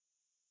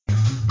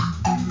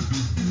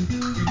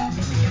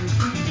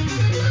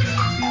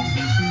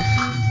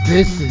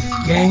This is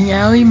Gang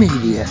Alley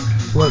Media,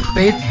 where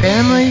faith,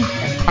 family,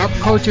 and pop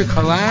culture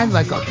collide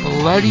like a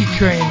bloody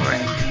train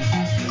wreck.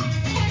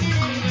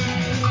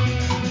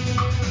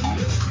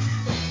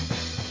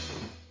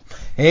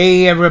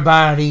 Hey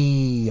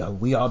everybody,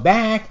 we are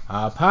back,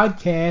 our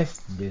podcast.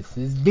 This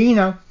is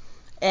Dino.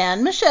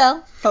 And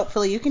Michelle.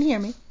 Hopefully you can hear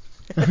me.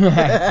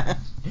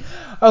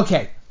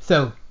 Okay,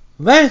 so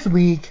last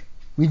week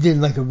we did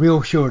like a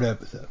real short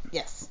episode.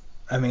 Yes.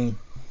 I mean,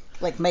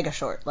 like mega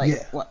short. Like,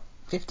 yeah. What,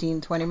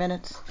 15, 20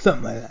 minutes?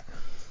 Something like that.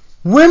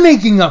 We're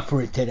making up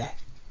for it today.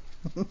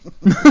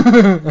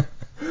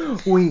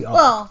 We are.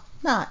 Well,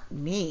 not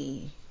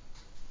me,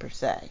 per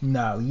se.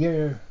 No,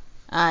 you're...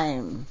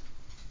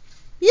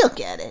 You'll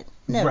get it.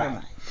 Never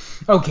mind.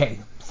 Okay,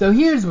 so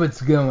here's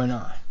what's going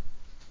on.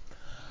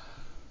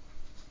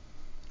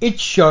 It's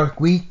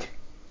Shark Week.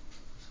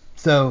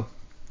 So,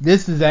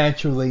 this is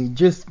actually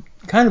just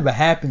kind of a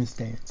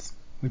happenstance,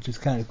 which is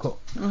kind of cool.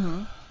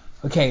 Mm-hmm.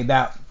 Okay,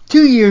 about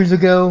 2 years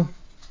ago,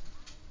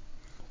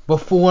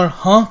 before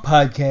Honk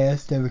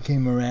Podcast ever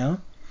came around,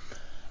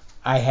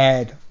 I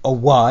had a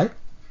What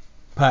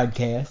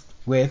podcast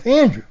with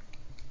Andrew.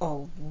 A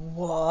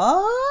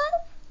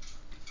what?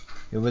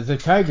 It was a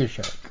tiger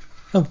shark.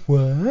 A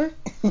what?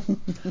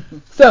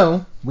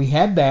 So, we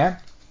had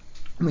that.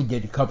 We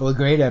did a couple of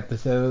great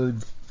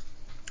episodes.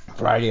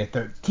 Friday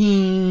the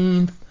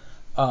 13th,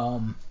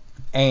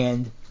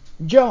 and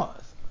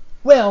Jaws.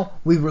 Well,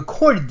 we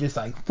recorded this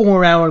like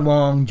 4-hour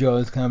long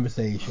Jaws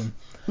conversation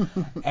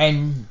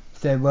and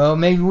said, well,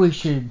 maybe we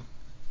should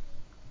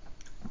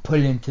put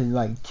it into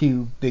like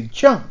 2 big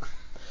chunks.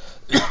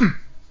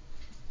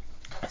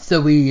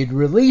 So we had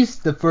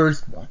released the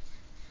first one,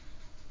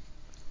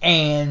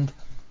 and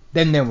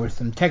then there were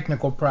some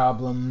technical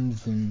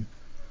problems, and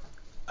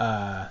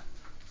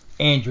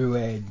Andrew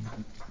had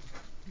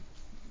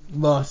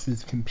lost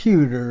his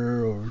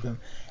computer or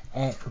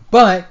something,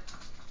 but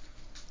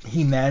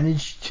he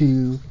managed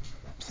to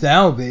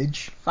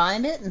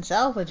find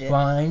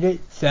it,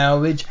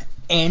 salvage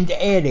and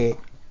edit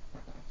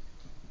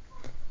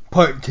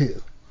part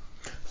 2.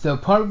 So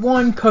part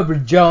 1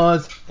 covered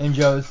Jaws and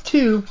Jaws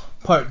 2.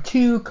 Part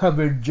 2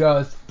 covered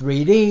Jaws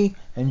 3D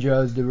and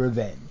Jaws the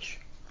Revenge.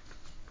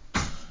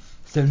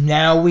 So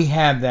now we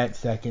have that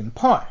second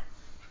part.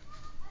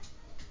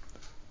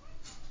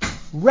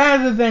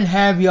 Rather than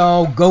have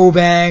y'all go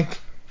back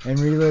and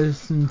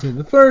re-listen to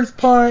the first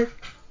part,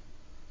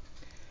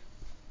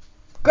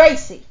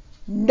 Gracie,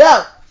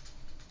 no!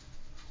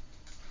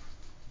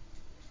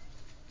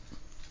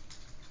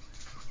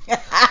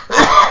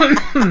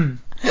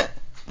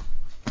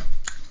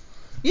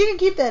 You can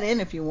keep that in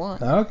if you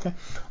want. Okay.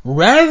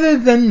 Rather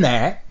than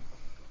that,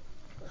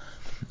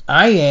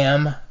 I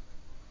am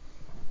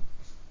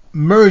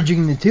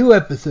merging the 2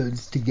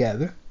 episodes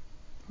together.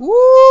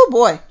 Woo,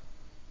 boy.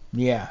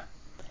 Yeah.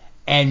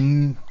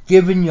 And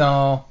giving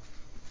y'all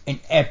an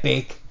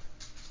epic,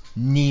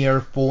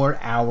 near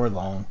 4-hour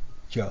long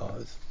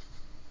Jaws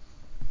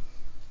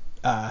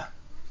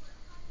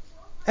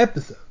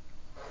episode.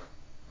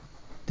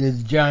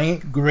 This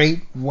giant,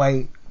 great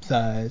white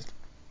sized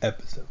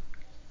episode.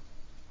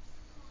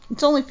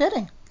 It's only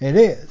fitting. It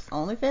is.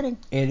 Only fitting.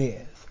 It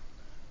is.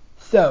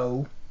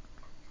 So,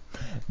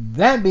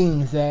 that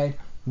being said,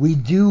 we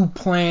do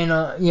plan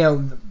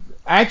on,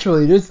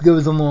 actually, this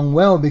goes along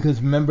well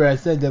because remember I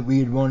said that we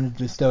had wanted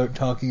to start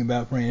talking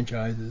about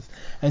franchises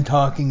and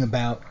talking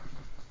about,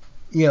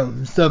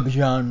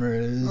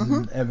 subgenres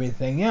and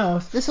everything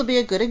else. This will be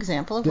a good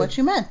example of what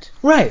you meant.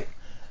 Right.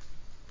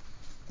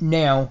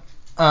 Now,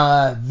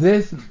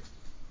 this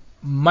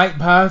might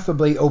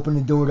possibly open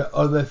the door to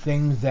other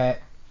things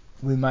that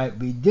we might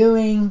be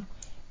doing.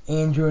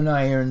 Andrew and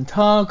I are in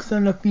talks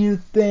on a few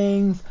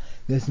things.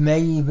 This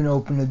may even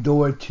open the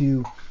door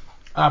to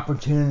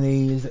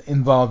opportunities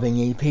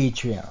involving a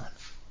Patreon.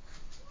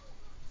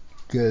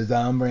 Because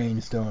I'm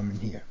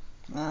brainstorming here.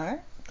 Alright.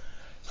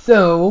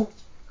 So,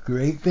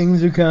 great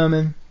things are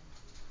coming.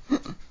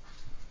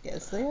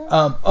 Yes, they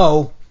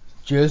are.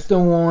 Just a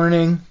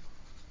warning.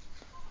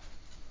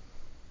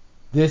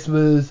 This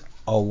was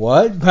a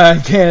what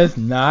podcast,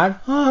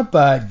 not a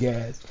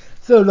podcast.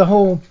 So the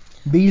whole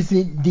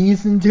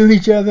decent to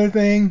each other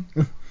thing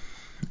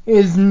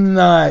is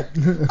not.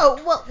 Oh,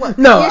 what?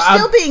 No, you're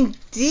still being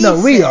decent.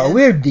 No, we are.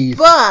 We're decent.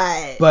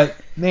 But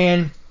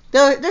man,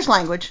 there's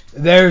language.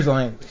 There's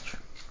language.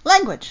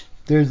 Language.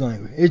 There's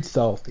language. It's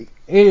salty.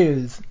 It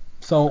is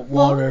salt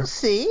water. Well,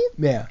 see?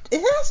 Yeah.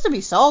 It has to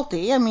be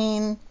salty. I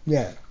mean,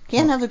 yeah.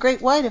 Can't have the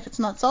great white if it's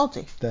not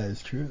salty. That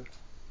is true.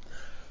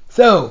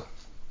 So,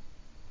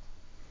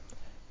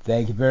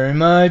 thank you very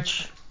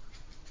much.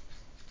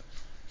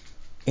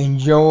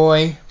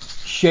 Enjoy.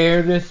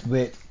 Share this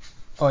with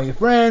all your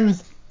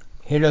friends.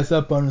 Hit us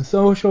up on the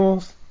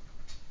socials.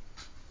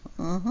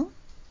 Mm-hmm.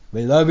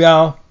 We love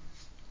y'all.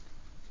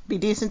 Be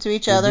decent to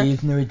each other. Be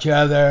decent to each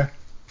other.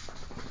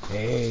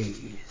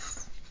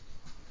 Peace.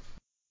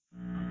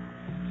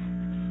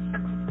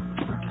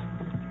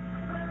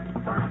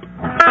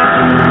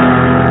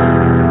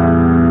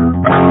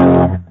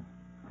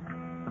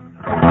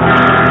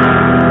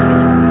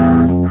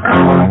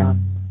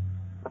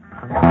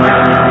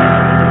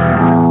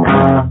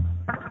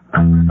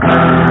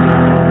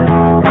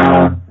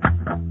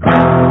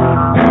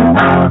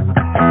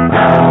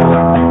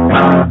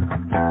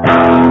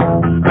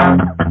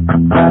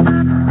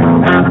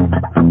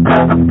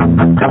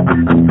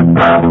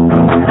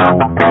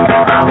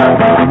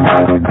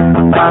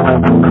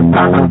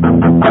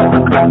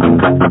 We're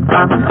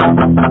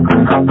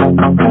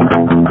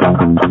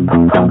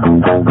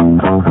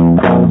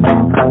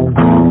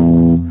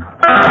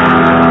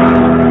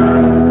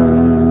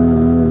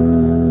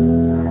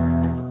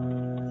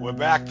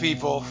back,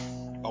 people.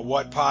 A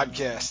What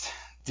Podcast?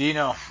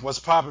 Dino, what's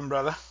poppin',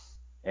 brother?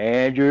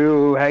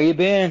 Andrew, how you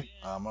been?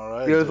 I'm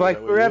alright. Feels dude. like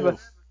How are forever.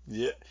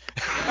 you?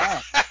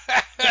 Wow.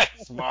 Yeah.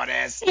 Smart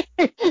ass.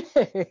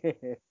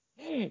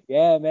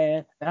 Yeah,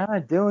 man.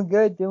 Doing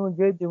good.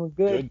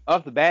 Good.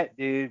 Off the bat,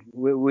 dude,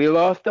 we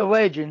lost a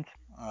legend.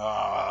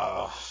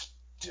 Oh,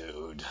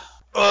 dude.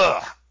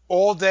 Ugh.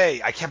 All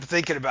day I kept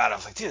thinking about it. I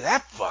was like, dude,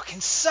 that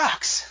fucking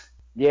sucks.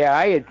 Yeah,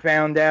 I had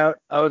found out.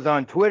 I was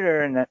on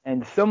Twitter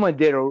and someone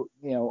did a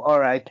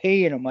RIP,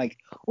 and I'm like,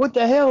 what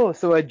the hell?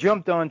 So I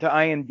jumped onto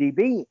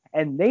IMDb,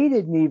 and they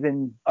didn't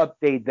even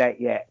update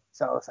that yet.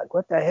 So I was like,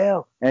 what the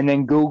hell? And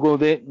then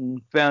Googled it and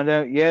found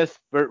out, yes,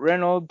 Burt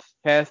Reynolds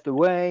passed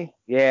away.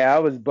 Yeah, I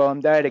was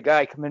bummed. I had a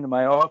guy come into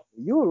my office.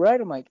 You were right.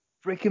 I'm like,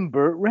 freaking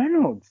Burt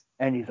Reynolds.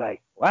 And he's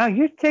like, wow,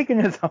 you're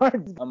taking this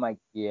hard. I'm like,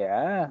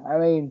 yeah. I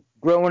mean,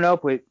 growing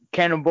up with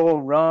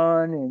Cannonball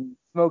Run and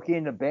Smokey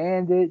and the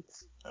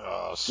Bandits.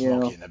 Oh,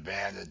 Smokey and the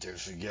Bandit, dude,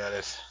 forget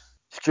it.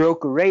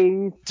 Stroke of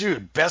Rage.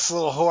 Dude, best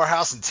little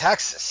whorehouse in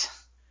Texas.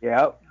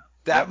 Yep.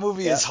 That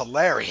movie is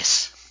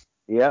hilarious.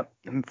 Yep.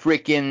 And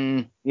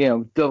freaking,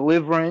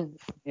 Deliverance,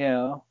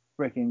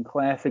 freaking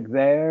classic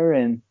there.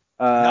 And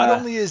not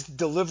only is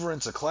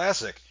Deliverance a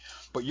classic,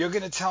 but you're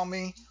going to tell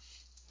me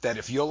that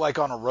if you're like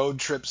on a road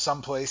trip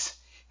someplace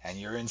and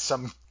you're in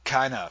some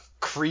kind of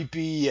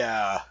creepy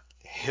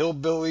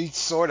hillbilly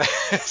sort of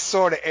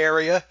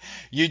area,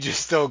 you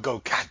just still go,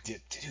 God,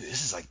 dude,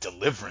 this is like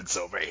Deliverance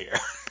over here.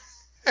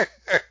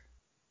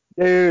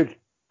 Dude,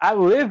 I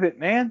live it,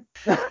 man.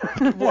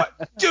 What?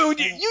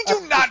 Dude, you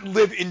do not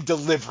live in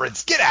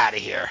Deliverance. Get out of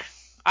here.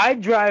 I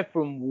drive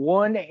from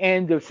one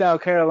end of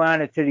South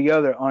Carolina to the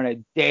other on a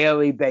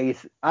daily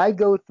basis. I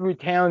go through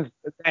towns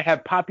that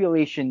have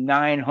population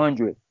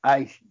 900.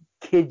 I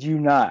kid you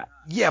not.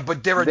 Yeah,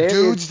 but there are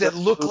dudes that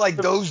look like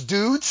those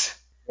dudes?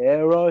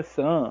 There are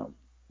some.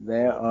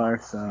 There are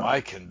some.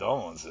 My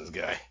condolences,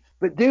 guy.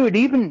 But, dude,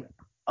 even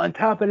on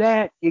top of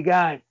that, you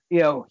got,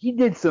 he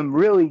did some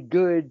really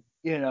good,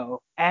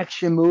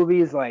 action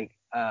movies like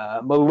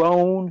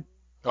Malone.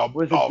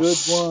 Was a good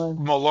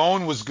one.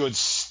 Malone was good.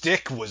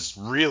 Stick was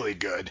really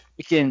good.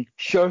 In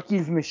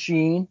Sharky's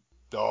Machine.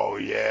 Oh,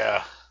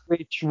 yeah.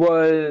 Which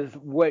was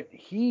what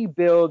he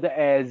billed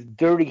as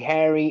Dirty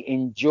Harry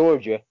in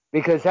Georgia,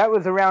 because that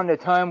was around the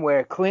time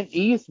where Clint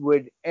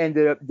Eastwood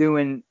ended up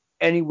doing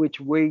Any Which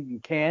Way You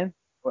Can,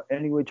 or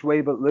Any Which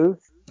Way But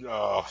Loose.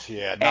 Oh,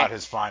 yeah, not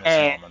his finest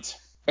moments.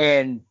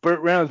 And Burt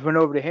Reynolds went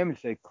over to him and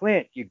said,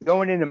 Clint, you're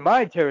going into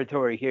my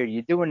territory here.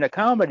 You're doing the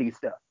comedy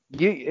stuff.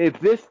 If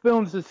this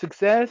film's a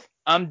success,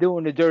 I'm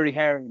doing the Dirty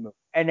Harry movie.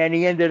 And then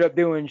he ended up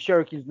doing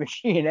Sharky's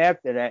Machine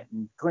after that.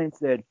 And Clint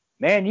said,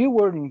 man, you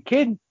weren't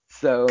kidding.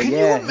 So, Can you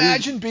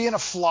imagine being a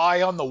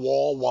fly on the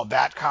wall while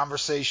that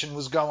conversation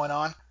was going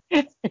on?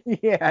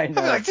 Yeah, I know. I'd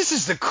be like, this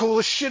is the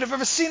coolest shit I've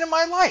ever seen in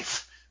my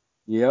life.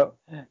 Yep,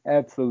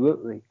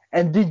 absolutely.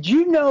 And did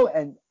you know,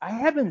 and I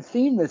haven't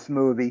seen this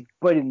movie,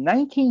 but in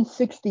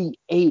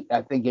 1968,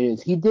 I think it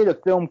is, he did a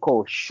film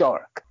called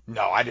Shark.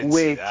 No, I didn't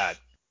see that.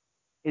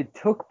 It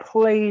took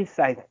place,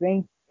 I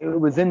think, it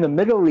was in the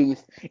Middle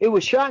East. It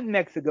was shot in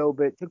Mexico,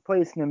 but it took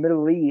place in the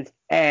Middle East.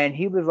 And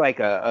he was like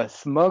a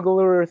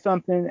smuggler or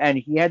something, and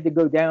he had to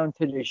go down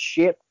to the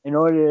ship in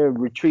order to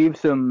retrieve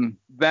some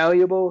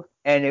valuables.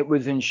 And it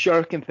was in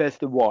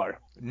shark-infested water.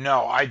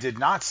 No, I did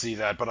not see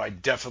that, but I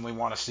definitely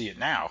want to see it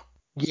now.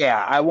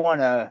 Yeah, I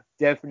want to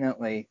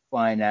definitely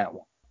find that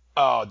one.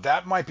 Oh,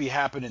 that might be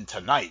happening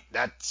tonight.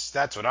 That's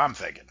what I'm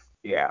thinking.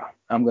 Yeah,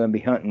 I'm going to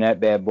be hunting that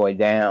bad boy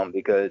down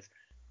because...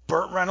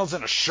 Burt Reynolds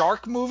in a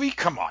shark movie?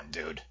 Come on,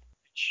 dude.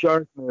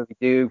 Shark movie,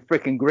 dude.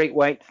 Freaking great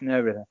whites and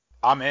everything.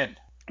 I'm in.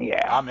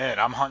 Yeah. I'm in.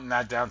 I'm hunting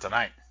that down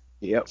tonight.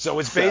 Yep. So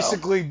it's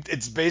basically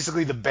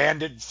the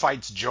Bandit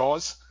fights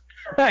Jaws?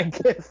 I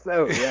guess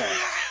so, yeah.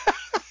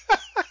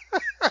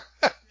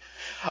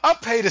 I'll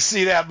pay to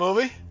see that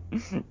movie.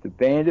 The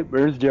Bandit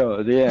vs.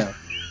 Jaws, yeah.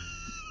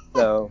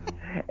 So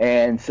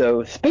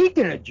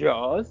speaking of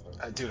Jaws,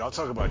 dude, I'll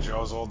talk about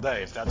Jaws all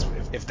day. If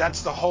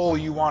that's the hole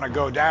you want to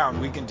go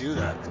down, we can do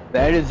that.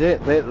 That is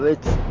it.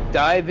 Let's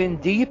dive in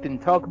deep and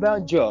talk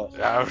about Jaws.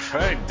 All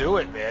right, do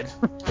it, man.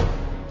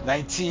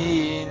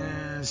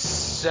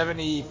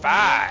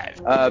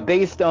 1975.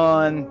 Based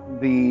on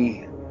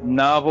the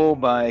novel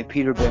by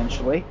Peter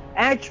Benchley.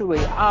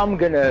 Actually, I'm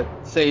going to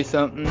say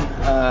something.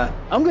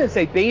 I'm going to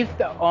say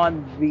based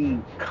on the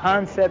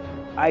concept,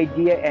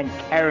 idea, and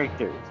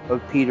characters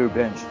of Peter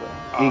Benchley.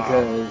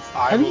 Because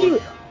have you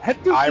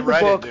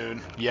read it,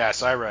 dude.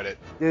 Yes, I read it.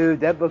 Dude,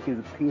 that book is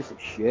a piece of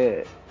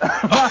shit.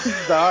 I'm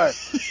sorry.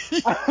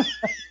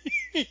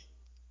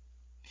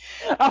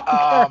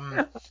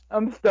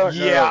 I'm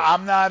starting. Yeah,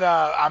 I'm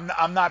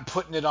not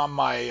putting it on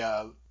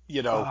my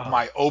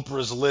my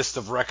Oprah's list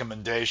of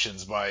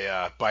recommendations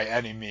by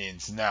any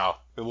means. No,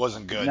 it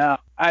wasn't good. No,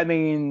 I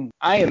mean,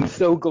 I am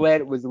so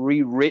glad it was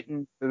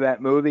rewritten for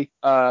that movie.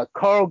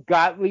 Carl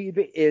Gottlieb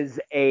is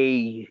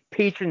a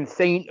patron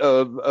saint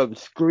of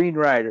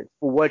screenwriters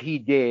for what he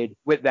did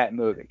with that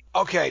movie.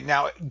 Okay,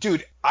 now,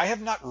 dude, I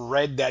have not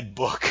read that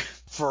book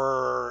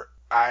for,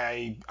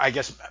 I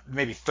guess,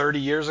 maybe 30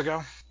 years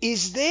ago.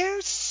 Is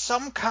there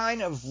some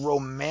kind of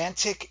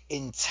romantic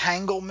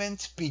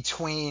entanglement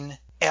between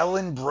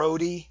Ellen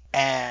Brody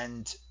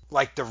and,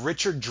 like, the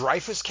Richard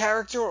Dreyfuss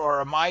character,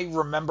 or am I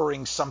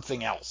remembering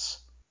something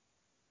else?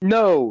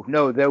 No,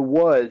 there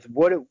was.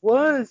 What it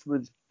was,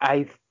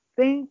 I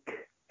think,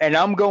 and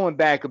I'm going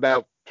back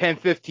about 10,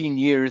 15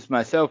 years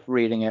myself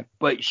reading it,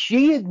 but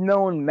she had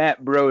known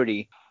Matt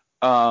Brody.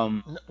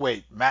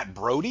 Wait, Matt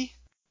Brody?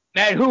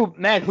 Matt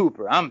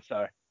Hooper, I'm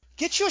sorry.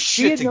 Get your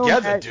shit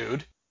together,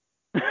 dude.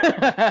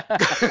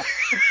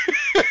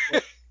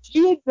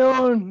 She had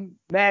known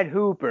Matt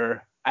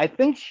Hooper. I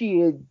think she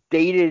had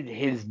dated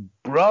his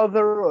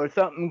brother or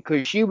something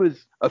because she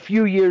was a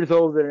few years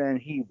older than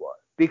he was.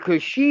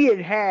 Because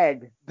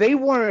they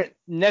weren't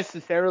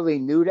necessarily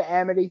new to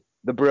Amity,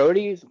 the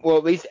Brodies. Well,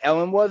 at least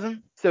Ellen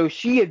wasn't. So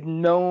she had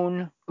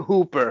known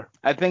Hooper.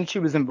 I think she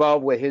was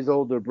involved with his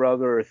older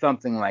brother or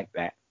something like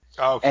that.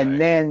 Okay. And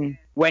then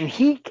when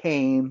he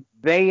came,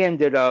 they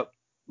ended up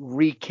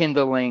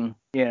rekindling,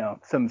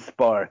 some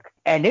spark.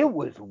 And it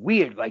was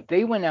weird. Like,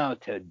 they went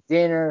out to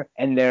dinner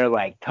and they're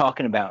like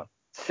talking about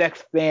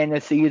sex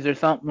fantasies or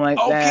something like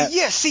that. Okay,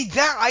 yeah, see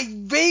that I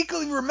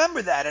vaguely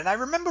remember that, and I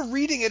remember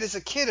reading it as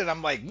a kid, and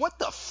I'm like, what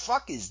the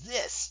fuck is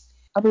this?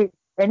 I mean,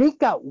 and it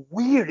got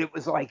weird. It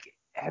was like,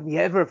 have you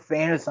ever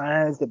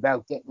fantasized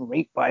about getting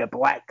raped by a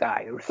black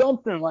guy or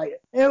something like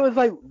it? And it was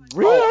like,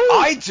 really?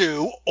 Oh, I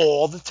do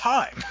all the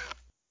time.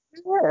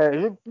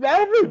 Yeah,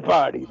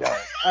 everybody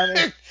does. I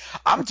mean,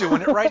 I'm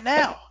doing it right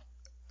now.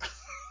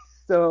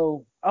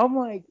 So I'm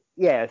like,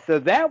 yeah, so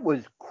that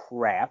was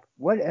crap.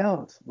 What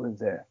else was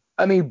there?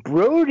 I mean,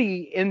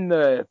 Brody in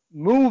the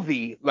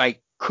movie,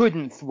 like,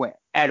 couldn't swim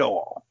at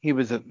all. He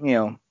was,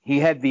 he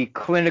had the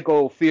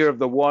clinical fear of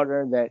the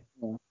water that,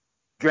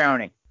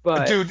 drowning.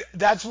 But dude,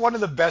 that's one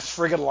of the best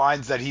friggin'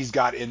 lines that he's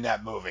got in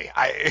that movie.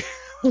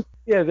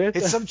 Yeah,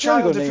 it's some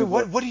child.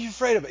 What are you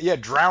afraid of? Yeah,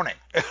 drowning.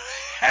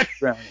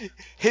 Drowning.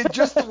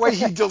 Just the way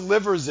he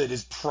delivers it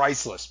is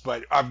priceless.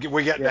 But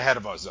we're getting ahead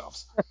of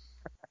ourselves.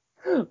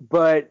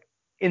 But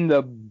in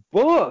the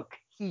book,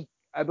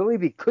 I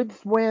believe he could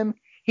swim.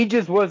 He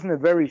just wasn't a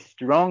very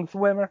strong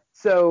swimmer.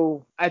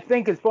 So I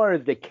think as far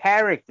as the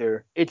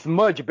character, it's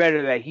much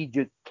better that he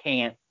just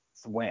can't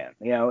swim.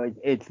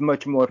 It's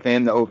much more for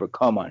him to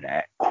overcome on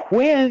that.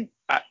 Quint,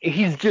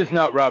 he's just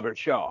not Robert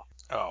Shaw.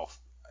 Oh,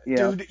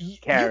 dude, you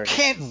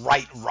can't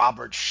write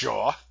Robert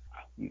Shaw.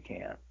 You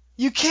can't.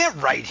 You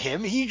can't write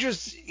him.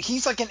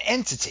 He's like an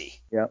entity.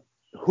 Yep.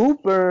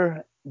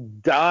 Hooper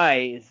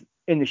dies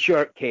in the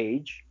shark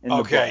cage.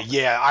 Okay,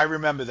 yeah, I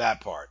remember that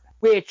part.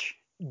 Which,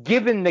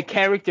 given the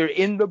character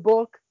in the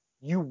book,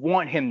 you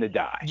want him to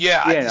die.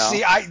 Yeah,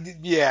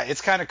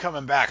 it's kind of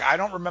coming back. I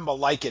don't remember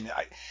liking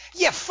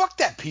it. Fuck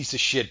that piece of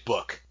shit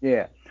book.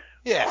 Yeah.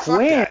 Yeah, fuck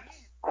that.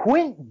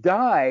 Quint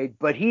died,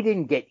 but he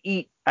didn't get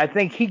eaten. I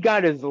think he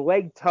got his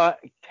leg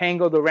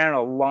tangled around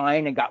a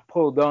line and got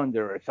pulled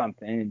under or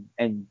something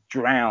and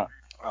drowned.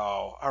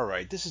 Oh, all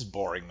right. This is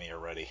boring me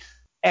already.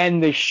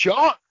 And the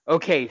shark,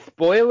 okay,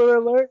 spoiler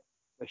alert,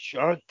 the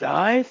shark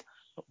dies,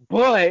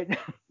 but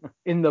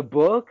in the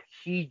book,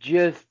 he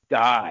just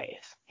dies.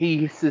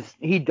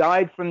 He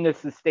died from the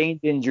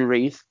sustained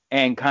injuries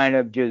and kind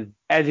of just,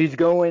 as he's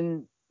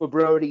going for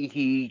Brody,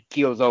 he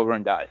keels over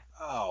and dies.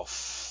 Oh,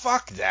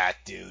 fuck that,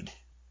 dude.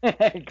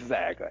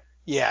 Exactly.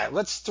 Yeah,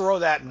 let's throw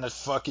that in the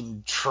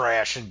fucking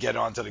trash and get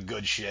on to the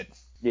good shit.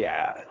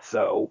 Yeah,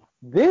 so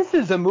this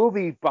is a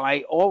movie,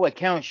 by all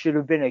accounts, should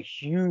have been a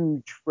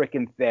huge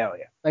freaking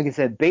failure. Like I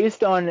said,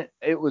 based on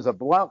it was a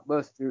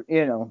blockbuster,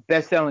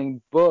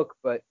 best-selling book,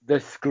 but the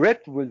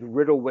script was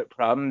riddled with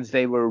problems.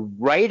 They were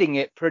writing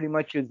it pretty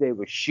much as they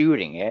were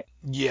shooting it.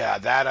 Yeah,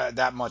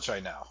 that much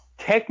I know.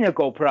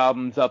 Technical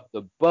problems up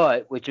the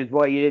butt, which is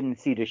why you didn't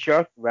see the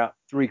shark throughout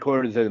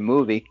 3/4 of the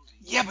movie.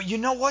 Yeah, but you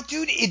know what,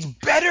 dude? It's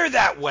better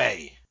that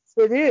way.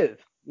 It is.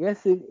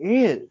 Yes, it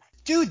is.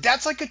 Dude,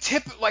 that's like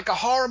a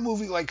horror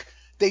movie. Like,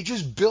 they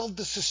just build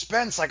the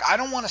suspense. Like, I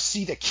don't want to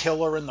see the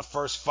killer in the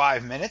first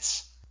 5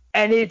 minutes.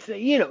 And it's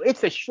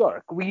a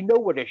shark. We know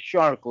what a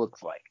shark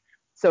looks like.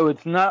 So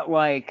it's not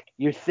like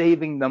you're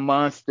saving the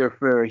monster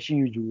for a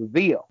huge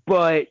reveal.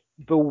 But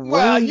the way...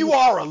 Well, you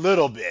are a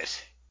little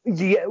bit.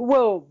 Yeah,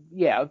 well,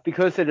 yeah,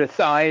 because of the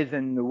size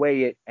and the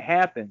way it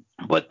happens.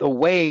 But the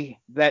way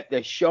that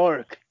the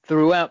shark,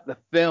 throughout the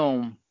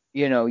film,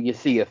 you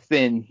see a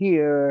fin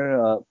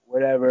here,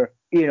 whatever,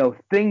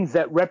 things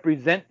that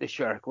represent the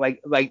shark,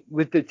 like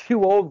with the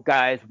two old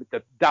guys with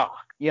the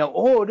dock.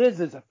 All it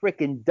is a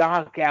freaking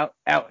dock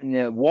out in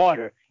the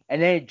water,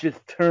 and then it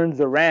just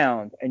turns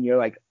around, and you're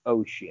like,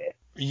 oh shit.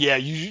 Yeah,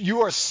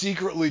 you are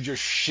secretly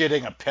just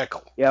shitting a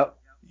pickle. Yep.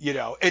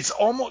 It's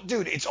almost,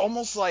 dude, it's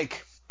almost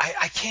like,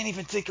 I can't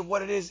even think of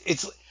what it is.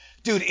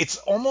 Dude, it's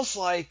almost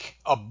like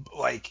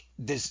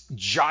this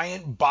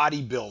giant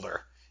bodybuilder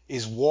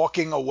is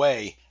walking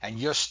away and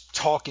you're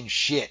talking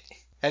shit.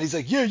 And he's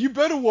like, yeah, you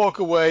better walk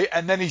away.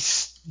 And then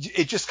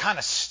it just kind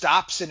of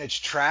stops in its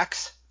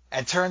tracks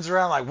and turns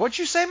around like, what'd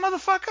you say,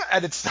 motherfucker?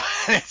 And it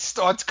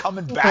starts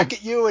coming back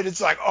at you. And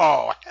it's like,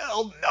 oh,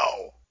 hell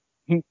no.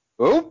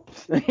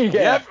 Oops.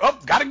 Yep. Oh,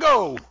 gotta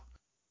go.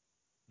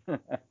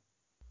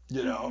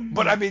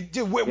 But I mean,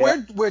 dude,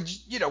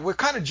 we're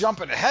kind of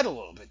jumping ahead a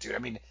little bit, dude. I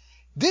mean,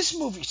 this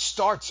movie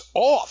starts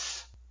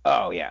off.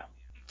 Oh, yeah.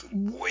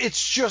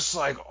 It's just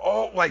like,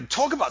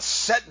 talk about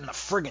setting the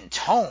friggin'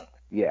 tone.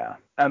 Yeah.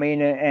 I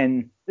mean,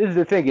 and this is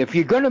the thing. If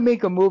you're going to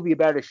make a movie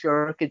about a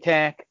shark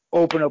attack,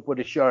 open up with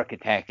a shark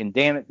attack. And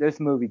damn it, this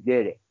movie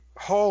did it.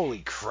 Holy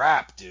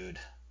crap, dude.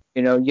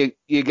 You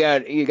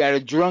got a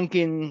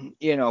drunken,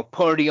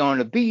 party on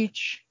the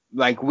beach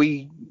like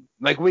we've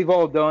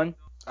all done.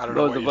 I don't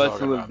know Those what of us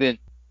who have been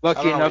lucky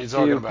I don't know enough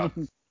what you're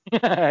talking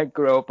to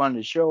grow up on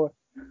the shore.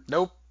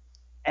 Nope.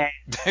 And,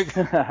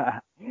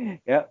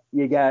 yep,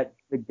 you got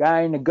the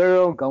guy and the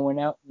girl going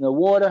out in the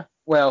water.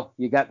 Well,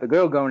 you got the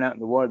girl going out in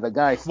the water. The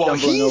guy stumbling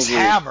over. Well, he's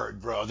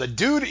hammered, bro. The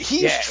dude,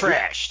 he's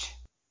trashed.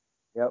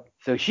 Yep.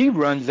 So she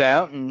runs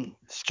out and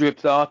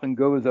strips off and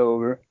goes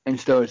over and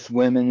starts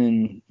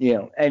swimming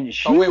and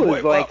she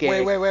was like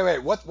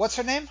wait. What's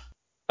her name?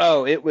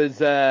 Oh, it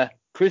was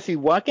Chrissy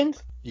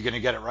Watkins. You gonna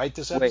get it right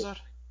this episode?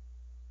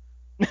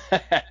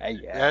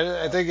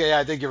 Yeah. I think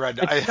you're right.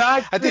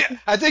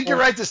 I think you're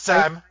right this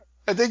time.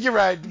 I think you're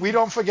right. We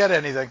don't forget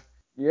anything.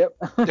 Yep.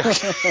 Because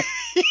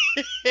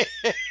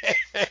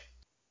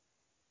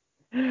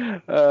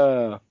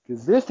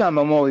this time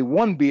I'm only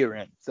one beer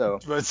in, so.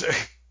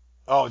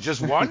 Oh,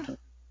 just one?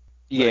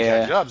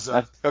 Yeah. Catch up,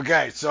 son.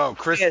 Okay, so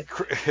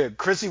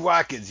Chrissy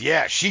Watkins,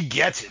 yeah, she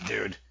gets it,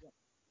 dude.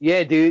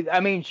 Yeah, dude.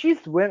 I mean, she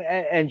swim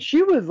and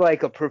she was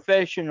like a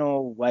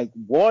professional, like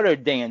water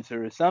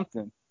dancer or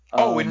something.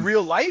 Oh, in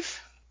real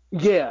life?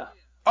 Yeah.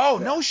 Oh,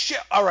 no shit.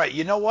 All right,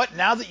 you know what?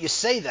 Now that you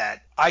say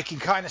that, I can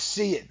kind of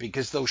see it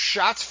because those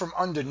shots from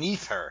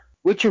underneath her,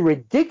 which are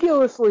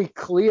ridiculously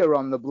clear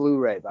on the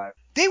Blu-ray, by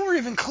they were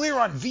even clear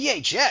on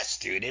VHS,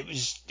 dude.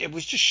 It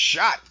was just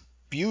shot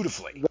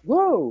beautifully.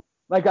 Whoa!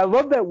 Like I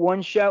love that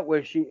one shot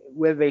where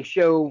they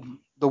show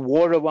the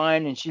water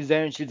line and she's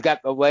there and she's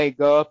got the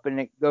leg up and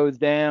it goes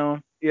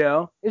down.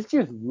 It's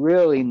just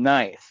really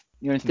nice.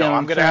 You understand? No,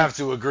 I'm gonna have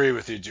to agree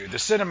with you, dude. The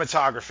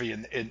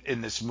cinematography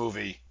in this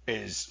movie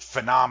is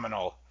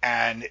phenomenal,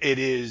 and it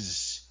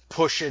is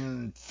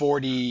pushing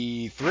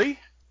 43.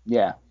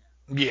 Yeah.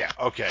 Yeah.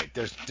 Okay.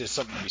 There's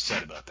something to be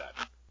said about that.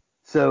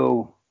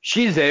 So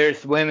she's there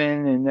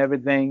swimming and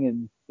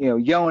everything,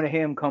 and yelling at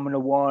him coming to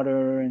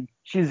water, and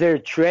she's there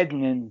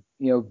treading and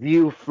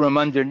view from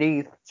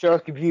underneath,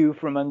 shark view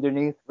from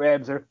underneath,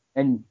 grabs her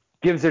and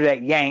gives her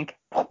that yank.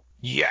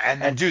 Yeah,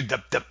 and then, dude,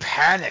 the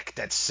panic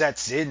that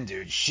sets in,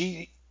 dude.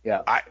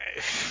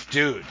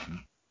 Dude,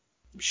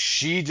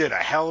 she did a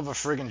hell of a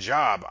friggin'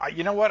 job.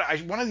 You know what?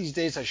 One of these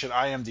days I should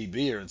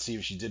IMDb her and see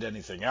if she did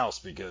anything else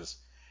because,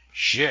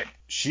 shit,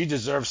 she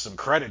deserves some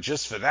credit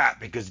just for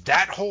that. Because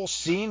that whole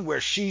scene where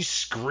she's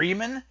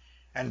screaming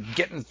and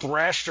getting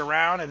thrashed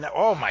around and,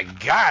 oh my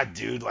god,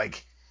 dude,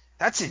 like,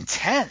 that's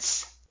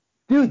intense.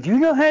 Dude, do you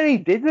know how they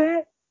did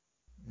that?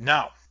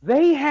 No.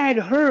 They had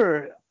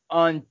her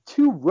on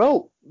 2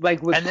 ropes.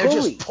 Like with and they're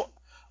Chloe.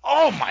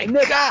 Oh my and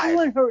they're god!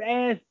 pulling her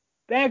ass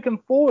back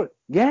and forth.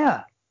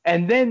 Yeah,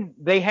 and then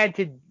they had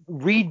to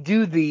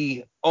redo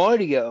the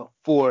audio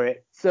for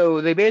it,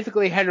 so they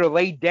basically had her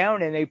lay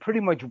down and they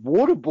pretty much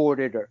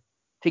waterboarded her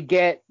to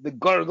get the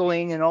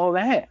gargling and all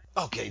that.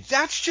 Okay,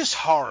 that's just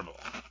horrible.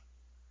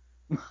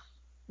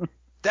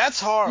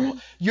 That's horrible.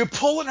 You're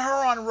pulling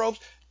her on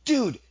ropes,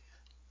 dude.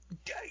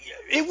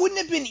 It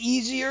wouldn't have been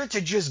easier to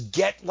just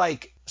get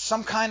like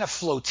some kind of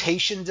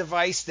flotation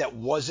device that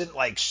wasn't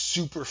like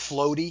super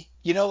floaty.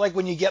 Like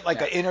when you get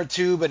like an inner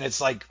tube and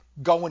it's like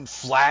going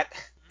flat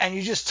and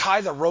you just tie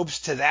the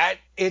ropes to that.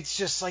 It's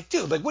just like,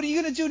 dude, like what are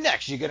you going to do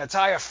next? You're going to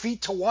tie her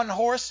feet to one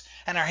horse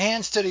and her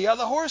hands to the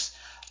other horse?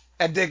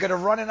 And they're going to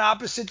run in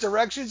opposite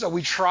directions? Are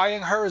we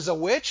trying her as a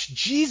witch?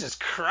 Jesus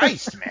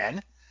Christ,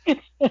 man.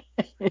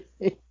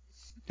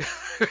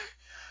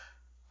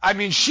 I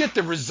mean, shit,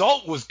 the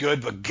result was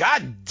good, but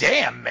god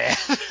damn, man.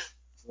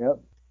 Yep.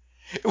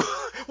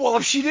 Well,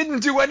 if she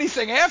didn't do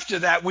anything after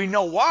that, we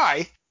know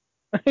why.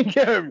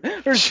 Yeah,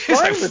 she's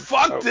like,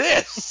 fuck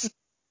this.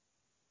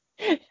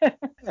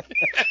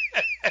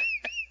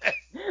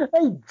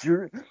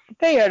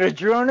 They had her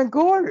drawn and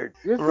quartered.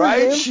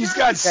 Right? She's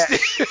got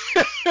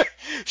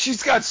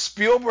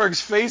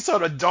Spielberg's face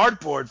on a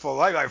dartboard for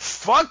like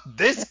fuck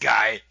this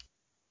guy.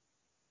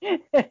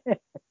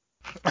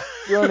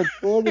 Drawn and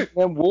quartered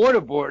and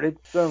waterboarded,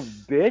 some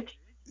bitch.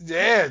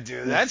 Yeah,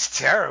 dude, that's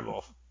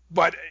terrible.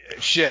 But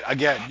shit,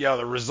 again,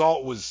 the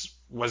result was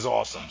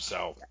awesome.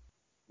 So.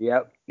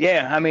 Yep.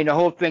 Yeah, I mean the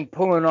whole thing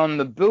pulling on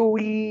the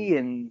buoy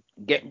and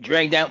getting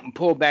dragged out and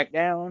pulled back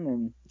down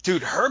and.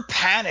 Dude, her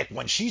panic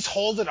when she's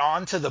holding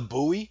on to the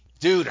buoy,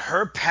 Dude,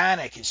 her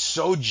panic is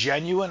so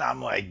genuine.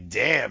 I'm like,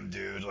 damn,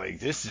 dude,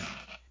 like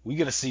we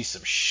gonna see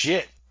some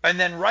shit. And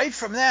then right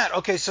from that,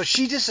 okay, so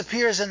she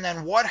disappears, and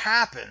then what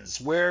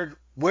happens? We're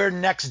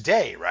next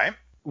day, right?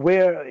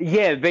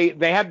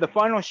 They have the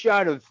final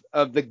shot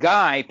of the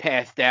guy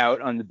passed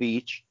out on the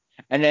beach,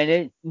 and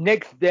then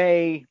next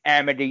day,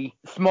 Amity,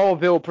 small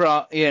town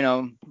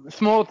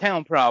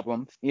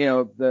problems.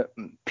 The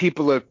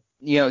people are,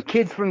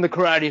 kids from the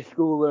karate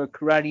school are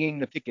karateing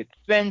the picket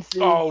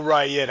fences. Oh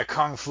right, yeah, the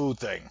kung fu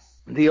thing.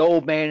 The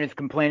old man is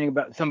complaining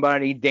about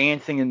somebody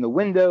dancing in the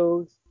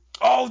windows.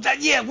 Oh,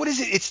 what is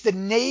it? It's the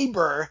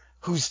neighbor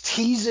who's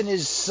teasing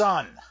his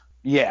son.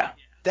 Yeah.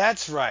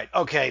 That's right.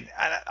 Okay,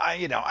 I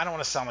don't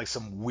want to sound like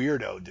some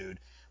weirdo, dude,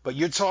 but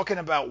you're talking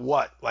about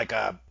what?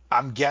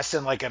 I'm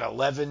guessing like an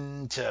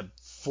 11 to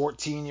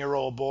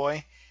 14-year-old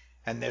boy,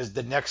 and there's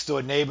the next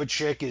door neighbor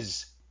chick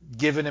is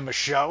giving him a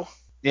show.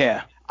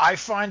 Yeah. I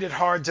find it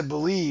hard to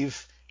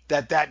believe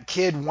that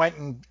kid went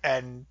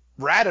and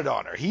ratted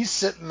on her. He's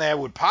sitting there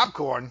with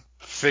popcorn,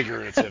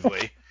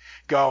 figuratively,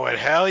 going,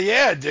 hell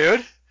yeah,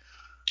 dude.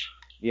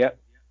 Yep.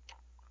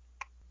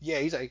 Yeah,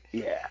 he's like,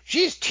 yeah,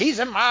 she's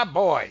teasing my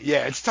boy.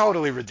 Yeah, it's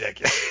totally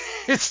ridiculous.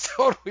 It's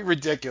totally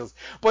ridiculous.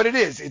 But it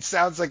is. It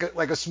sounds like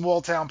a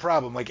small town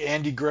problem. Like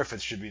Andy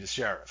Griffith should be the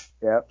sheriff.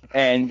 Yep.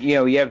 And,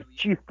 you have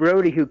Chief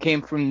Brody, who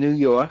came from New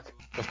York.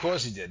 Of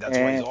course he did. That's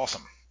why he's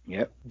awesome.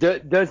 Yep.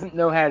 Doesn't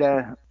know how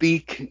to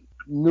speak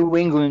New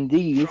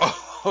Englandese.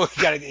 Oh, he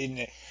got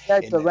it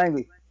That's the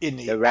language. In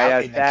the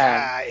right in the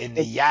car, in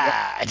the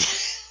yard.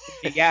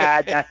 The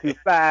yard, not too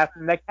far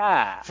from the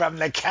car. From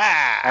the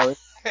car.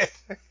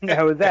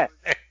 How was that?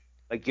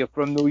 Like you're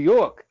from New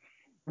York.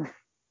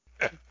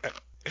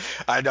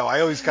 I know.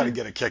 I always kind of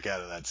get a kick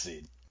out of that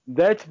scene.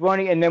 That's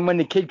funny. And then when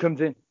the kid comes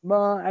in,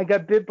 Ma, I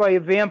got bit by a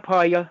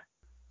vampire.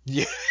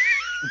 Yeah.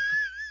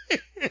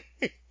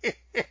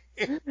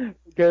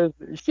 Because,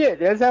 shit,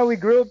 that's how we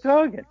grew up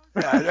talking.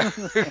 What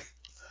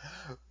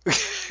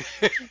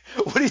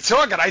are you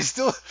talking?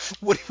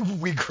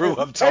 We grew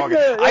up talking.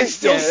 I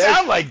still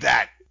sound like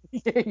that.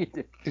 Yeah, you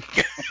do.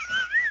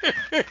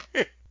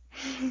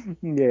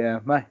 Yeah,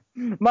 my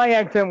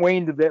accent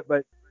waned a bit,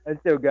 but I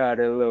still got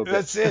it a little bit.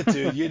 That's it,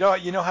 dude. You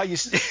know how you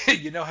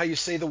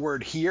say the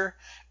word here?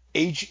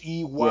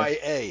 Heya.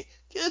 Yeah.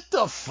 Get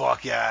the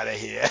fuck out of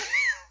here.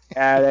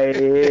 Out of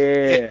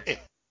here.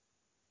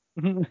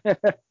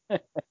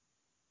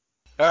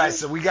 All right,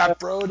 so we got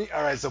Brody.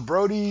 All right, so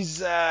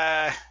Brody's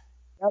got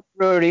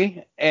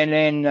Brody, and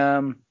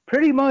then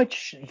pretty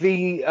much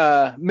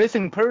the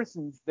missing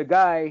persons. The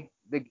guy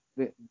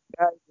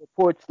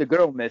reports the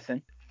girl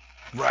missing.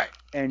 Right.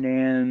 And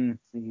then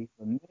see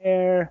from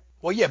there.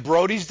 Well, yeah,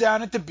 Brody's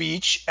down at the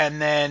beach,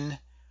 and then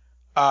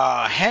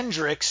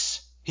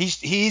Hendrix,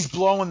 he's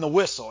blowing the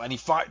whistle, and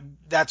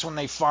that's when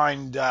they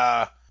find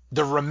the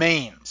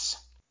remains.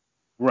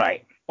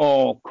 Right.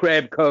 All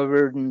crab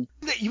covered. And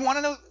you want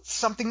to know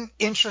something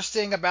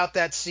interesting about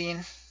that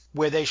scene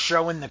where they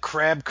showing the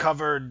crab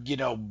covered,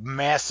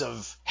 mass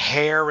of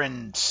hair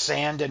and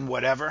sand and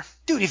whatever?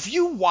 Dude, if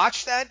you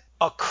watch that,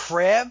 a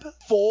crab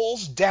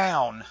falls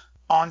down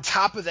on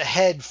top of the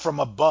head from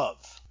above.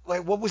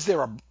 Like, what was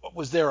there?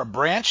 Was there a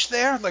branch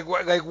there?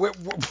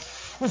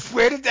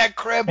 Where did that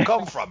crab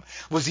come from?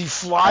 Was he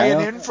flying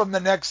in from the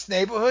next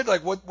neighborhood?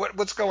 Like,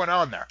 what's going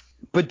on there?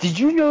 But did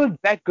you know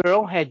that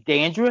girl had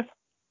dandruff?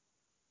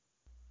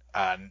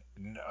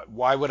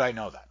 Why would I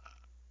know that?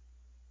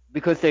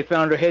 Because they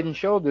found her head and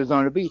shoulders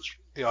on the beach.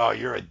 Oh,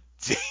 you're a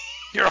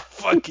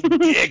fucking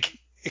dick.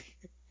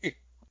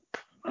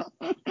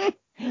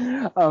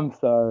 I'm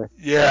sorry.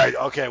 Yeah.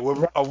 Okay.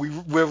 We're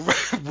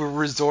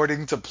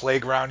resorting to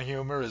playground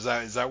humor. Is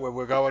that where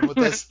we're going with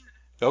this?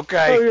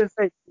 Okay.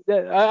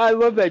 I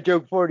love that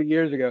joke 40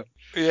 years ago.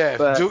 Yeah.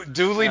 But,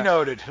 duly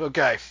noted.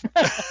 Okay.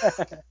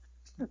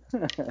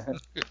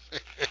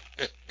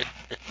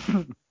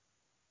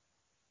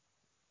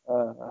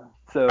 All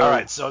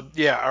right. So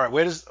yeah. All right.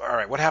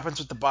 What happens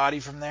with the body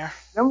from there?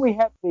 Then we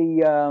have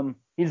the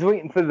he's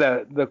waiting for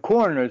the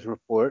coroner's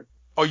report.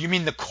 Oh, you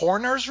mean the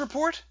coroner's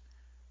report?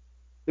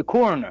 The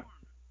coroner.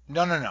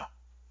 No.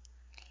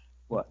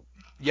 What?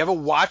 You ever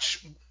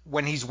watch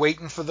when he's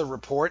waiting for the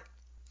report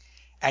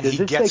and Does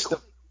he gets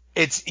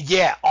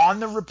on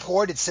the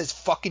report it says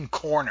fucking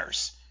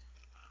corners.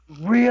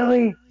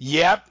 Really?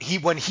 Yep.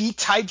 When he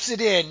types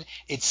it in,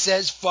 it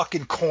says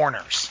fucking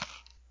corners.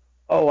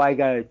 Oh, I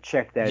gotta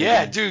check that.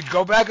 Yeah, again. Dude,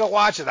 go back and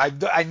watch it.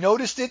 I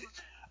noticed it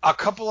a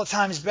couple of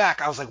times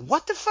back. I was like,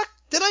 what the fuck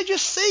did I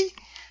just see?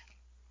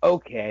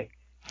 Okay.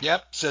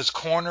 Yep, says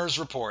corners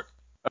report.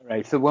 All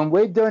right, so when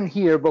we're done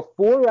here,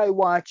 before I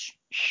watch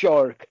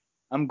Shark,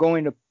 I'm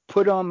going to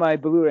put on my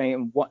Blu-ray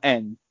and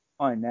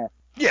on that.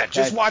 Yeah,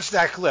 just watch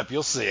that clip.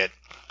 You'll see it.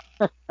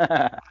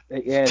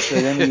 Yeah, so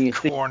then when you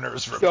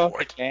corners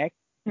report.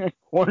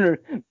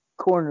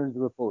 Corners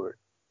report.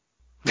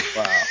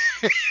 Wow.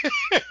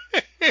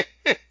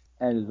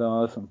 That is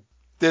awesome.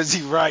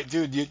 Right,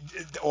 dude.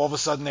 All of a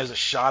sudden, there's a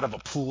shot of a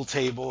pool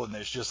table, and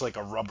there's just like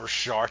a rubber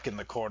shark in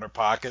the corner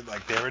pocket.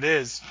 Like, there it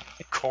is.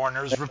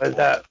 Corners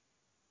report.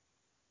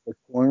 The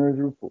Coroner's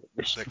Report.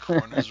 The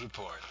Coroner's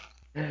Report.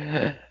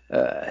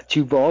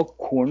 Two ball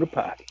corner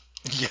pocket.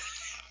 Yeah.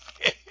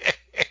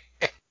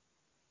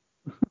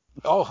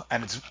 Oh,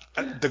 and it's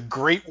the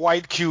Great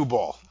White Cue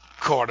Ball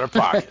corner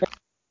pocket.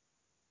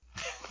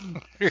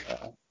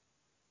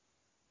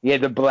 Yeah,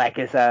 the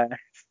blackest eyes.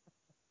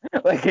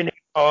 Like an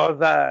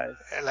 8-ball's eyes.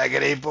 Like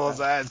an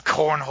 8-ball's eyes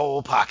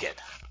cornhole pocket.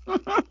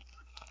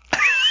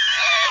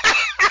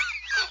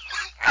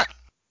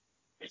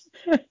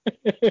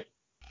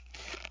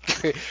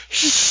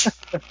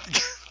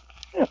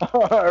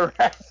 All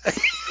right.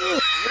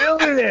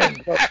 Really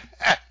then.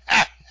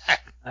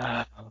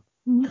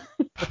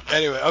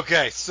 Anyway,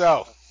 okay,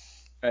 so.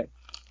 Right.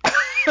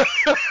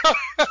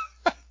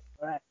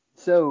 Right.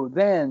 So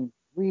then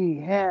we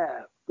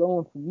have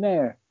going from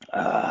there.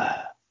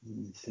 Let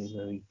me see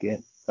where we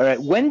get. All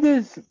right. When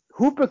does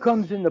Hooper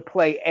comes into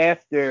play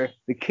after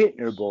the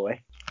Kittner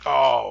boy?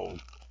 Oh,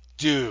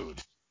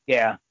 dude.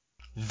 Yeah.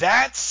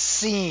 That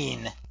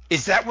scene.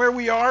 Is that where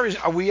we are?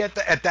 Are we at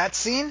that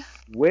scene?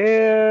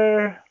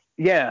 Yeah.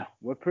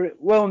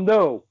 Well,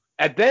 no.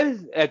 At this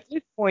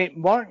point,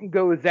 Martin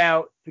goes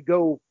out to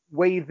go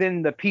wave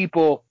in the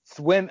people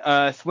swimming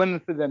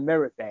for the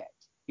merit badge.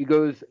 He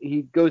goes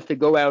to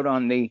go out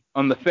on the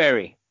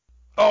ferry.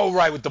 Oh,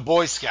 right, with the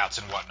Boy Scouts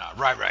and whatnot.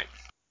 Right.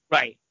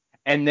 Right.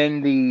 And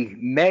then the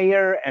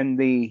mayor and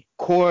the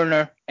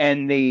coroner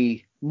and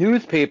the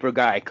newspaper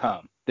guy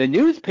come. The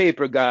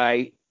newspaper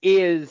guy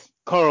is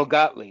Carl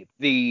Gottlieb,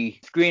 the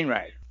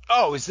screenwriter.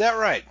 Oh, is that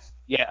right?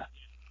 Yeah.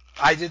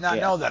 I did not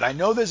know that. I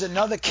know there's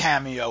another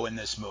cameo in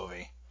this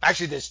movie.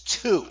 Actually, there's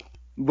two.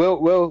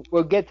 We'll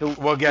get to.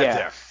 We'll get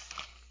there.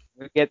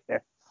 We'll get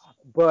there.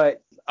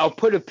 But I'll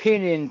put a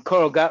pin in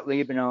Carl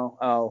Gottlieb, and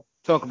I'll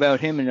talk about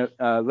him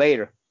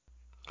later.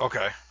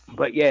 Okay.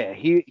 But yeah,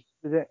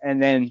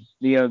 and then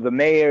the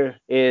mayor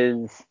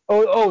is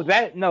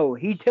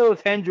he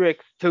tells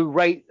Hendricks to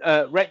write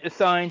the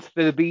signs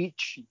for the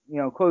beach,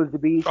 close the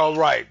beach. Oh,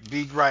 right,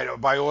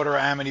 by order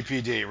of Amity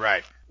PD,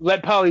 right.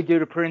 Let Polly do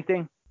the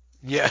printing.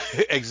 Yeah,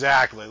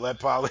 exactly. Let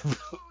Polly do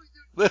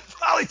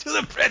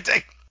the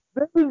printing.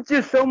 There's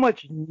just so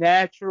much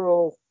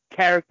natural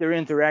character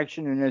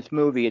interaction in this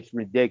movie. It's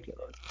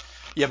ridiculous.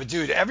 Yeah, but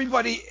dude,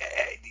 everybody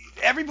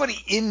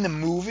in the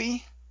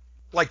movie,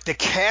 like the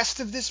cast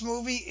of this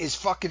movie is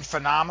fucking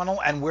phenomenal,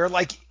 and we're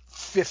like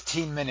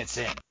 15 minutes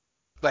in.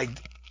 Like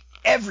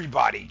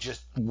everybody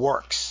just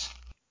works.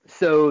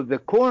 So the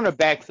coroner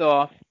backs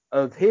off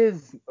of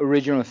his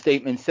original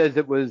statement, says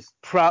it was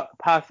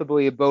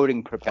possibly a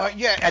boating propeller.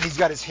 Yeah, and he's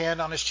got his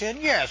hand on his chin.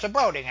 Yes, a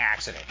boating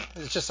accident.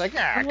 It's just like,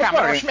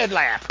 Commodore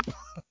Schmidlap.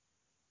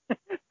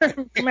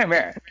 Come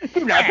here.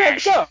 Do not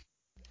let go.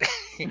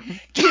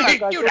 Do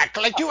not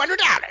collect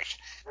 $200.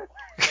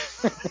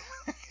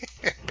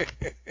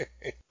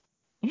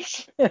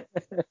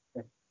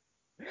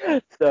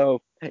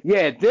 So, yeah,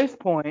 at this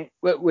point,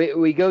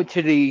 we go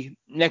to the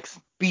next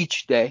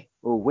beach day.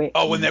 When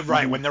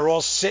they're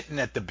all sitting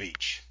at the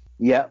beach.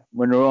 Yeah,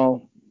 when they're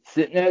all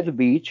sitting at the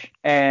beach,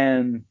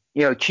 and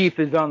Chief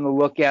is on the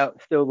lookout,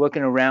 still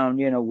looking around,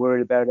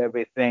 worried about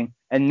everything.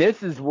 And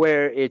this is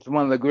where it's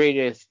one of the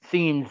greatest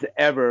scenes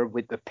ever,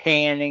 with the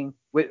panning,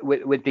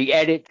 with the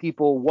edit,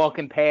 people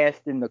walking past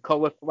and the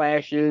color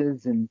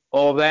flashes and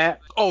all that.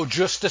 Oh,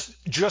 just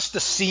the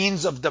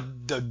scenes of the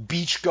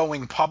beach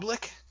going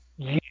public.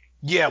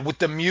 Yeah, with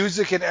the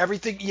music and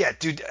everything. Yeah,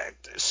 dude,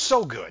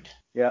 so good.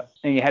 Yeah,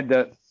 and you had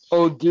the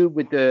old dude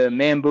with the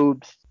man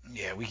boobs.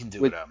 Yeah, we can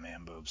do without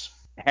man boobs.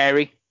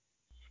 Harry.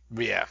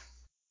 Yeah.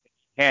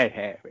 Had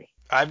Harry.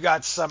 I've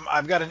got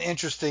an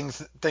interesting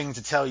thing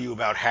to tell you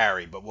about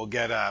Harry, but we'll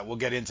get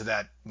into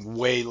that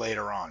way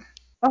later on.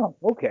 Oh,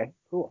 okay,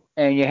 cool.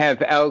 And you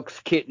have Alex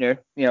Kittner,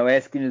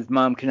 asking his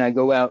mom, "Can I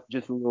go out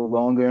just a little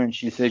longer?" And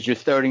she says, "You're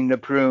starting to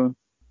prune."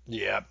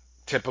 Yeah,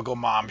 typical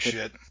mom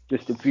shit.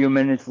 Just a few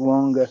minutes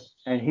longer,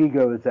 and he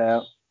goes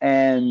out.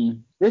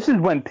 And this is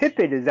when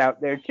Pippet is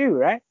out there too,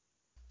 right?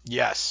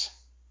 Yes.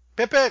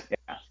 Pippet.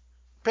 Yeah.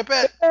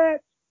 Pippet.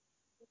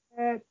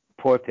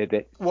 Poor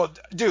Pippet. Well,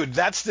 dude,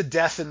 that's the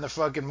death in the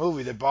fucking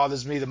movie that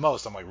bothers me the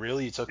most. I'm like,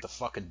 really? You took the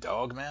fucking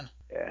dog, man?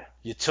 Yeah.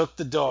 You took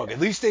the dog. Yeah.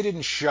 At least they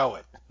didn't show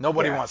it.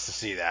 Nobody wants to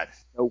see that.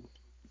 Nope.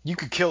 You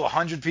could kill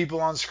 100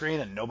 people on screen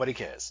and nobody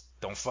cares.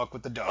 Don't fuck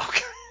with the dog.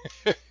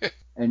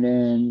 And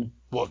then...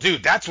 Well,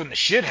 dude, that's when the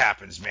shit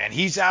happens, man.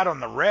 He's out on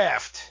the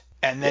raft,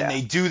 and then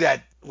they do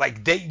that,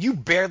 like, you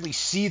barely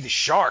see the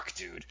shark,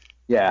 dude.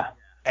 Yeah.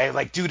 And,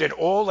 like, dude,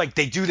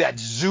 they do that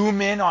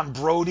zoom in on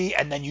Brody,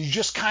 and then you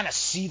just kind of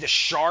see the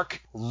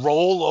shark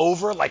roll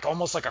over, like,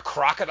 almost like a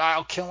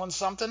crocodile killing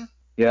something.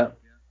 Yeah.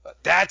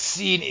 That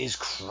scene is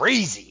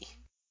crazy.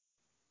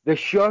 The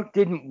shark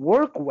didn't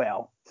work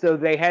well, so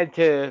they had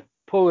to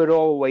pull it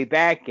all the way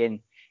back and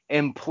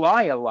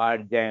imply a lot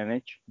of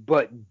damage,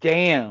 but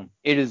damn,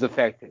 it is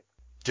effective.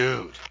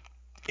 Dude,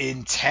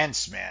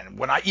 intense, man.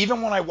 When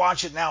I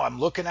watch it now, I'm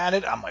looking at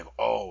it, I'm like,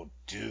 oh,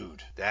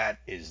 dude, that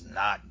is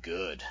not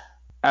good.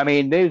 I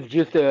mean, there's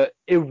just a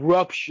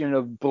eruption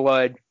of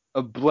blood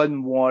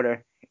and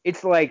water.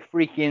 It's like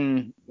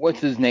freaking,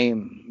 what's his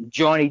name?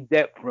 Johnny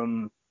Depp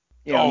from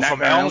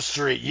From Elm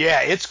Street.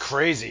 Yeah, it's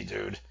crazy,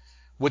 dude.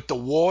 With the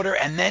water,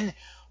 and then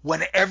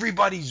when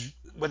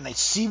they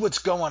see what's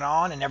going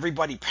on and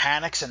everybody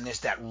panics and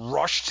there's that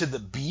rush to the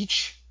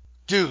beach,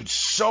 dude,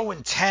 so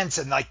intense,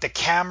 and like the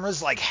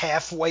camera's like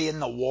halfway in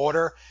the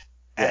water.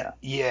 And,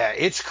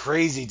 it's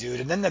crazy,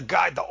 dude. And then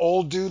the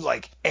old dude,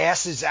 like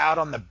asses out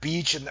on the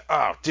beach, and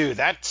oh, dude,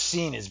 that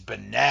scene is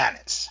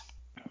bananas.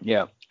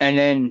 Yeah. And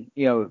then,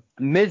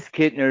 Ms.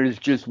 Kittner is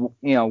just,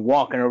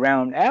 walking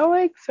around,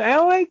 Alex,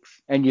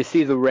 and you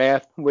see the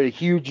raft with a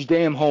huge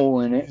damn hole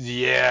in it.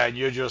 Yeah, and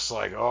you're just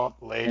like, oh,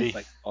 lady, it's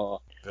like,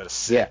 oh, better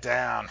sit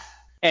down.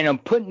 And I'm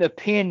putting a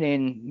pin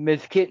in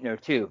Ms.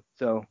 Kittner, too,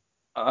 so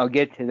I'll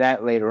get to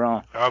that later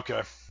on.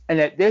 Okay. And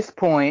at this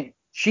point,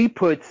 she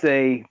puts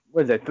a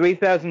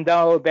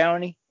 $3,000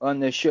 bounty on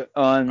the shark.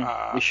 On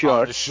the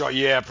shark,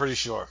 yeah, pretty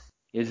sure.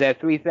 Is that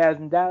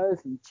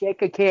 $3,000 in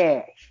check of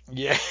cash?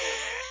 Yeah.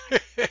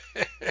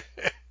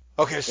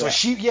 Okay, so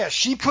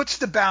she puts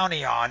the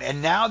bounty on,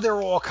 and now they're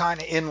all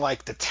kind of in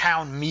like the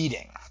town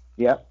meeting.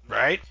 Yep.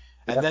 Right?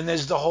 And then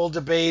there's the whole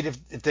debate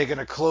if they're going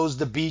to close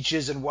the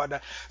beaches and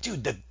whatnot.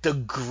 Dude, the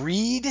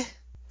greed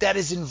that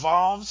is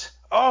involved.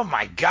 Oh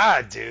my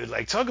God, dude.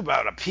 Like, talk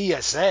about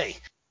a PSA.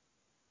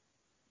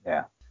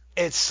 Yeah.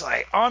 It's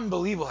like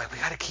unbelievable. Like, we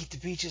got to keep the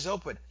beaches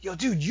open. Yo,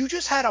 dude, you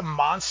just had a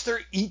monster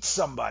eat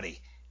somebody.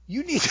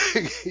 You need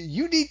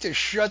to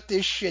shut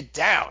this shit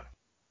down.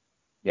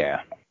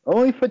 Yeah.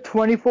 Only for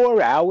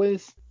 24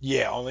 hours?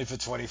 Yeah, only for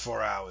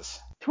 24 hours.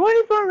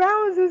 24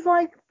 hours is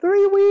like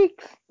 3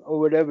 weeks, or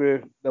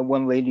whatever the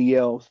one lady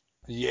yells.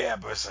 Yeah,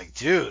 but it's like,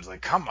 dude,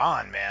 like, come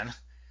on, man.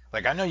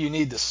 Like, I know you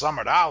need the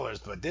summer dollars,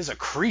 but there's a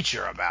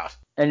creature about.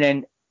 And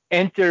then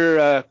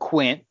enter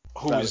Quint,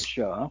 who is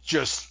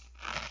just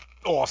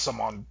awesome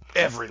on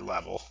every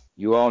level.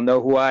 You all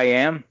know who I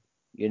am.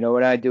 You know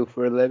what I do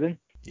for a living.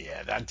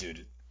 Yeah, that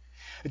dude.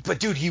 But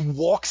dude, he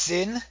walks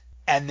in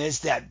and there's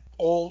that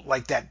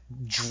that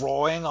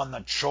drawing on the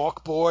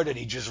chalkboard, and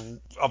he just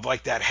of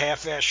like that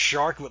half-ass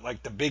shark with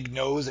like the big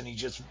nose, and he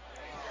just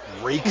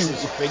rakes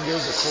his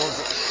fingers across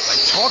it.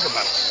 Like, talk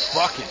about a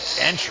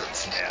fucking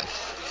entrance, man.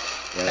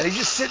 Yep. And he's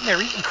just sitting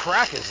there eating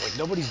crackers like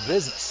nobody's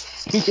business.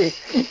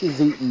 He's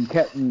eating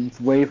Captain's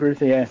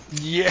wafers, yeah.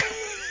 Yeah,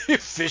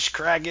 fish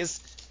crackers.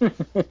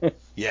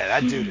 Yeah,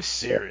 that dude is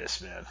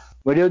serious, man.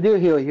 What he'll do,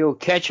 he'll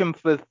catch him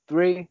for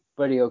 3,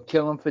 but he'll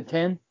kill him for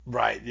 10.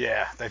 Right,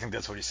 yeah, I think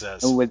that's what he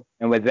says.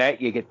 And with that,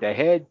 you get the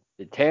head,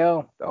 the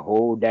tail, the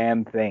whole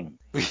damn thing.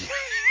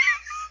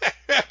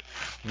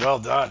 Well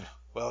done.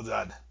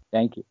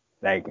 Thank you.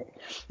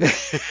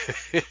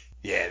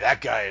 Yeah, that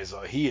guy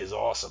he is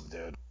awesome,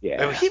 dude.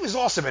 Yeah. I mean, he was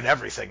awesome in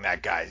everything,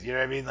 that guy. You know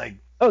what I mean? Like,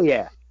 oh,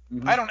 yeah.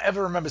 Mm-hmm. I don't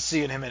ever remember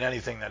seeing him in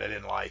anything that I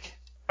didn't like.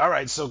 All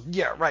right, so,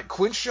 yeah, right.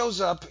 Quint shows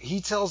up.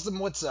 He tells them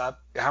what's up,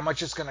 how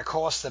much it's going to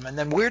cost them. And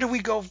then where do we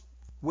go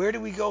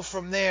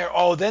from there?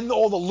 Oh, then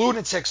all the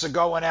lunatics are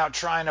going out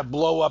trying to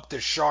blow up the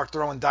shark,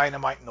 throwing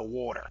dynamite in the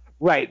water.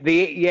 Right.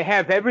 You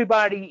have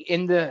everybody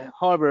in the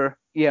harbor,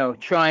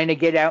 trying to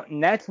get out.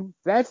 And that's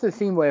the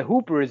scene where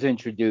Hooper is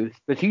introduced,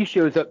 because he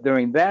shows up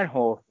during that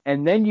whole.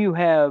 And then you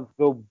have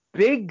the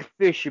big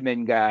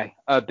fisherman guy,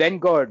 Ben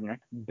Gardner.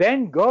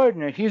 Ben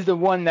Gardner, he's the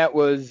one that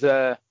was...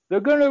 they're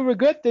going to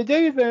regret the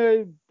day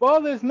their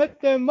fathers met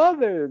their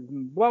mothers,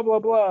 blah, blah,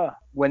 blah,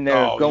 when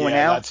they're going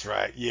out. Oh, that's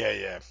right.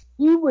 Yeah.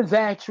 He was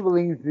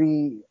actually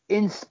the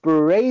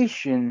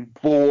inspiration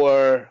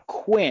for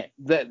Quint,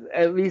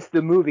 at least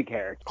the movie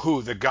character.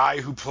 Who, the guy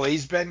who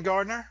plays Ben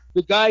Gardner?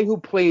 The guy who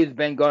plays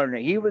Ben Gardner.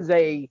 He was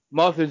a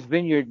Martha's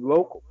Vineyard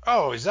local.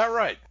 Oh, is that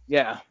right?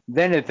 Yeah.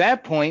 Then at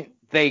that point,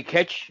 they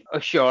catch a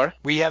shark.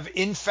 We have,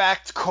 in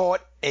fact,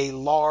 caught a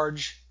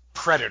large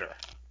predator.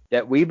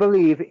 That we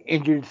believe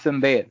injured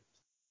some bears.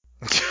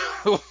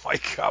 Oh my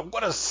God,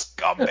 what a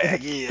scumbag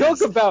he is!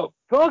 Talk about,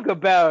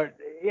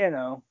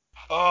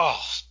 Oh,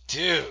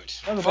 dude,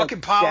 fucking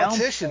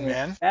politician,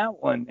 man. That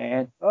one,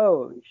 man.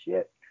 Oh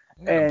shit!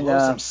 I'm gonna blow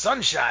some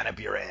sunshine up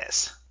your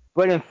ass.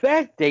 But in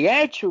fact, they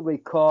actually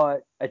caught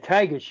a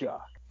tiger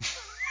shark.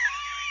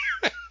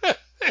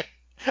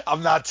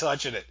 I'm not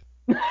touching it.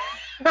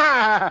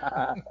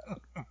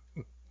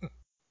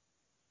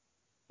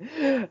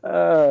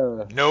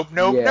 Nope.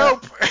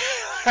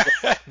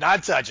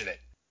 Not touching it.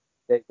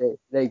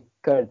 They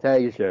caught a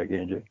tiger shark,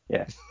 Andrew.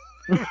 Yeah.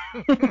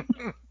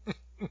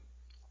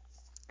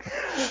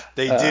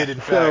 They did, in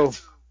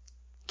fact,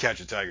 catch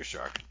a tiger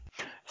shark.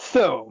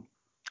 So,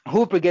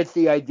 Hooper gets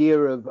the idea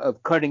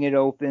of cutting it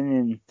open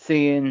and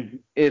seeing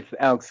if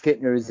Alex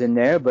Kittner is in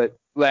there, but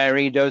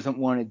Larry doesn't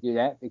want to do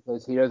that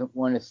because he doesn't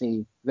want to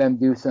see them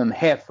do some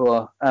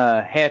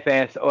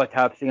half-ass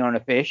autopsy on a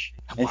fish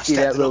and see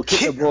that little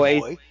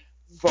Kittner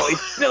boy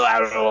spill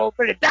out and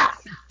open and die.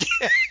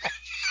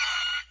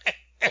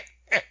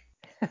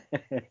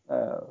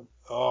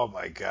 Oh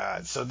my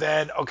God! So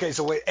then,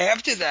 wait.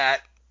 After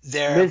that,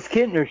 Miss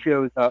Kittner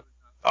shows up.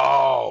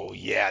 Oh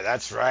yeah,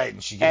 that's right,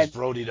 and she gives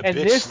Brody the bitch slap.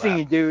 And this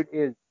scene, dude,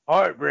 is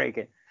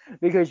heartbreaking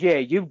because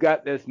you've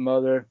got this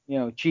mother,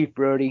 Chief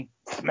Brody.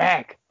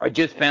 Smack. I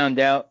just found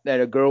out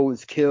that a girl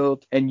was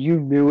killed and you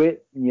knew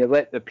it and you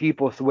let the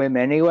people swim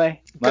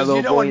anyway. Because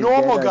a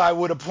normal guy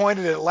would have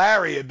pointed at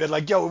Larry and been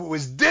like, yo, it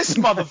was this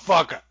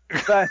motherfucker.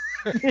 Slap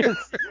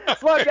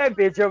that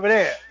bitch over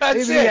there.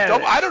 That's it.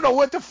 I don't know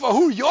what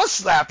who you're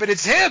slapping.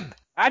 It's him.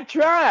 I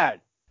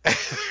tried.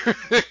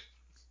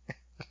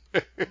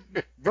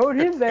 Vote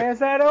his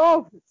ass out of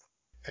office.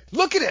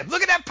 Look at him.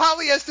 Look at that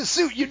polyester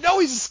suit. You know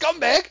he's a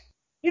scumbag.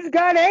 He's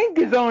got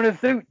anchors on his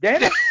suit,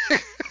 damn it.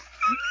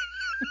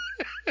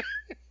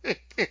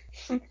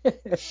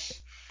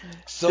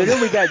 So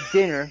then we got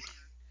dinner.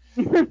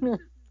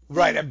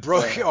 Right, and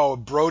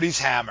Brody's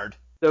hammered.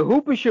 So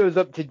Hooper shows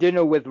up to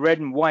dinner with Red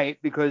and White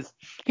because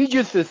he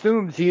just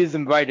assumes he is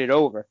invited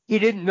over. He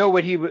didn't know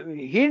what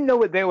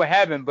they were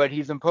having, but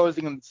he's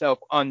imposing himself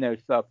on their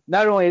stuff.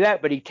 Not only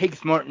that, but he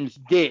takes Martin's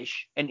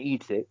dish and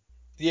eats it.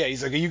 Yeah,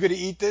 he's like, are you going to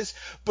eat this?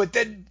 But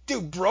then,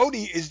 dude,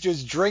 Brody is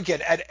just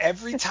drinking. And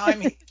every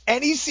time,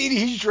 any scene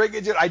he's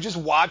drinking, dude, I just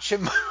watch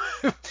him.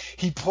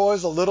 He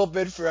pours a little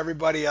bit for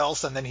everybody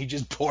else, and then he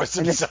just pours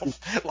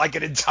himself like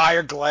an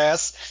entire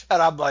glass. And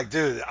I'm like,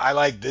 dude, I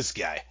like this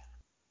guy.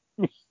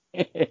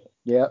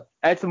 Yeah.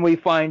 That's when we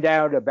find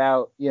out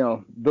about,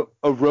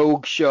 a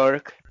rogue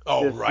shark.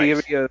 Oh, the right.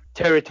 theory of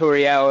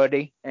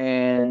territoriality,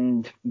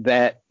 and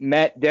that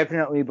Matt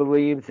definitely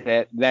believes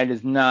that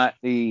is not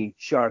the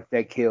shark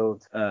that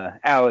killed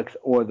Alex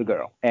or the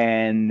girl.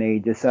 And they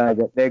decide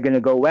that they're going to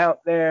go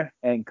out there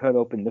and cut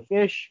open the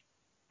fish.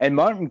 And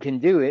Martin can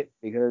do it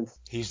because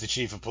he's the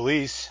chief of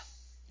police.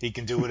 He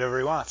can do whatever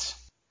he wants.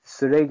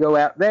 So they go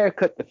out there,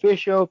 cut the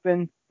fish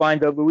open,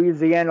 find a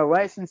Louisiana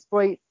license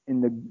plate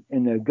in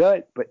the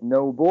gut, but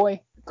no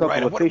boy.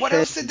 Right. What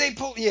else did they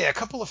pull? Yeah, a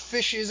couple of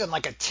fishes and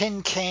like a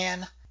tin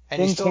can.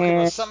 And he's talking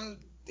about something.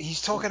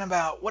 He's talking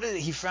about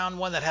he found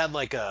one that had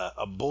like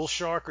a bull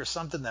shark or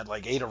something that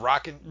like ate a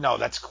rocket. No,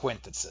 that's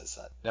Quint that says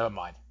that. Never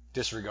mind.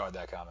 Disregard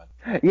that comment.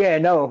 Yeah,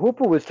 no.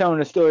 Hooper was telling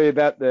a story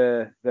about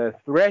the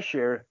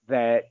thresher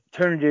that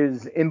turned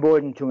his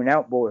inboard into an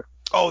outboard.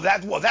 Oh,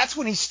 that's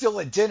when he's still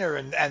at dinner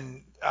and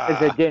it's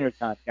at dinner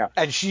time. Yeah.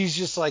 And she's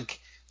just like,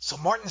 so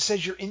Martin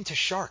says you're into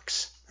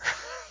sharks.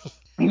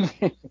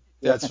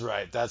 That's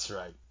right.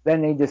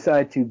 Then they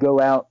decide to go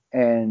out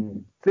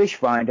and fish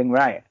finding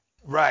riot.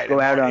 Right.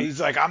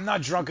 He's like, I'm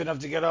not drunk enough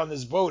to get on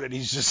this boat. And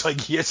he's just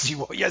like, yes,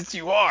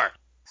 you are.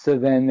 So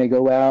then they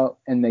go out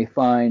and they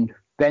find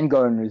Ben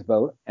Gardner's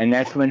boat. And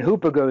that's when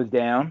Hooper goes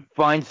down,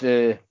 finds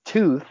a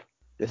tooth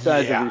the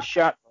size of his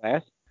shot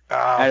glass.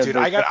 Dude,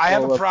 I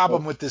have a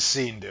problem with this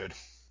scene, dude.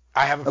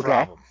 I have a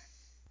problem.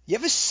 You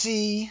ever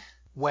see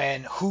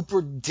when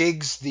Hooper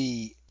digs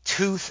the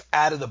tooth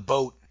out of the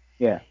boat?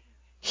 Yeah.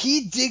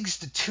 He digs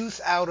the tooth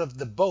out of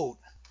the boat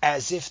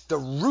as if the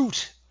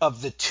root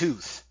of the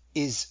tooth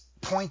is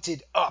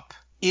pointed up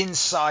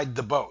inside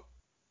the boat.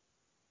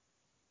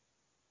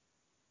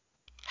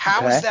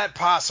 How is that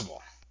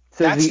possible?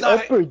 So the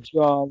upper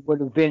jaw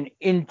would have been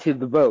into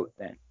the boat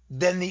then.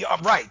 Then the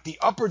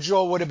upper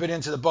jaw would have been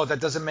into the boat. That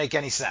doesn't make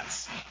any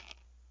sense.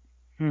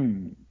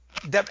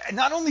 That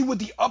not only would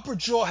the upper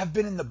jaw have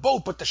been in the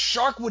boat, but the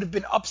shark would have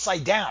been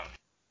upside down.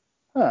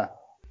 Huh.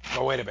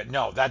 Oh, wait a minute.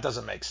 No, that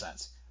doesn't make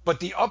sense. But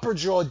the upper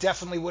jaw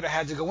definitely would have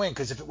had to go in,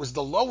 because if it was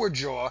the lower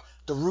jaw,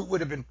 the root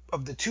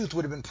of the tooth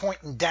would have been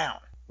pointing down.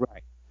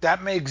 Right.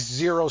 That makes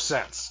zero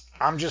sense.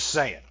 I'm just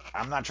saying.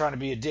 I'm not trying to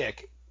be a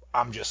dick.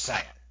 I'm just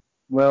saying.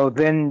 Well,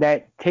 then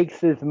that takes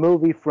this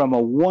movie from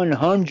a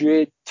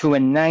 100 to a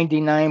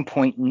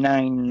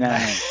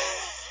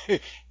 99.99.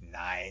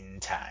 9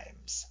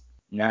 times.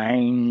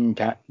 9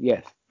 times.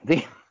 Yes.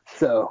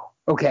 So,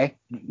 okay.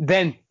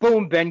 Then,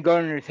 boom, Ben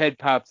Gardner's head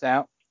pops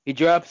out. He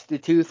drops the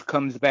tooth,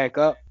 comes back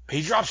up.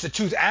 He drops the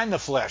tooth and the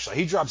flashlight.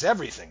 He drops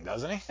everything,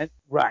 doesn't he?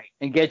 Right.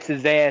 And gets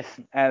his ass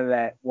out of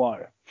that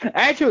water.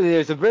 Actually,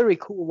 there's a very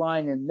cool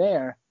line in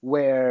there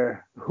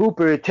where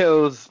Hooper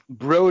tells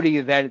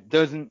Brody that it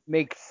doesn't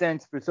make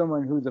sense for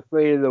someone who's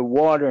afraid of the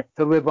water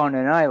to live on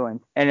an island.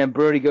 And then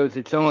Brody goes,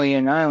 it's only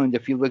an island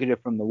if you look at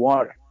it from the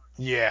water.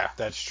 Yeah,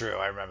 that's true.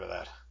 I remember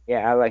that.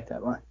 Yeah, I like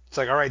that line. It's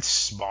like, all right,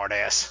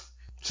 smartass.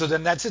 So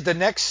then that's it. The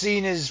next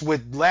scene is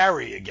with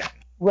Larry again.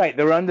 Right,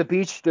 they're on the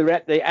beach. They're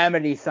at the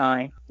Amity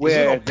sign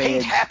where these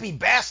little happy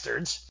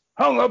bastards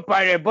hung up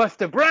by their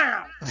Buster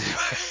Brown.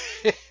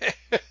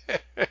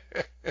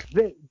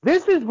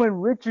 This is when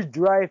Richard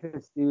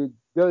Dreyfuss, dude,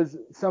 does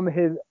some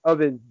of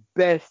his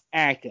best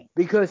acting,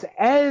 because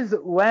as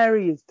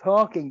Larry is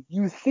talking,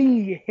 you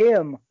see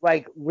him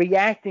like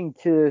reacting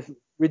to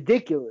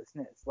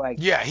ridiculousness. Like,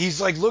 yeah,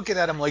 he's like looking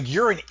at him like,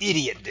 you're an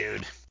idiot,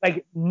 dude.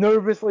 Like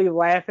nervously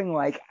laughing,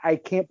 like, I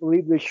can't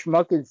believe this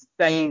schmuck is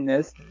saying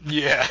this.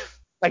 Yeah.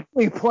 Like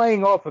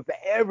playing off of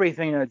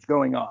everything that's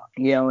going on,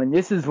 and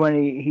this is when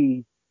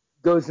he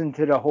goes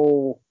into the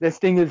whole, this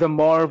thing is a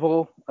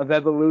marvel of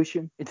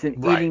evolution. It's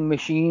an eating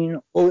machine.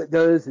 All it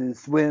does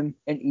is swim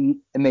and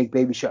eat and make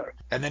baby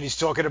sharks. And then he's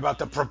talking about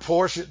the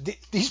proportion.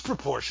 These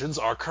proportions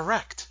are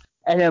correct.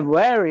 And then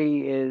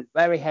Larry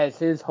has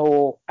his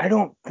whole, I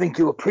don't think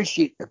you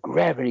appreciate the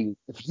gravity.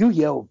 If you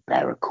yell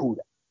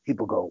barracuda,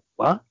 people go,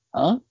 what?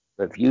 Huh?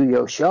 But if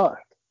you're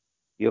shark,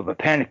 you have a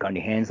panic on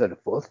your hands on the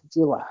 4th of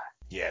July.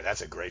 Yeah, that's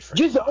a great freaking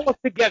Just line. all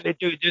together,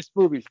 dude. This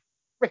movie's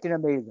freaking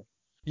amazing.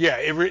 Yeah,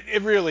 it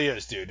really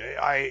is, dude.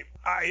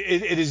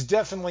 It is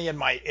definitely in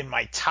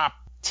my top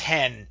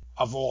 10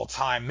 of all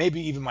time,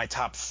 maybe even my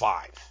top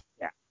 5.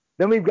 Yeah.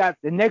 Then we've got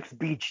the next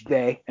beach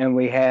day, and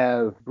we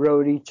have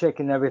Brody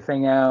checking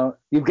everything out.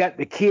 You've got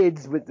the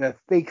kids with the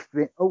fake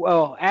fin. Oh,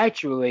 well,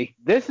 actually,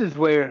 this is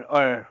where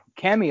our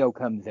cameo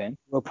comes in.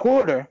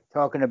 Reporter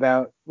talking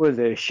about, was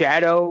it, a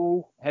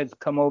shadow has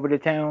come over to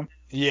town?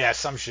 Yeah,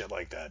 some shit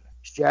like that.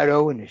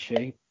 Shadow in the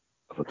shape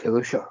of a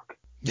killer shark.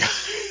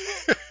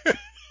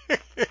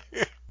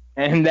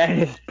 And that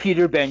is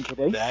Peter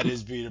Benchley. That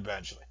is Peter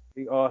Benchley.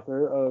 The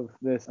author of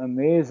this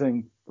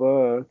amazing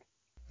book.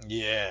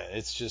 Yeah,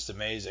 it's just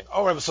amazing.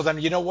 All right, so then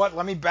you know what?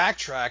 Let me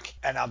backtrack,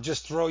 and I'll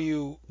just throw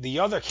you the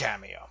other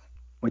cameo.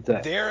 What's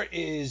that? There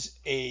is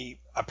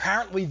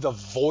apparently the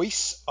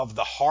voice of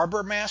the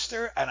harbor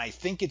master, and I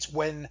think it's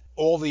when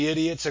all the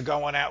idiots are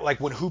going out, like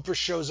when Hooper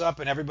shows up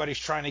and everybody's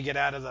trying to get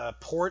out of the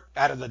port,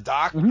 out of the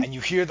dock, and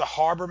you hear the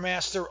harbor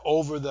master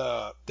over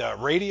the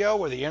radio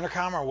or the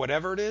intercom or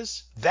whatever it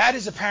is. That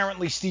is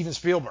apparently Steven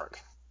Spielberg.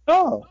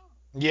 Oh.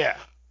 Yeah,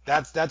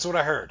 that's what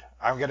I heard.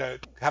 I'm gonna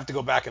have to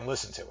go back and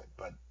listen to it,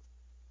 but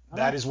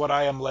that is what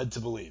I am led to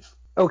believe.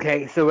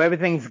 Okay, so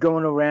everything's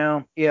going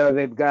around.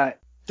 They've got.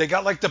 They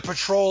got like the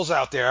patrols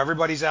out there.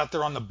 Everybody's out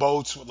there on the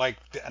boats with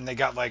and they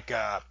got like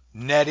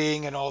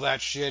netting and all that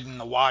shit. And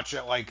the watch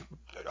like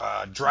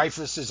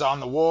Dreyfus is on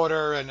the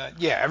water, and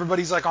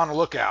everybody's like on the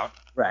lookout.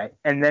 Right,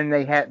 and then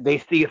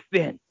they see a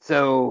fin,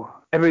 so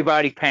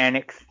everybody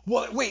panics.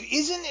 Well, wait,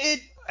 isn't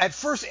it at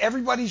first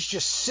everybody's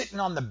just sitting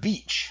on the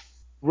beach?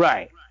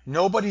 Right.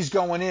 Nobody's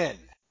going in.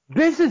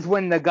 This is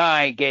when the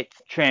guy gets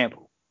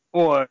trampled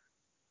or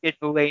gets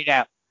laid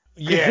out.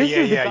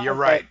 Yeah, you're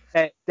right.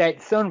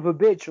 That son of a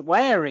bitch,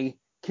 Larry,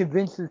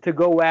 convinces to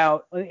go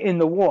out in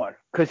the water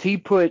because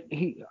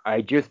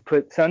I just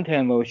put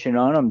suntan lotion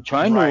on. I'm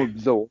trying to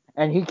absorb,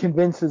 and he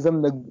convinces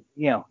them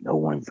no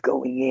one's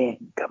going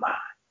in. Come on.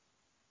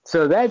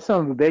 So that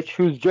son of a bitch,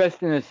 who's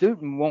dressed in a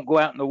suit and won't go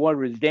out in the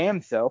water his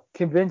damn self,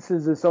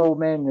 convinces this old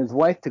man and his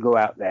wife to go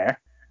out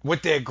there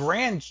with their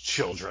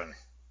grandchildren.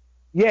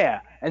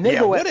 Yeah, and they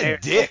go out there.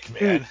 What a dick,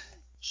 man. Dude,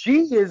 she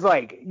is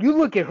like, you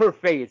look at her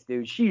face,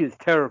 dude. She is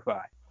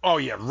terrified. Oh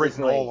yeah,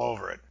 written all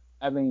over it.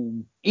 I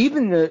mean,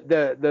 even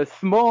the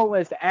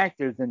smallest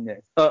actors in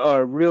this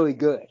are really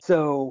good.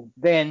 So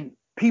then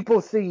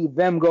people see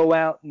them go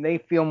out and they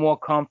feel more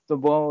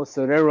comfortable,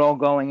 so they're all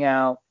going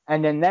out.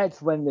 And then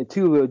that's when the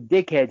two little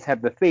dickheads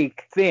have the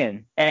fake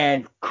fin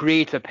and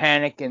creates a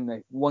panic, and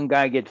the one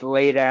guy gets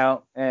laid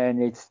out,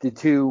 and it's the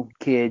two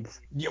kids.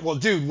 Yeah, well,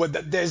 dude,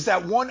 there's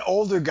that one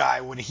older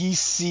guy when he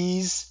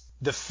sees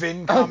the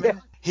fin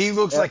coming. He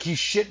looks like he's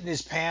shitting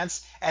his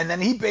pants, and then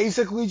he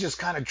basically just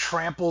kind of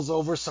tramples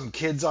over some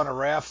kids on a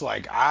raft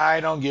like, I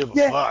don't give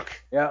a fuck.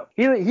 Yeah,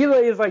 he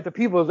lays like the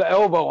people's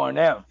elbow on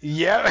them.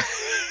 Yeah,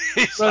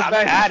 he's I'm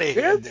out of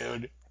here,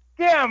 dude.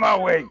 Get out of my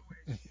way.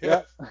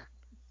 Yeah.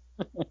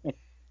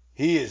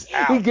 He is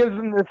out. He gives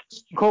him the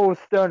cold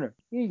stunner.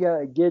 He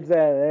gets out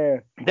of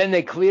there. Then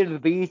they clear the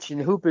beach,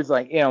 and Hooper's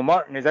like,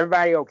 Martin, is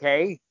everybody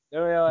okay?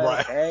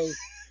 Everybody okay?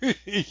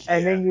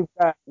 And then you've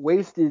got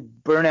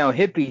wasted burnout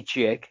hippie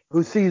chick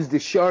who sees the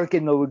shark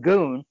in the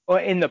lagoon, or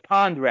in the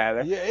pond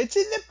rather. Yeah, it's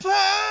in the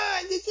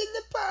pond. It's in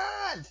the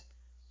pond.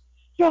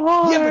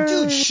 Shark. Yeah, but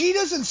dude, she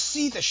doesn't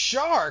see the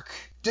shark.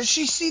 Does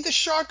she see the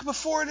shark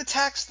before it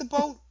attacks the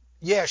boat?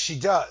 Yeah, she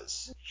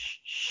does.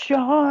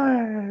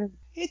 Shark.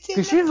 It's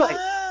in the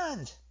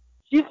pond.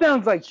 She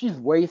sounds like she's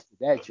wasted,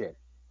 that chick.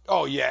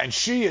 Oh yeah, and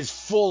she is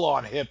full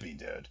on hippie,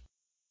 dude.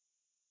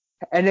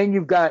 And then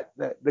you've got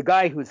the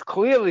guy who's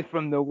clearly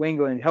from New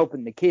England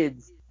helping the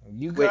kids.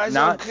 You guys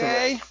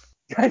okay?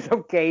 You guys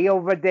okay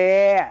over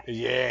there?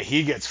 Yeah,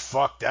 he gets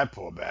fucked, that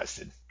poor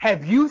bastard.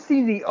 Have you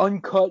seen the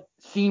uncut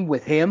scene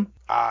with him?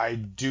 I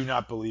do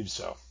not believe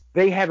so.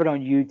 They have it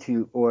on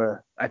YouTube,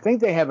 or I think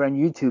they have it on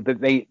YouTube,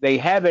 but they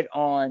have it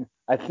on,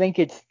 I think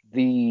it's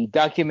the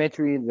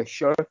documentary The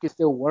Shark Is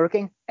Still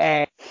Working.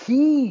 And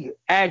he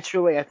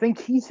actually, I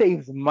think he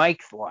saves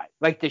Mike's life.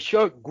 Like the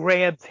shark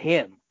grabs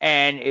him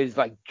and is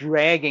like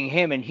dragging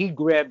him, and he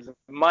grabs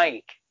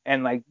Mike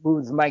and like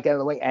moves Mike out of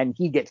the way, and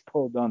he gets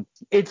pulled on.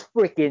 It's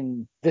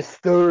freaking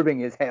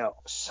disturbing as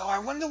hell. So I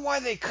wonder why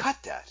they cut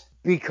that.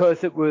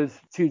 Because it was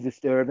too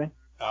disturbing.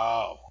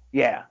 Oh.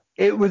 Yeah.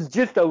 It was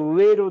just a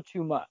little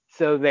too much.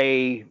 So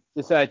they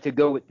decided to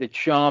go with the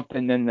chomp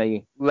and then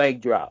the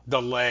leg drop.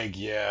 The leg,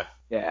 yeah.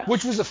 Yeah.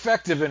 Which was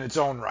effective in its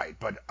own right,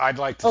 but I'd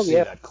like to see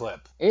that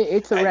clip.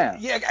 It's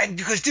around. And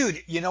because,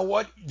 dude, you know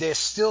what? They're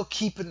still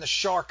keeping the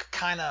shark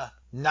kind of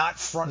not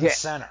front and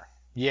center.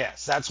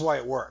 Yes, that's why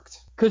it worked.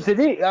 Because it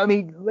is, I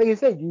mean, like I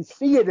said, you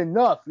see it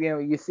enough.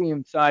 You see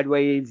him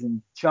sideways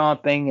and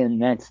chomping,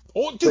 and that's...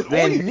 Oh, dude,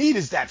 all you need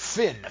is that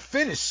fin. The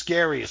fin is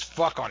scary as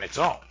fuck on its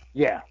own.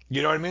 Yeah.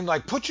 You know what I mean?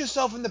 Like, put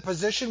yourself in the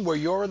position where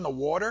you're in the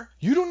water.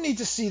 You don't need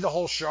to see the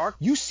whole shark.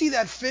 You see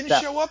that fin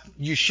show up,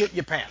 you shit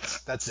your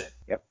pants. That's it.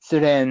 Yep. So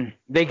then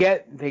they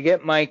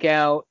get Mike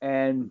out,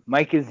 and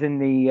Mike is in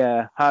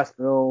the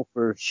hospital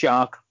for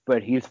shock,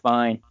 but he's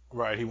fine.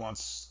 Right, he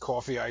wants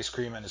coffee, ice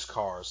cream, and his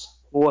cars.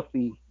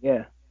 Coffee,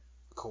 yeah.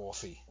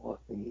 Coffee.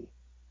 Coffee.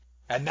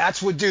 And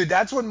that's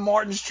when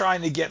Martin's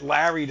trying to get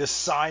Larry to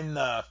sign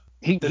the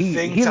thing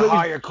he to lays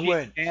hire the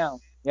Quint. shit down.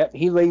 Yep,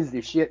 he lays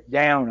the shit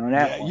down on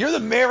that one. You're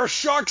the mayor of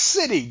Shark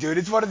City, dude.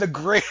 It's one of the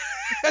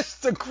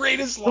the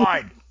greatest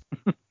line.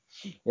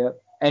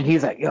 Yep. And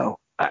he's like, yo,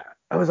 I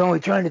was only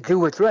trying to do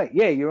what's right.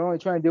 Yeah, you're only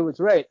trying to do what's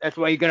right. That's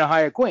why you're going to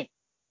hire Quint,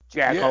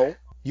 jackhole. Yeah.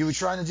 You were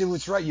trying to do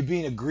what's right. You're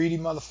being a greedy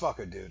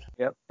motherfucker, dude.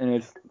 Yep. And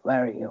it's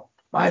Larry,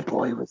 my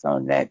boy was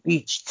on that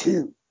beach,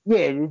 too.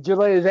 Yeah, did you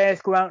let his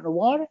ass go out in the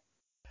water?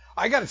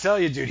 I got to tell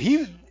you,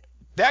 dude,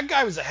 that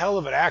guy was a hell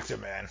of an actor,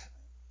 man.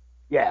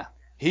 Yeah.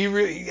 He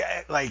really,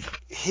 like,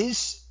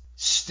 his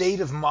state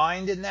of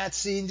mind in that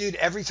scene, dude,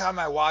 every time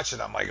I watch it,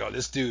 I'm like, oh,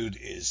 this dude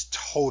is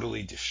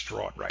totally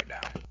distraught right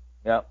now.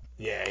 Yep.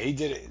 Yeah, he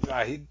did it.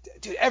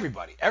 Dude,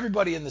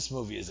 everybody in this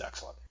movie is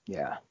excellent.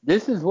 Yeah.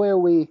 This is where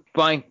we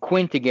find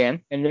Quint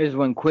again, and this is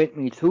when Quint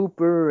meets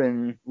Hooper,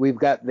 and we've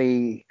got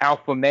the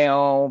alpha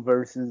male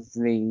versus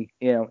the,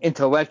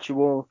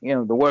 intellectual,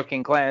 the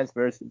working class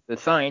versus the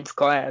science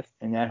class,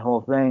 and that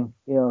whole thing.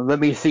 Let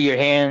me see your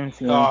hands.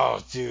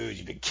 Oh, dude,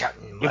 you've been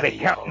counting money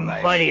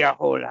your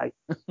whole life.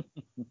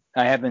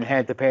 I haven't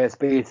had to pass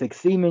basic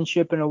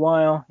seamanship in a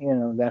while,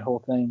 that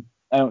whole thing.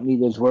 I don't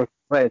need this working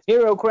class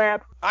hero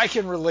crap. I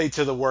can relate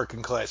to the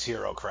working class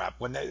hero crap.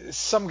 When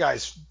some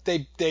guys,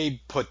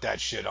 they put that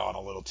shit on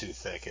a little too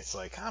thick. It's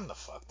like, I'm the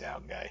fucked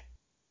out guy.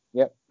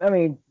 Yep. I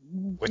mean,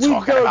 we're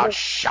talking about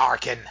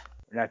sharking.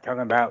 We're not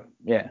talking about,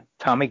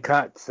 Tommy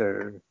Cuts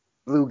or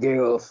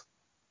bluegills.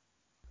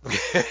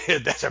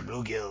 That's a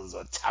bluegills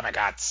or Tommy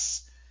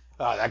Cuts.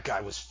 Oh, that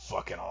guy was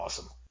fucking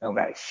awesome. Oh,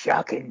 that's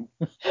shocking.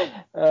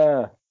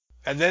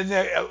 And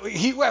then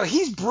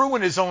he's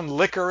brewing his own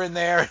liquor in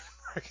there.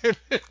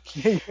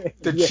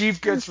 The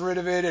chief gets rid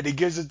of it and he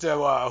gives it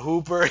to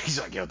Hooper. He's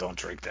like, yo, don't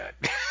drink that.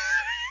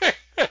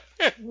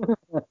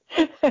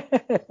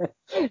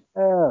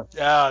 Oh,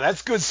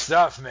 that's good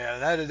stuff,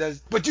 man.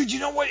 But dude, you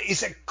know what? Is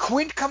that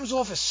Quint comes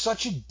off as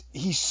such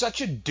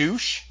a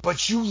douche,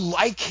 but you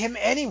like him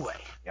anyway.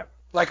 Yep.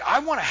 Like, I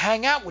want to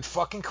hang out with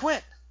fucking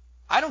Quint.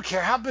 I don't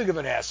care how big of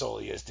an asshole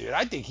he is, dude.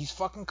 I think he's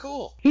fucking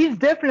cool. He's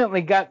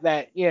definitely got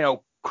that,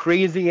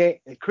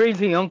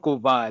 crazy uncle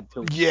vibe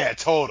to him. Yeah,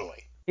 totally.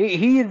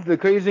 He is the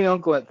crazy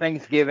uncle at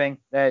Thanksgiving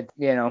that,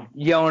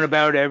 yelling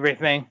about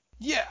everything.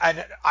 Yeah,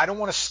 and I don't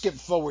want to skip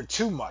forward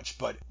too much,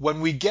 but when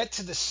we get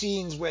to the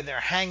scenes where they're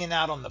hanging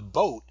out on the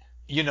boat,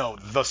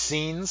 the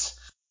scenes.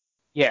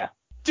 Yeah.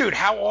 Dude,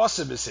 how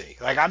awesome is he?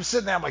 Like, I'm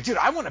sitting there, I'm like, dude,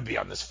 I want to be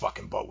on this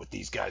fucking boat with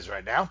these guys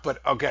right now.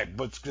 But, okay,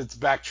 let's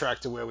backtrack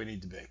to where we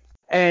need to be.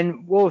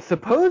 And,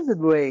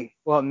 supposedly,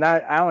 I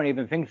don't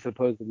even think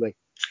supposedly,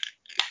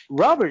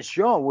 Robert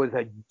Shaw was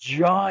a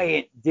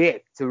giant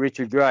dick to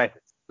Richard Dreyfuss.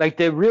 Like,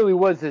 there really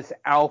was this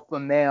alpha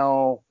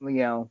male,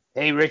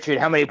 hey, Richard,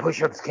 how many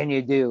push-ups can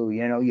you do?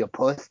 You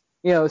puss?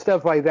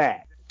 Stuff like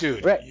that.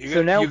 Dude, right.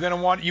 you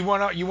want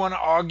to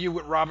argue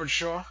with Robert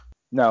Shaw?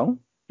 No.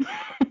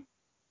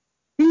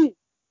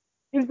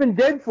 He's been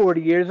dead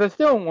 40 years. I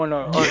still don't want to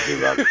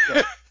argue Robert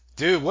Shaw.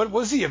 Dude, what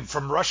was he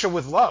from Russia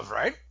with Love,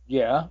 right?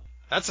 Yeah.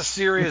 That's a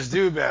serious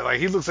dude, man. Like,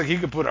 he looks like he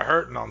could put a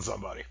hurting on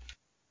somebody.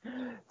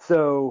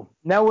 So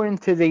now we're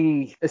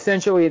into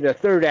essentially the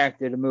third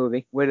act of the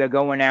movie where they're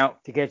going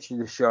out to catch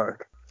the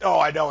shark. Oh,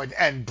 I know.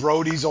 And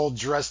Brody's all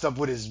dressed up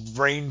with his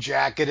rain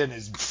jacket and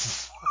his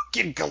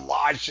fucking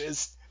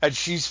galoshes. And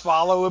she's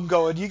following him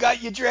going, you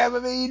got your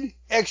Dramamine?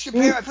 I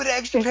put an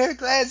extra pair of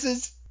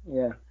glasses.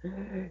 Yeah.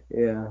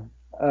 Yeah.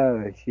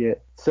 Oh,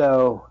 shit.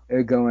 So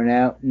they're going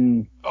out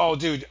and... Oh,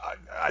 dude,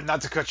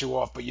 not to cut you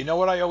off, but you know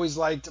what I always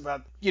liked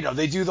about...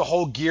 they do the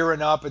whole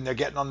gearing up and they're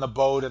getting on the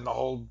boat and the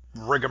whole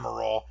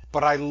rigmarole.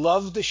 But I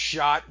love the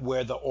shot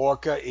where the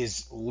orca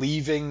is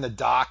leaving the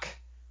dock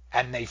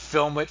and they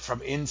film it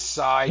from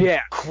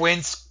inside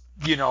Quint's,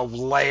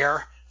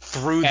 lair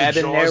through the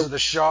jaws of the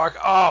shark.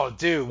 Oh,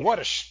 dude,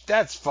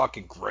 that's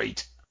fucking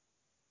great.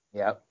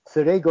 Yeah.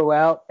 So they go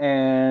out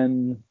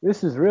and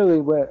this is really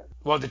what...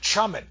 Well, the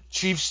chumming.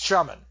 Chief's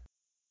chumming.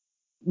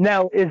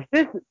 Now, is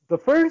this the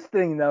first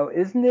thing, though?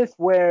 Isn't this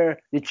where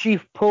the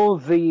chief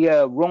pulls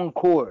the wrong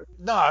cord?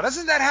 No,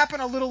 doesn't that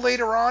happen a little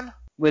later on?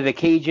 With a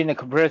cage and a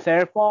compressed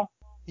airfall?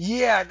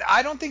 Yeah,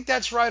 I don't think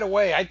that's right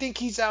away. I think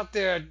he's out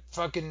there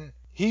fucking...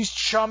 He's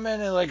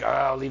chumming and like, oh,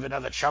 I'll leave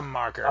another chum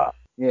marker.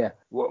 Yeah.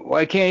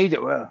 Why can't he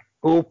do it?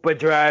 Hooper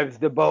drives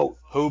the boat.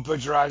 Hooper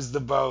drives the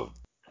boat.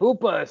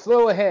 Hooper,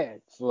 slow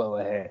ahead. Slow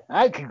ahead.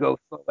 I could go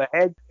slow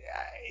ahead.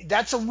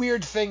 That's a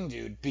weird thing,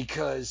 dude,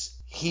 because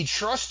he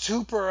trusts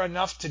Hooper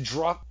enough to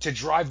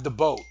drive the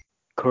boat.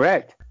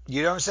 Correct.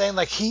 You know what I'm saying?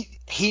 Like,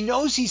 he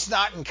knows he's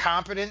not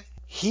incompetent.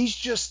 He's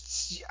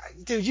just,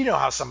 dude, you know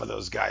how some of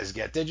those guys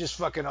get. They're just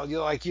fucking,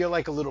 you're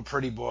like a little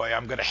pretty boy.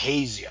 I'm going to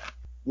haze you.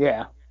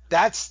 Yeah.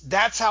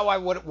 That's how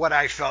what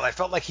I felt. I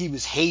felt like he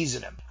was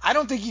hazing him. I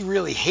don't think he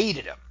really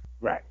hated him.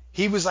 Right.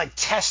 He was like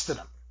testing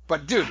him.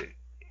 But dude,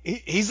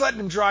 he's letting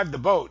him drive the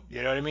boat.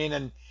 You know what I mean?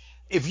 And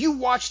if you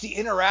watch the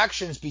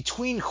interactions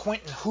between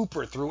Quint and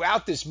Hooper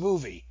throughout this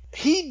movie,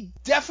 he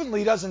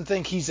definitely doesn't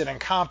think he's an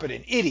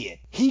incompetent idiot.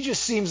 He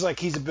just seems like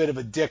he's a bit of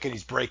a dick and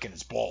he's breaking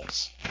his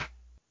balls.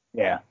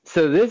 Yeah.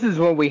 So this is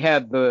when we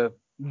have the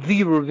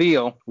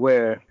reveal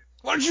where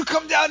why don't you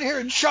come down here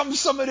and chum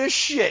some of this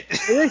shit?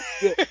 this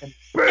shit, and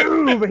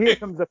boom, here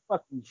comes a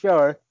fucking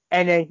shark,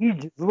 and then he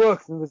just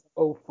looks and goes,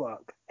 oh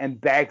fuck, and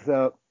backs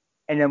up,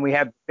 and then we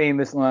have the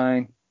famous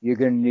line, you're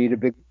gonna need a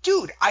big.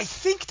 Dude, I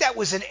think that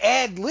was an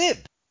ad lib.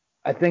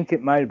 I think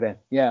it might have been.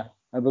 Yeah,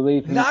 I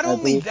believe. Not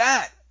only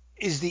that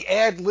is the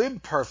ad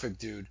lib perfect,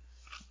 dude,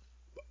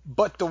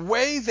 but the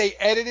way they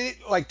edited it,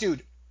 like,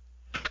 dude,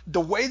 the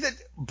way that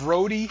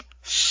Brody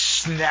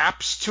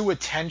snaps to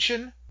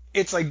attention,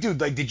 it's like, dude,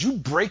 like, did you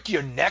break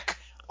your neck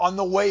on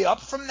the way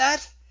up from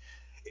that?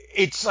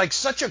 It's like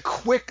such a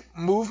quick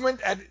movement.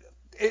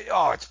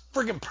 It's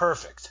friggin'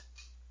 perfect.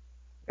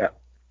 Yeah.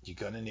 You're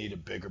gonna need a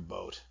bigger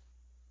boat.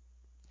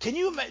 Can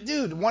you imagine,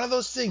 dude, one of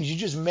those things you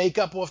just make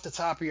up off the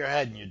top of your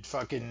head and you'd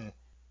fucking,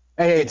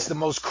 it's the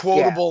most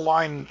quotable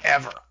line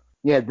ever.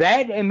 Yeah,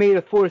 that and May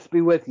the Force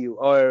Be With You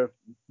are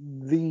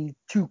the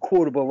two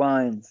quotable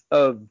lines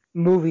of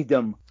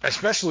moviedom.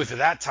 Especially for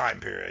that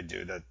time period,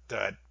 dude,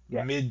 that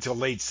mid to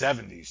late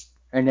 70s.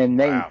 And then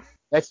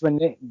that's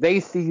when they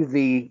see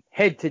the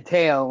head to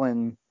tail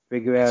and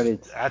figure out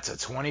that's a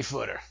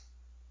 20-footer.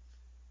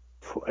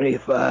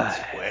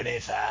 25.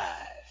 25.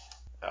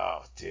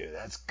 Oh, dude,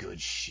 that's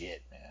good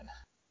shit, man.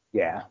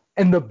 Yeah.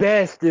 And the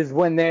best is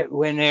when they're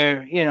going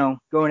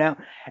out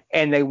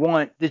and they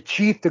want the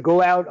chief to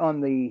go out on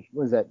the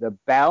the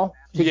bow.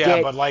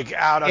 But like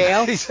out of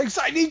he's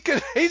like,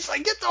 he's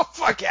like, get the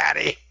fuck out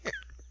of here.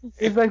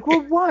 He's like,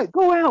 well, what?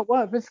 Go out.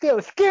 What?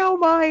 Scale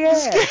my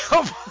ass.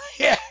 Scale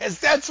my ass.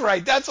 That's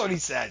right. That's what he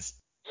says.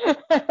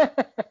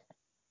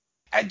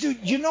 And dude,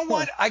 you know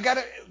what?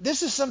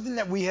 This is something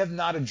that we have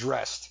not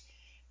addressed.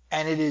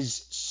 And it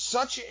is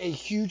such a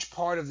huge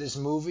part of this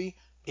movie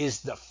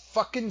is the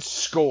fucking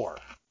score.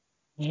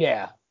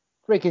 Yeah.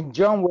 Freaking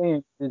John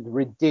Williams is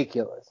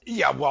ridiculous.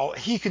 Yeah, well,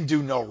 he can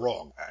do no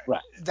wrong.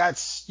 Right.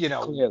 That's,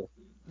 Clearly.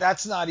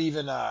 That's not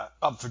even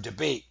up for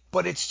debate.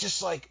 But it's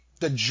just like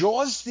the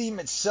Jaws theme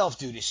itself,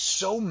 dude, is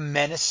so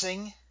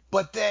menacing.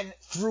 But then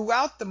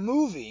throughout the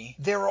movie,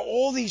 there are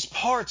all these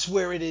parts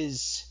where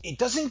it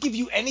doesn't give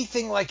you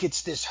anything like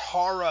it's this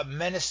horror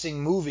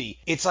menacing movie.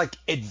 It's like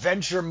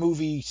adventure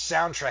movie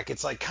soundtrack.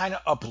 It's like kind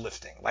of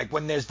uplifting. Like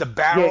when there's the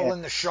barrel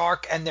and the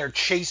shark and they're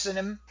chasing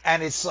him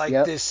and it's like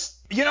this,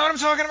 you know what I'm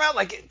talking about?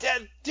 Like,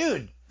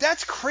 dude,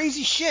 that's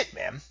crazy shit,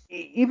 man.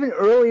 Even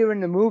earlier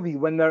in the movie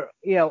when they're,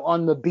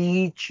 on the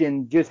beach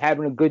and just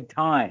having a good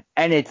time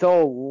and it's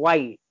all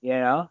light,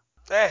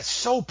 That's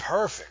so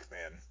perfect,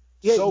 man.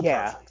 Yeah, so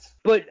perfect.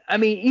 But I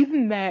mean,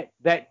 even that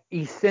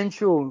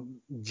essential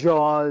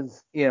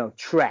Jaws,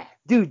 track,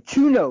 dude,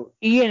 2-note,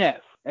 E and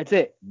F, that's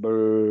it.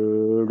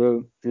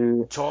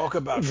 Talk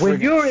about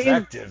friggin'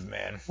 effective,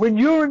 man. When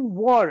you're in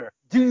water,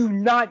 do you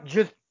not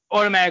just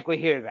automatically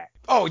hear that?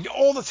 Oh,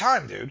 all the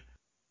time, dude.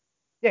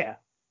 Yeah.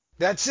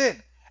 That's it.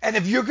 And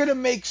if you're gonna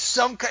make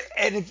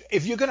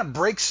if you're gonna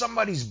break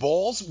somebody's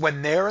balls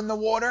when they're in the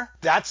water,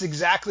 that's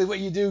exactly what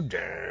you do.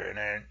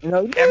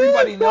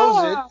 Everybody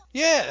knows it.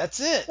 Yeah, that's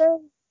it.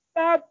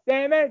 Stop,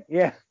 damn it.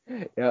 Yeah.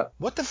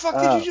 What the fuck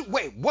did you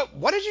wait,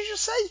 what did you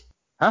just say?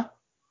 Huh?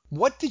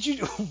 What did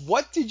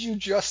you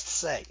just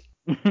say?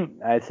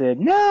 I said,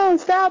 no,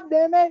 stop,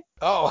 damn it.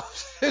 Oh,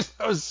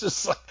 I was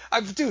just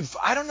like, dude,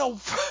 I don't know.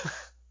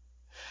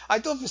 I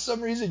thought for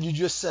some reason you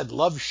just said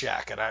Love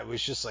Shack, and I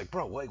was just like,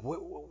 bro,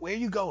 where are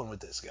you going with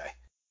this guy?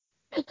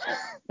 I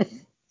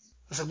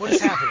was like, what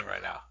is happening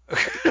right now?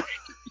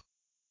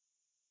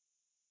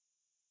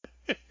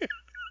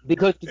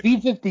 Because the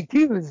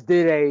B-52s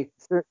did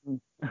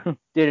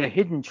a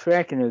hidden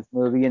track in this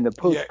movie in the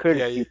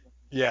post-credits.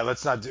 Yeah,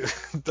 let's not go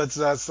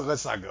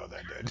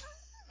there,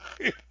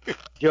 dude.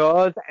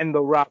 Jaws and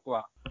the Rock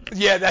Lobster.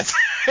 Yeah, that's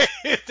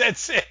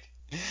it.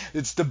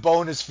 It's the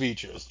bonus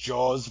features.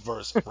 Jaws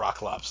versus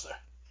Rock Lobster.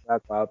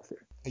 Rock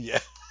Lobster. Yeah.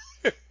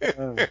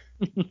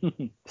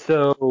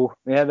 So,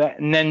 yeah,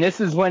 and then this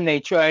is when they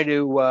try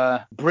to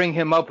bring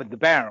him up with the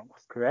barrels,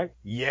 correct?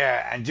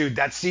 Yeah, and dude,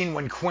 that scene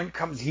when Quint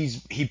comes,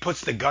 he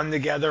puts the gun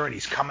together and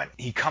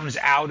he comes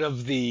out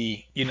of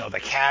the, the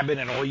cabin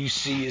and all you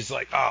see is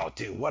like, oh,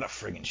 dude, what a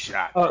friggin'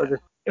 shot. Oh,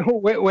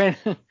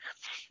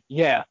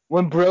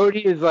 when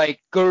Brody is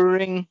like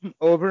scurrying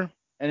over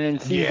and then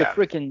sees the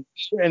freaking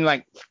and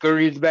like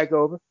scurries back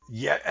over.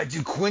 Yeah,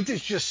 dude, Quint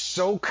is just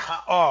so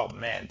oh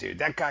man, dude,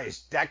 that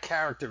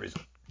character is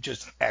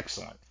just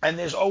excellent. And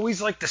there's always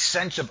like the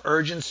sense of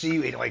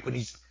urgency, like when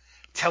he's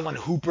telling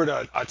Hooper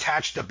to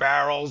attach the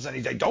barrels and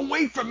he's like, don't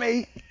wait for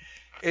me.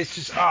 It's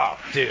just, oh,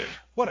 dude,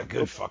 what a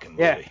good fucking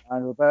movie. Yeah,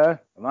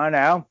 come on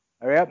now,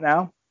 hurry up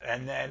now.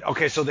 And then,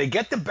 okay, so they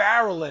get the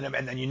barrel in him,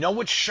 and then you know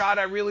what shot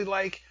I really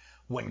like?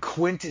 When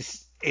Quint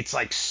is it's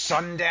like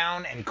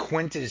sundown and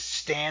Quint is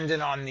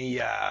standing on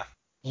the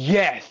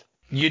Yes.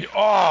 Dude,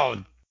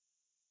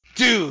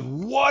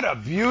 what a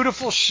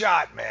beautiful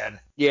shot, man.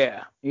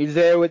 Yeah. He's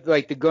there with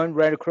like the gun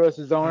right across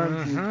his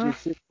arms. Mhm. He's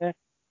just sitting there.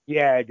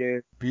 Yeah,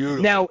 dude.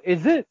 Beautiful. Now,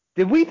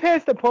 did we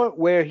pass the part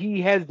where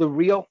he has the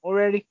reel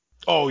already?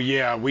 Oh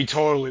yeah, we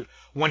totally,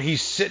 when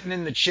he's sitting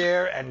in the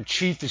chair and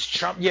Chief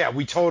is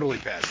we totally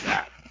passed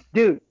that.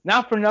 Dude,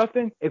 not for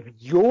nothing. If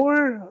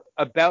you're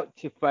about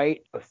to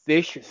fight a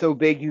fish so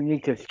big you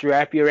need to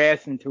strap your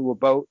ass into a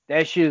boat,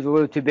 that shit is a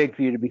little too big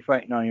for you to be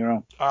fighting on your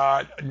own.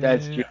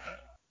 That's true.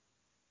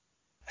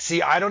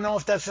 See, I don't know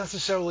if that's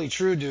necessarily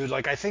true, dude.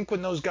 Like, I think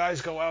when those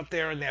guys go out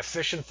there and they're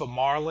fishing for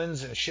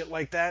marlins and shit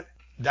like that,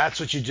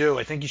 that's what you do.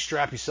 I think you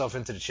strap yourself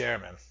into the chair,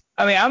 man.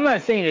 I mean, I'm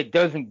not saying it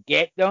doesn't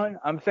get done.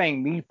 I'm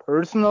saying me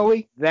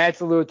personally, that's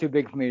a little too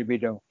big for me to be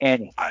doing.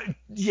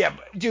 Yeah,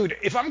 dude,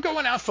 if I'm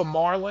going out for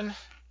marlin,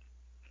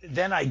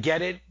 then I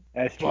get it.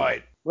 That's true.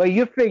 But well,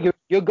 you figure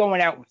you're going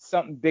out with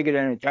something bigger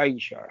than a tiger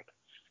shark.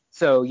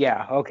 So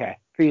yeah, okay.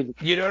 You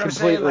know what I'm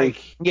saying?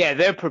 Like, yeah,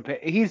 they're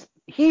prepared. He's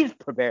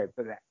prepared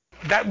for that.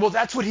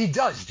 That's what he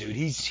does, dude.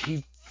 He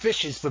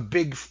fishes for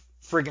big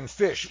friggin'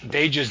 fish.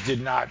 They just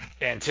did not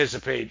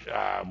anticipate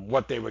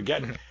what they were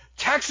getting.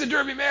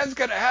 Taxidermy man's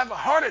gonna have a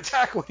heart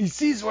attack when he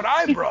sees what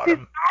I brought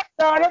him. I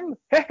got him.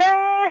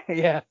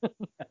 Yeah.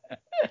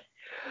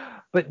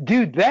 But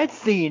dude, that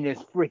scene is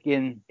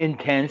freaking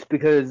intense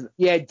because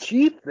you had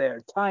Chief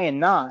there tying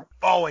knot.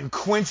 Oh, and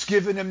Quint's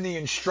giving him the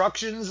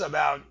instructions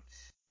about.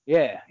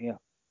 Yeah.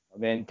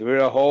 And then through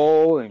the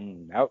hole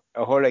and out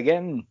the hole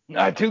again.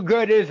 Not too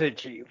good, is it,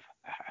 Chief?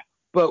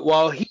 But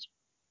while he's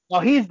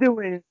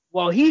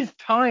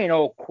tying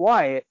all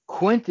quiet,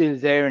 Quint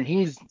is there and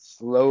he's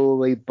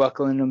slowly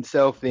buckling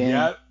himself in.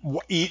 Yeah,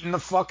 eating the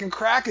fucking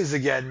crackers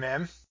again,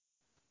 man.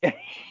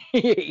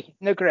 Eating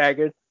the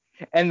crackers,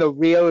 and the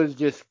reel is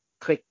just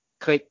click,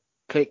 click,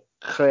 click,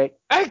 click.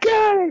 I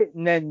got it,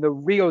 and then the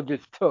reel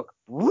just took.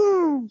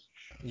 Woo!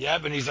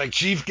 Yep, and he's like,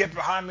 Chief, get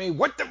behind me.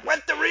 What the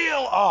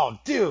reel? Oh,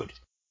 dude.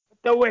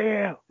 The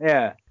wheel.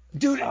 Yeah.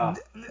 Dude, I'm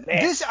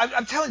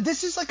telling you,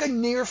 this is like a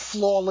near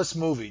flawless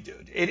movie,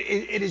 dude.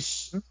 It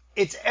is.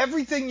 It's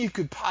everything you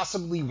could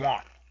possibly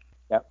want.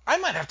 Yep. I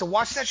might have to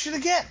watch that shit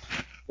again.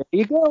 There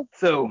you go.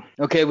 So,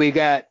 okay,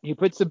 he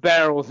puts the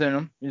barrels in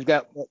them. He's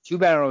got 2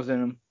 barrels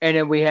in them. And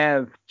then we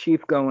have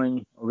Chief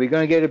going, are we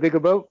going to get a bigger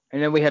boat?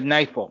 And then we have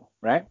nightfall,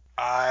 right?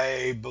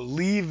 I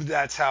believe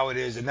that's how it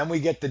is. And then we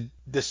get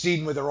the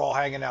scene where they're all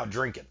hanging out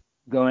drinking.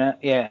 Going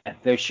out, yeah.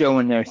 They're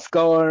showing their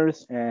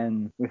scars.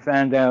 And we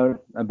found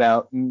out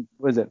about,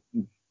 was it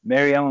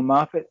Mary Ellen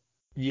Moffat?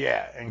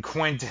 Yeah, and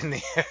Quint and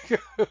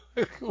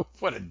the...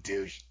 what a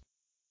douche.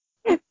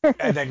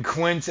 And then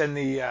Quint and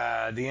the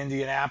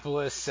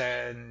Indianapolis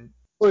and...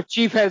 Well,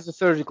 Chief has a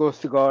surgical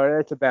cigar.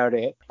 That's about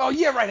it. Oh,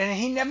 yeah, right. And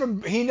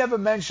he never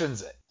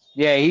mentions it.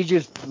 Yeah, he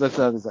just looks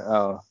up and says,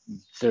 oh,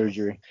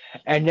 surgery.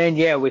 And then,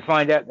 yeah, we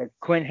find out that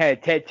Quint had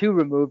a tattoo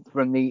removed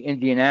from the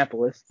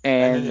Indianapolis.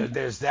 And then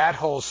there's that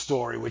whole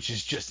story, which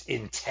is just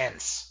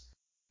intense.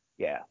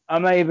 Yeah.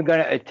 I'm not even going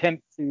to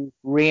attempt to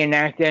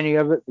reenact any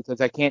of it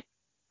because I can't.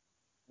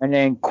 And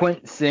then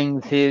Quint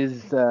sings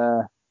his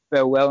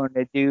Farewell and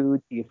Adieu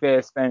to Your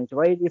Fair Spanish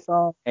Lady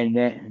song. And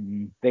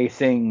then they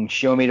sing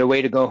Show Me the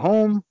Way to Go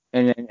Home.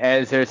 And then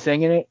as they're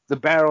singing it, the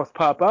barrels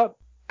pop up.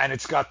 And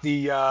it's got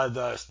the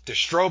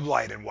strobe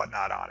light and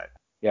whatnot on it.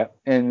 Yep.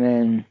 And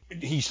then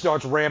he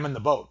starts ramming the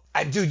boat.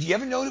 And dude, you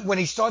ever notice when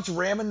he starts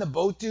ramming the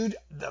boat, dude,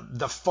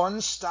 the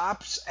fun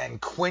stops and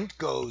Quint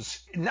goes,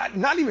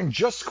 not even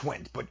just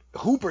Quint, but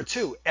Hooper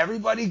too.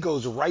 Everybody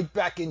goes right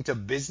back into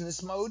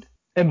business mode.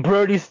 And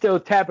Brody's still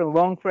tapping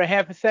along for a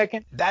half a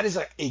second. That is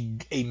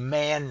a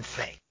man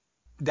thing.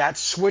 That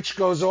switch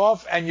goes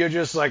off and you're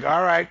just like,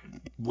 all right,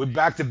 we're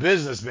back to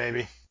business,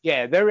 baby.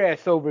 Yeah, their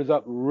ass sobers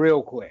up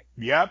real quick.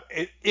 Yep,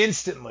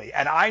 instantly.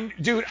 And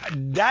dude,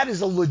 that is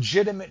a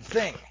legitimate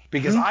thing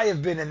because I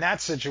have been in that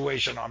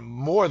situation on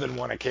more than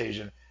one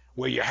occasion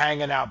where you're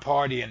hanging out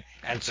partying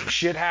and some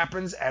shit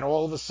happens and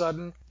all of a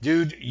sudden,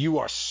 dude, you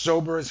are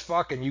sober as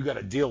fuck and you got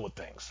to deal with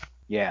things.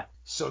 Yeah.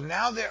 So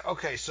now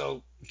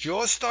so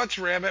Jaws starts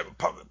ramming.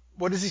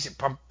 What does he say?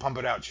 Pump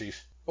it out,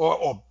 Chief.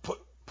 Or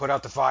put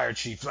out the fire,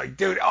 Chief. Like,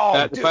 dude,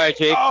 the fire,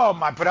 Chief. Oh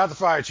my, put out the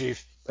fire,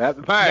 Chief. Put out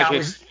the fire,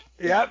 Chief.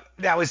 Yep.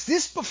 Now, is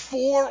this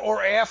before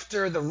or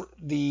after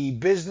the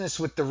business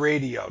with the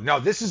radio? No,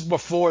 this is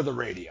before the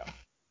radio.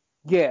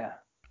 Yeah.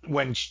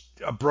 When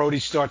Brody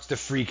starts to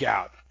freak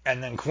out,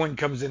 and then Quint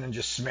comes in and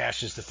just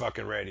smashes the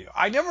fucking radio.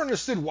 I never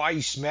understood why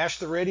he smashed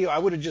the radio. I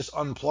would have just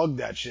unplugged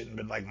that shit and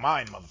been like,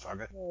 mine,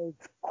 motherfucker.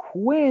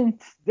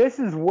 Quint, this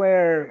is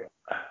where...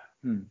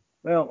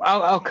 Well,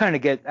 I'll kind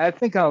of I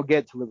think I'll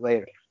get to it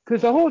later.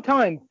 Because the whole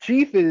time,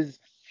 Chief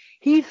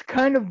he's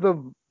kind of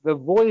the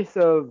voice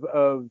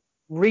of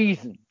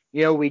reason.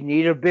 You know, we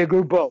need a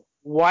bigger boat.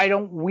 Why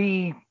don't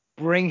we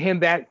bring him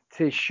back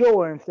to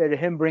shore instead of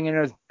him bringing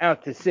us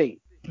out to sea?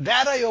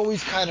 That I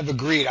always kind of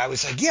agreed. I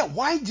was like, yeah,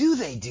 why do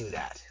they do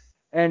that?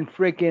 And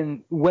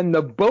freaking when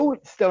the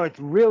boat starts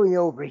really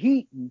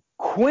overheating,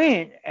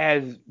 Quint,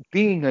 as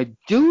being a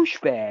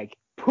douchebag,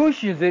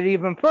 pushes it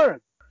even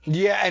further.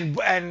 Yeah,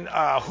 and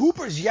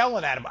Hooper's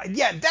yelling at him.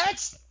 Yeah,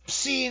 that's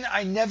scene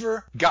I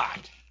never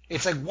got.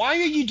 It's like, why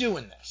are you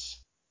doing this?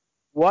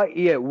 Why?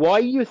 Yeah. Why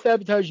are you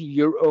sabotaging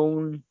your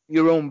own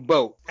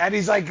boat? And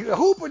he's like,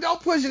 Hooper,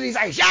 don't push it. He's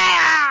like,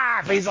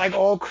 yeah. He's like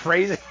all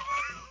crazy.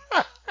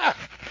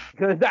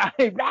 Because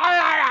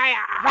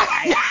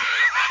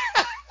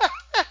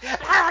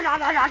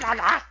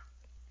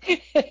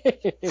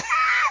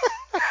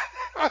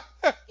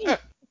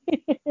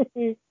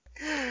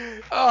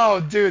Oh,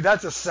 dude,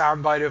 that's a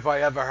soundbite if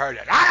I ever heard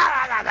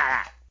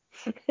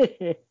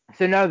it.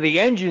 So now the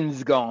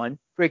engine's gone.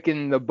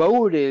 Freaking the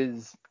boat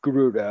is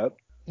screwed up.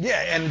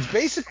 Yeah, and it's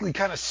basically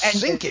kind of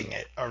sinking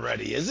it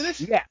already, isn't it?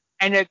 Yeah.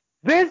 And at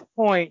this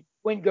point,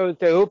 Quint goes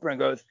to Hooper and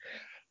goes,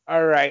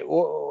 all right,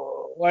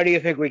 what do you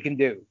think we can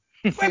do?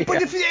 Wait,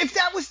 but if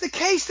that was the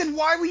case, then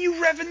why were you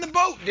revving the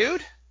boat,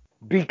 dude?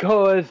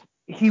 Because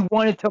he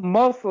wanted to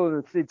muscle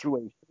the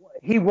situation.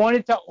 He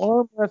wanted to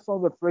arm wrestle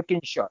the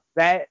freaking shark.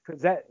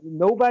 Because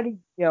nobody,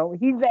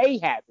 he's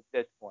Ahab at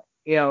this point.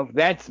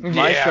 That's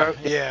my shark.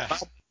 Yeah.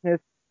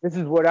 This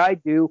is what I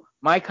do.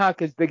 My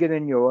cock is bigger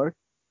than yours,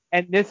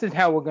 and this is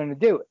how we're going to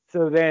do it.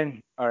 So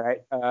then, all right,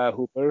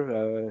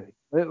 Hooper,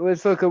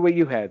 let's look at what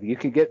you have. You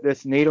could get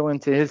this needle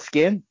into his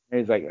skin. And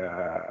he's like,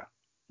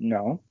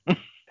 no.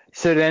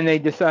 So then they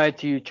decide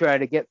to try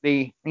to get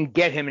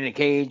him in a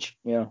cage.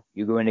 You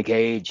go in the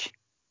cage.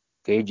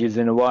 Cage is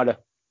in the water.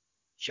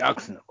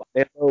 Sharks in the water.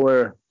 They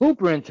lower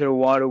Hooper into the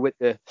water with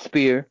the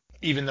spear.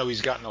 Even though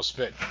he's got no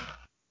spit.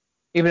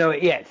 Even though,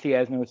 yes, he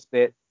has no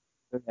spit.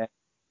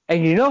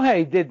 And you know how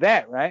he did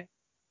that, right?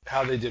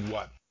 How they did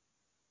what?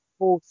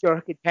 Full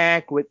shark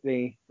attack with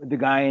the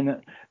guy in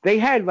the. They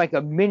had like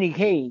a mini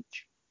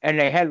cage, and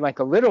they had like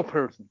a little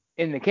person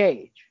in the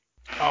cage.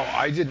 Oh,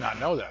 I did not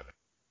know that.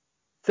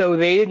 So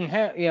they didn't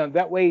have,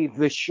 that way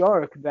the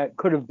shark that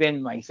could have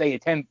been like, say, a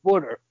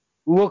 10-footer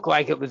looked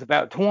like it was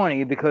about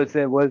 20 because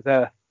there was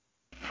a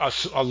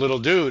little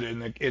dude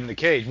in the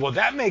cage. Well,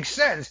 that makes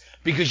sense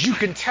because you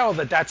can tell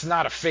that that's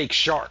not a fake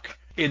shark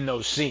in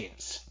those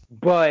scenes.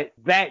 But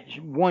that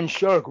one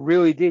shark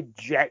really did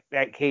jack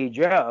that cage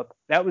up.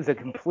 That was a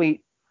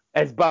complete,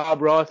 as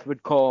Bob Ross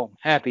would call,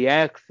 happy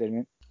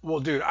accident.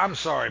 Well, dude, I'm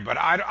sorry, but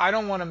I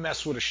don't want to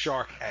mess with a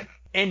shark at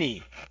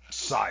any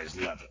size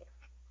level.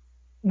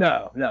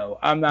 No,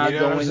 I'm not going. You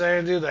know going. What I'm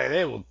saying, dude?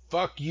 They will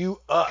fuck you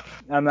up.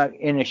 I'm not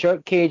in a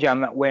shark cage. I'm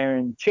not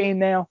wearing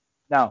chainmail.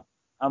 No,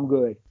 I'm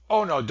good.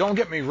 Oh, no, don't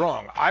get me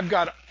wrong. I've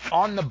got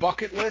on the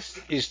bucket list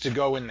is to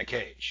go in the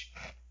cage.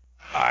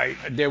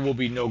 There will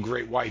be no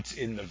great whites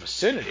in the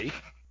vicinity,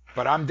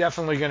 but I'm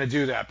definitely going to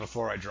do that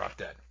before I drop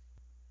dead.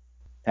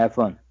 Have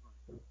fun.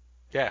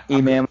 Yeah.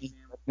 Email me.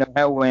 Know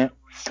how it went.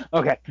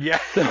 Okay. Yeah.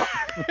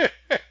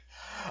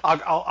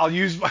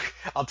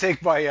 I'll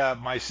take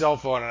my cell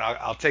phone and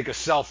I'll take a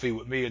selfie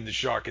with me and the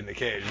shark in the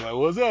cage. Like,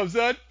 what's up,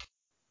 son?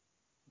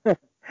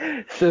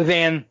 So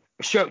then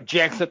shark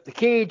jacks up the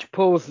cage,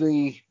 pulls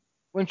the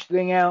winch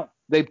thing out.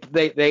 They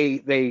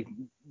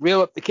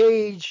reel up the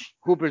cage.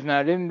 Hooper's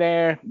not in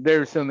there.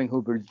 They're assuming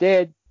Hooper's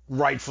dead.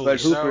 Rightfully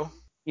Hooper,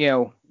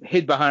 so.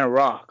 Hid behind a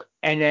rock.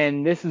 And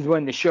then this is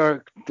when the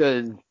shark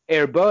does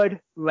Air Bud,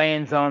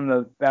 lands on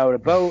the bow of the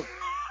boat,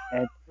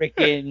 and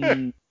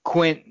freaking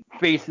Quint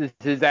faces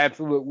his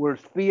absolute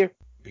worst fear.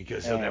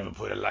 Because he'll never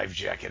put a life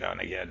jacket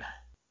on again.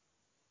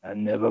 I'll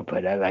never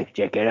put a life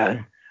jacket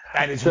on.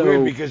 And it's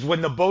weird because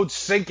when the boat's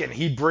sinking,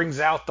 he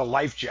brings out the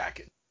life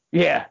jacket.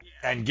 Yeah.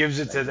 And gives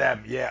it to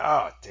them. Yeah.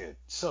 Oh, dude.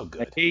 So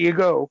good. Here you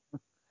go.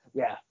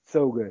 Yeah.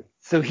 So good.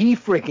 So he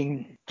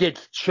freaking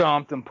gets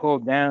chomped and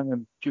pulled down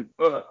and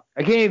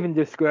I can't even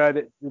describe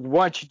it.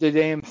 Watch the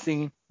damn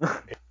scene.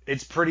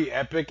 It's pretty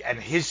epic, and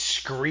his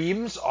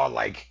screams are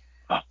like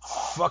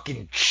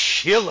fucking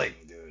chilling,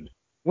 dude.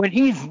 When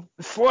he's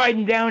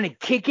sliding down and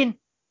kicking,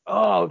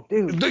 oh,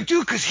 dude. Dude,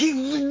 because he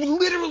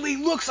literally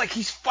looks like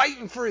he's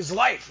fighting for his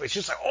life. It's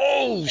just like,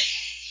 oh,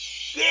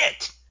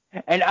 shit.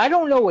 And I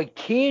don't know a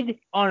kid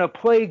on a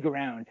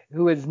playground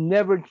who has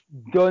never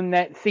done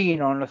that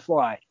scene on a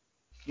slide.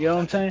 You know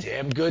what I'm saying?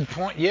 Damn good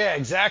point. Yeah,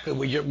 exactly.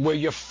 Where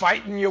you're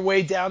fighting your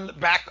way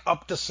back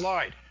up the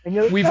slide.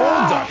 We've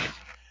all done it.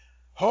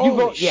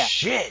 Holy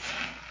shit.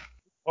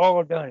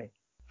 All done it.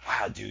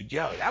 Wow, dude.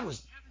 Yo,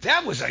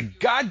 that was a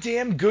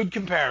goddamn good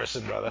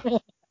comparison, brother.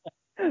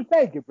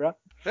 Thank you, bro.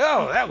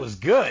 Oh, that was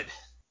good.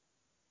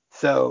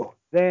 So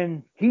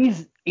then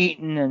he's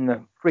eating and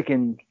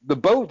the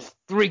boat's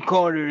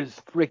 3/4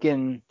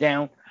 freaking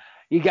down.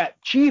 You got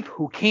Chief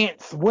who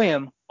can't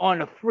swim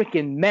on a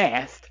freaking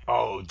mast.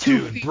 Oh,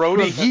 dude,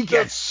 Brody, he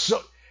gets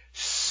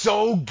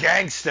so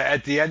gangsta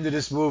at the end of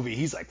this movie.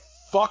 He's like,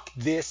 fuck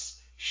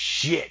this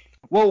shit.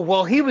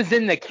 Well, he was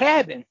in the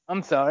cabin.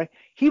 I'm sorry.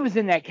 He was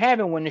in that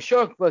cabin when the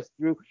shark bust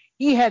through.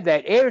 He had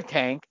that air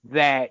tank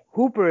that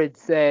Hooper had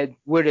said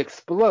would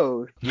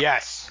explode.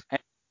 Yes. And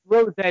he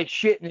throws that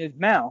shit in his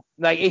mouth.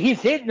 Like,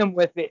 he's hitting him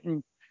with it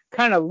and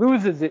kind of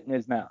loses it in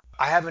his mouth.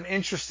 I have an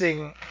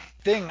interesting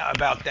thing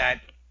about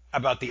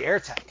the air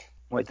tank.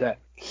 What's that?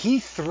 He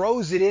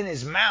throws it in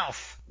his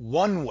mouth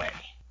one way,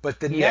 but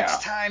the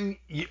next time,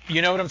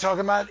 you know what I'm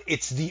talking about?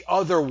 It's the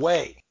other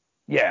way.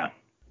 Yeah.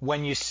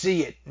 When you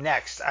see it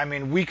next. I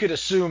mean, we could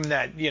assume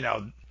that,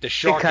 the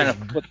shark it kind of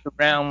flipped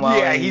around while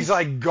yeah, he's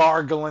like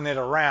gargling it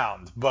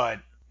around, but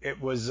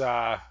it was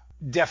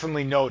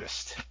definitely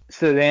noticed.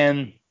 So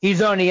then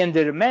he's on the end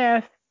of the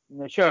mast,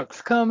 and the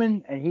shark's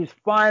coming, and he's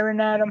firing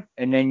at him,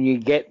 and then you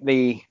get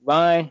the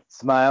line,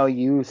 "Smile,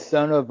 you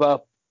son of a..."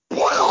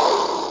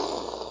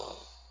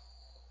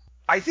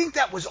 I think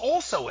that was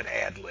also an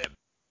ad lib.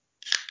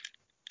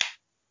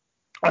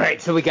 All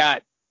right, so we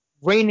got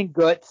raining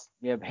guts.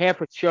 You have half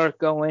a shark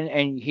going,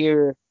 and you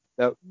hear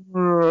the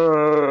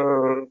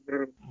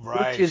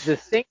Right. which is the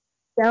same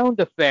sound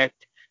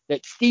effect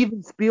that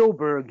Steven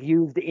Spielberg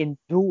used in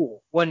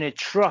Duel when the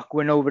truck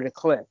went over the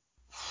cliff.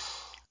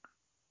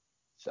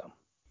 So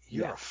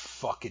You're a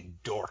fucking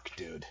dork,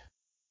 dude.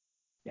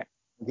 Yeah.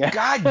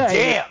 God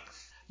damn.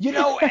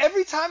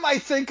 Every time I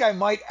think I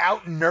might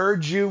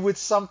out-nerd you with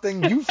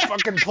something, you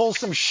fucking pull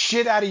some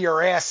shit out of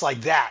your ass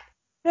like that.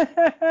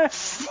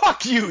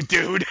 Fuck you,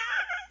 dude.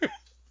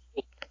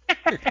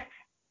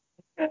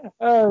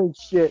 Oh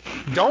shit!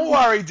 Don't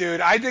worry,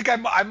 dude. I think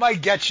I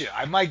might get you.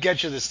 I might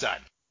get you this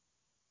time.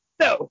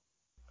 So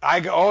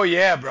Oh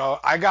yeah, bro.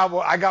 I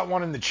got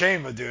one in the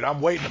chamber, dude.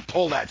 I'm waiting to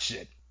pull that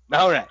shit.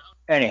 all right.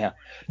 Anyhow,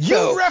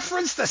 You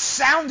referenced the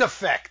sound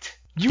effect.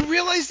 You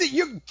realize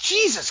that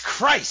Jesus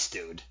Christ,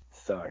 dude.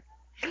 Sorry.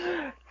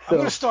 I'm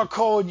gonna start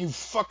calling you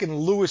fucking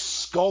Louis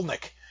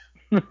Skolnick.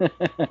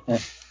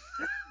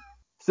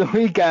 So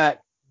we got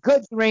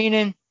guts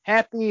raining,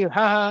 happy,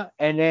 haha,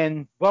 and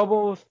then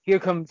Bubbles. Here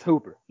comes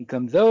Hooper. He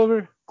comes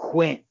over.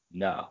 Quint.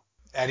 No.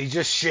 And he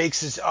just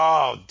shakes his.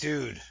 Oh,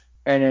 dude.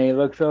 And then he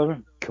looks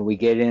over. Can we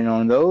get in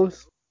on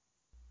those?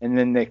 And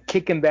then they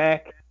kick him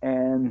back,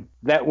 and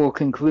that will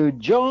conclude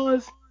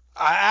Jaws.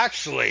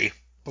 Actually,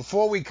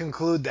 before we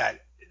conclude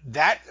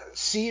that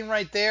scene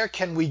right there,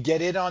 can we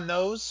get in on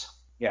those?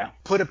 Yeah.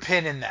 Put a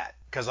pin in that,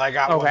 because I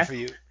got one for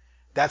you.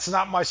 That's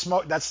not my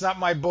smoke. That's not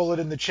my bullet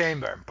in the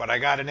chamber. But I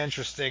got an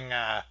interesting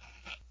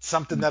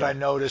something that I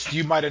noticed.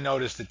 You might have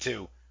noticed it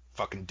too,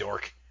 fucking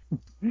dork.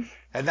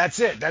 And that's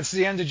it. That's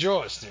the end of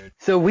Jaws, dude.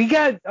 So we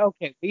have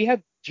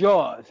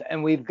Jaws,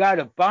 and we've got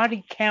a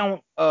body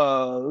count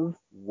of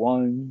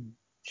 1,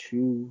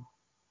 2,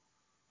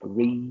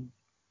 3,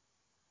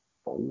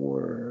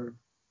 4.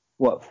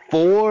 What?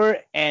 4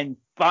 and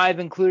 5,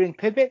 including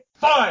Pipit?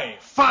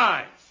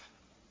 5.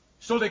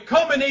 So the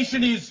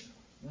combination is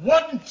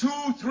 1,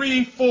 2,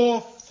 3,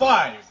 4,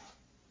 5.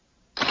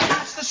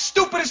 That's the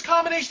stupidest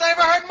combination I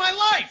ever heard in my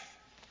life.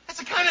 That's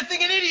the kind of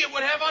thing an idiot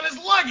would have on his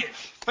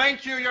luggage.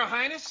 Thank you, Your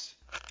Highness.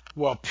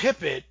 Well,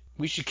 Pipit,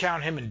 we should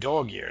count him in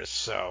dog years,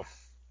 so.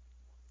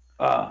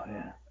 Oh,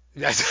 yeah.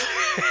 That's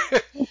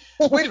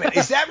Wait a minute,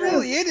 is that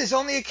really it? There's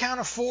only a count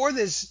of 4?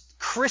 There's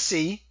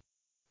Chrissy.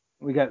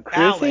 We got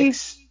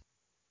Chrissy.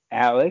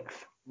 Alex.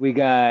 We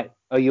got,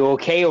 are you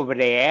okay over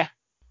there?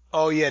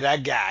 Oh, yeah,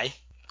 that guy.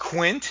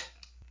 Quint,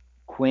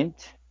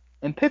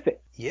 and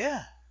Pipit.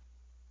 Yeah.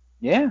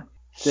 Yeah.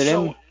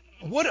 So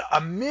what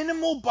a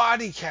minimal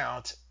body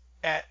count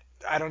at.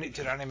 I don't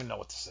even know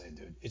what to say,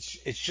 dude.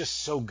 It's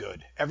just so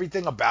good.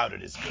 Everything about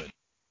it is good.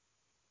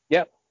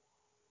 Yep.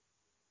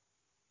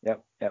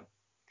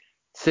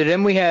 So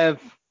then we have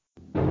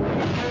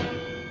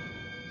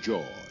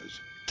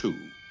Jaws 2.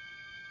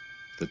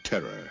 The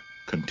terror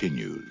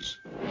continues.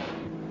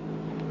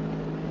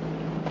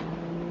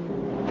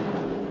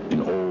 In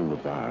all the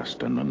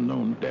vast and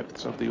unknown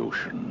depths of the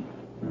ocean,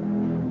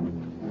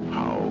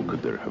 how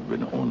could there have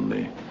been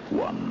only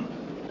one?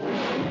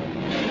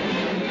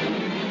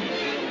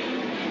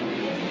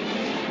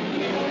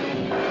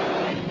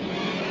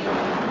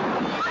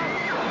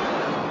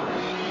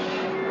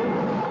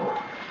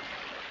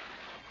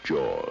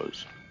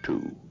 Jaws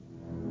 2.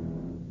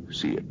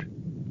 See it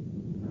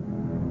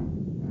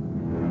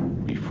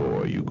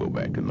before you go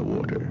back in the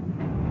water.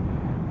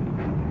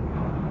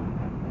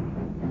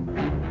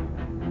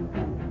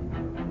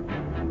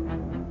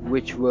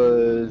 which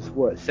was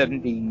what,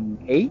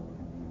 78?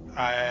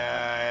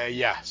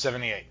 Yeah,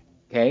 78.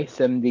 Okay,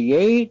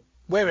 78.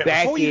 Wait a minute,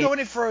 before you go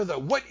any further,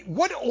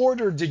 what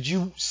order did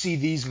you see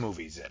these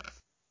movies in?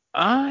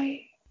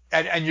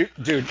 And you,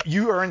 dude,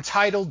 you are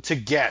entitled to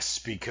guess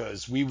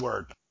because we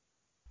were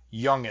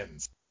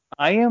youngins.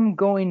 I am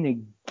going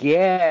to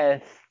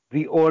guess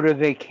the order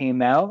they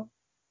came out.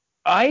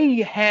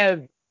 I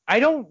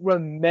don't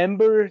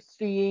remember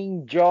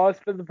seeing Jaws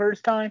for the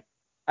first time.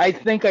 I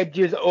think I've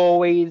just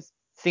always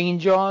seen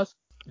Jaws.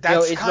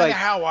 That's kind of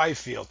how I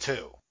feel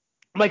too.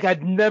 Like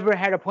I've never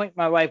had a point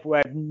in my life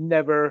where I've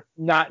never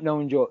not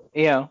known Jaws.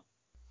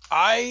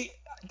 I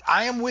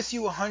am with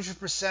you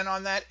 100%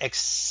 on that,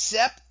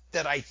 except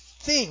that I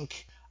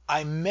think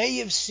I may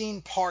have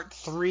seen part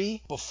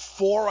 3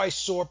 before I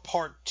saw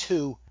part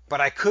 2,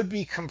 but I could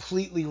be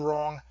completely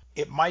wrong.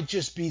 It might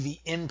just be the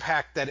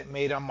impact that it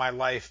made on my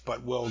life,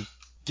 but we'll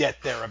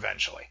get there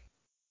eventually.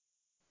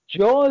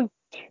 Jaws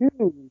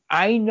 2,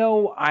 I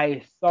know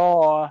I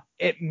saw,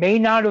 it may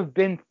not have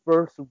been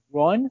first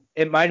run.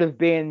 It might have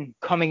been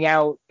coming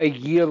out a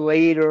year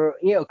later,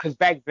 because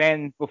back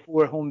then,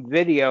 before home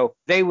video,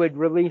 they would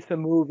release a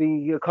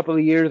movie a couple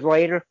of years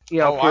later.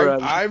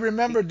 I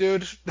remember,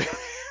 dude.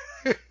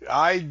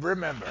 I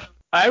remember.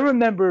 I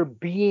remember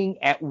being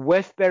at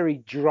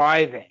Westbury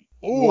Drive-In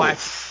watching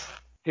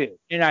it,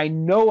 and I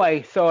know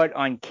I saw it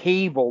on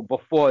cable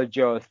before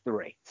Jaws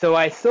 3. So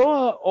I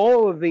saw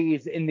all of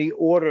these in the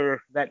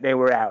order that they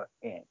were out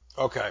in.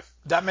 Okay,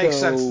 that makes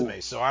sense to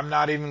me. So I'm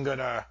not even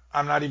gonna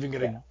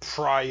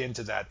pry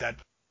into that. That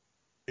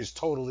is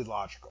totally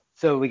logical.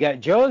 So we got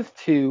Jaws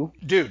 2.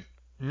 Dude,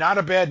 not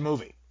a bad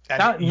movie.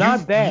 And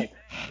not bad.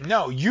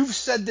 No, you've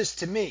said this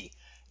to me.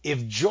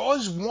 If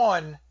Jaws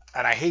 1,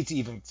 and I hate to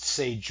even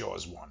say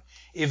Jaws 1,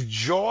 if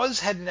Jaws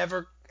had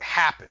never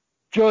happened,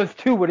 Jaws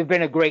 2 would have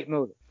been a great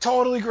movie.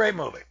 Totally great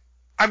movie.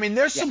 I mean,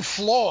 there's some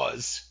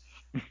flaws,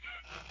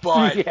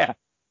 but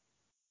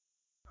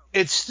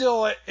it's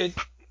still,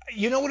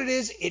 you know what it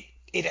is?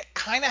 It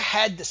kind of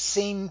had the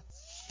same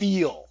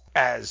feel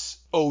as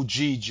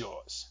OG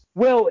Jaws.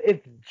 Well,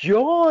 if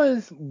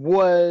Jaws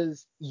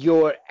was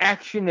your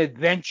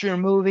action-adventure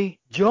movie,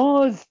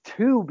 Jaws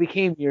 2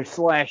 became your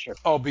slasher.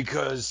 Oh,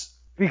 because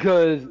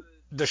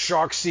the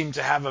shark seemed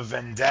to have a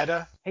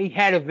vendetta? He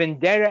had a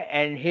vendetta,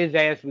 and his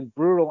ass was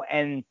brutal,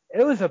 and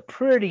it was a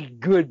pretty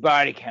good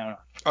body count.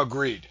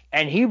 Agreed.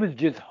 And he was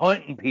just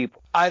hunting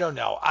people. I don't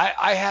know.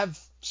 I have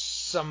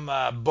some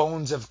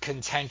bones of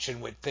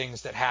contention with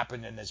things that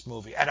happened in this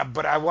movie,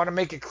 but I want to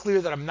make it clear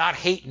that I'm not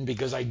hating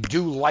because I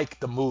do like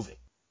the movie.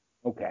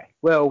 Okay.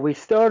 Well, we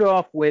start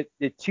off with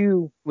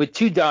two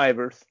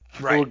divers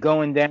who are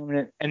going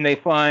down, and they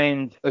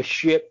find a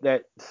ship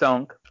that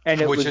sunk,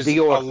 and Which was is the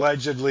Orca.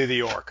 Allegedly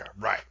the Orca,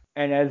 right.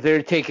 And as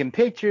they're taking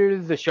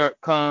pictures, the shark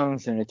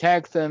comes and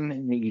attacks them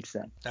and eats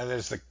them. And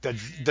there's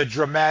the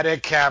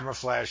dramatic camera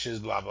flashes,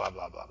 blah, blah,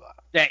 blah, blah, blah.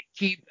 That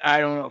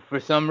I don't know, for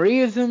some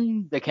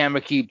reason, the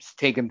camera keeps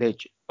taking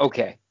pictures.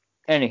 Okay.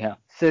 Anyhow.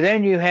 So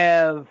then you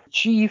have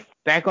Chief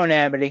back on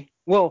Amity.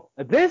 Well,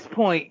 at this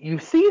point, you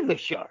see the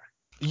shark.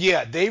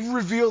 Yeah, they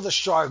reveal the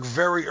shark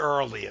very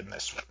early in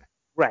this one.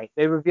 Right.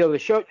 They reveal the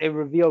shark. They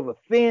reveal the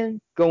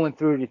fin going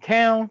through the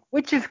town,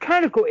 which is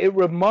kind of cool. It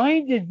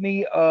reminded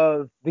me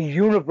of the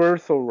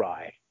Universal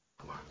ride.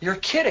 You're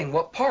kidding.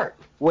 What part?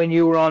 When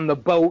you were on the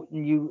boat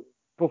and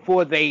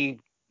before they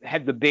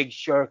had the big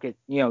shark,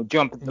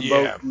 jump at the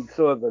boat, you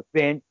saw the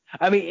fin.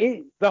 I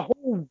mean, the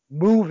whole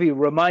movie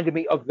reminded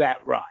me of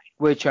that ride,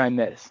 which I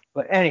miss.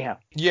 But anyhow.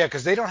 Yeah,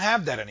 because they don't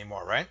have that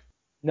anymore, right?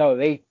 No,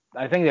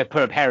 I think they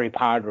put up Harry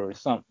Potter or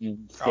something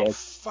instead. Oh,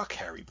 fuck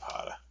Harry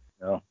Potter.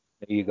 Oh,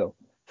 there you go.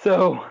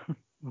 So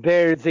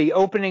there's the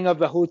opening of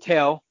the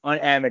hotel on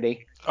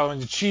Amity. Oh, and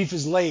the chief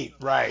is late.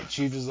 Right,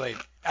 chief is late.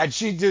 And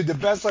dude, the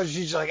best one,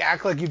 she's like,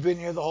 act like you've been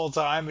here the whole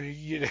time. And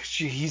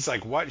he's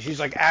like, what? She's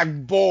like,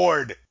 act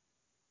bored.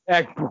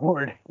 Act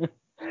bored.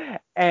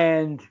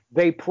 And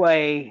they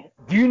play,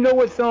 do you know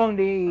what song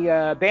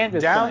the band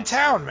is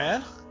Downtown,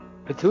 man.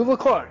 Petula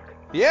Clark.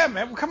 Yeah,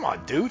 man. Well, come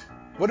on, dude.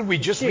 What did we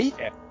just meet?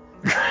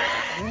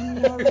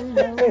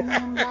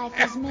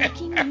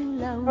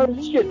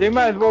 Oh shit, they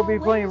might as well be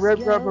playing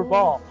Red Rubber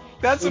Ball.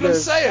 That's what I'm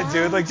saying,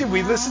 dude. Like, dude,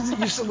 we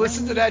used to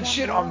listen to that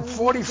shit on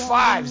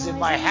 45s in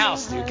my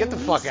house, dude. Get the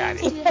fuck out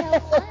of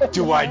here.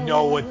 Do I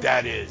know what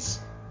that is?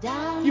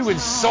 You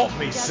insult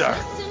me, sir.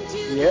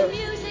 Yep.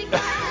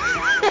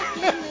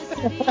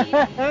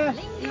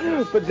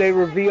 But they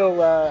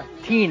reveal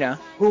Tina,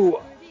 who,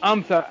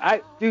 I'm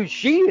sorry, dude,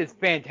 she is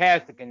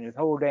fantastic in this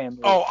whole damn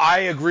movie. Oh, I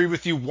agree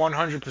with you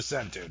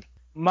 100%, dude.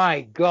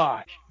 My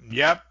gosh.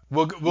 Yep.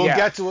 We'll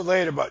get to it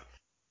later, but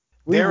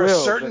there are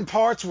certain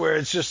parts where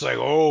it's just like,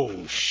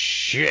 oh,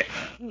 shit.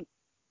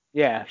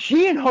 Yeah,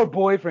 she and her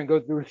boyfriend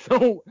go through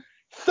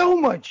so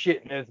much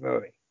shit in this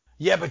movie.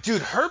 Yeah, but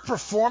dude, her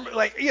performance,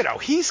 like,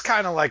 he's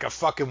kind of like a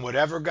fucking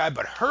whatever guy,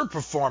 but her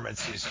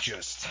performance is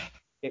just...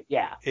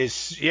 Yeah.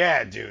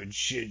 Dude.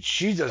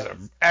 She does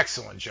an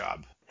excellent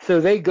job. So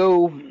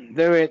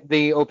they're at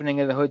the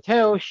opening of the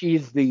hotel.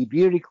 She's the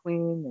beauty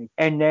queen.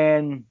 And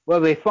then,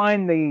 they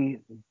find the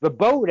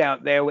boat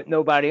out there with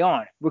nobody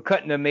on it. We're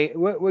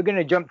going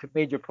to jump to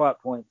major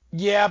plot points.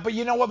 Yeah, but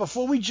you know what?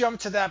 Before we jump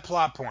to that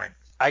plot point,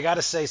 I got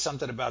to say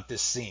something about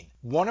this scene.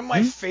 One of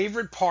my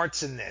favorite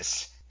parts in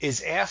this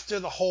is after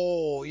the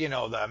whole,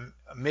 the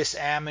Miss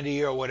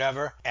Amity or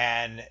whatever,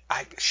 and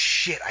I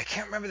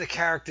can't remember the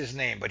character's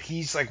name, but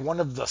he's like one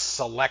of the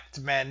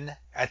select men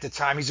at the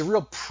time. He's a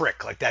real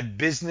prick, like that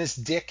business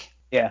dick.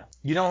 Yeah.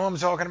 You know who I'm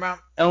talking about?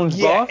 Ellen's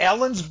boss? Yeah,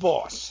 Ellen's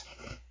boss.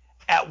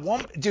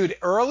 Dude,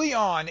 early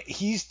on,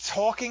 he's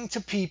talking to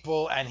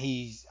people and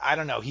he's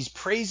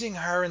praising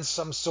her in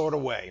some sort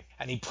of way.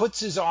 And he puts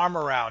his arm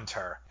around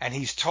her and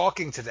he's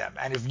talking to them.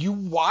 And if you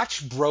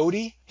watch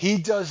Brody, he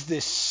does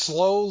this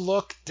slow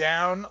look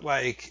down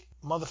like,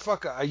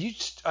 motherfucker,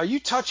 are you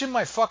touching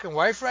my fucking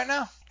wife right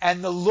now?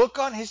 And the look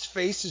on his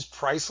face is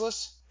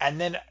priceless. And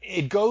then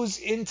it goes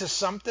into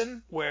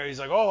something where he's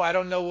like, oh, I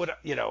don't know what,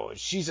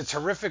 she's a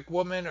terrific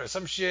woman or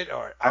some shit,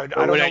 or I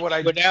don't know what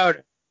I without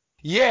her.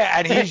 Yeah,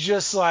 and he's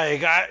just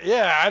like,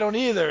 I don't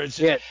either.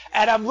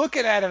 And I'm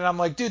looking at it and I'm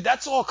like, dude,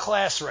 that's all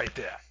class right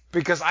there.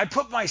 Because I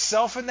put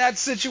myself in that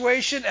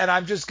situation and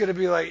I'm just going to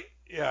be like,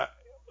 yeah,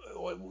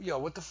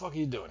 what the fuck are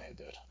you doing here,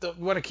 dude?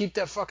 You want to keep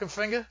that fucking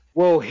finger?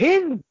 Well,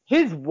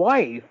 his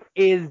wife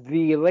is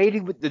the lady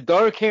with the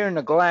dark hair and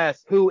the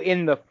glass who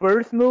in the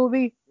first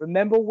movie,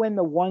 remember when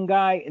the one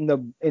guy in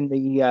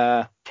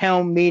the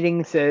town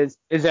meeting says,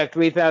 is that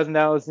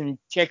 $3,000 in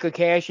check or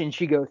cash? And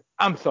she goes,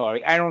 I'm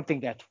sorry, I don't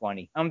think that's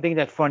funny. I don't think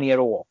that's funny at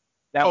all.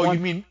 You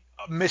mean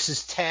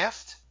Mrs.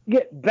 Taft?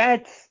 Yeah,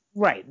 that's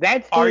right.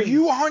 Are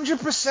you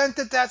 100%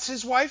 that that's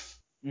his wife?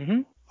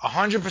 Mm-hmm.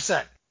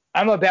 100%.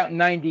 I'm about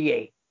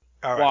 98.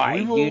 All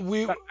right.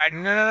 Why?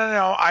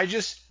 No.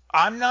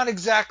 I'm not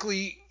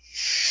exactly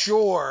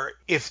sure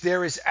if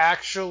there is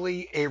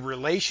actually a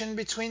relation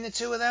between the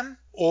two of them,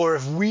 or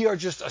if we are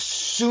just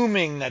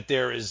assuming that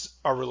there is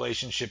a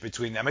relationship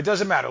between them. It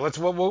doesn't matter.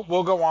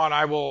 We'll go on.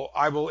 I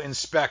will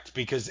inspect,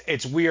 because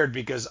it's weird,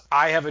 because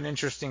I have an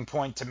interesting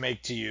point to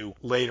make to you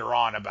later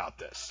on about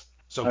this.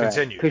 So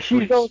continue. Because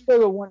she's also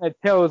the one that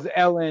tells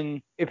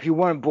Ellen, if you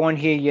weren't born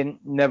here, you're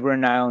never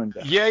an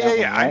islander. Yeah.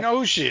 Right? I know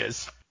who she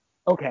is.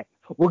 Okay.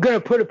 We're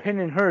going to put a pin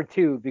in her,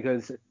 too,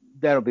 because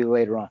that'll be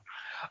later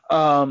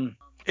on.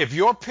 If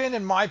your pin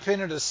and my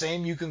pin are the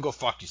same, you can go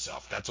fuck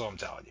yourself. That's all I'm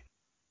telling you.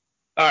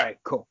 All right,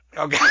 cool.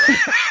 Okay.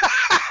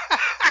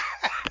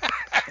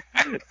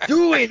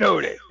 Duly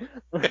noted.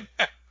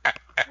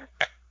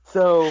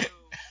 So,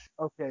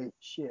 okay,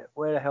 shit.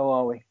 Where the hell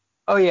are we?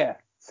 Oh, yeah.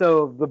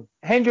 So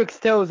Hendrix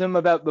tells him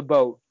about the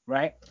boat,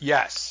 right?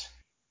 Yes.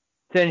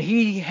 Then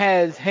he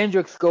has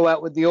Hendrix go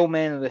out with the old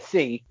man of the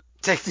sea.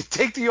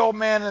 Take the old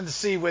man in the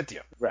sea with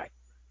you. Right.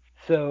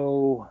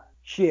 So,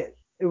 shit.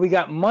 We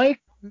got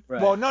Mike.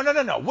 Right. Well,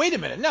 no. Wait a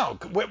minute. No,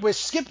 we're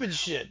skipping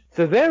shit.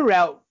 So they're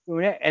out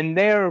doing it, and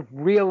they're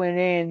reeling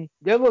in.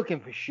 They're looking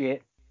for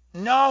shit.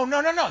 No.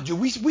 Dude,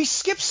 we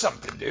skipped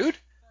something, dude.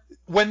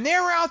 When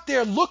they're out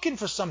there looking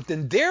for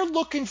something, they're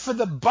looking for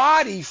the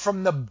body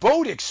from the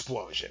boat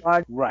explosion.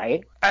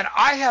 Right. And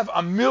I have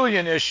a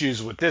million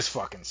issues with this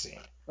fucking scene.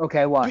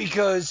 Okay, why?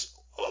 Because,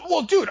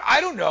 well, dude,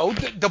 I don't know.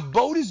 The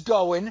boat is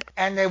going,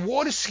 and they're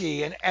water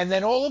skiing, and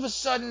then all of a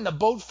sudden the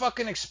boat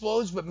fucking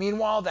explodes, but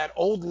meanwhile that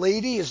old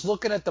lady is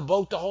looking at the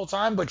boat the whole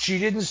time, but she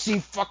didn't see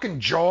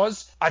fucking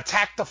Jaws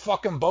attack the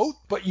fucking boat,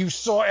 but you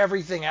saw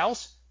everything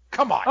else?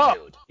 Come on,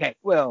 dude. Okay,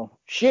 well,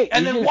 shit.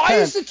 And then why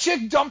is the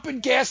chick dumping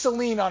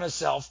gasoline on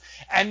herself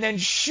and then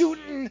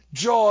shooting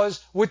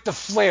Jaws with the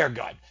flare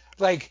gun?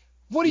 Like,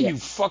 what are you,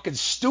 fucking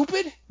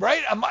stupid?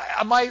 Right? Am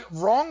I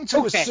wrong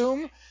to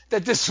assume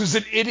that this was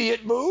an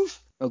idiot move?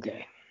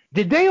 Okay.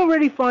 Did they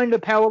already find the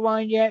power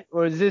line yet,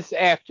 or is this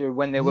after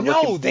when they were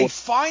looking for... No, they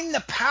find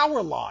the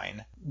power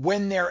line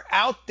when they're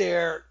out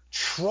there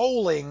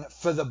trolling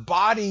for the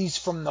bodies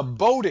from the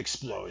boat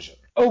explosion.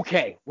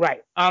 Okay,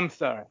 right. I'm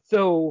sorry.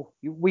 So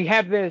we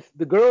have this.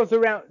 The girls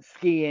are out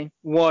skiing,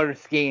 water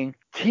skiing.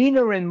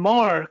 Tina and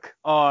Mark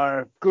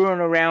are screwing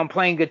around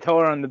playing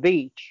guitar on the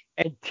beach.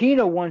 And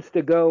Tina wants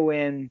to go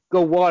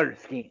water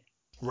skiing.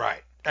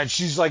 Right. And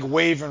she's like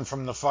waving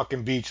from the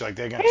fucking beach like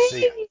they're going to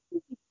see her.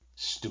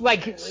 Stupid.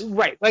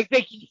 Like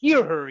they can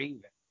hear her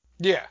even.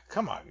 Yeah,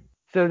 come on.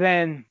 So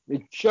then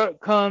the shark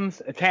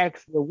comes,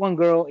 attacks the one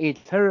girl,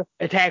 eats her,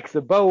 attacks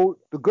the boat.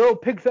 The girl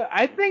picks up.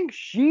 I think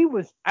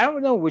I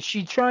don't know, was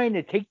she trying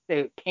to take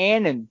the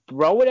can and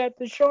throw it at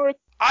the shark?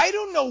 I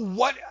don't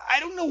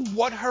know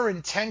what her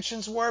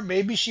intentions were.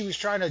 Maybe she was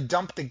trying to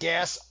dump the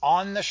gas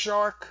on the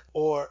shark,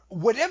 or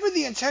whatever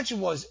the intention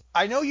was.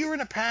 I know you're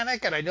in a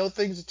panic and I know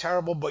things are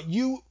terrible, but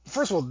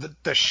first of all,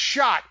 the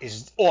shot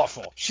is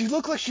awful. She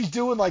looked like she's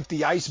doing like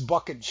the ice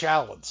bucket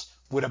challenge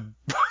with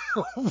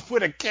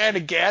a can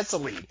of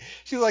gasoline.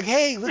 She's like,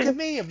 hey, look at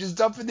me. I'm just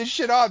dumping this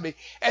shit on me.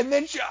 And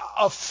then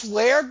a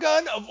flare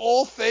gun of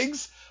all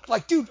things.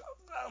 Like, dude,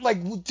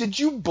 did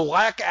you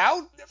black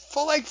out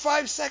for like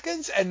 5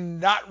 seconds and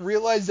not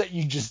realize that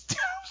you just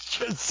doused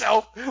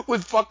yourself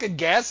with fucking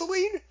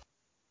gasoline?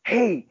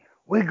 Hey,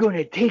 we're going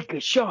to take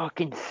a shark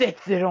and set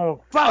it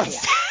on fire.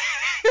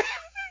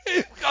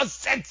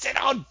 Sets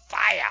it on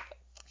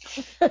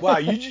fire. Wow,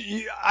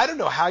 I don't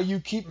know how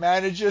you keep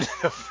managing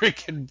to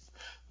freaking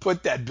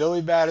put that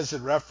Billy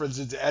Madison reference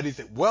into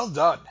anything. Well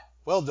done,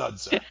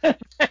 sir.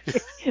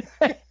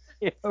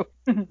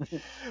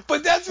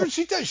 But that's what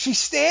she does. She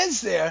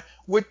stands there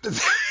with the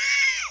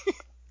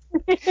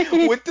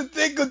with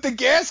the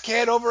gas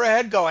can over her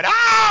head going,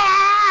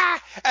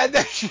 ah! And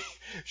then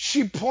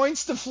she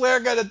points the flare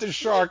gun at the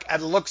shark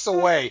and looks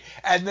away,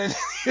 and then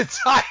the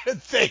entire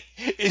thing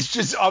is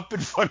just up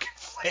in fucking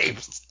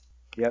flames.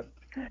 Yep.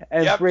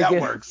 And that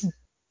works.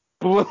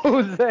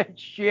 Blows that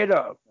shit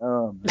up.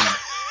 Oh man.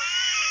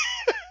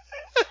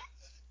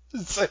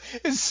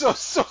 It's so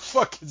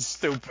fucking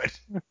stupid.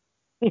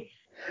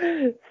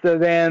 So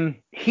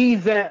then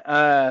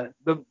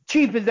the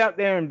chief is out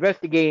there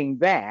investigating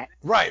that.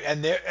 Right,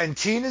 and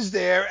Tina's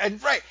there,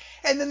 and right,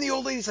 And then the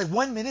old lady's like,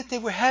 1 minute they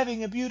were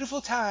having a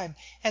beautiful time,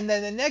 and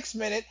then the next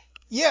minute,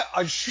 yeah,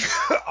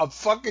 a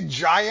fucking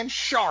giant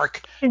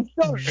shark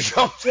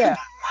jumped in the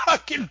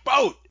fucking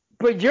boat.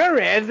 But your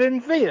ass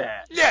didn't see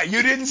that. Yeah,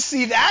 you didn't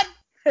see that?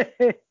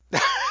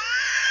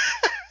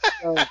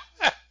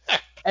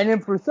 And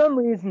then for some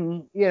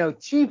reason,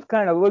 Chief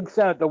kind of looks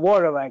out the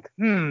water like,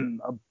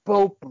 a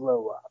boat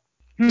blew up.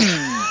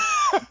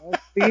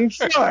 Must be a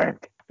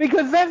shark.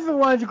 Because that's the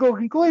logical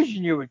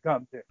conclusion you would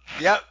come to.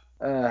 Yep.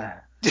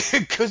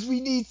 Because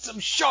we need some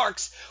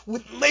sharks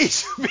with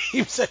laser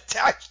beams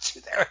attached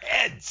to their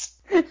heads.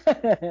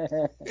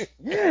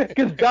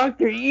 Because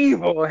Dr.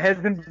 Evil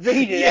has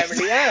invaded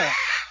Amityville.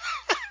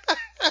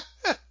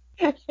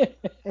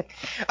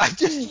 I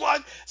just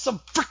want some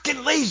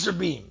freaking laser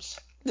beams.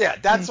 Yeah,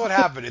 that's what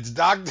happened. It's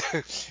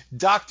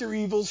Dr.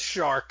 Evil's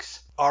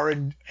sharks are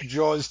in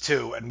Jaws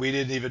 2, and we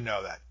didn't even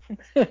know that.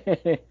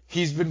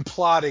 He's been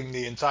plotting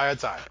the entire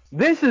time.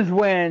 This is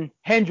when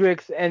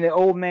Hendrix and the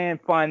old man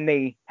find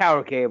the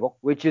power cable,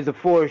 which is a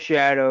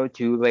foreshadow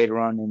to later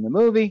on in the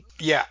movie.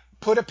 Yeah,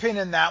 put a pin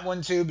in that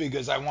one too,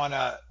 because I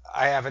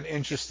have an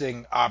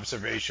interesting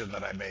observation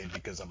that I made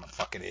because I'm a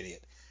fucking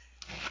idiot.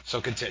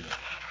 So continue.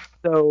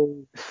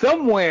 So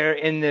somewhere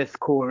in this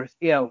course,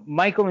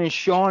 Michael and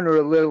Sean are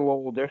a little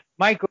older.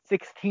 Michael's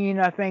 16,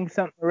 I think,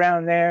 something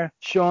around there.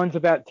 Sean's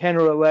about 10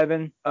 or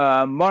 11.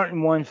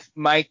 Martin wants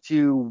Mike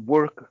to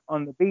work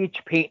on the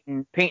beach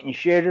painting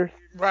shitters.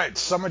 Right,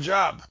 summer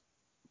job.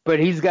 But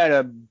he's got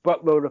a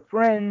buttload of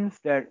friends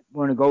that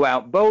want to go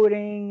out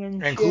boating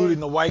and including shit.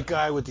 The white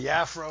guy with the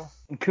afro.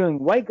 Including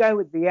the white guy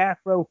with the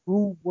afro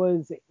who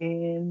was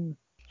in...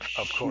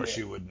 Of course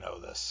you would know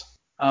this.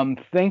 I'm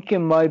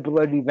thinking My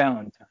Bloody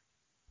Valentine.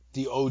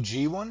 The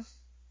OG one?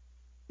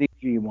 The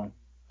OG one.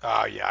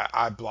 Oh, yeah,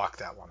 I blocked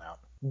that one out.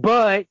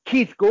 But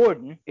Keith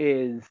Gordon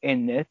is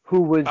in this,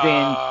 who was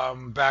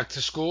in... Back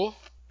to School?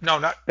 No,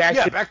 not... Back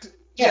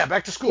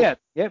to School. Yeah,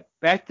 yep,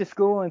 Back to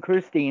School and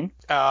Christine.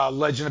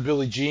 Legend of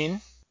Billie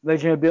Jean?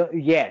 Legend of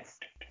Billie... Yes.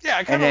 Yeah,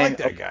 I kind of like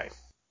that guy.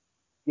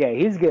 Yeah,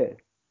 he's good.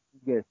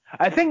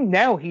 I think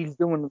now he's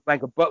doing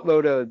like a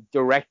buttload of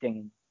directing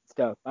and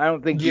stuff. I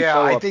don't think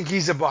I think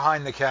he's a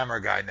behind the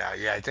camera guy now.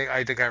 Yeah, I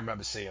think I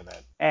remember seeing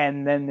that.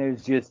 And then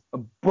there's just a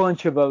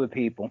bunch of other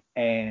people,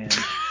 and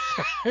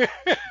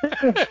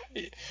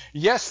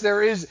yes,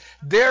 there is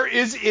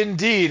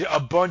indeed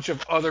a bunch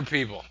of other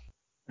people.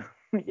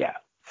 Yeah.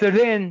 So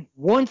then,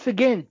 once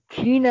again,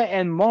 Tina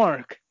and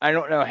Mark, I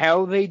don't know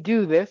how they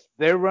do this.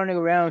 They're running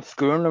around,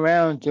 screwing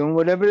around, doing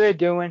whatever they're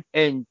doing,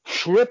 and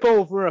trip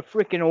over a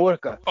freaking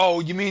orca. Oh,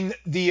 you mean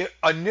the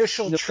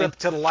initial trip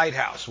to the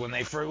lighthouse when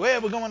they first, we're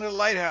going to the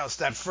lighthouse,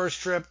 that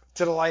first trip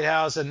to the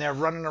lighthouse, and they're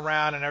running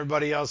around, and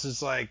everybody else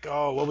is like,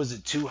 oh, what was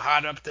it, too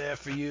hot up there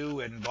for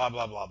you, and blah,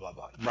 blah, blah, blah,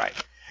 blah. Right.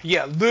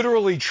 Yeah,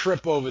 literally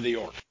trip over the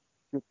orca.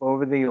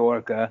 Over the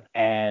orca,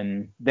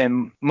 and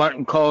then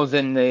Martin calls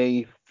in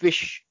the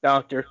fish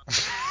doctor.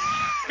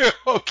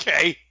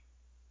 Okay.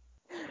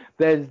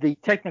 That is the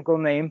technical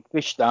name,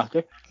 fish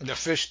doctor. The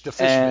fish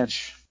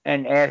bitch.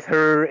 And asked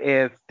her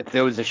if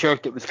there was a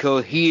shark that was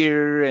killed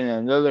here, and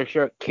another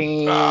shark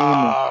came.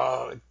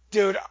 Oh,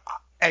 dude.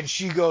 And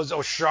she goes,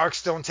 oh,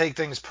 sharks don't take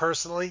things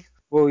personally?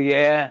 Well,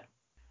 yeah.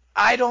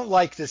 I don't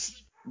like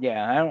this.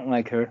 Yeah, I don't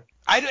like her.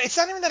 It's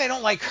not even that I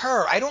don't like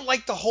her. I don't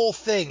like the whole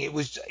thing. It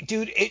was,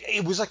 dude,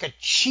 it was like a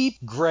cheap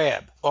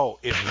grab. Oh,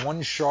 if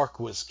one shark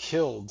was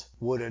killed,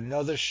 would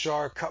another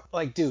shark come?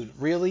 Like, dude,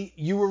 really?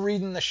 You were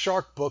reading the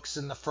shark books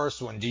in the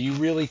first one. Do you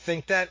really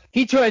think that?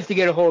 He tries to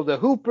get a hold of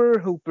Hooper.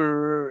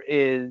 Hooper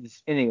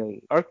is in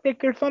the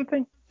Arctic or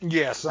something?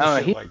 Yeah,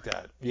 something like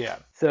that. Yeah.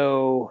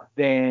 So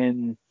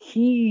then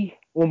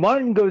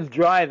Martin goes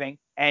driving,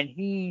 and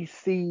he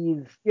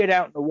sees shit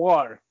out in the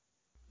water.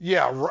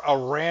 Yeah, a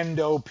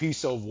rando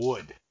piece of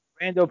wood.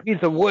 And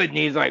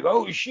he's like,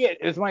 oh shit,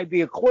 this might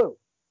be a clue.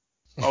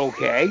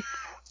 Okay.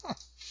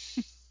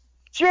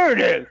 Sure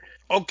it is.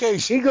 Okay.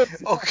 He goes,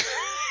 okay.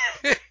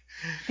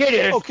 Get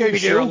it, okay, Scooby-Doo.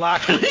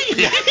 Sherlock.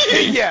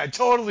 Yeah,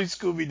 totally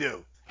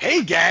Scooby-Doo.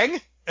 Hey,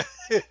 gang.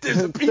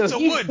 There's a piece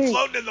of wood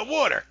floating in the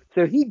water.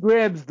 So he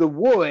grabs the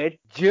wood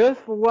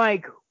just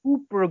like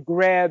Hooper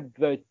grabbed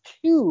the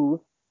tooth.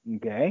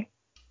 Okay.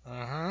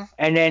 Uh-huh.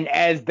 And then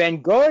as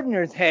Ben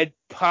Gardner's head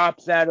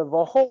pops out of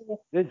a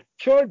hole, this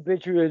short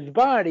bitch with his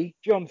body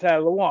jumps out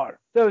of the water.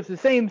 So it's the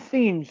same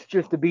scene, it's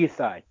just the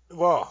B-side.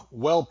 Whoa,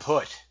 well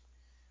put.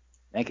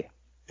 Thank you.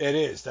 It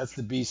is. That's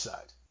the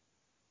B-side.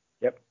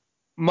 Yep.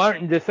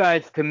 Martin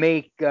decides to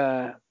make,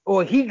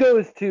 he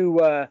goes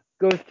to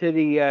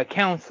the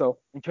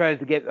council and tries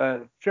to get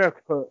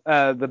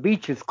the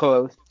beaches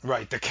closed.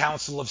 Right, the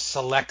Council of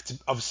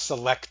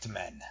Select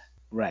Men.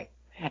 Right.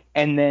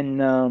 And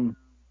then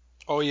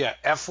oh yeah,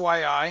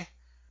 FYI,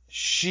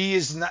 she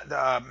is not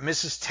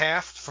Mrs.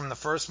 Taft from the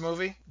first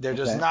movie. There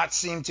does not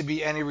seem to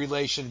be any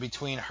relation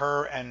between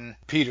her and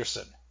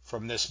Peterson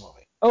from this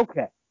movie.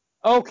 Okay.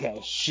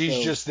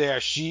 She's just there.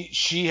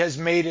 She has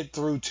made it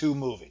through 2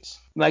 movies.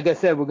 Like I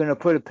said, we're gonna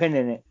put a pin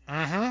in it.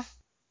 Mm-hmm.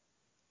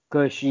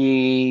 Cause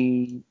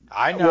she.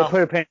 I know. We'll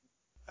put a pin.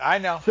 I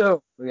know.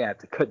 So we have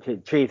to cut to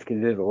the chase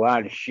because there's a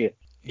lot of shit.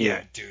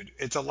 Yeah, dude,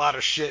 it's a lot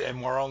of shit,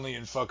 and we're only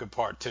in fucking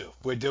part 2.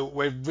 We're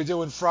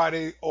doing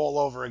Friday all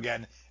over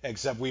again,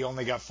 except we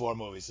only got 4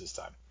 movies this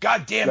time.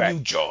 God damn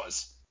you,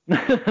 Jaws.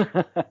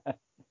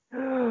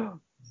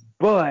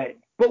 But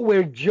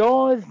where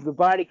Jaws, the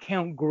body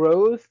count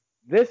grows,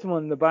 this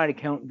one, the body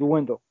count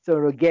dwindles. So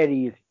it'll get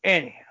easy.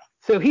 Anyhow.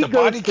 So he The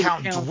goes body to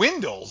count the count.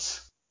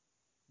 dwindles?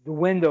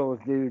 Dwindles,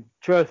 dude.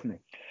 Trust me.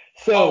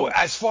 So,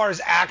 as far as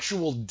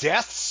actual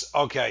deaths?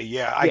 Okay,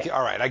 yeah.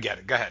 All right, I get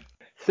it. Go ahead.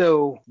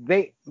 So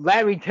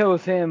Larry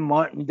tells him,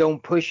 Martin,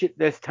 don't push it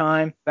this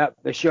time about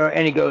the shark.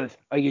 And he goes,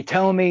 are you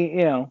telling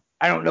me,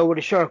 I don't know what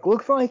a shark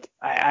looks like?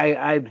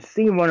 I've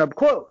seen one up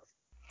close.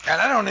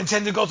 And I don't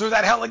intend to go through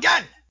that hell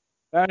again.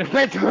 I don't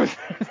intend to go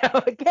through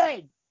that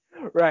again.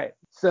 Right.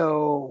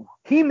 So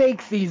he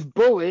makes these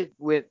bullets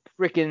with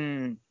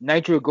freaking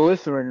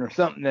nitroglycerin or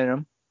something in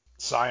them.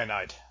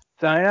 Cyanide.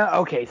 Cyanide?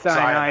 Okay,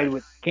 cyanide.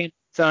 With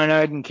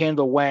cyanide and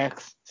candle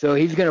wax. So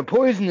he's going to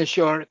poison the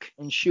shark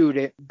and shoot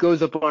it.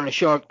 Goes up on a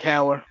shark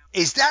tower.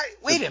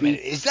 Wait a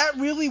minute, is that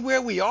really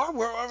where we are?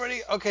 We're already,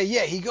 okay,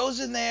 yeah, he goes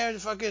in there to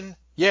fucking,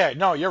 yeah,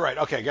 no, you're right.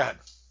 Okay, go ahead.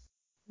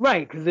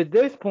 Right, because at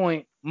this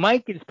point,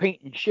 Mike is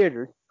painting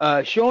shitters.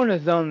 Sean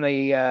is on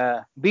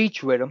the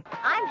beach with him.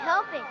 I'm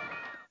helping.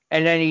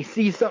 And then he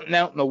sees something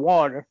out in the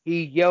water.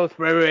 He yells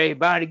for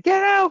everybody,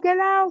 get out, get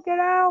out, get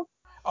out.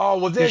 Oh,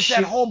 well, there's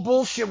that whole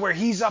bullshit where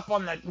he's up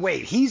on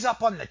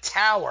the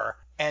tower,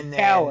 and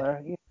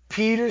then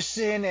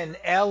Peterson and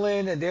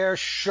Ellen, and they're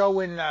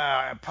showing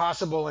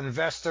possible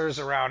investors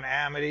around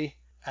Amity,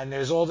 and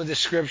there's all the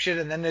description,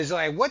 and then there's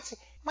like,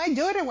 my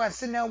daughter wants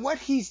to know what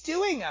he's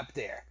doing up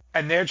there.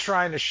 And they're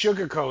trying to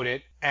sugarcoat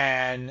it,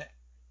 and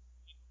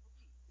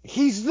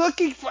he's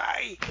looking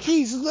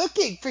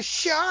for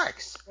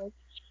sharks.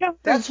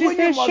 That's when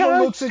your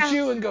mother looks at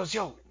you and goes,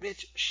 yo,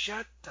 bitch,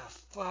 shut the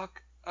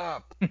fuck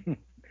up.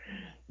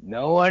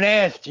 No one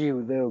asked you,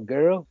 little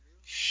girl.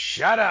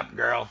 Shut up,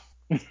 girl.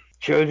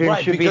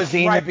 Children should be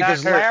seen and not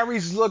because heard.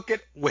 Larry's looking.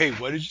 Wait,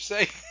 what did you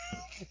say?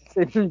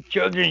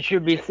 Children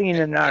should be seen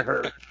and not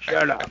heard.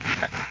 Shut up.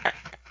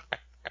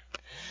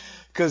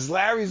 Because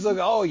Larry's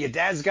looking, oh, your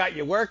dad's got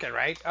you working,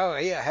 right? Oh,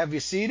 yeah, have you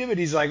seen him? And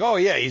he's like, oh,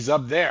 yeah, he's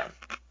up there.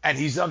 And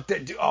he's up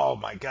there. Oh,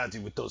 my God,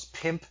 dude, with those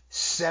pimp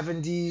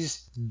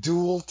 70s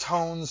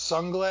dual-tone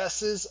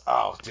sunglasses.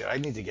 Oh, dude, I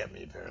need to get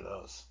me a pair of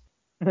those.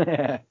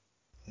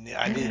 Yeah,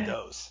 I need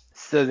those.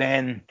 So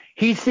then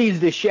he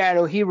sees the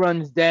shadow. He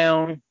runs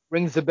down,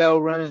 rings the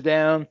bell, runs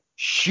down,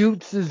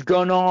 shoots his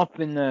gun off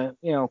in the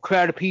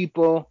crowd of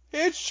people.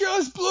 It's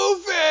just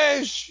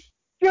Bluefish.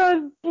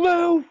 Just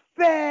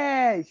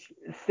Bluefish,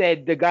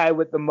 said the guy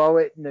with the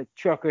mullet and the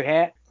trucker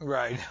hat.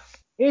 Right.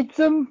 It's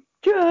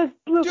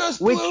just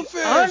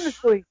Bluefish.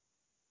 Honestly,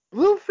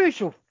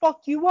 Bluefish will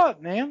fuck you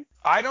up, man.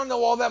 I don't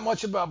know all that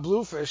much about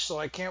Bluefish, so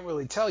I can't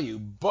really tell you.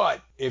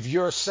 But if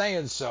you're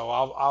saying so,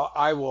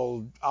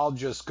 I'll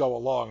just go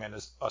along and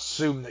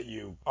assume that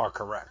you are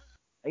correct.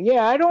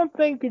 Yeah, I don't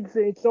think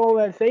it's all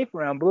that safe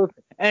around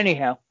Bluefish.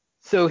 Anyhow,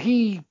 so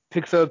he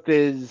picks up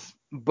his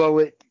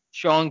bullet.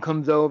 Sean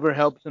comes over,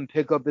 helps him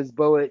pick up his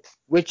bullets,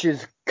 which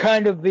is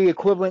kind of the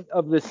equivalent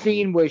of the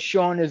scene where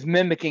Sean is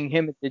mimicking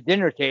him at the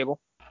dinner table.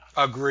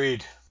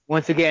 Agreed.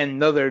 Once again,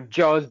 another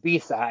Jaws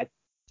B-side.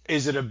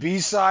 Is it a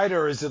B-side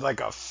or is it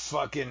like a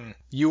fucking,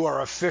 you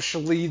are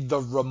officially the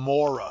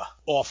remora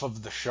off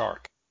of the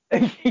shark?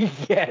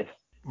 Yes.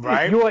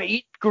 Right? You are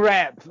eating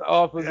scraps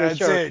off of the shark.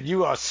 That's it.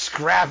 You are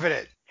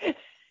scrapping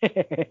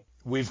it.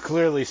 We've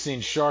clearly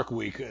seen Shark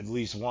Week at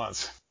least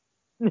once.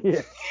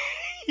 Yeah.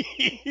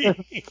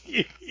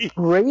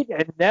 Great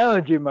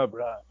analogy, my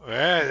brother.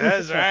 Yeah,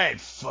 that's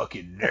right,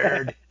 fucking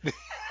nerd.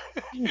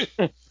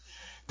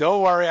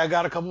 Don't worry, I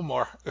got a couple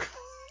more.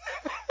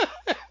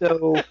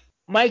 So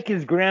Mike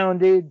is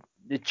grounded.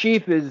 The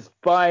chief is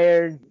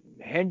fired.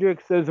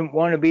 Hendricks doesn't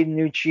want to be the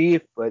new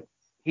chief, but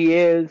he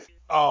is.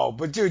 Oh,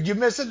 but dude, you're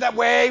missing that.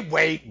 Wait.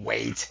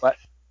 What?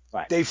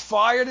 They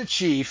fire the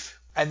chief,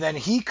 and then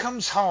he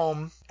comes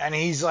home, and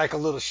he's like a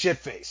little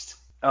shit-faced.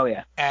 Oh,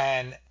 yeah.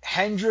 And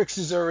Hendricks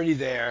is already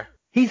there.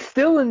 He's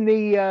still in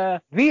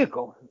the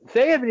vehicle.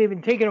 They haven't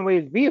even taken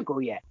away his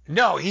vehicle yet.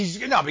 No,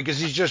 because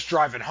he's just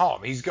driving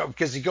home.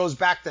 Because he goes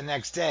back the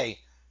next day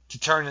to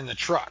turn in the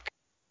truck.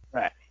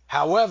 Right.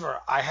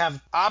 However, I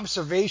have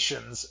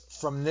observations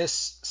from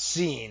this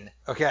scene.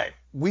 Okay,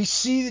 we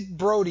see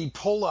Brody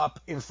pull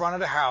up in front of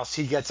the house.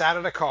 He gets out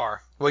of the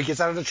car. Well, he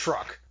gets out of the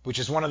truck, which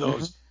is one of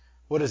those.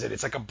 What is it?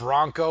 It's like a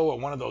Bronco or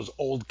one of those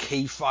old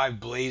K5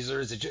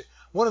 Blazers. It's just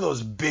one of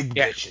those big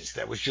bitches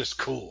that was just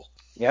cool.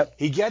 Yep.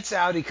 He gets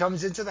out. He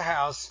comes into the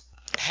house.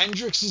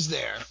 Hendricks is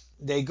there.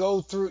 They go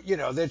through,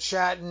 they're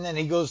chatting, and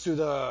he does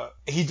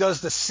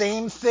the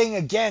same thing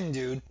again,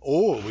 dude.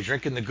 Oh, we're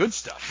drinking the good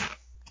stuff.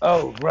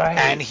 Oh, right.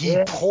 And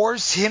he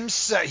pours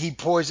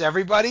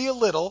everybody a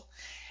little,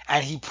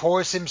 and he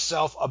pours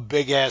himself a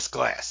big-ass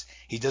glass.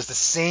 He does the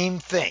same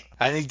thing.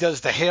 And he does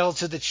the hail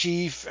to the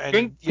chief. And,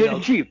 Drink to the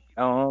chief.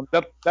 Right.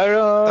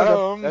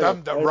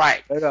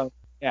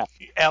 Yeah.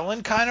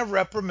 Ellen kind of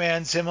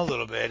reprimands him a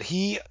little bit.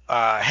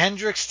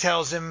 Hendrix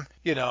tells him,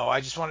 I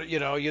just want to,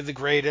 you're the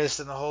greatest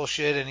and the whole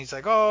shit. And he's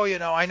like, oh,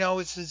 I know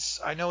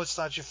it's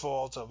not your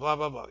fault. Blah,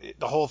 blah, blah.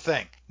 The whole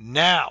thing.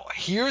 Now,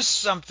 here's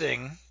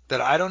something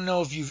that I don't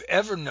know if you've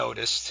ever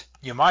noticed.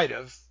 You might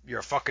have. You're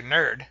a fucking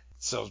nerd.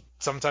 So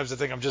sometimes I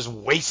think I'm just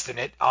wasting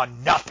it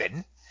on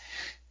nothing.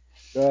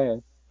 Go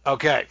ahead.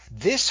 Okay,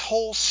 this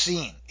whole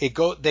scene, they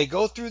go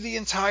through the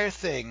entire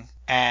thing,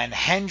 and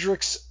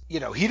Hendrix, he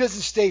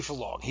doesn't stay for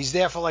long. He's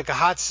there for like a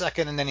hot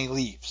second, and then he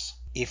leaves.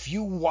 If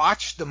you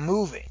watch the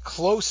movie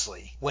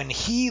closely, when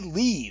he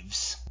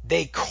leaves,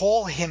 they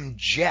call him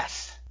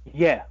Jeff.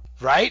 Yeah.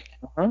 Right?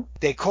 Uh-huh.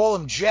 They call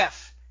him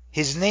Jeff.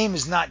 His name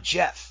is not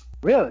Jeff.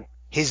 Really?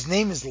 His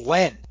name is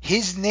Len.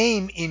 His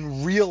name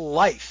in real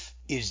life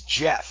is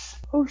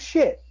Jeff. Oh,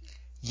 shit.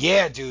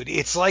 Yeah, dude.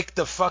 It's like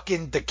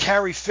the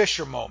Carrie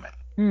Fisher moment.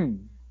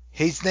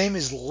 His name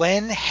is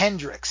Len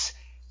Hendrix.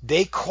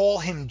 They call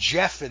him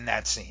Jeff in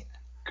that scene.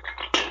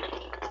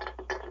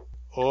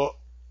 Oh.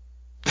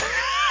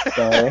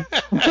 Sorry.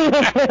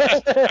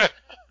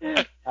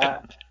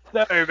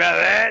 Sorry about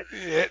that.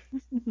 Yeah.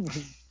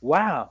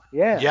 Wow.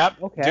 Yeah. Yep.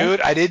 Okay.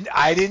 Dude,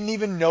 I didn't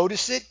even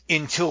notice it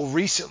until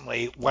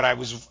recently when I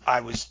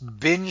was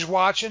binge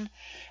watching,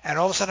 and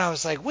all of a sudden I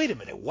was like, wait a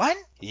minute, what?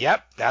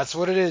 Yep, that's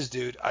what it is,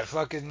 dude. I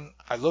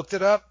looked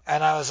it up,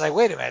 and I was like,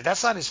 wait a minute,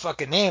 that's not his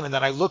fucking name. And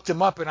then I looked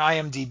him up in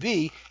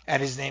IMDb,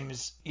 and his name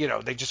is,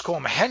 they just call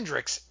him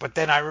Hendrix. But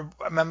then I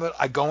remember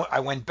I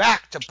went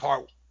back to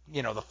part,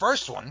 the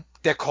first one.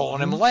 They're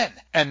calling him Len,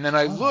 and then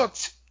I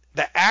looked.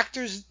 The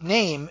actor's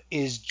name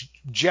is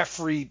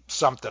Jeffrey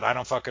something. I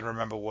don't fucking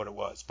remember what it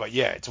was. But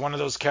yeah, it's one of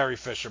those Carrie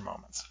Fisher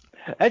moments.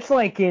 That's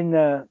like in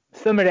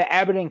some of the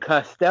Abbott and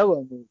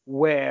Costello movies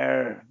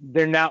where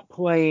they're not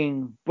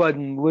playing Bud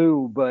and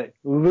Lou, but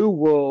Lou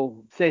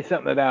will say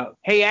something about,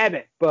 hey,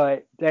 Abbott,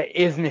 but that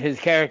isn't his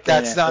character.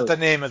 That's not the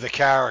name of the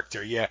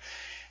character, yeah.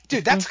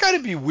 Dude, that's got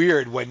to be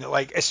weird when,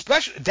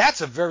 especially, that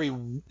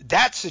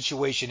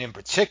situation in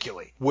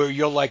particular, where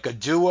you're like a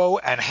duo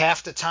and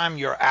half the time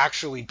you're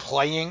actually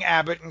playing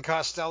Abbott and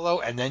Costello,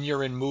 and then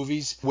you're in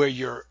movies where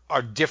you're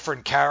a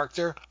different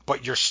character,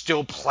 but you're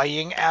still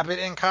playing Abbott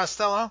and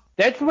Costello?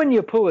 That's when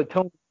you pull a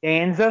Tony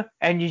Danza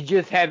and you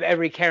just have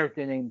every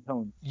character named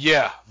Tony.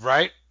 Yeah,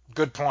 right?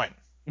 Good point.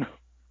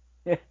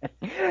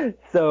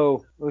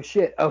 So, well,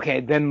 shit. Okay,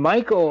 then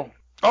Michael...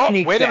 Oh,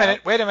 wait a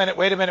minute.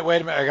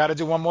 I got to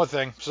do one more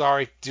thing.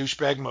 Sorry,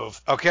 douchebag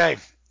move. Okay,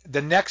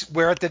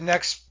 we're at the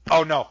next.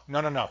 Oh,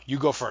 no. You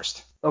go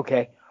first.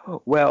 Okay.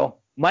 Well,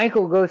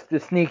 Michael goes to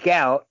sneak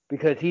out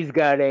because he's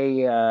got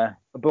a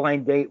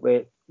blind date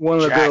with one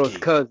of the girls'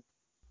 cousins,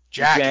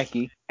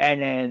 Jackie.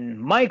 And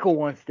then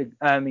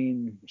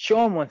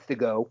Sean wants to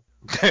go.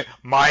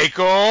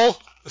 Michael.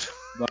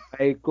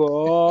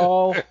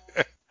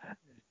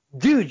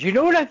 Dude, you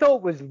know what I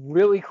thought was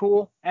really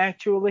cool,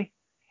 actually?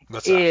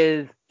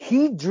 Is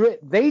he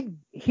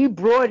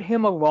brought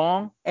him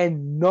along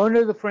and none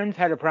of the friends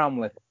had a problem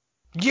with it.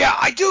 Yeah,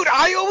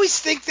 I always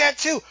think that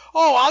too.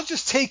 Oh, I'll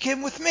just take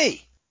him with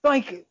me.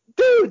 Like,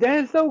 dude,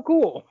 that is so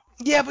cool.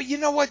 Yeah, but you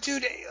know what,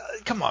 dude?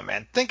 Come on,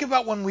 man. Think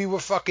about when we were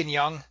fucking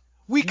young.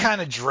 We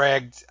kind of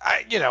dragged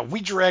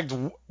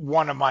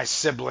one of my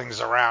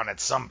siblings around at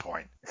some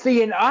point.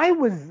 See, and I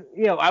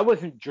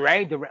wasn't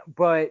dragged around,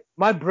 but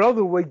my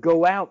brother would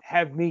go out,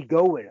 have me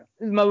go with him.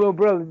 This is my little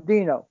brother,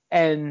 Dino,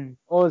 and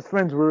all his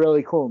friends were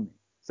really cool with me.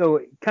 So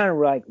it kind of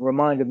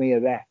reminded me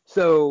of that.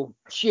 So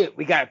shit,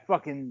 we got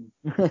fucking,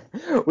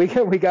 we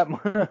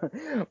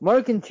got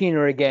Mark and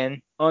Tina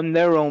again on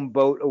their own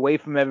boat, away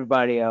from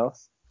everybody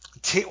else.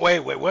 Wait,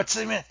 what's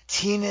the name?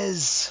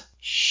 Tina's.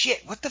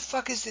 Shit, what the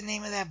fuck is the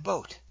name of that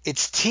boat?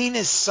 It's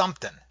Tina's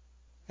something.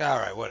 All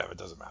right, whatever,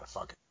 doesn't matter.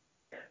 Fuck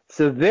it.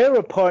 So they're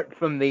apart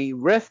from the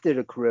rest of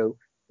the crew.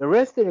 The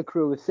rest of the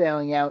crew is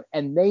sailing out,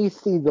 and they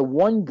see the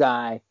one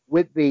guy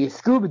with the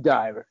scuba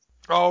diver.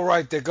 Oh,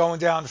 right, they're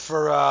going down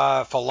for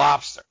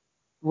lobster.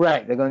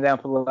 Right, they're going down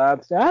for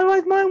lobster. I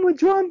like mine with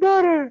drawn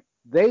butter.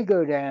 They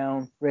go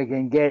down,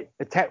 freaking get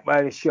attacked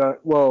by the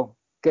shark. Well,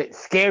 get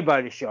scared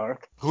by the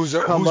shark. Who's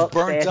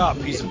burnt up?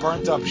 He's a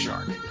burnt up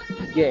shark.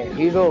 Yeah,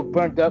 he's all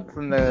burnt up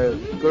from the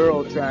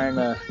girl trying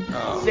to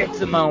set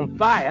him on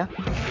fire.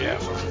 Yeah,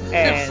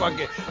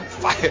 fucking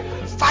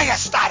fire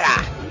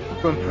starter.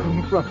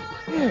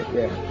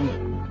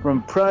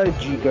 From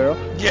Prodigy Girl.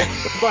 Yeah.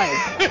 The fire.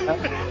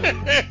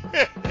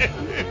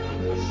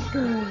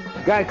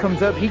 Guy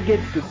comes up, he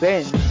gets the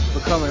bends for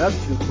coming up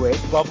too quick.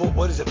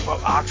 What is it?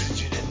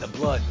 Oxygen in the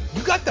blood.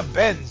 You got the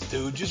bends,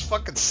 dude. Just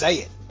fucking say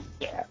it.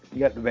 Yeah,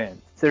 you got the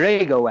bends. So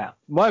they go out.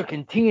 Mark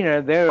and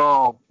Tina, they're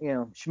all,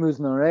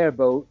 schmoozing on their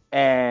boat,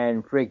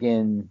 and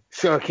freaking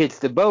shark hits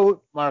the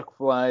boat. Mark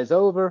flies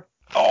over.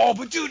 Oh,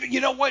 but dude, you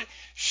know what?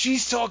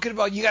 She's talking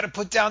about you got to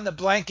put down the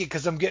blanket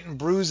because I'm getting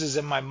bruises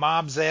and my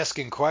mom's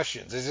asking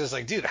questions. It's just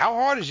like, dude, how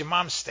hard is your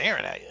mom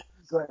staring at you?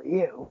 Like,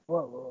 yeah,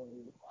 well,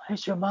 why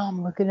is your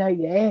mom looking at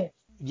your ass?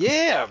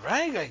 Yeah,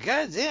 right? Like,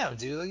 goddamn,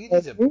 dude. You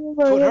need to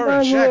put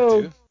her in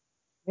check,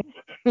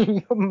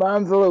 dude. Your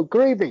mom's a little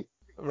creepy.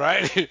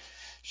 Right?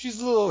 She's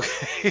a little.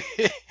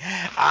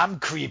 I'm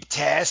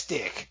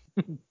creeptastic.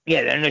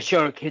 Yeah, then the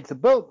shark hits the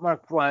boat.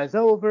 Mark flies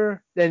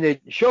over. Then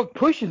the shark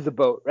pushes the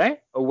boat,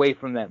 right? Away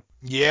from them.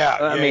 Yeah.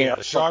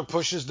 The shark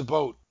pushes the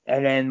boat.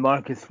 And then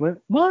Mark is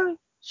Mark,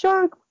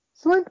 shark,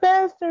 swim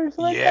faster,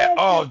 swim faster.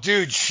 Oh,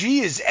 dude, she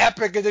is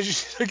epic. And then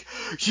she's like,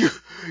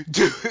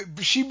 dude,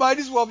 she might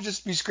as well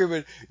just be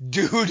screaming,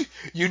 dude,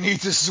 you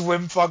need to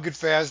swim fucking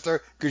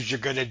faster because you're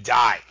going to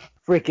die.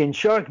 Freaking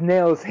shark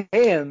nails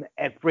him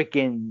and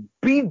freaking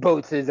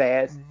speedboats his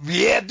ass.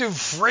 Yeah, dude,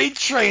 freight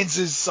trains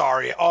is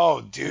sorry.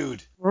 Oh,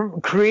 dude.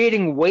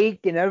 Creating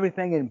wake and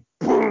everything, and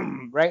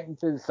boom, right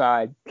into the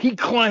side. He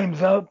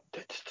climbs up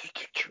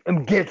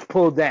and gets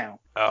pulled down.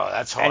 Oh,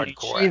 that's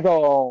hardcore. And she's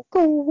all,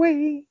 go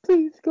away,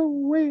 please go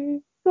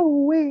away, go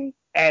away.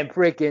 And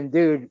freaking,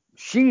 dude,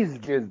 she's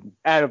just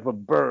out of a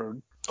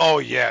bird. Oh,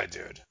 yeah,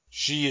 dude.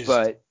 She is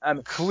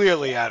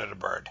clearly out of the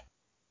bird.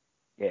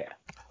 Yeah.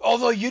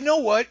 Although, you know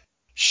what?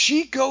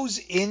 She goes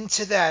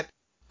into that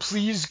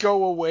please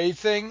go away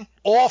thing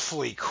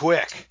awfully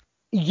quick.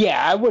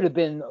 Yeah, I would have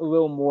been a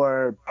little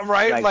more...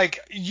 Right? Like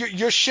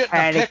you're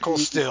shitting a pickle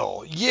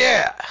still.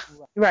 Yeah.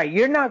 Right,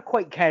 you're not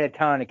quite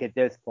catatonic at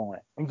this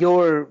point.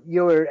 You're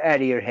out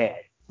of your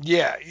head.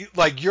 Yeah,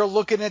 like you're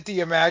looking at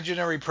the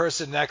imaginary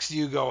person next to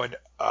you going,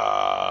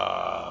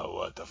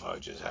 what the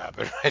fuck just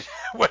happened?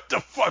 What the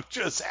fuck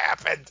just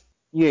happened?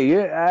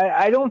 Yeah,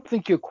 I don't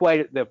think you're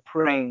quite at the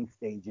praying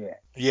stage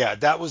yet. Yeah,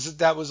 that was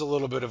a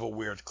little bit of a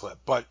weird clip,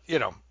 but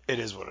it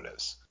is what it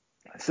is.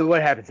 So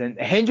what happens? And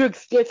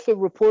Hendricks gets the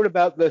report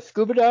about the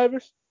scuba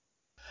divers?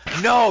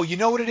 No, you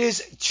know what it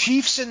is?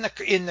 Chief's in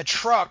the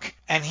truck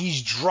and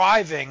he's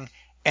driving,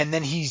 and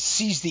then he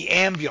sees the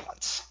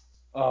ambulance.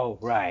 Oh,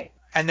 right.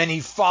 And then he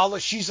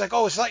follows. She's like,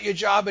 "Oh, it's not your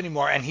job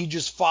anymore," and he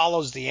just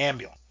follows the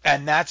ambulance.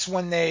 And that's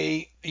when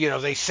they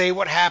say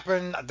what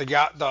happened,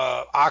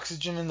 the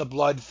oxygen in the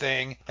blood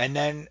thing, and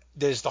then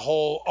there's the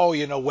whole,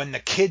 when the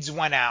kids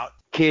went out.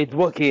 Kids?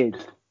 What kids?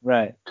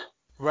 Right.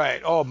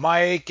 Right. Oh,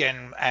 Mike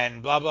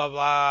and blah blah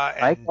blah.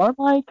 And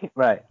Mike?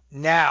 Right.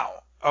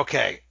 Now,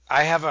 okay,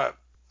 I have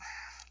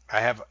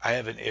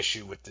an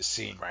issue with this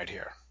scene right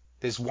here.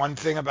 There's one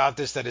thing about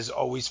this that has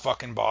always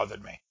fucking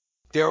bothered me.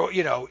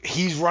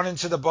 He's running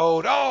to the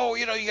boat. Oh,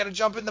 you got to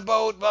jump in the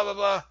boat. Blah blah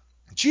blah.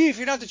 Chief,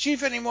 you're not the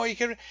chief anymore. You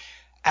can.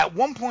 At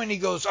one point, he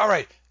goes, "All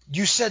right,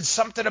 you said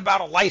something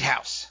about a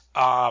lighthouse.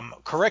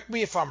 Correct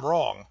me if I'm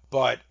wrong,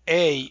 but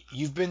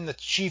you've been the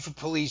chief of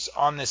police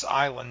on this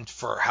island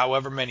for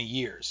however many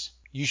years.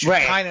 You should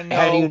kind of know.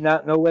 How do you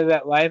not know where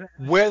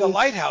the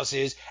lighthouse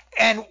is?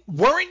 And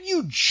weren't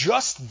you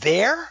just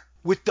there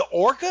with the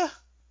orca?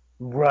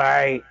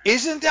 Right.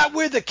 Isn't that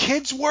where the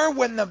kids were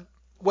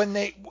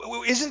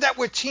isn't that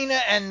where Tina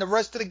and the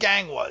rest of the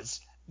gang was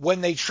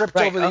when they tripped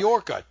over the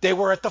orca? They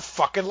were at the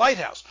fucking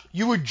lighthouse.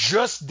 You were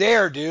just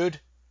there, dude."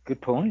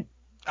 Good point.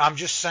 I'm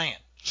just saying.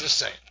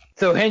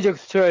 So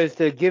Hendricks tries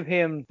to give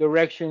him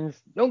directions.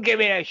 Don't give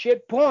me that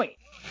shit. Point.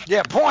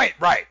 Yeah, point.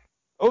 Right.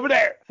 Over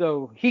there.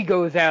 So he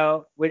goes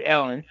out with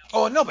Ellen.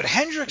 Oh, no, but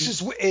Hendricks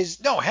is with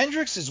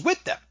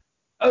them.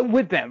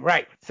 With them,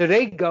 right. So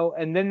they go,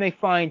 and then they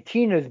find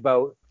Tina's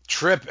boat.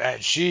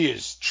 And she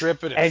is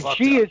tripping and fucked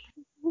she up. is...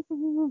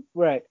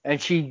 Right.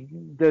 And she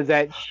does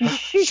that...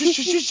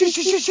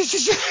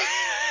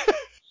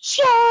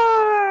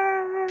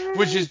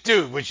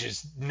 Which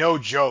is no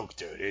joke,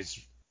 dude. It's...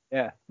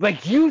 Yeah.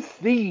 Like, you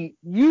see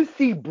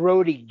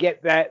Brody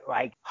get that,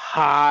 like,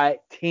 hot,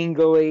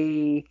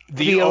 tingly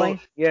feeling,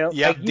 Yeah,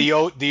 like the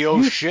old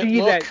shit look. You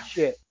see that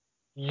shit.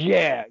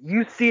 Yeah,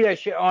 you see that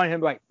shit on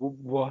him, like,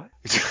 what?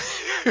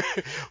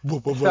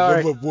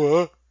 Sorry.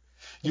 What?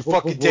 You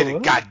fucking did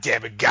it,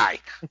 goddamn it, guy.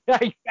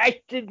 I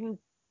didn't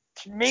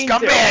mean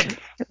Scumbag!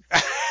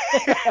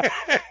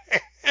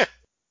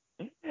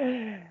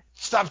 to.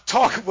 Stop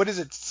talking. What is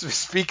it?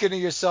 Speaking to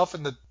yourself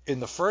in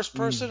the first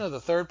person or the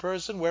third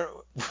person? Where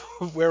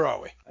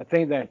are we? I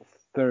think that's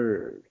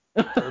third.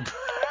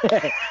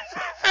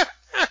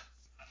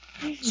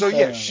 So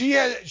yeah,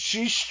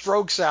 she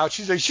strokes out.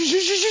 She's like,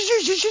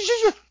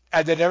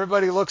 and then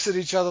everybody looks at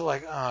each other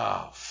like,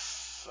 oh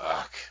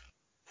fuck.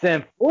 So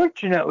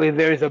unfortunately,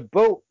 there's a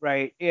boat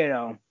right,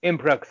 in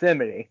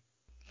proximity.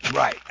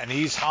 Right, and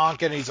he's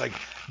honking. He's like,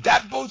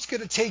 that boat's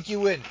gonna take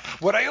you in.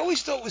 What I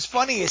always thought was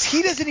funny is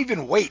he doesn't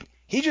even wait.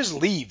 He just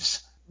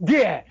leaves.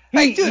 Yeah.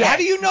 Hey, dude, how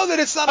do you know that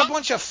it's not a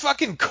bunch of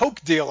fucking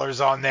coke dealers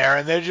on there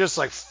and they're just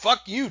like,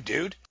 fuck you,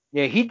 dude?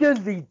 Yeah, he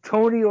does the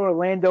Tony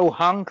Orlando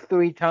honk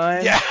 3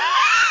 times. Yeah.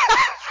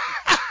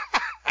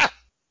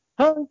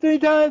 Honk 3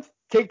 times.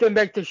 Take them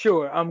back to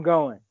shore. I'm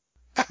going.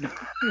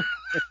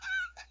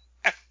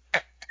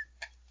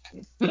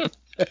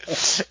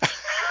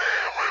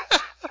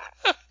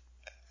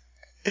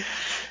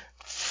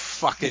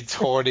 Fucking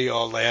Tony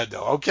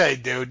Orlando. Okay,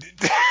 dude.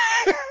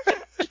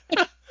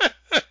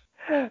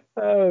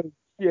 Oh,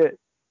 shit.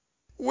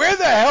 Where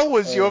the hell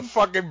was your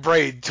fucking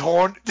brain,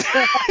 Tony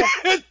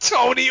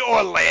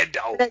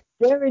Orlando? I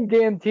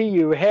guarantee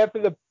you, half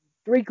of the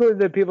 3/4 of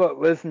the people that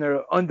listen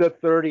are under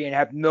 30 and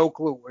have no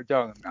clue what we're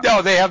talking about.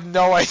 No, they have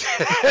no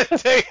idea.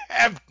 They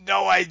have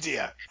no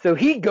idea. So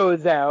he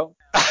goes out.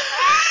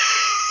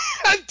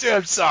 Dude,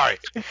 I'm sorry.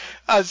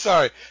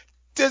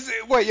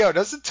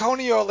 Doesn't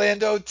Tony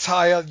Orlando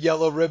tie a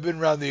yellow ribbon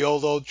around the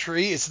old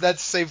tree? Isn't that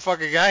the same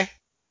fucking guy?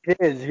 It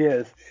is,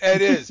 yes.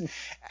 It is.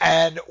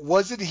 And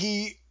wasn't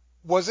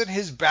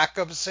his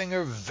backup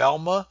singer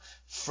Velma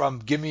from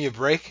Gimme a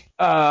Break?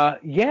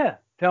 Yeah.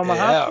 Velma Hopkins?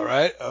 Yeah,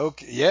 right.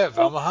 Okay. Yeah,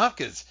 Velma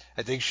Hopkins.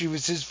 I think she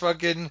was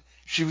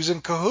she was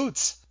in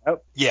cahoots. Oh.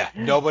 Yeah,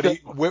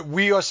 nobody.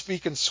 We are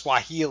speaking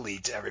Swahili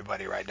to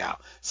everybody right now.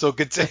 So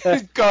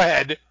continue. Go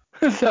ahead.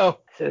 So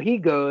he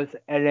goes,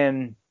 and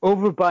then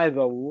over by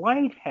the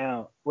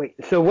lighthouse. Wait,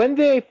 so when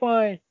they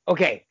find?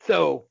 Okay,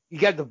 so you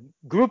got the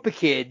group of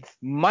kids.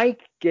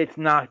 Mike gets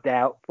knocked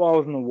out,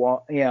 falls in the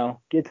wall.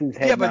 Gets his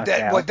head knocked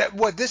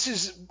out. This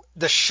is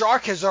the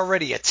shark has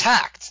already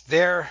attacked.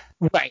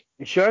 Right.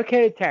 The shark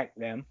had attacked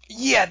them.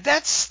 Yeah,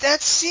 that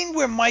scene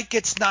where Mike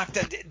gets knocked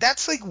out.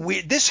 That's like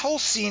weird. This whole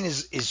scene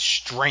is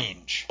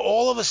strange.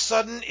 All of a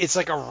sudden, it's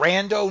like a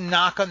rando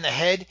knock on the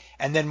head,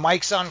 and then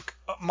Mike's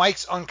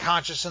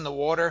unconscious in the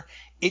water.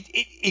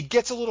 It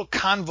gets a little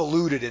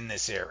convoluted in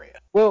this area.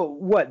 Well,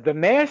 what? The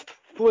mask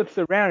flips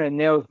around and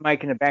nails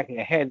Mike in the back of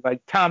the head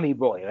like Tommy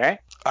Boy, right?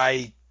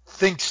 I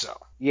think so.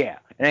 Yeah.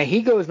 And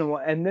he goes in the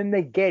water, and then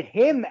they get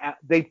him out.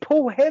 They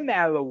pull him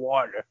out of the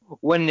water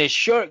when the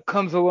shark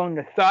comes along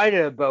the side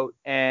of the boat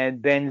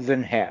and bends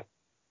in half.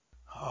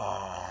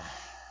 Oh.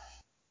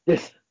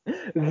 This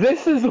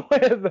is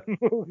where the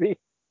movie.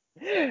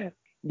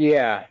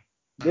 Yeah.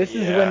 This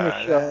is when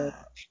the shark,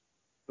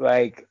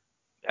 like,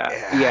 I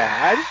don't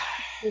know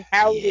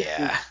how this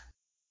is.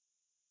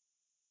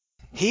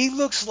 He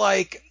looks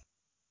like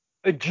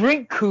a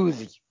drink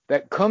koozie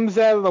that comes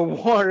out of the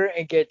water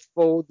and gets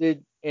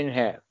folded in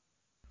half.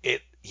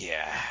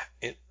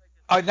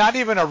 Not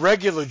even a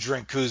regular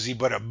drink koozie,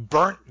 but a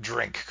burnt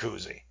drink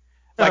koozie.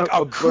 Like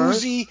a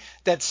koozie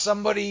that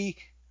somebody,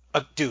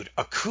 a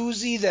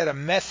koozie that a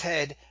meth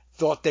head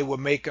thought they were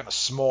making a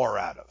s'more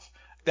out of.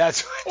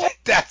 That's what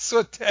that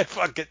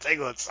fucking thing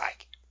looks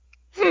like.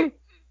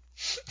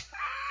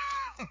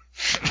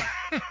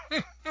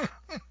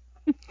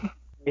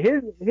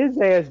 His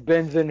ass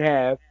bends in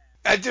half.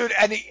 Dude,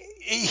 and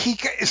he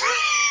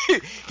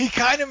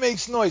kind of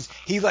makes noise.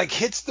 He like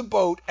hits the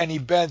boat and he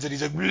bends and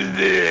he's like,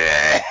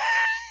 bleh.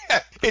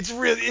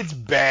 It's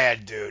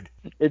bad, dude.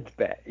 It's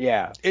bad,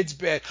 yeah. It's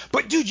bad.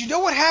 But dude, you know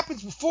what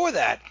happens before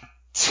that?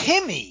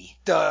 Timmy,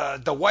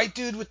 the white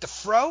dude with the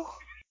fro?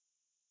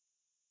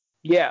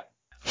 Yeah.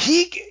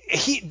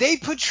 They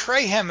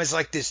portray him as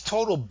like this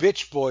total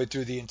bitch boy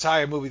through the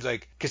entire movie,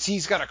 like, because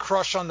he's got a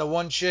crush on the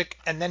one chick,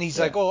 and then he's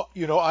like, oh,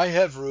 I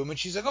have room, and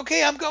she's like,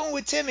 okay, I'm going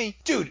with Timmy.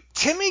 Dude,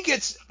 Timmy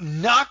gets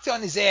knocked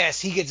on his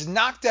ass. He gets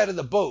knocked out of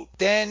the boat.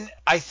 Then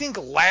I think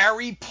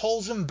Larry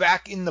pulls him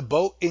back in the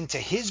boat, into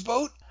his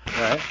boat.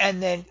 Right.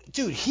 And then,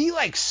 dude, he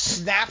like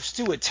snaps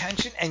to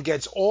attention and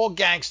gets all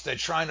gangster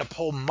trying to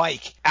pull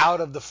Mike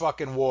out of the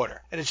fucking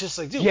water. And it's just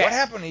like, dude, what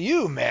happened to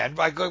you, man?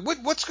 Like,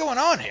 what's going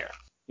on here?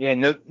 Yeah,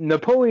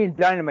 Napoleon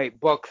Dynamite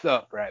bucks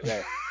up right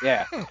there.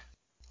 Yeah.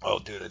 Oh,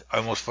 dude, I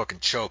almost fucking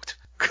choked.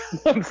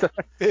 I'm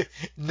sorry.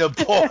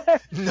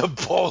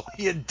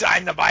 Napoleon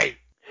Dynamite.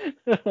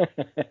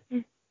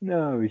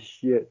 No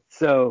shit.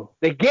 So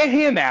they get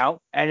him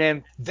out, and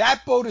then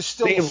that boat is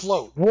still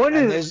afloat. One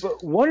of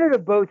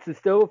the boats is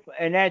still,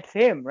 and that's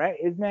him, right?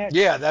 Isn't that?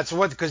 Yeah, that's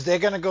what, because they're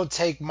gonna go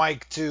take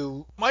Mike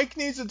to. Mike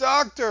needs a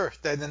doctor.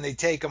 Then they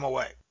take him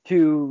away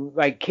to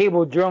like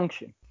Cable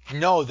Junction.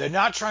 No, they're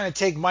not trying to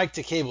take Mike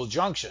to Cable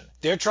Junction.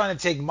 They're trying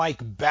to take Mike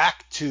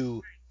back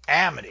to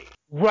Amity.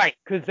 Right,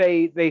 because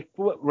they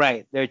float.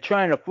 Right, they're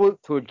trying to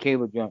float toward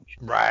Cable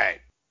Junction. Right.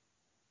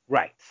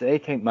 Right, so they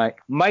take Mike.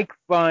 Mike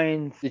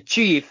finds the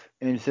chief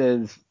and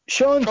says,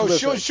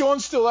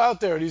 Sean's still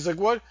out there. And he's like,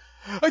 what?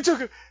 I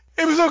took it.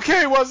 It was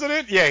okay, wasn't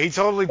it? Yeah, he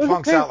totally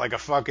punks out like a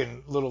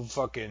fucking little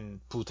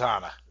fucking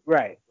putana.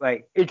 Right,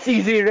 like, it's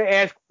easier to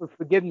ask for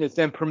forgiveness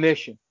than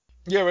permission.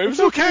 Yeah, but it was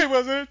okay,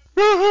 wasn't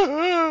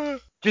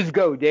it? Just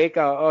go, Dick.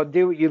 I'll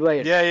deal with you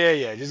later.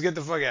 Yeah. Just get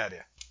the fuck out of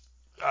here.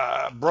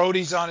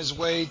 Brody's on his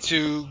way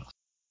to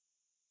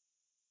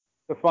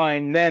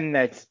find them.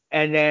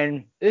 And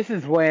then this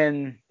is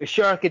when the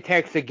shark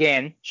attacks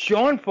again.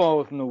 Sean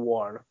falls in the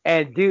water.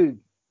 And dude,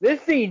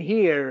 this scene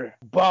here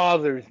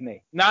bothers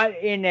me. Not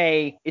in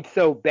a it's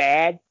so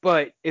bad,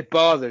 but it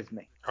bothers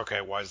me.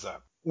 Okay, why is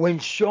that? When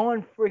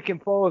Sean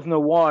freaking falls in the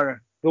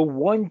water, the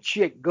one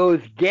chick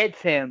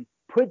gets him,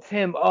 puts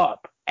him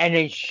up, and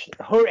then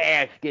her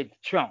ass gets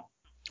chunked.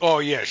 Oh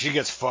yeah, she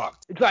gets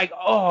fucked. It's like,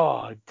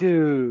 oh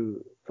dude.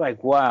 It's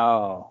like,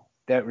 wow,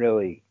 that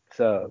really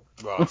sucks.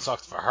 Well, it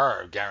sucked for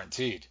her,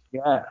 guaranteed.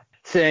 Yeah.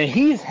 So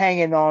he's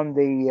hanging on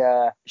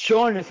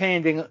Sean is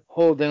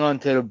holding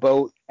onto the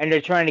boat, and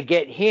they're trying to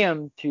get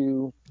him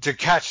to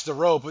catch the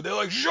rope, but they're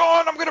like,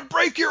 Sean, I'm gonna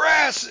break your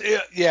ass.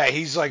 Yeah,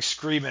 he's like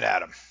screaming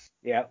at him.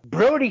 Yeah.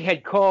 Brody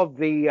had called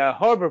the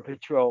harbor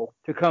patrol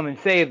to come and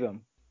save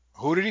him.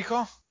 Who did he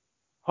call?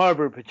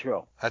 Harbor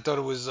Patrol. I thought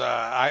it was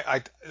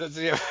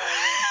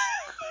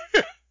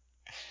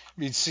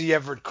you'd see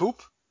Everett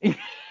Koop.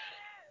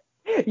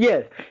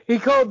 Yes, he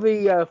called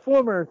the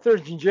former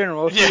Surgeon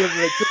General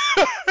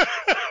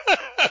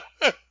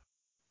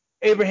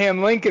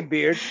Abraham Lincoln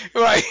Beard.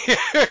 Right.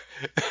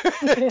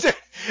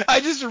 I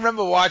just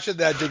remember watching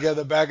that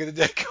together back in the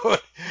day.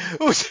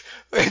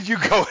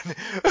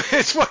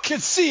 It's fucking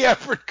C.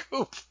 Everett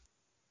Koop.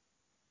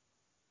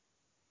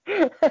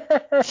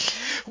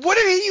 What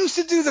did he used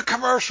to do the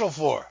commercial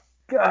for?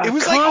 It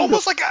was like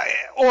almost like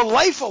or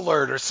Life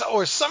Alert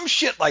or some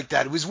shit like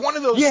that. It was one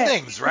of those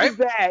things, right?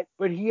 That,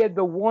 but he had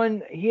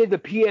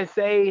the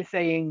PSA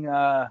saying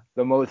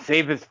the most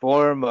safest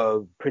form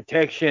of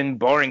protection,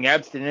 barring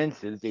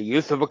abstinence, is the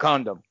use of a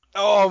condom.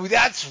 Oh,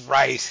 that's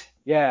right.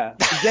 Yeah.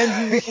 Then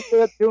he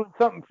ended up doing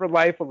something for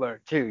Life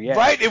Alert too. Yeah.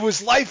 Right. It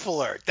was Life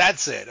Alert.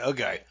 That's it.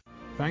 Okay.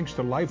 Thanks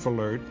to Life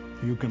Alert,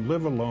 you can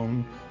live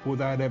alone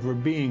without ever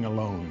being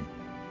alone.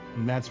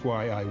 And that's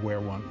why I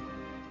wear one.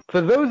 For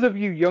those of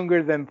you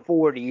younger than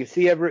 40, you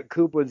see Everett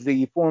Koop was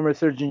the former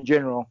Surgeon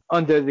General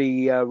under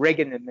the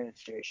Reagan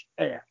administration.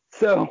 Yeah.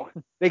 So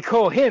they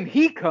call him.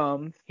 He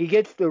comes. He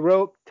gets the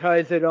rope,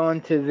 ties it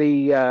onto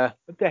the,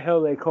 what the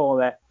hell they call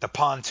that? The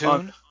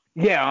pontoon?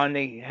 On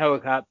the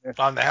helicopter.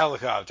 On the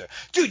helicopter.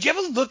 Dude, you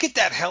ever look at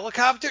that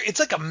helicopter?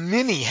 It's like a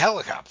mini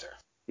helicopter.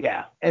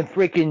 Yeah, and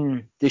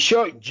freaking the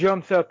shark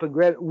jumps up and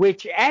grabs,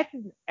 which at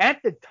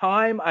the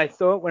time I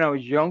saw it when I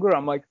was younger,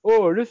 I'm like,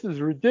 oh, this is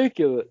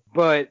ridiculous.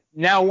 But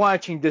now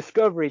watching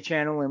Discovery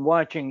Channel and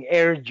watching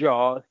Air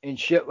Jaws and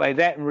shit like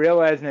that and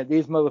realizing that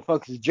these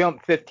motherfuckers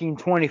jump 15,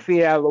 20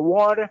 feet out of the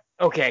water,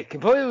 okay,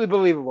 completely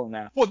believable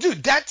now. Well,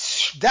 dude, that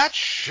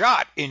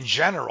shot in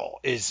general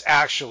is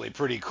actually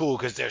pretty cool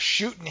because they're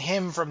shooting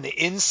him from the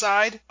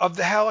inside of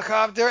the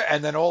helicopter,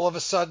 and then all of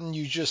a sudden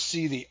you just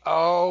see the,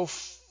 oh,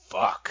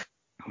 fuck.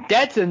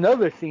 That's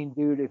another scene,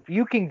 dude. If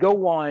you can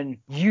go on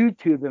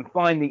YouTube and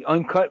find the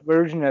uncut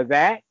version of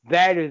that,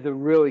 that is a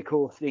really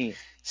cool scene.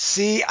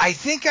 See, I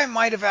think I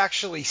might have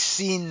actually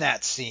seen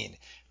that scene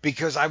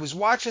because I was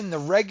watching the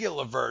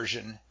regular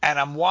version and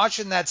I'm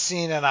watching that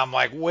scene and I'm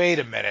like, wait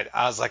a minute.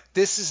 I was like,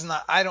 this is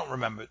not, I don't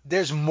remember.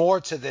 There's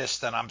more to this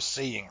than I'm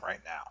seeing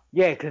right now.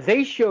 Yeah, because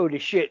they show the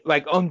shit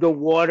like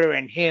underwater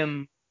and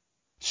him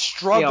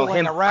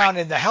struggling around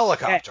in the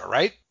helicopter,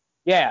 right?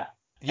 Yeah.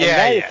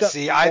 Yeah.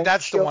 See,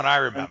 that's the one I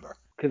remember.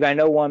 Because I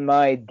know on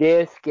my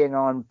disc and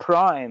on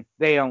Prime,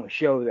 they don't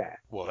show that.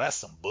 Well, that's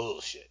some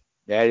bullshit.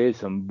 That is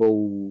some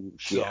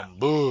bullshit. Some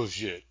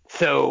bullshit.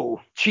 So,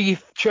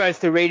 Chief tries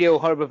to radio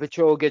Harbor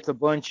Patrol, gets a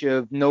bunch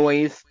of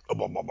noise.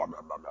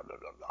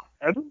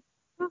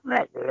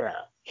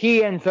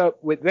 He ends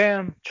up with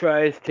them,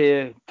 tries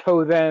to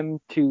tow them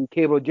to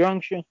Cable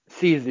Junction,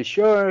 sees the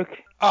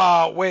shark.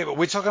 Wait,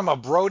 we're talking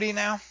about Brody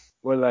now?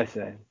 What did I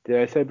say? Did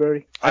I say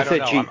Brody? I don't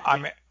know. Chief.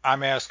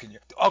 I'm asking you.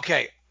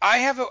 Okay, I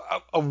have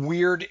a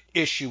weird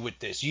issue with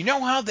this. You know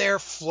how they're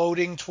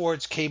floating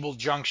towards Cable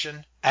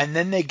Junction and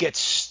then they get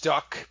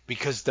stuck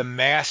because the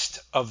mast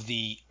of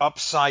the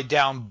upside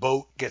down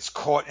boat gets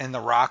caught in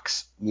the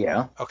rocks?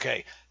 Yeah.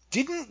 Okay.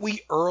 Didn't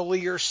we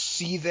earlier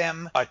see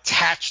them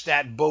attach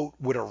that boat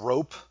with a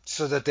rope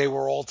so that they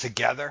were all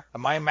together?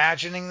 Am I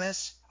imagining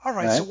this? All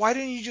right. So why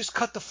didn't you just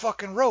cut the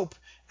fucking rope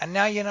and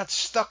now you're not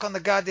stuck on the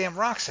goddamn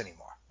rocks anymore?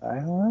 I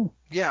don't know.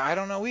 Yeah, I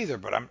don't know either,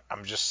 but I'm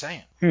just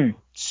saying.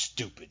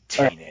 Stupid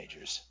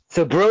teenagers.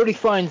 So Brody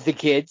finds the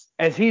kids.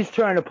 As he's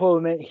trying to pull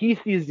them in, he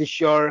sees the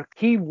shark.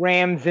 He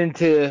rams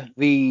into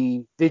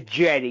the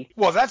jetty.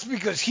 Well, that's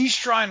because he's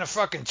trying to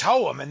fucking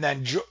tow him, and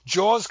then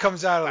Jaws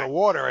comes out of the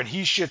water, and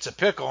he shits a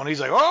pickle, and he's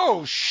like,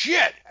 oh,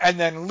 shit. And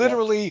then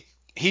literally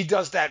he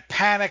does that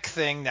panic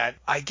thing that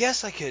I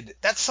guess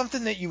that's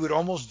something that you would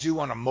almost do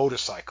on a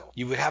motorcycle.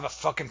 You would have a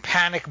fucking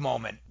panic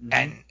moment,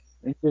 and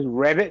just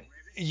rev it?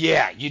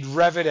 Yeah, you'd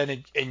rev it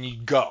and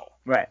you'd go.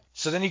 Right.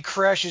 So then he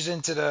crashes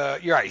into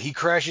he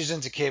crashes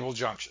into Cable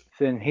Junction.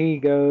 Then he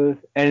goes,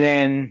 and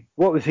then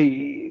what was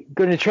he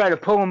going to try to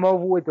pull him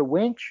over with the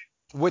winch?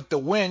 With the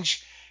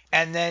winch,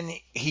 and then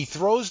he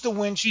throws the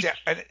winch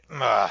down.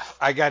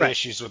 I got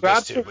issues with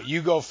this too, but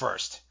you go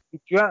first.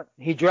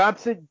 He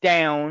drops it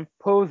down,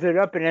 pulls it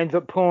up, and ends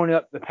up pulling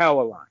up the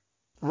power line.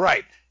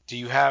 Right. Do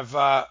you have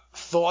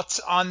thoughts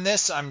on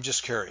this? I'm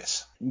just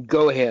curious.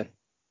 Go ahead.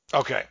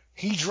 Okay.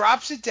 He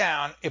drops it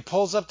down. It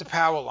pulls up the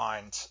power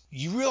lines.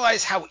 You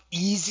realize how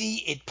easy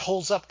it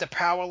pulls up the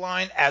power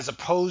line as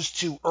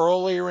opposed to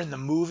earlier in the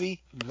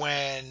movie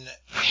when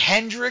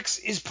Hendrix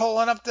is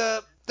pulling up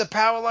the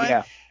power line?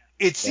 Yeah.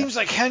 It seems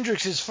like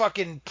Hendrix is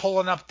fucking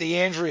pulling up the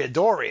Andrea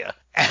Doria,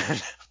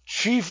 and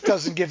Chief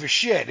doesn't give a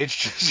shit. It's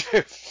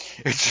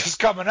just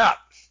coming up.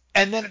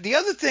 And then the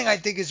other thing I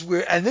think is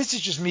weird, and this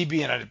is just me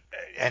being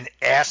an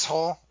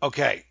asshole.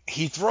 Okay,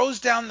 he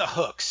throws down the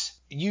hooks.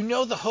 You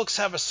know the hooks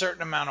have a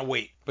certain amount of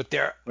weight, but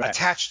they're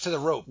attached to the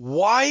rope.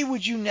 Why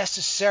would you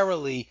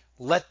necessarily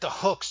let the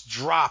hooks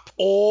drop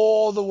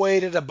all the way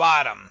to the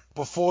bottom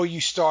before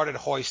you started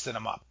hoisting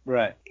them up?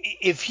 Right.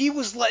 If he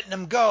was letting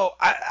them go,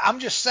 I'm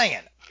just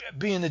saying,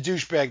 being the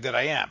douchebag that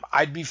I am.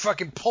 I'd be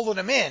fucking pulling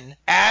him in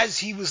as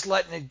he was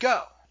letting it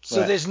go.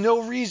 So there's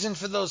no reason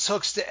for those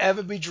hooks to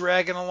ever be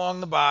dragging along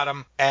the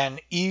bottom and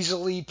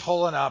easily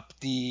pulling up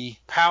the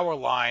power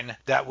line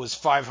that was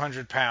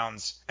 500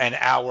 pounds an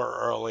hour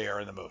earlier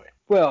in the movie.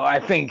 Well, I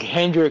think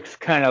Hendrix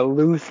kind of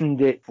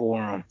loosened it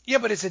for him. Yeah,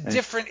 but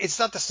it's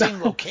not the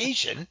same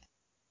location.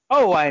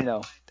 Oh, I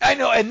know.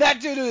 And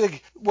that dude,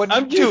 when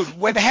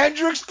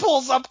Hendrix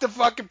pulls up the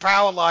fucking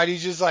power line,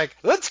 he's just like,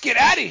 let's get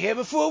out of here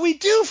before we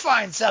do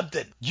find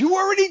something. You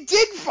already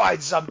did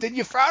find something.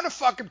 You found a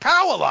fucking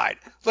power line.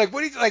 Like,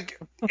 what do you, like,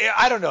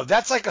 I don't know.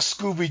 That's like a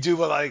Scooby-Doo,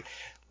 but like,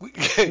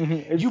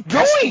 you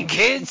pesky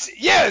kids.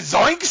 Yeah,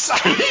 zoinks.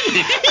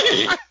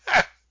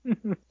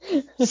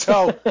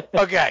 So,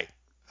 okay.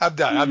 I'm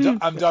done.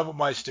 I'm done with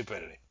my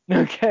stupidity.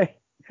 Okay.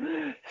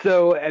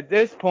 So at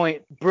this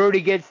point,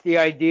 Brody gets the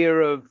idea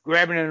of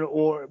grabbing an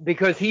oar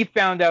because he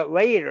found out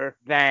later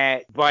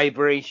that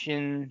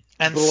vibration,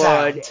 and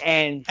blood,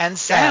 sound. and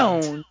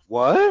sound.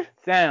 What?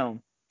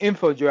 Sound.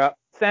 Info drop.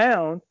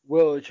 Sound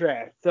will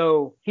attract.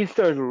 So he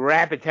starts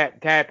rapid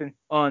tapping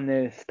on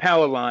this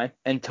power line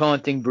and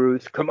taunting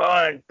Bruce. Come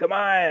on.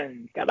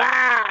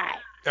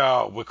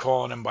 Oh, we're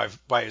calling him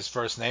by his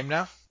first name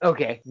now?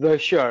 Okay, the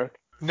shark.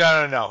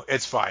 No.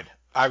 It's fine.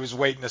 I was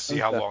waiting to see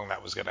how long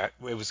it was gonna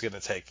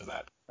take for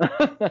that.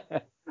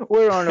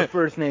 We're on a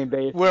first name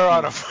basis. We're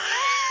on a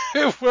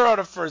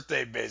first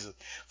name basis.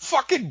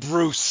 Fucking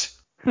Bruce.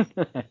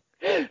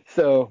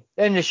 So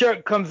then the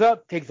shark comes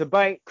up, takes a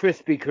bite,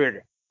 crispy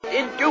critter.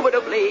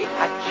 Indubitably.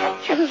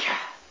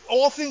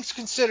 All things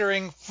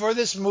considering for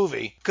this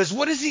movie, because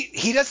what is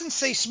he doesn't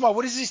say small.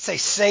 What does he say?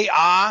 Say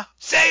ah.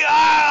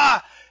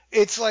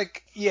 It's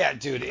like, yeah,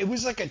 dude. It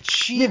was like a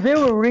cheap. Yeah, they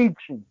were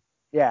reaching.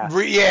 Yeah.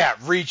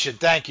 Reaching.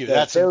 Thank you. Yeah,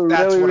 that's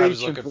really what I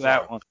was looking for.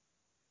 That one.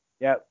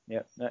 Yep.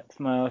 That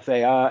smile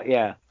say,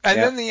 yeah. And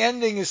then the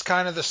ending is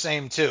kind of the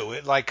same too.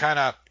 It like kind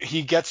of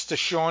he gets to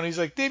Sean. He's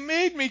like, they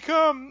made me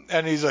come,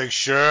 and he's like,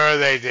 sure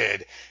they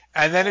did.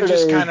 And then it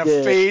just kind of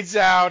fades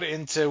out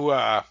into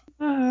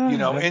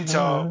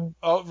exactly.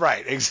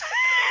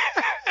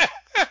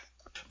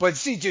 But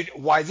see, dude,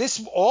 why this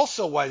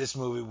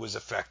movie was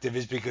effective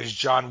is because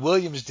John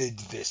Williams did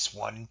this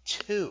one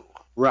too.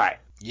 Right.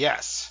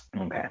 Yes.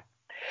 Okay.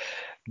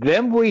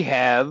 Then we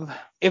have,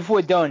 if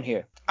we're done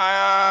here.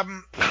 I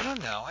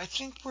don't know. I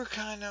think we're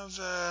kind of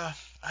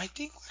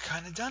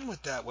done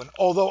with that one.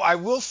 Although I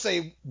will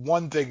say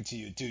one thing to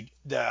you, dude.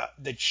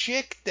 The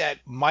chick that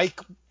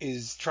Mike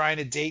is trying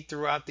to date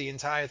throughout the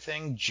entire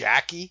thing,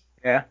 Jackie.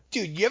 Yeah.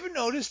 Dude, you ever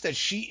notice that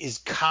she is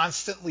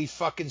constantly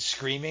fucking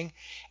screaming?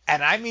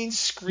 And I mean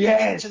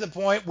screaming to the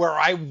point where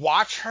I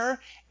watch her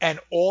and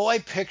all I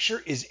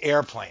picture is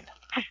Airplane.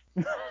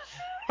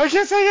 I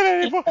can't say it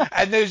anymore.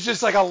 And there's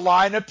just like a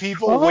line of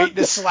people waiting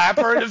to slap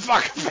her in the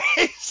fucking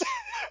face.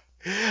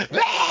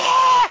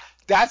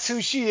 That's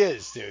who she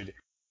is, dude.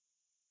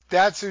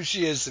 That's who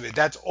she is to me.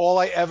 That's all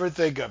I ever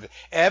think of.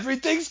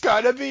 Everything's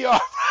gonna be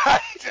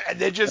alright. And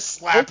they're just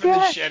slapping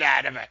the shit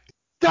out of it.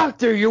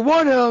 Doctor, you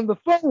want it on the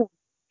phone.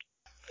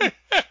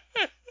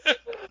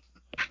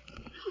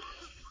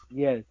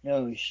 Yes,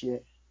 no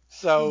shit.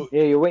 So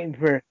yeah, you're waiting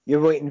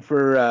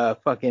for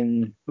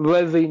fucking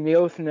Leslie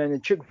Nielsen and the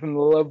chick from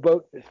the Love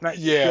Boat to smack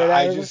the shit out of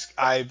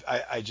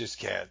her. I just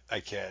can't.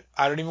 I can't.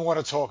 I don't even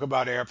want to talk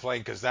about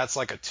Airplane because that's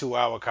like a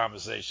 2-hour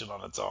conversation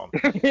on its own.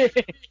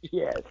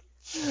 Yes.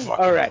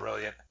 Fucking all right.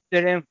 Brilliant.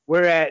 So then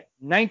we're at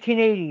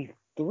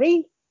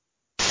 1983.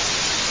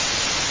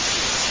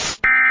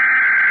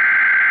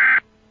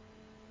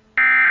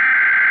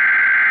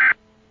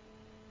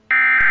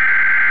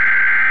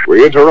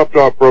 We interrupt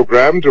our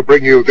program to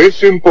bring you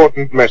this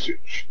important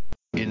message.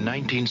 In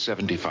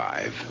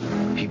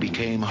 1975, he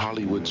became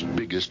Hollywood's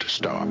biggest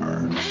star.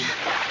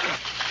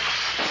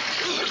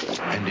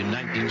 And in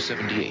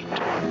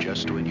 1978,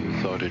 just when you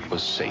thought it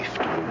was safe to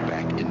go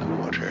back in the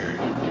water,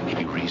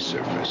 he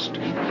resurfaced.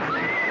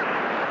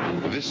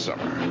 This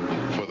summer,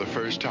 for the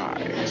first time,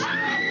 the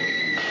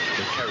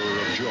terror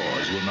of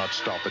Jaws will not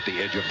stop at the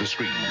edge of the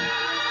screen.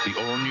 The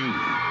all-new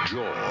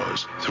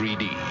Jaws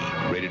 3D,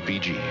 rated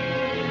PG.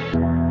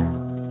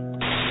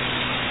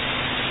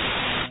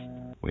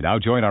 We now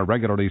join our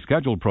regularly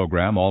scheduled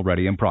program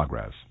already in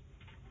progress.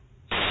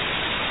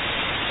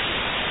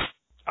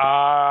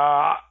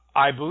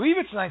 I believe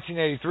it's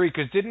 1983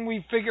 because didn't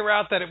we figure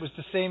out that it was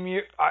the same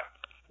year?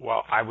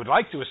 I would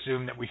like to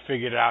assume that we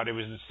figured out it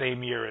was the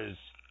same year as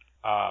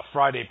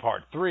Friday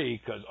Part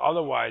 3 because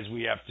otherwise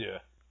we have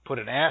to put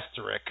an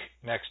asterisk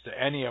next to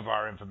any of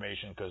our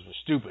information because we're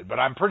stupid. But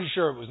I'm pretty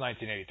sure it was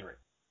 1983.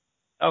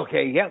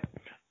 Okay, yep.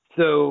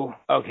 So,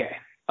 okay.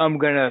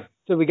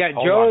 So we got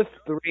Jaws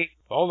 3.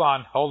 Hold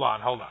on.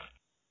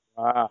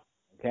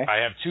 Okay. I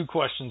have two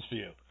questions for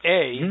you.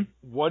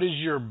 What is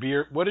your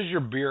beer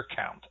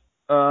count?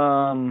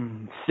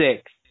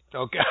 6.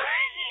 Okay.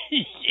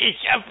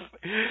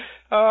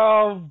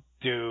 Oh,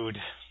 dude.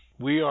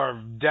 We are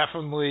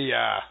definitely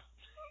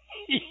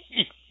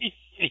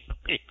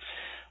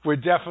we're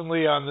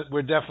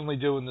definitely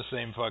doing the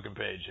same fucking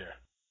page here.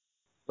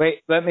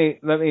 Wait, let me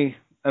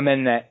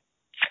amend that.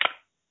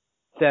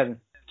 7.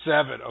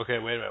 7. Okay,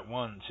 wait a minute.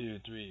 1, 2,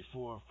 3,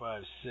 4,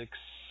 5, 6,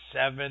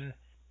 7,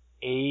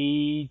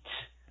 8.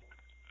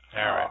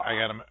 All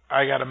right,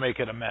 I gotta make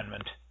an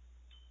amendment.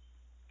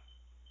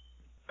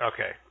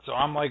 Okay, so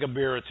I'm like a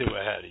beer or two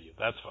ahead of you.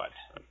 That's fine.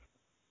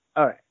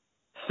 All right.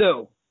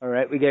 So, all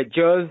right, we got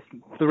Jaws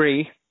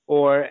 3,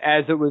 or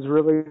as it was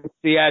released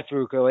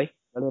theatrically,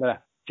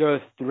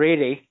 Jaws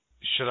 3D.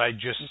 Should I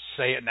just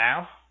say it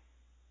now?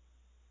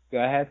 Go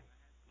ahead.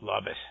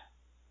 Love it.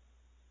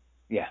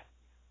 Yeah.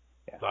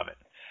 Love it.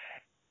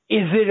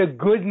 Is it a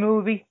good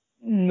movie?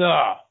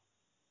 No.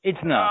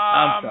 It's not.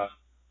 I'm sorry.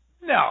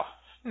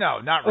 No,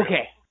 not really.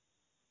 Okay.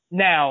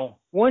 Now,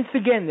 once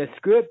again, the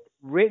script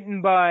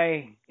written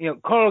by,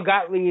 Carl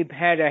Gottlieb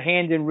had a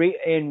hand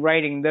in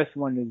writing this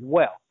one as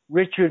well.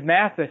 Richard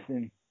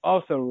Matheson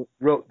also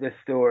wrote this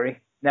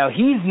story. Now,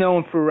 he's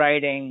known for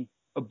writing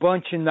a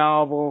bunch of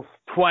novels,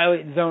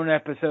 Twilight Zone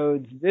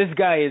episodes. This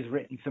guy has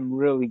written some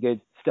really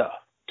good stuff.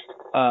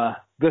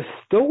 The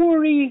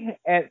story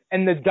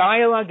and the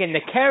dialogue and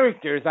the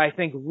characters, I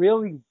think,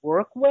 really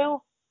work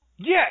well.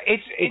 Yeah,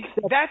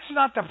 that's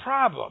not the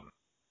problem.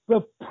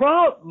 I've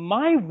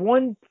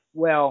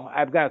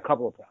got a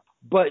couple of problems.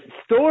 But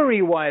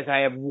story-wise, I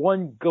have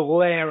one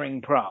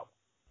glaring problem.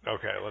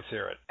 Okay, let's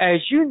hear it.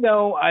 As you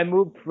know, I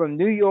moved from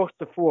New York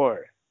to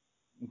Florida.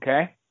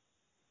 Okay?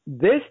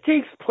 This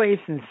takes place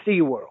in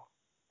SeaWorld,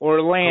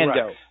 Orlando.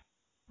 Correct.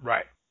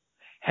 Right.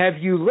 Have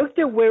you looked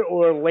at where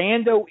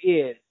Orlando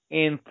is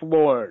in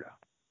Florida?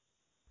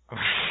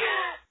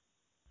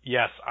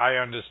 Yes, I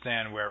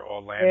understand where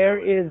Orlando is. There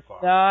is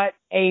not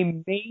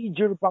a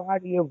major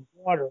body of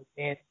water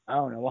in,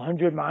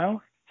 100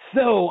 miles.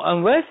 So,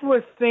 unless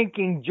we're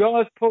thinking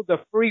Jaws pulled a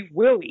free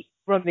willy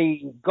from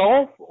the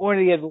Gulf or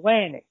the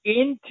Atlantic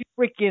into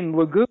freaking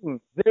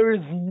lagoons, there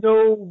is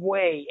no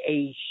way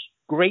a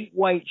great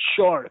white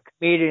shark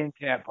made it into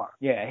that park.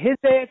 Yeah, his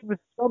ass was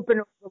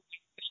jumping over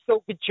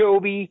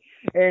Okeechobee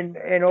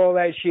and all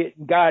that shit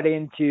and got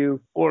into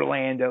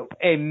Orlando.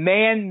 A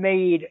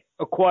man-made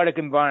aquatic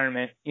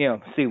environment,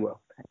 SeaWorld.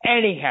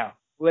 Anyhow,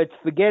 let's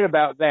forget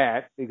about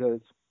that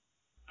because...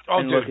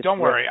 Oh, dude, don't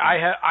worry.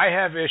 I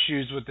have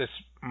issues with this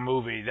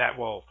movie that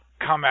will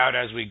come out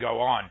as we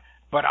go on,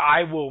 but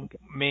I will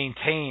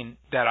maintain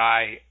that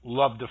I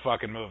love the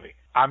fucking movie.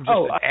 I'm just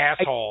an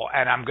asshole,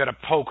 and I'm going to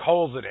poke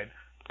holes in it,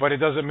 but it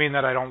doesn't mean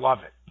that I don't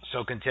love it.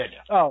 So continue.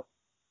 Oh,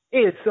 it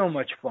is so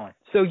much fun.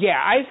 So, yeah,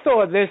 I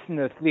saw this in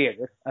the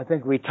theater. I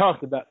think we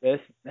talked about this.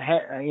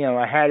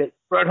 I had it,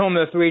 brought home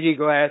the 3D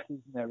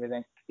glasses and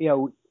everything.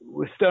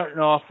 We're starting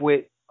off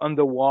with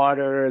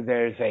underwater.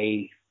 There's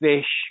a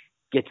fish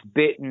gets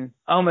bitten.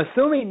 I'm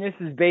assuming this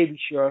is Baby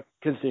Shark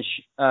because the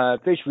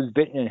fish was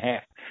bitten in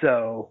half.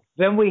 So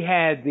then we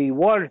had the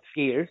water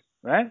skiers,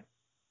 right?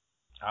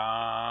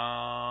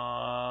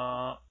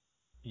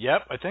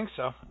 Yep, I think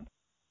so.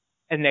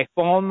 And they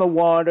fall in the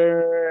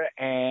water,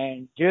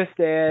 and just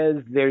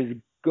as there's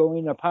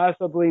going to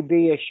possibly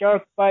be a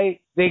shark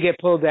bite, they get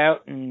pulled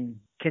out and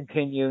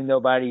continue.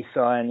 Nobody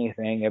saw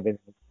anything.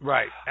 Everything.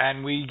 Right,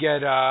 and we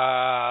get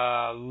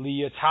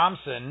Leah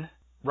Thompson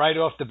right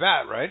off the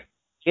bat, right?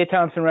 Leah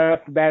Thompson right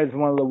off the bat is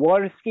one of the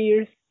water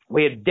skiers.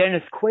 We have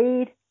Dennis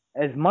Quaid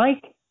as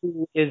Mike,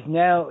 who is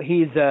now,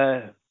 he's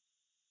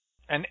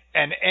an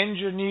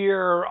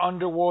engineer,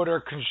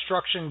 underwater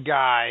construction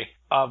guy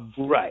of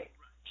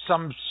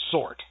some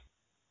sort.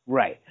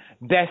 Right.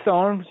 Bess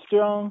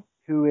Armstrong,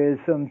 who is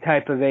some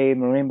type of a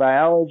marine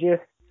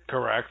biologist.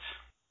 Correct.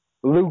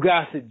 Lou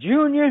Gossett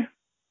Jr.,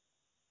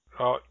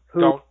 oh,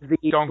 who's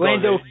the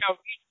Orlando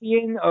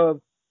Calrissian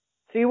of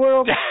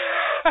SeaWorld.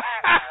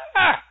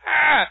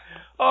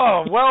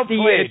 Oh, well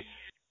played.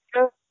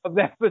 Of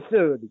that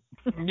facility.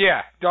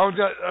 Yeah, don't,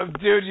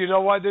 dude. You know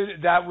what?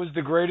 Dude? That was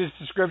the greatest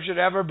description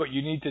ever. But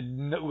we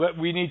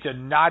need to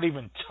not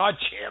even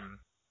touch him.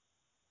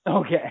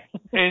 Okay.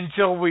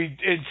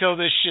 until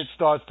this shit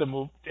starts to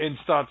move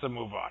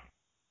on.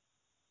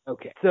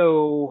 Okay.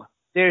 So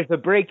there's a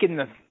break in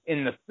the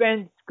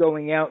fence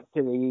going out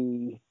to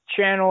the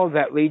channel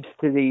that leads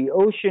to the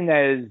ocean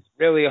that is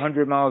really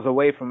 100 miles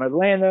away from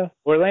Orlando.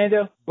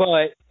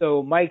 But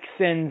so Mike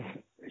sends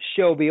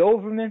Shelby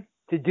Overman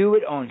to do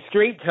it on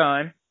straight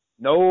time,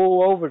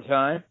 no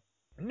overtime.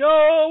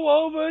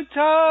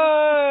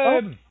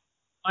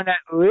 On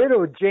that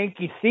little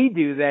janky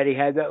Sea-Doo that he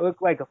had that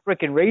looked like a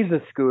frickin'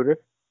 razor scooter.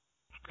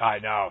 I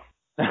know.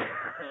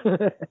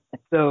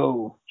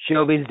 So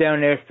Shelby's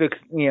down there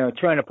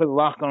trying to put a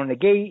lock on the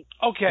gate.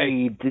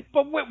 Okay.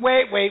 But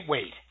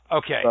wait.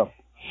 Okay. Oh.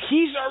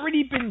 He's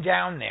already been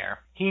down there.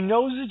 He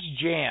knows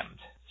it's jammed.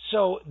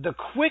 So the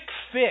quick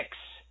fix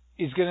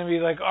is going to be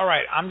like, all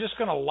right, I'm just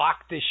going to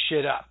lock this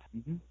shit up.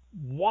 Mm-hmm.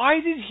 Why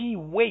did he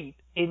wait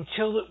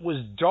until it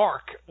was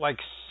dark, like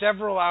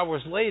several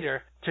hours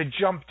later, to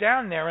jump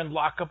down there and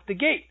lock up the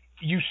gate?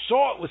 You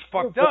saw it was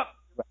fucked up.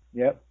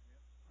 Yep.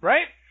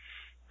 Right?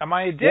 Am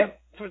I a dick?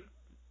 Yep.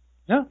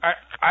 No.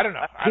 I don't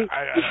know.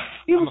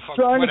 He was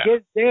trying to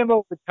get damn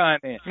overtime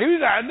in. He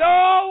was like,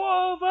 no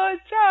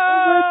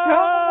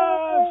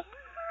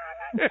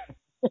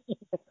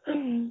overtime!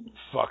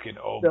 Fucking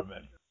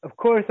Oberman. Of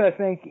course, I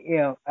think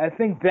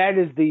that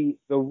is the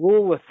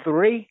rule of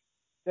three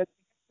that's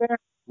there,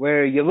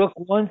 where you look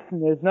once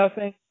and there's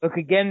nothing, look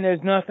again,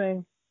 there's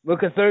nothing,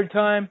 look a third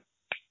time,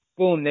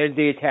 boom, there's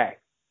the attack.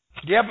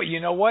 Yeah, but you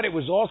know what? It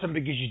was awesome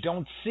because you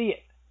don't see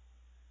it.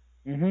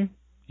 Mm-hmm.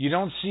 You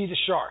don't see the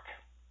shark.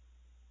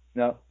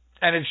 No.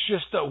 And it's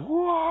just a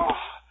whoa.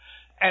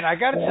 And I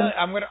got to tell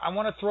you, I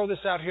want to throw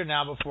this out here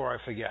now before I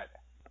forget.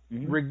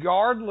 Mm-hmm.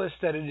 Regardless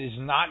that it is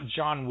not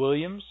John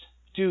Williams,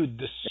 dude,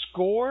 the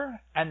score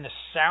and the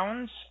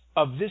sounds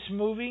of this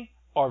movie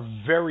are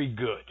very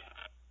good.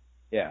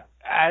 Yeah.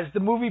 As the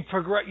movie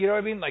progresses, you know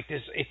what I mean? Like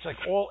this, it's like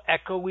all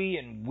echoey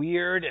and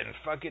weird and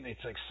fucking.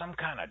 It's like some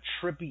kind of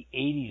trippy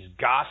 '80s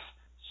goth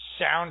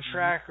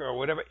soundtrack or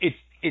whatever.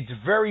 It's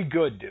very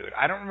good, dude.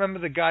 I don't remember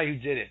the guy who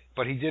did it,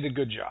 but he did a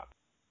good job.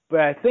 But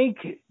I think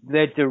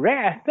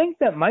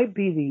that might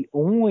be the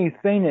only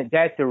thing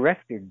that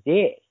director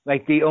did.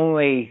 Like the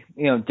only,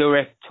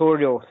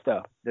 directorial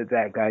stuff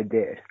that guy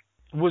did.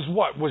 Was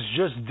what? Was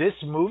just this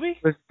movie?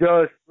 Was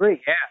just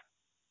three, yeah.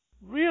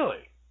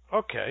 Really?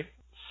 Okay.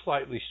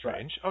 Slightly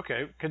strange.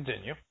 Okay,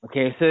 continue.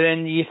 Okay, so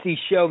then you see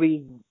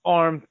Shelby's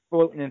arm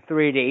floating in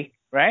 3D,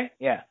 right?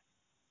 Yeah.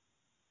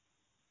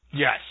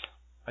 Yes,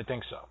 I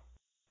think so.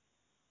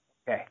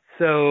 Okay,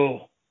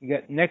 so you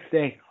got next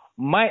day.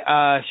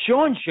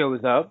 Sean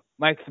shows up,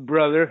 Mike's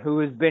brother,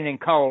 who has been in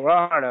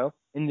Colorado,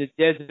 in the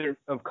desert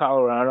of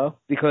Colorado,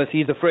 because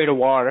he's afraid of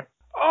water.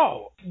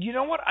 Oh, you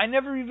know what? I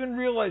never even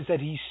realized that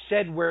he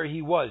said where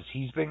he was.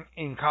 He's been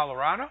in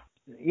Colorado?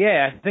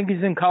 Yeah, I think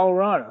he's in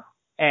Colorado.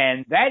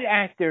 And that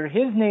actor,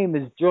 his name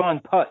is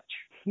John Putch.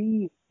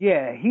 He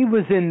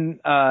was in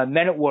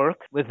Men at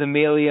Work with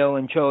Emilio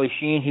and Charlie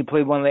Sheen. He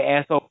played one of the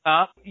asshole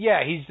cops.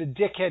 Yeah, he's the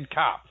dickhead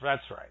cop.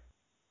 That's right.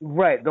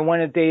 Right, the one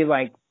that they,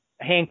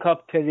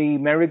 handcuffed to the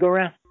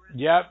merry-go-round?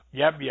 Yep.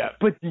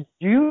 But did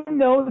you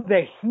know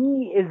that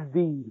he is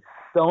the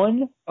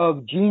son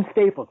of Gene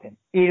Stapleton,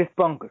 Edith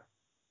Bunker?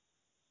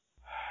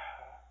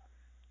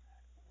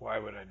 Why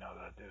would I know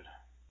that, dude?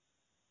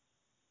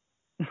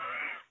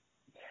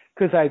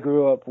 Because I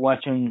grew up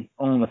watching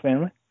All in the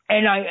Family.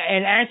 And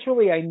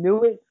actually I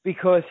knew it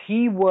because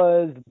he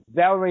was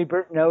Valerie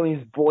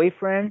Bertinelli's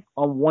boyfriend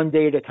on One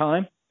Day at a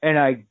Time. And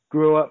I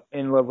grew up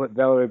in love with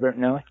Valerie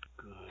Bertinelli.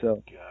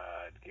 Good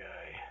God,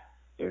 guy.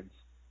 There's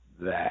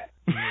that.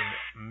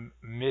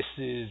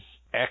 Mrs.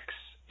 X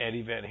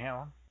Eddie Van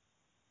Halen?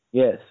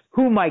 Yes.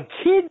 Who my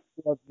kids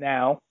love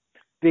now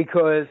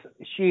because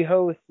she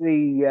hosts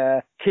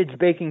the Kids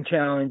Baking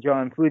Challenge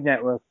on Food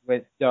Network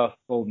with Duff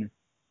Goldman.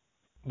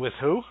 With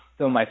who?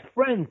 So my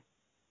friend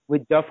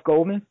with Duff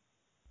Goldman.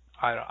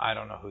 I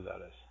don't know who that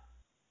is.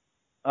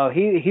 Oh,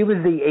 he was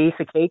the ace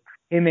of cakes.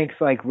 He makes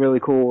really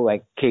cool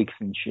cakes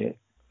and shit.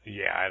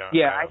 Yeah, I don't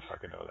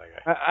fucking know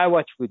that guy. I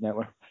watch Food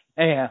Network.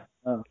 Anyhow.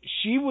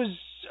 She was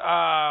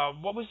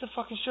what was the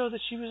fucking show that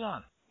she was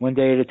on? One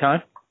Day at a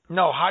Time?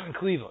 No, Hot in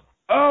Cleveland.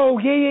 Oh,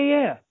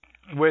 yeah.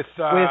 With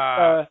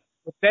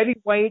Betty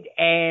White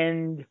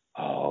and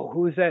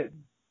who's that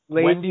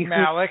lady? Wendy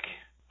Malick.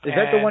 Is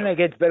that the one that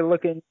gets better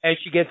looking as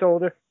she gets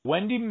older?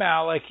 Wendy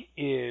Malick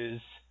is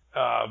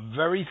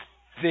very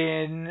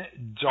thin,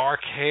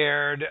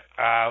 dark-haired.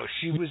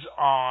 She's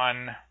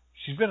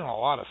been in a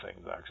lot of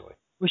things, actually.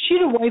 Was she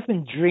the wife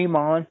in Dream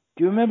On?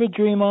 Do you remember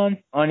Dream On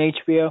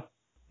HBO?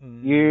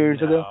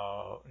 Years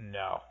ago?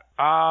 No.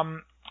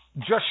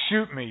 Just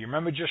Shoot Me. You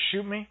remember Just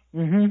Shoot Me?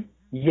 Mm-hmm.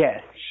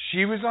 Yes.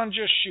 She was on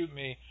Just Shoot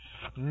Me.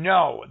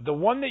 No, the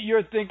one that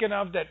you're thinking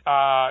of, that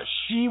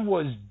she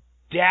was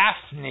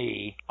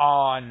Daphne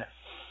on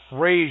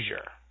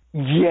Frasier.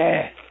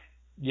 Yes.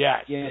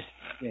 Yes.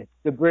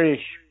 The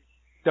British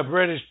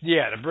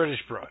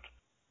broad.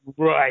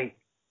 Right.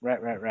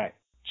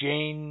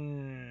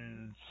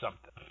 Jane something.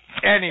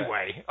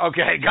 Anyway,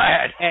 okay, go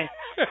ahead. And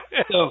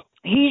so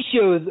he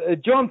shows,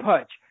 John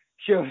Putch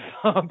shows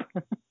up.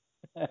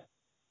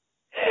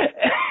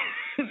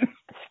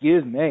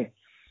 Excuse me.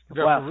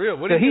 Yeah, wow. For real,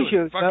 what so are you he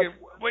doing? shows up.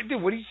 Wait,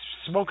 dude, what are you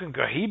smoking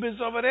cohibas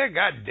over there?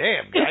 God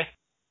damn, guy.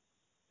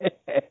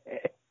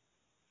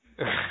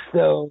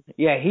 So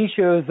yeah, he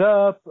shows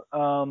up.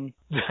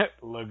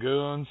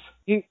 Lagoons.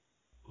 He's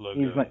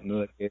like,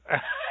 look.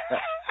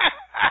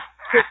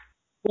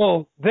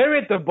 Well, they're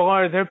at the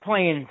bar. They're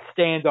playing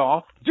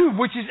Standoff. Dude,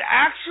 which is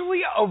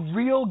actually a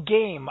real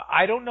game.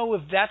 I don't know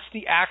if that's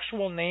the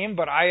actual name,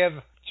 but I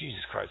have...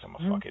 Jesus Christ, I'm a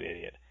fucking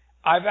idiot.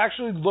 I've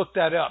actually looked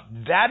that up.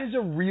 That is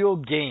a real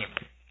game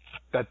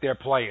that they're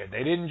playing.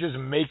 They didn't just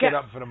make it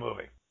up for the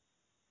movie.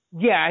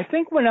 Yeah, I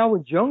think when I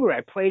was younger,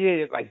 I played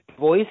it at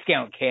Boy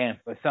Scout camp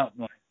or something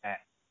like that.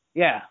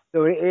 Yeah,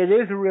 so it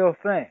is a real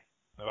thing.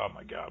 Oh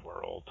my God,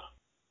 we're old.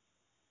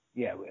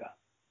 Yeah, we are.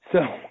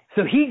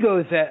 So he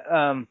goes at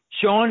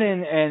Sean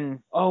and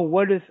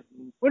what is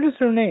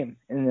her name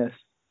in this?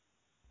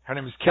 Her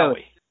name is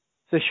Kelly.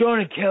 So Sean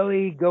and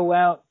Kelly go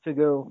out to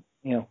go.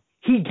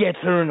 He gets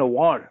her in the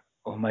water.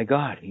 Oh my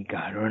God, he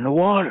got her in the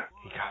water.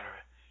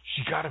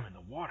 She got him in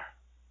the water.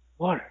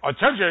 Water.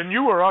 Attention,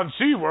 you are on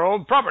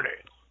SeaWorld property.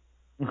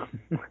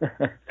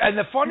 And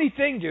the funny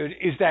thing, dude,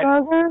 is that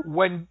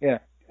when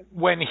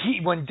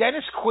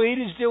Dennis Quaid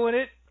is doing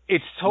it,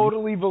 it's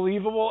totally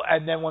believable.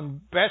 And then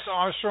when Bess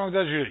Armstrong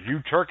does it,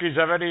 you turkeys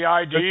have any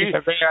ID?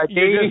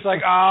 You're just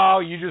like, oh,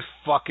 you just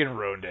fucking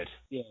ruined it.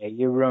 Yeah,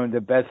 you ruined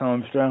it, Bess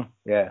Armstrong.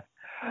 Yeah.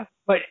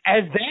 But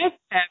as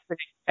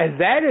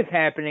that is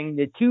happening,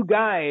 the two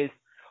guys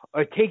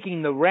are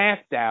taking the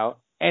raft out,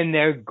 and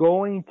they're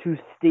going to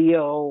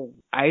steal,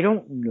 I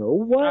don't know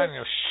what. I don't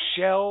know,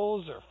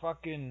 shells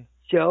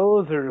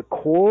or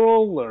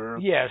coral or...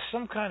 Yeah,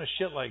 some kind of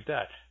shit like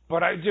that.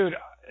 But, dude,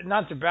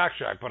 not to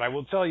backtrack, but I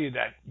will tell you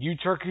that you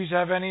turkeys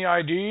have any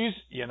IDs?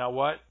 You know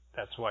what?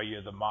 That's why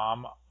you're the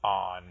mom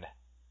on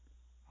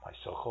My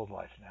So-Called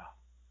Life now.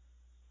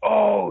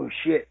 Oh,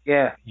 shit,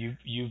 yeah.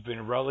 You've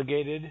been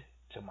relegated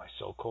to My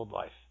So-Called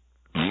Life.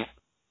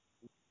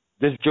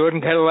 Does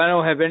Jordan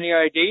Catalano have any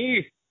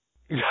ID?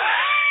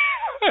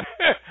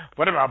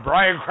 What about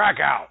Brian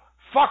Krakow?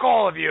 Fuck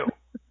all of you.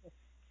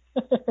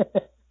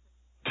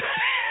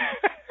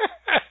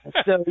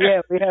 So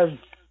yeah,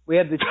 we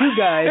have the two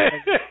guys.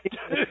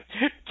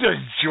 Does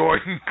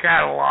Jordan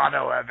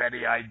Catalano have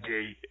any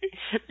ID?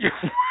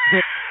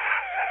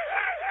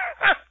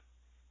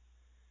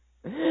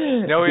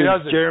 No, he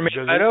doesn't. Jeremy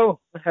Leto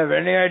have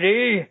any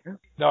ID?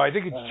 No, I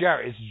think it's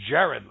Jared. It's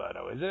Jared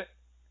Leto, is it?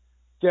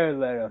 Jared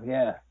Leto,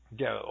 yeah.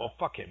 Yeah. Oh,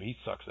 fuck him. He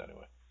sucks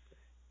anyway.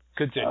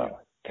 Continue. Oh,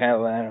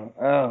 Catalano.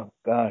 Oh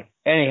God.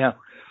 Anyhow,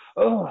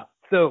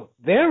 so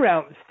they're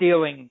out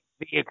stealing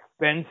the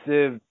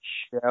expensive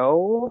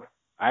shells.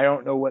 I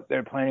don't know what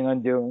they're planning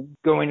on doing.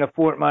 Going to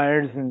Fort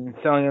Myers and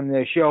selling them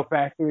their shell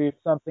factory or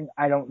something.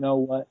 I don't know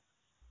what.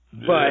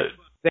 But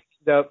they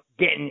end up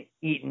getting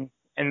eaten,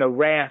 and the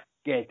raft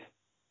gets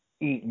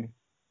eaten.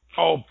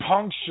 Oh,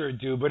 punctured,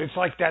 dude. But it's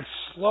like that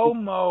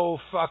slow-mo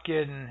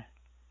fucking...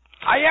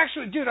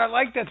 Dude, I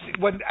like that.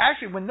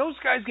 When those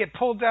guys get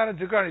pulled down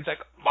into the ground, it's like,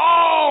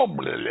 oh,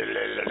 blah, blah,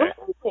 blah,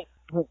 blah.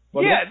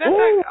 Yeah, that's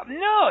like,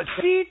 no,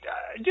 see,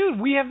 dude,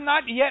 we have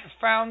not yet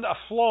found a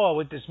flaw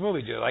with this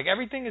movie, dude. Like,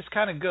 everything is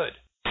kind of good.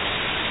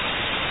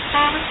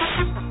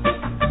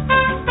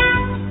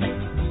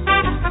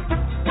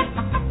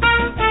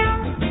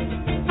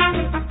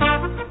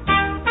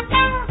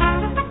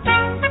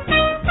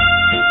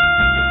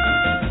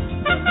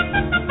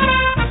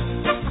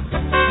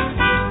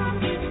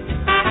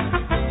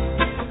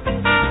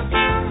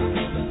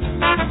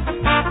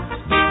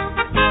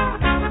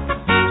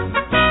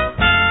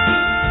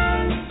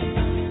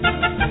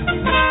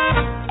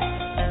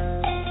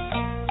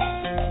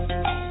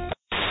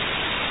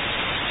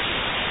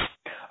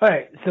 All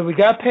right, so we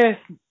got past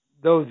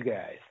those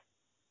guys.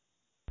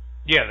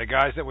 Yeah, the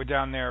guys that were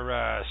down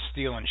there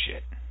stealing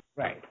shit.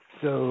 Right.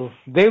 So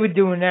they were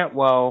doing that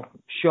while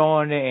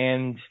Sean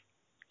and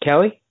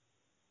Kelly?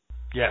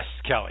 Yes,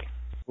 Kelly.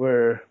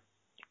 Were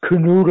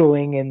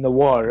canoodling in the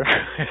water.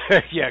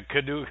 Yeah,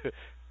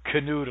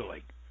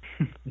 canoodling.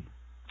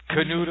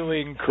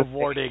 Canoodling,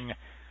 cavorting,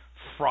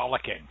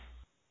 frolicking.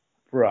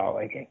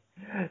 Frolicking.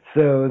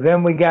 So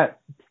then we got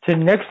to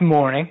next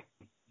morning.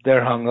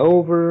 They're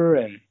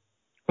hungover and...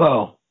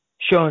 Well,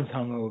 Sean's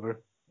hungover,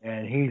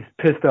 and he's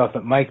pissed off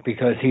at Mike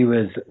because he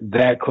was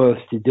that close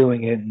to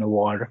doing it in the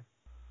water.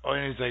 Oh,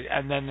 and he's like,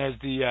 and then there's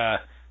the,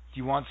 do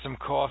you want some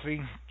coffee?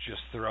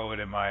 Just throw it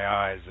in my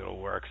eyes. It'll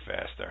work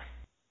faster.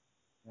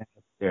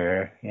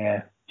 Sure,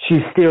 yeah. She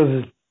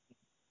steals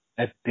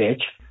that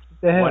bitch.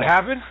 What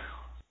happened?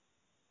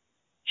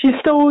 She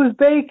stole his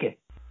bacon.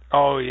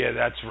 Oh, yeah,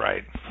 that's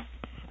right.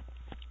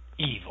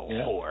 Evil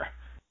whore.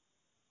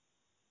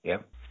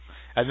 Yep.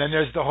 And then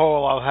there's the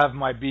whole, I'll have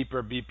my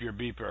beeper beep your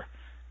beeper.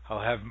 I'll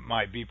have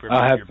my beeper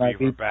beep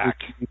your beeper back.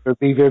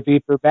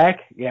 Beeper back?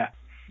 Yeah.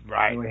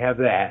 Right. And we have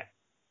that.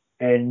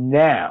 And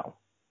now,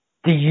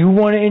 do you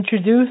want to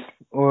introduce,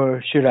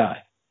 or should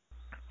I?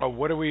 Oh,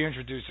 what are we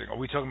introducing? Are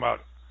we talking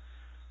about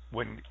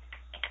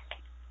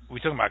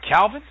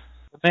Calvin?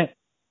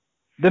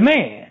 The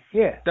man,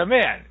 yeah. The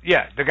man,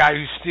 yeah. The guy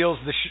who steals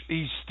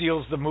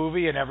the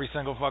movie in every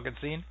single fucking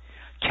scene.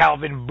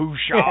 Calvin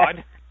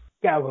Bouchard.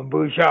 Calvin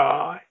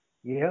Bouchard.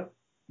 Yep.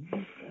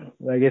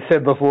 Like I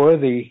said before,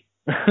 the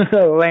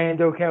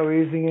Lando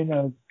Calrissian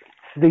of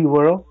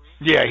SeaWorld.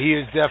 Yeah, he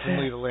is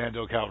definitely the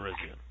Lando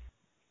Calrissian.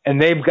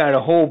 And they've got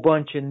a whole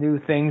bunch of new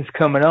things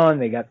coming on.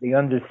 They got the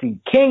Undersea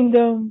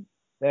Kingdom.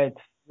 That's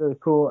really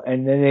cool.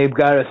 And then they've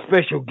got a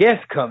special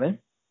guest coming.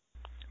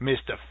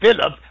 Mr.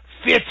 Philip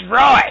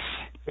Fitzroy.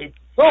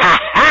 Ha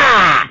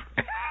ha!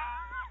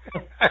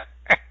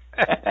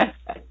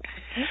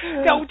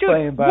 No,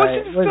 dude,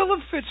 wasn't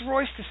Philip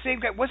Fitzroy the same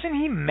guy? Wasn't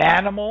he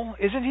Manimal?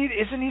 Isn't he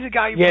the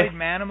guy who played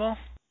Manimal?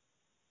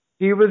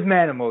 He was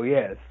Manimal,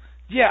 yes.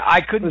 Yeah,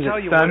 I couldn't tell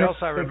you what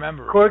else I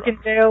remember.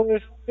 Corkindale or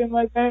something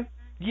like that?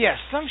 Yeah,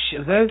 some shit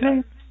like that. Is that his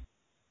name?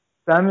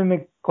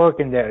 Simon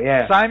McCorkindale,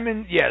 yeah.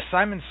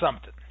 Simon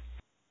something.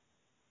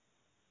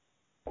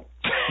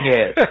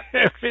 Yes.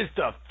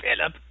 Mr.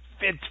 Philip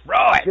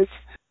Fitzroy.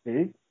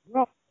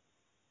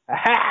 Ha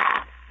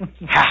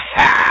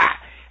ha!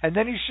 And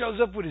then he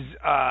shows up with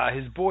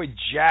his boy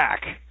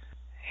Jack.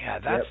 Yeah,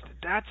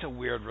 that's a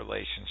weird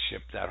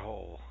relationship. That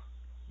whole.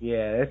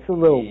 Yeah, it's a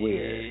little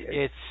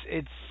weird.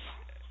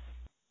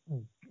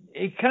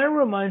 It kind of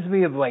reminds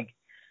me of like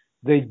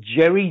the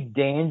Jerry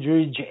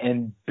Dandridge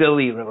and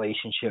Billy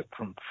relationship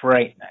from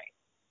Fright Night,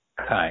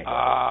 kind of.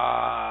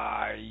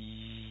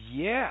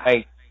 Yeah.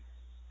 Like,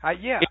 I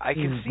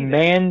can see that.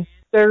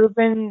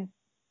 Man-servant,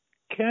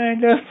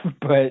 kind of,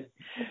 but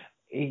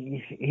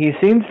he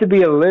seems to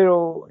be a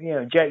little,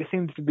 Jack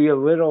seems to be a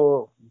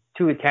little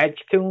too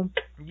attached to him.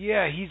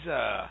 Yeah, he's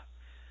a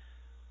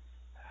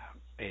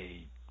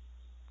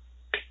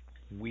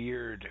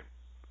weird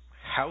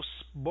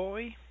house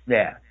boy.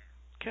 Yeah.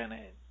 Kind of.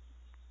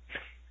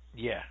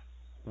 Yeah.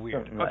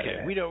 Weird. Something like Okay,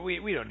 that. we don't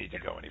need to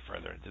go any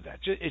further into that.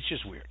 It's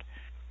just weird.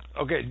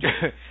 Okay.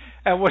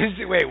 And what is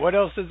it? Wait, what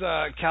else does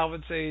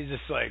Calvin say? He's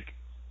just like,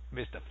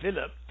 Mr.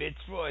 Philip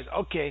Fitzroy.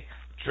 Okay,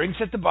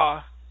 drinks at the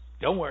bar.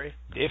 Don't worry,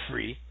 they're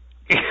free.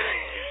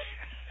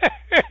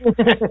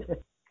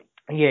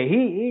 Yeah,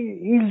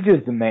 he's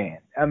just a man.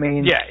 I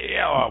mean,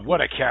 yeah.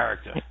 What a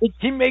character.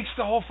 He makes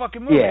the whole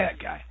fucking movie. Yeah. That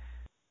guy.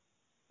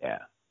 Yeah.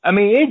 I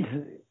mean, it's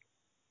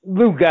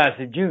Lou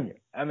Gossett Jr.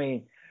 I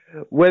mean,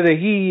 whether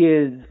he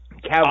is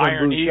Calvin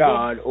Iron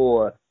Bouchard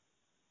Eagle?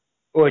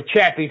 or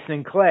Chappie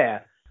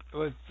Sinclair,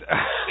 What's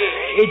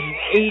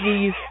it's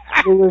 80s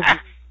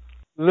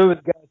Louis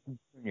Gossett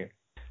Jr.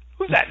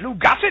 Who's that? Lou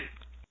Gossett?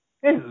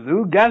 It's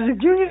Lou Gossett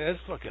Jr. Yeah, that's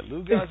fucking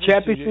Lou Gossett It's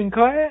Chappie Jr.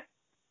 Sinclair.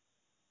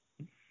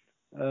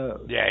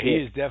 Yeah, he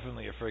is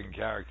definitely a friggin'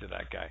 character,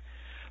 that guy.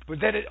 But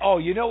then,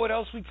 you know what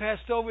else we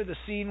passed over? The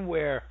scene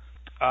where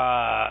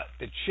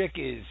the chick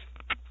is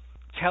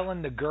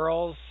telling the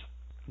girls,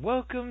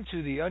 "Welcome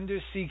to the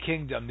Undersea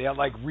Kingdom." They're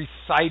like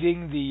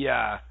reciting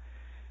the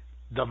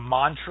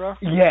mantra.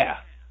 Yeah.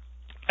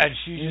 And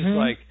she's just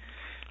like,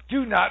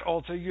 "Do not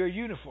alter your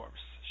uniforms.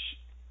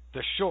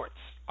 The shorts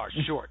are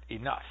short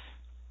enough.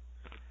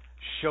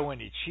 Show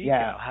any cheek, and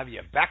I'll have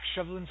you back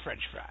shoveling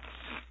French fries."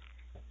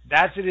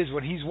 That's it is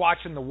when he's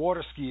watching the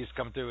water skis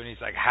come through, and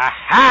he's like, "Ha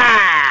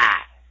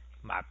ha!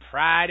 My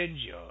pride and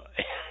joy."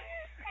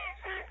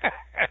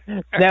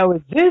 Now,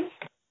 is this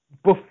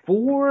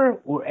before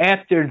or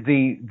after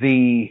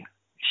the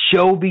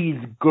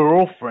Shelby's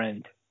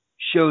girlfriend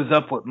shows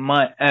up to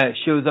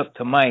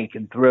Mike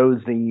and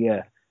throws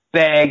the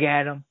bag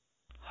at him?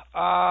 He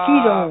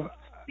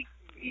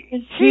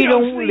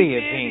don't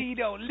live it. He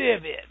don't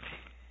live it.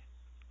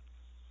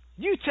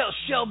 You tell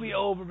Shelby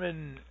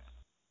Oberman.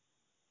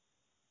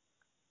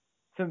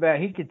 Something about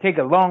he could take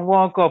a long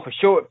walk off a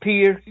short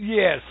pier.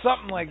 Yeah,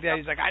 something like that.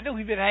 He's like, "I know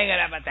he's been hanging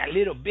out with that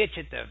little bitch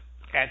at the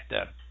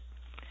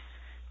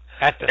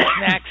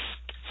snack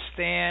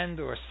stand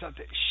or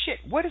something."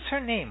 Shit, what is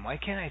her name? Why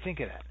can't I think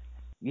of that?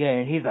 Yeah,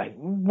 and he's like,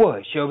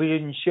 "What? Shelby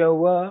didn't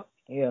show up?"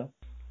 Yeah.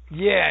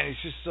 Yeah, and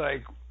it's just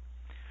like,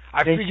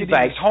 I Then figured she's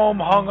he was home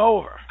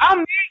hungover.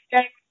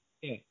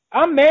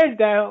 I'm mad at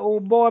that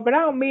old boy, but I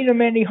don't mean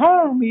him any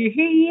harm. You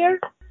hear?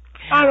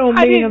 I don't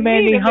mean him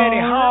any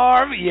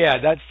harm. Yeah,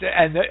 that's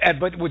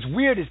but what's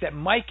weird is that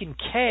Mike and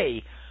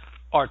Kay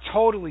are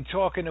totally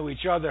talking to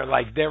each other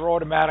like they're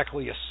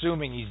automatically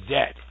assuming he's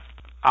dead.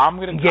 I'll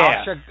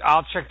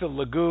check the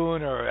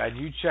lagoon, and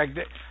you check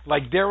it.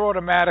 Like they're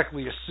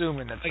automatically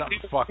assuming that something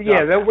fucked up.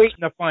 Yeah, they're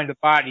waiting to find the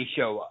body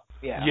show up.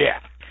 Yeah.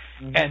 Yeah.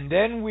 Mm-hmm. And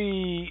then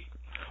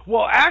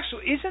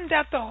actually, isn't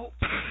that the whole?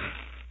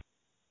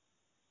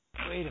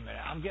 Wait a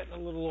minute, I'm getting a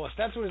little lost.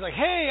 That's what he's like,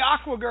 "Hey,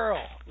 Aqua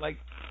Girl." Like,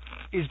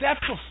 is that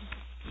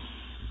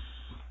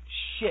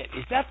shit?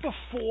 Is that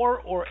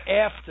before or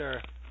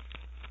after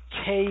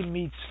Kay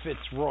meets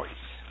Fitzroy?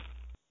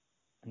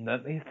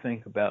 Let me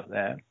think about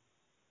that.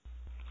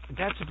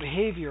 That's a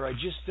behavior I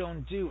just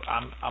don't do.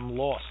 I'm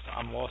lost.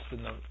 I'm lost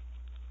in the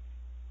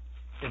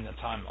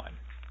timeline.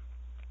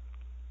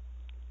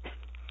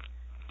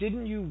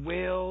 Didn't you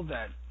whale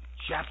that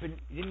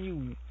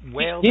Japanese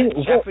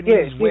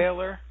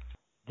whaler?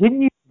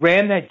 Didn't you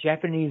ram that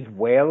Japanese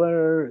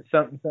whaler or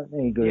something?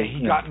 He goes,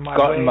 he got in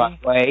my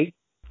way.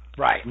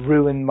 Right.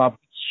 Ruined my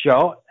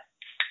shot.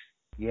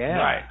 Yeah.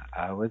 Right.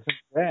 I was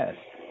impressed.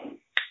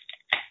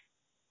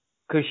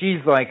 Because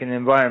she's like an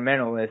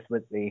environmentalist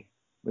with the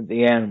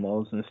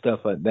animals and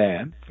stuff like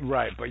that.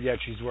 Right, but yet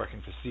she's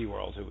working for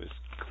SeaWorld, who is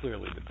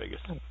clearly the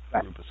biggest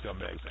group of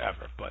scumbags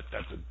ever. But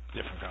that's a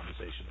different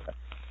conversation.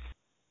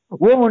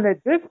 Well, and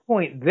at this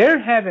point, they're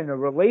having a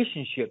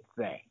relationship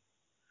thing.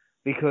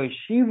 Because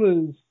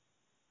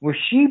was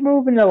she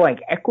moving to like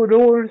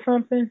Ecuador or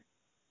something?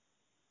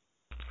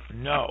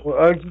 No.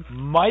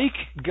 Mike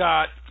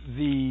got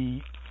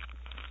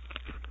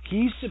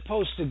he's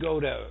supposed to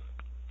go to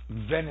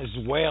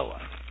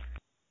Venezuela.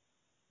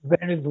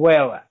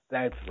 Venezuela,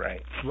 that's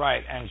right.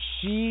 Right, and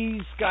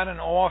she's got an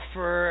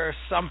offer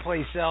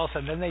someplace else,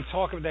 and then they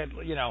talk about that,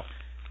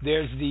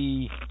 there's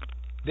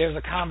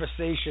a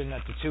conversation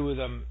that the two of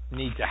them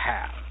need to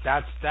have.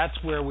 That's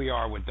where we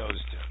are with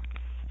those two.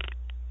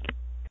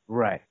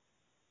 Right.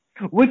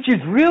 Which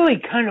is really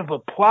kind of a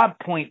plot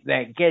point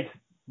that gets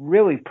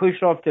really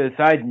pushed off to the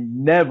side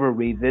and never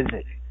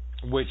revisited.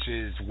 Which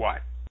is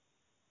what?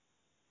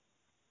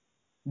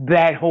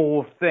 That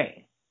whole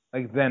thing.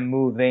 Like them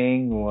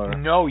moving or...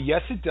 No,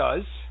 yes it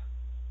does.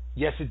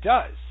 Yes it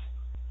does.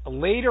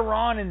 Later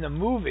on in the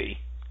movie,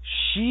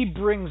 she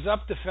brings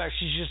up the fact,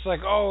 she's just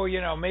like, oh,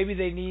 maybe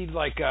they need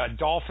like a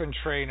dolphin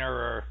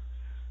trainer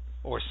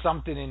or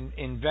something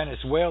in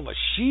Venezuela.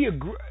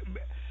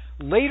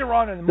 Later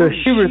on in the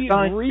movie, she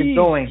agrees to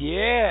going.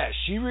 Yeah,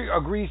 she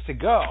agrees to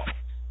go.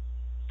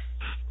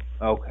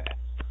 Okay.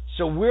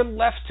 So we're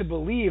left to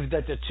believe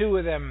that the two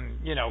of them,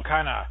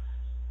 kind of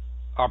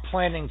are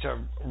planning to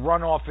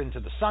run off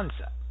into the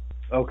sunset.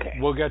 Okay.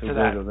 We'll get to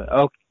that.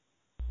 Okay.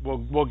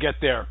 We'll get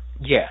there.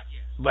 Yeah.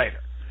 Later.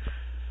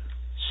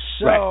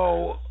 So, right.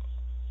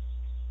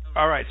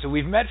 All right. So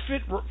we've met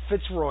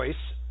Fitzroyce.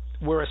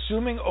 We're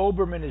assuming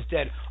Oberman is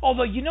dead.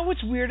 Although, you know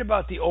what's weird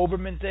about the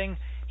Oberman thing?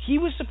 He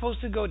was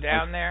supposed to go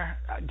down there.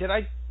 Did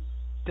I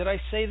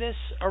say this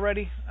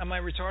already? Am I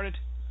retarded?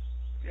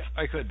 Yeah,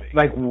 I could be.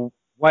 Like,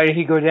 why did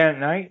he go down at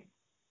night?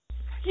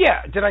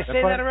 Yeah. Did I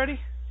say that already?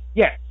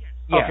 Yeah.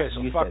 Okay,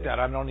 so fuck that.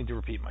 I don't need to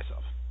repeat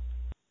myself.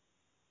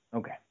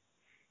 Okay.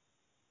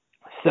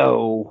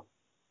 So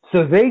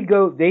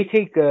they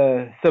take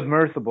a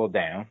submersible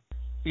down.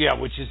 Yeah,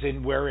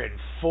 we're in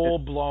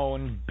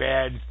full-blown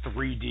bad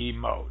 3D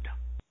mode.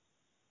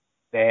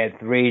 Bad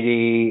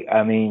 3D,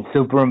 I mean,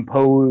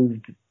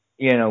 superimposed,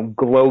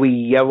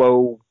 glowy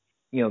yellow,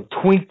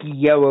 twinky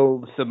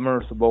yellow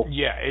submersible.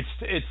 Yeah,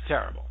 it's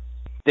terrible.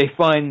 They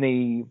find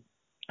the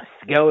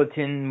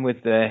skeleton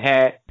with the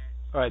hat.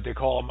 Right, they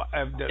call him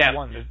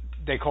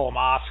they call him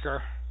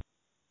Oscar.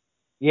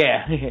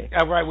 Yeah.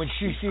 Right, when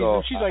she sees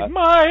him, she's like,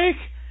 Mike!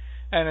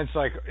 And it's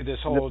like this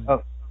whole thing.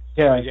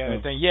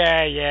 Yeah,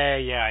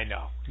 I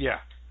know. Yeah.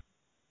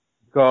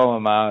 Call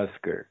him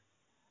Oscar.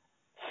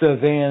 So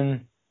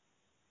then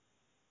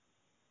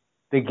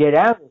they get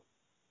out.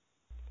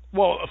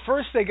 Well,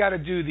 first they got to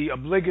do the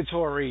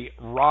obligatory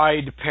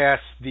ride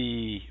past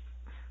the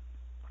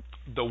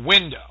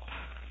window.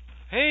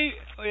 Hey,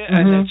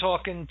 and they're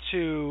talking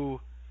to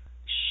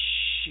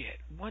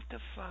what the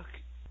fuck?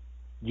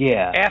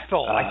 Yeah.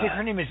 Ethel. I think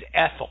her name is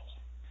Ethel.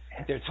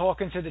 They're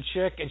talking to the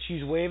chick, and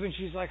she's waving.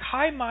 She's like,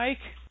 "Hi, Mike."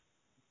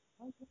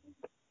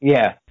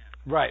 Yeah.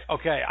 Right.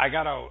 Okay. I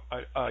got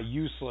a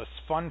useless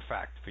fun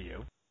fact for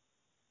you.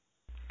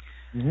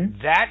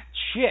 Mm-hmm. That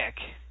chick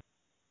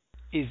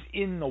is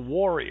in the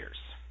Warriors.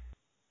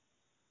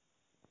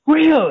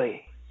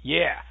 Really?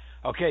 Yeah.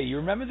 Okay. You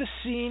remember the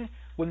scene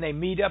when they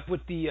meet up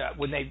with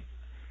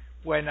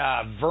when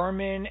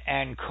Vermin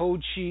and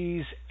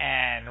Cochise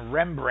and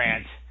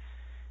Rembrandt,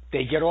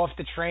 they get off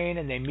the train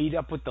and they meet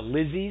up with the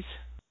Lizzies?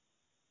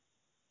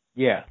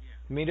 Yeah.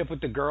 Meet up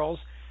with the girls,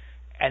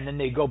 and then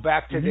they go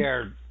back to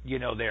their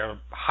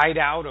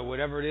hideout or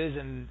whatever it is,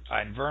 and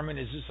Vermin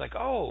is just like,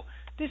 oh,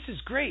 this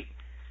is great.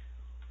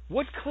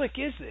 What clique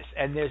is this?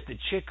 And there's the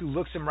chick who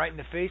looks him right in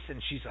the face,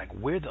 and she's like,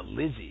 we're the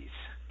Lizzies.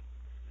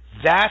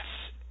 That's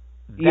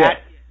that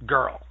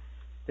girl.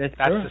 That's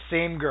the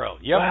same girl.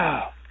 Yep.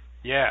 Wow.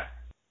 Yeah.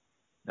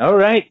 All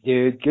right,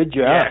 dude. Good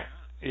job.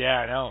 Yeah,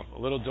 I know. A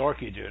little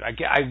dorky, dude.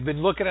 I've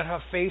been looking at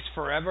her face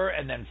forever,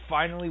 and then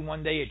finally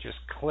one day it just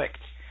clicked.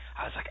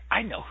 I was like,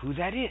 I know who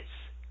that is.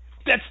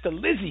 That's the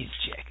Lizzie's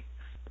chick.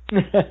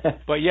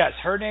 But yes,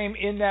 her name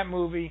in that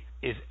movie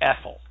is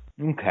Ethel.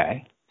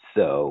 Okay.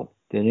 So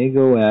then they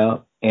go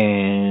out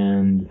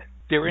and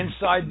they're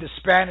inside the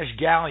Spanish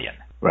galleon.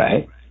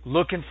 Right.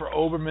 Looking for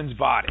Oberman's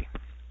body.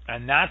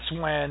 And that's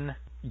when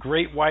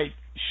Great White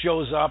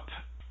shows up,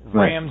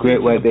 rams into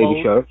Great White the Baby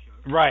boat. Shark.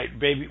 Right,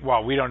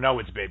 well, we don't know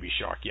it's Baby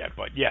Shark yet,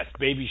 but yes,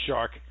 Baby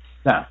Shark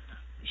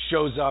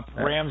shows up,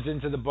 rams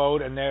into the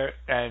boat,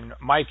 and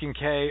Mike and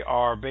Kay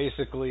are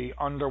basically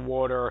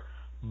underwater,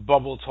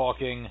 bubble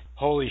talking.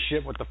 Holy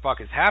shit, what the fuck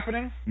is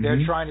happening? Mm-hmm.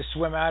 They're trying to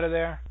swim out of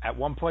there. At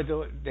one point,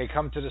 Kay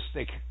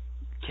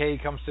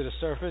comes to the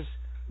surface.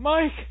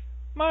 Mike,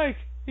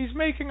 he's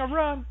making a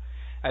run.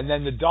 And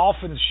then the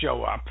dolphins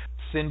show up,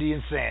 Cindy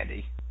and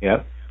Sandy.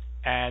 Yep.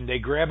 And they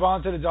grab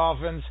onto the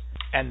dolphins,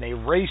 and they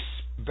race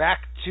back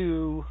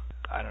to,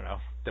 I don't know,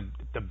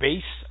 the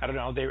base. I don't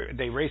know.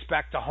 They race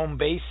back to home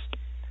base.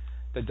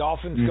 The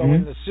dolphins go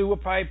in the sewer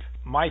pipe.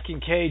 Mike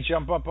and Kay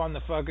jump up on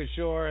the fucking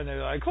shore, and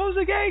they're like, close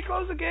the gate,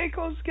 close the gate,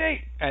 close the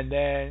gate. And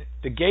then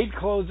the gate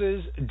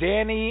closes.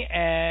 Danny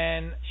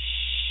and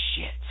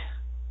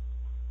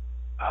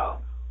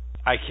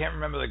I can't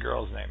remember the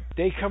girl's name.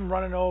 They come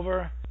running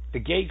over. The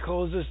gate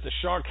closes. The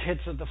shark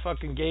hits at the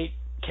fucking gate.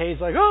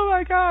 Kay's like, oh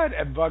my god.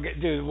 And Bucket,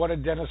 dude, what a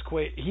Dennis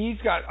Quaid. He's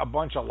got a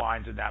bunch of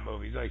lines in that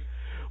movie. He's like,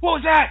 what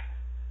was that?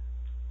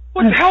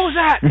 What the hell was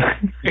that?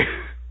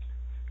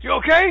 You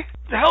okay?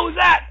 What the hell was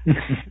that?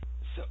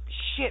 So,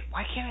 shit,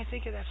 why can't I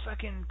think of that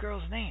fucking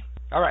girl's name?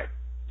 Alright,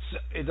 so,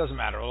 it doesn't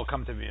matter. It'll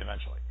come to me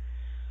eventually.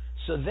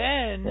 So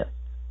then,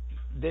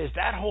 there's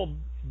that whole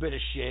bit of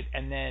shit,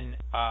 and then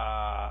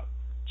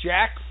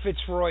Jack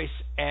Fitzroyce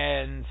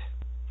and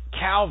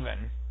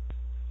Calvin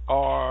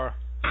are...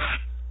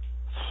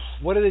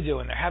 What are they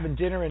doing? They're having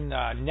dinner in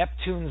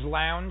Neptune's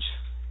lounge,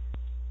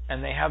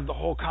 and they have the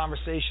whole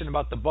conversation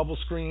about the bubble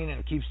screen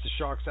and keeps the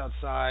sharks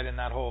outside and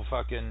that whole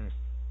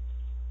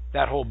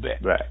bit.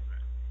 Right.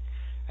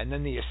 And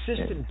then the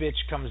assistant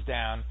bitch comes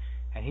down,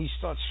 and he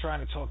starts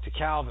trying to talk to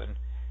Calvin,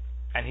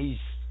 and he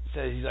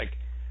says, he's like,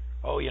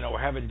 oh,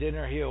 we're having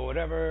dinner here or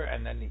whatever,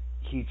 and then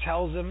he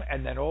tells him,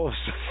 and then all of a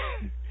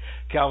sudden,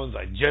 Calvin's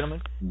like,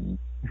 gentlemen,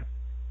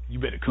 you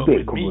better come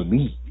with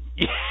me.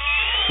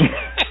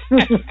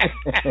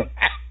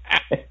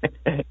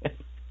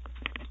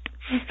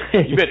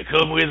 You better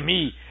come with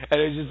me.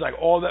 And it's just like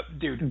all the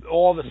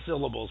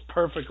syllables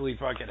perfectly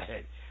fucking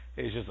hit.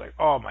 It's just like,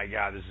 oh my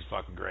God, this is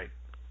fucking great.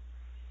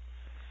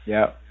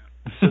 Yeah.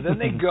 So then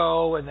they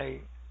go and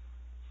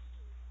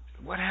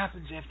what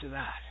happens after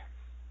that?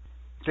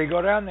 They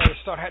go down there,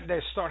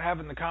 they start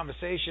having the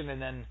conversation,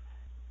 and then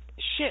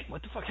shit,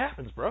 what the fuck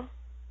happens, bro?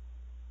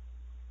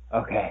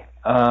 Okay.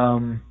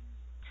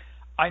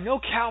 I know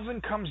Calvin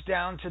comes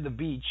down to the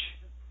beach,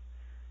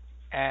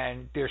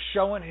 and they're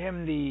showing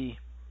him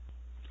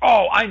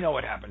oh, I know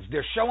what happens.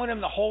 They're showing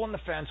him the hole in the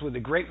fence with the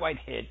great white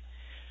hit,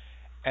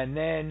 and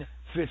then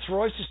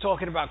Fitzroyce is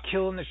talking about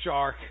killing the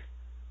shark.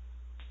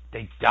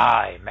 They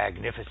die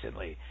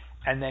magnificently.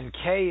 And then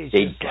Kay is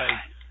just like,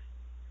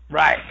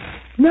 right.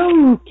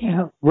 No,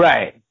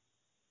 right.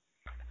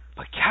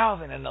 But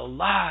Calvin and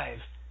alive,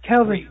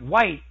 Calvin, great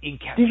white in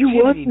captivity. Do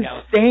you want to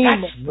now. stay?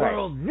 That's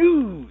world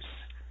news.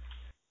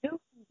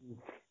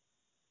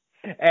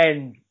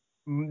 And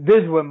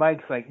this is what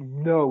Mike's like,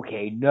 no,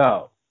 Kay,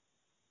 no.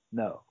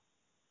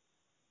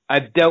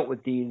 I've dealt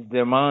with these,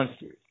 they're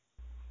monsters.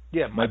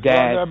 Yeah, my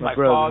dad, brother, my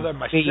father,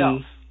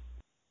 myself.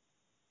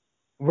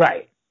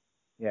 Right.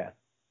 Yeah.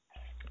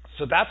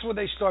 So that's where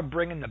they start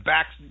bringing the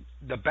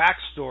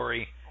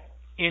backstory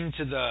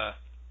into the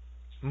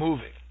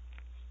movie.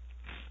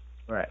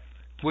 Right.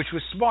 Which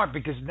was smart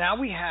because now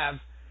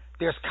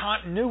there's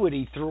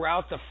continuity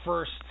throughout the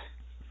first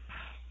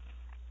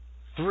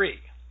 3.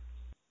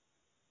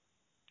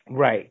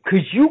 Right.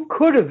 Because you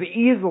could have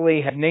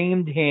easily have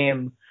named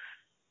him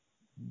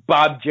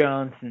Bob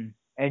Johnson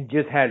and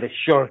just had a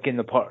shark in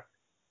the park.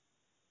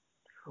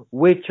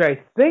 Which I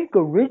think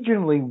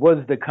originally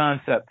was the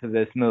concept of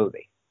this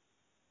movie.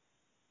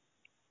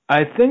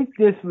 I think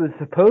this was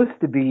supposed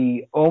to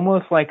be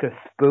almost like a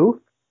spoof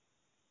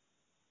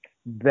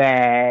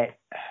that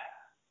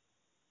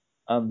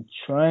I'm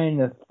trying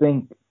to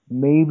think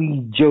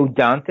maybe Joe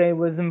Dante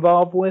was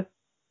involved with.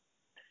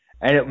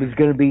 And it was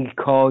going to be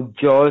called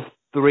Jaws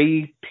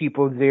 3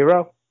 People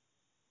 0.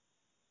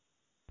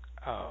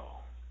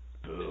 Oh,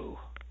 boo.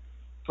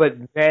 But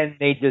then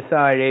they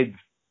decided,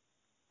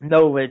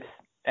 no, let's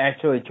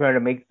actually try to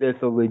make this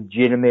a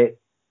legitimate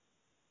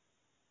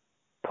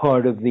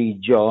part of the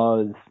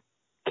Jaws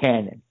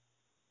canon.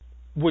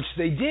 Which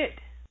they did.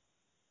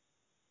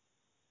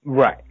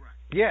 Right.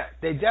 Yeah,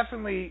 they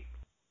definitely,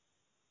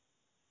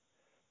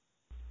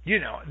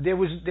 there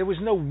was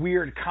no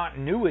weird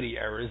continuity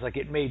errors. Like,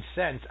 it made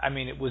sense. I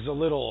mean, it was a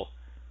little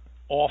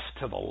off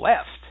to the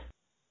left,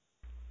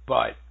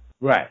 but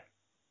right.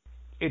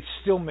 It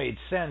still made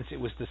sense. It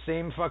was the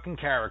same fucking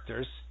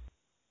characters.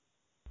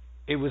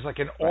 It was like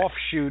an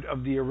offshoot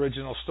of the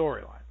original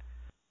storyline.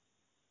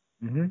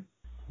 Mm-hmm.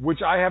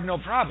 Which I have no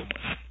problem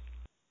with.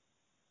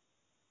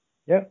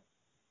 Yep.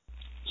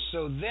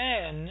 So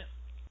then...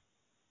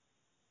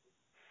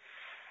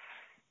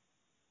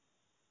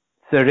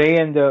 So they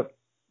end up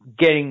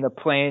getting the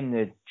plan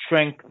to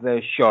shrink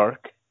the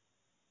shark.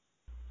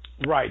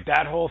 Right,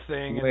 that whole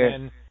thing.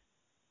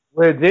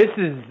 Where this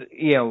is,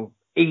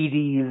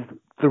 80s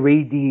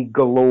 3D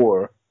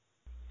galore.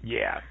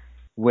 Yeah.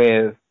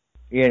 With,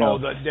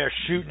 they're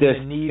shooting the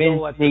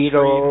needle at the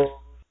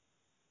needle.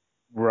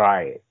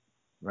 Right.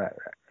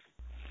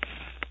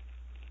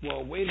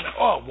 Well, wait a minute.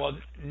 Oh, well,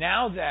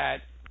 now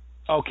that...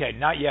 Okay,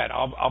 not yet.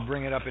 I'll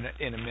bring it up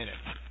in a minute,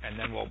 and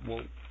then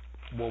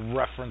we'll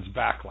reference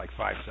back like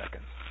 5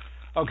 seconds.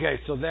 Okay,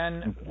 so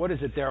then, what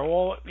is it? They're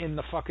all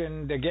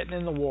they're getting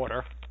in the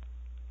water,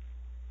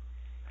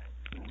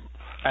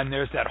 and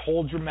there's that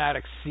whole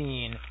dramatic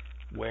scene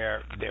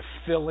where they're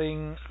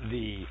filling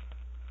the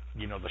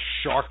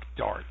shark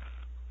dart.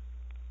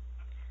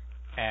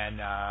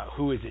 And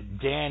who is it?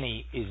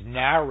 Danny is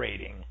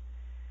narrating.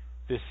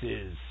 This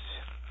is,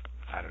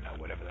 I don't know,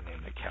 whatever the name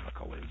of the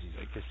chemical is. He's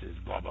like, this is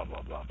blah, blah,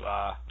 blah, blah,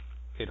 blah.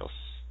 It'll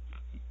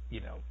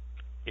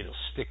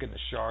stick in the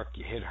shark.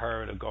 You hit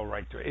her, it'll go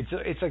right through.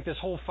 It's like this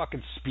whole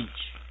fucking speech.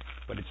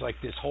 But it's like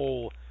this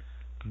whole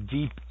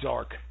deep,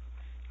 dark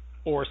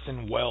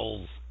Orson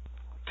Welles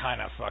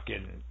kind of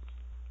fucking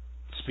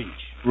speech.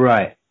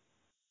 Right.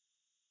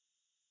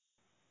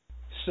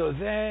 So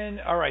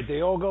then, all right,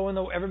 they all go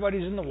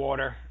everybody's in the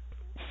water.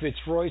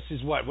 Fitzroyce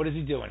is what? What is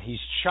he doing? He's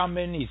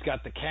chumming. He's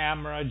got the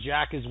camera.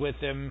 Jack is with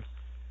him.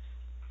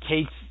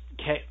 Kay's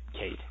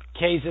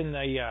in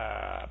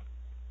the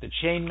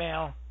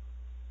chainmail.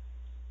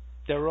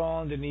 They're all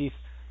underneath.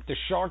 The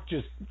shark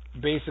just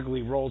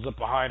basically rolls up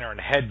behind her and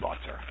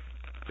headbutts her.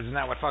 Isn't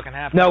that what fucking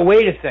happened? No,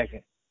 wait a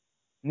second.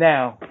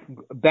 Now,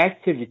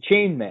 back to the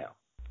chainmail.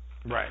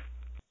 Right.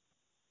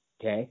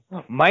 Okay.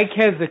 Mike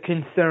has a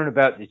concern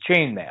about the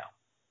chainmail.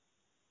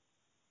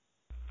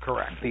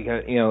 Correct.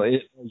 Because,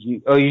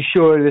 are you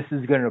sure this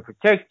is going to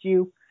protect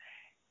you?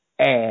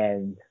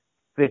 And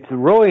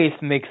Fitzroy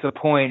makes a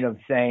point of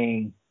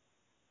saying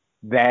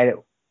that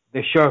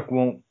the shark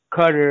won't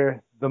cut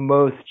her. The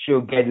most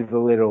she'll get is a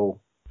little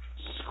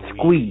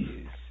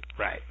squeeze.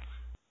 Right.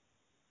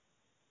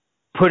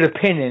 Put a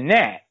pin in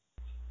that.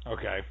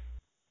 Okay.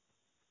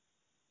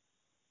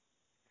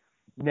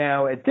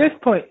 Now, at this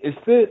point, is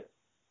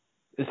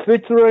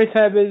Fitzroy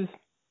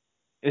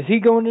is he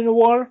going in the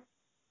water?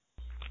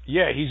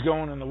 Yeah, he's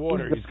going in the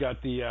water. He's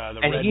got the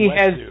and red he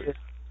has wetsuit.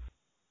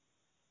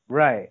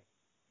 Right.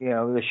 You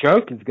know, the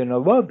shark is going to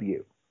love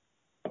you.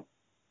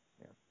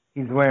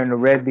 He's wearing the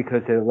red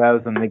because it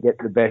allows him to get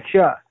the best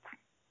shots.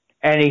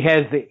 And he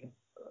has the,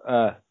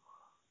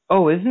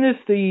 isn't this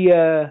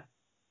the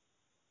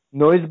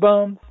noise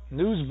bombs?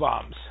 News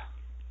bombs.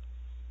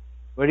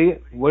 What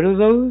are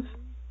those?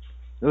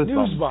 Those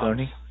News bombs.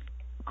 Tony.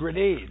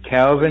 Grenades.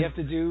 Calvin. All you have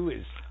to do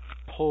is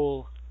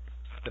pull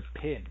the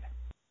pin.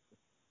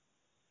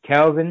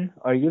 Calvin,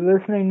 are you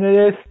listening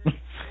to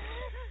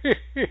this?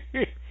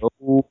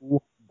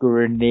 No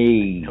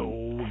grenades.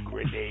 No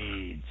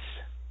grenades.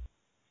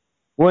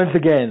 Once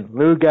again,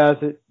 Lou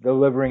Gossett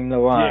delivering the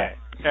line.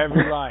 Yeah,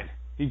 every line.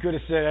 He could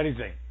have said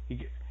anything.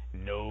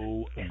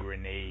 No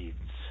grenades.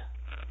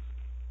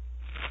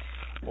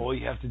 All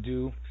you have to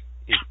do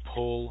is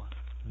pull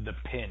the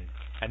pin.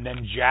 And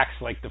then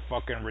Jack's like the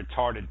fucking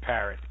retarded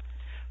parrot.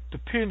 The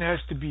pin has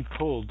to be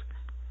pulled.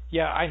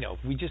 Yeah, I know.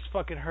 We just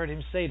fucking heard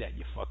him say that,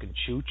 you fucking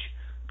chooch.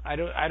 I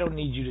don't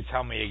need you to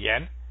tell me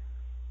again.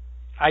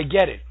 I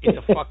get it. It's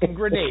a fucking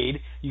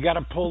grenade. You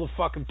gotta pull the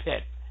fucking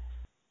pin.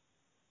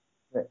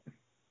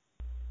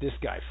 This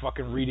guy,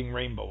 fucking reading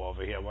Rainbow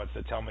over here, wants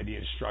to tell me the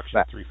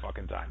instructions 3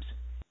 fucking times.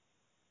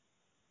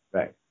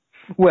 Right.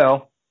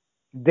 Well,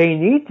 they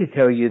need to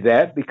tell you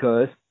that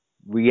because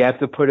we have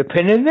to put a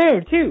pin in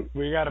there too.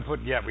 We have to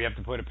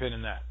put a pin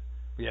in that.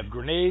 We have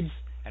grenades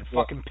and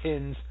fucking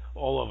pins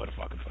all over the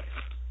fucking place.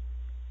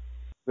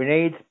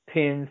 Grenades,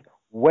 pins,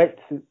 wet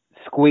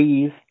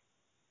squeeze,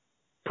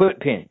 put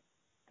pin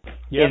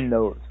in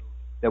those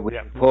that we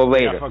pull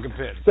later. Fucking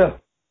pins.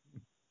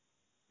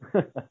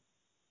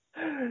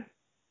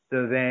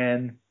 So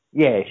then,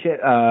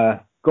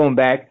 going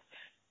back,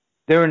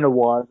 they're in the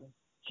water.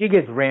 She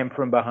gets rammed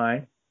from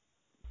behind.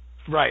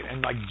 Right,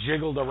 and like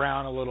jiggled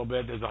around a little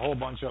bit. There's a whole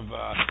bunch of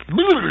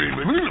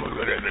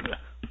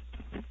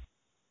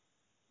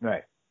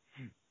Right.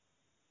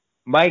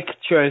 Mike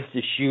tries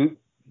to shoot.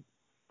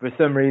 For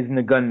some reason,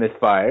 the gun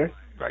misfires.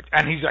 Right,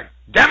 and he's like,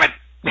 "Damn it!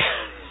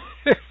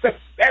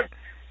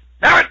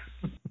 Damn it!"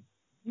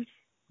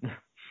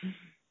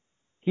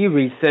 He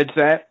resets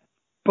that.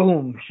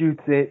 Boom,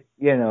 shoots it.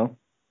 You know,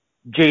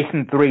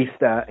 Jason 3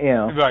 style. You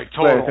know, right,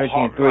 total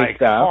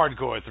style.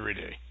 hardcore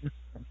 3D.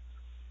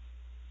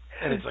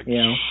 And it's like,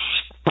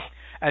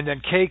 and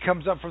then Kay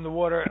comes up from the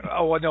water.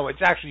 Oh no,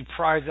 it's actually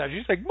Prize out.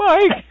 She's like,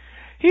 Mike,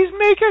 he's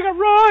making a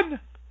run.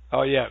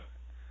 Oh yeah,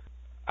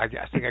 I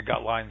think I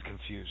got lines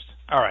confused.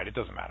 All right, it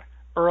doesn't matter.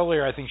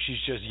 Earlier, I think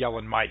she's just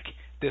yelling Mike.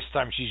 This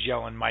time, she's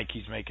yelling Mike.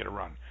 He's making a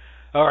run.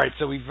 All right,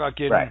 so we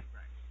fucking. Right.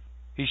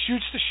 He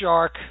shoots the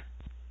shark.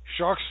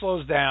 Shark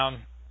slows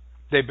down.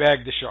 They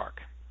bag the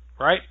shark.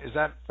 Right? Is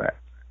that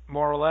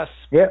more or less?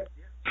 Yep.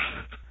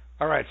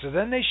 All right, so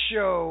then they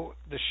show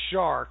the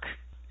shark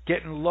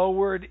getting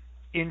lowered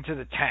into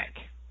the tank.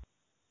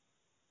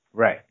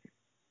 Right.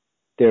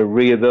 Their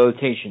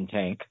rehabilitation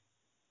tank.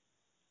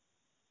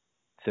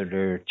 So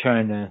they're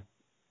trying to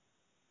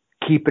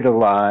keep it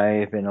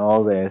alive and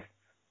all this.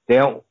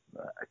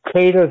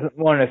 Kay doesn't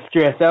want to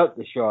stress out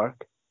the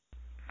shark.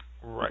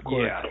 Right.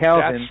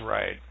 Calvin that's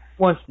right.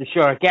 Wants the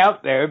shark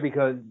out there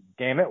because,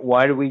 damn it,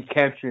 why do we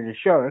capture the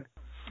shark?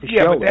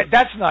 Yeah, but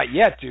that's not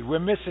yet, dude. We're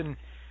missing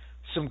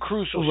some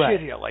crucial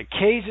shit here. Like,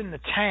 Kay's in the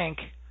tank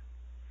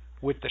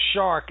with the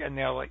shark, and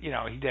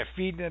they're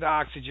feeding it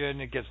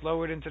oxygen. It gets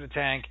lowered into the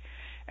tank,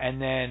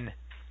 and then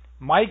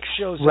Mike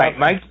shows up. Right,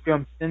 Mike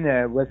jumps in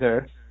there with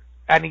her.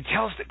 And he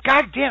tells her,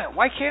 God damn it,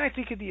 why can't I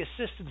think of the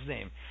assistant's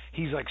name?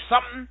 He's like,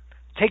 something,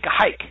 take a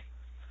hike.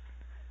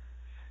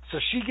 So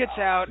she gets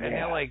out, and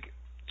they're like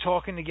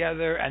talking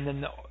together, and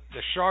then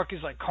the shark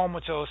is like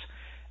comatose,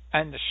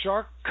 and the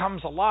shark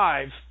comes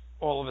alive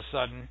all of a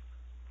sudden,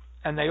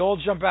 and they all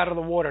jump out of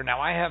the water. Now,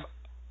 I have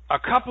a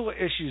couple of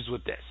issues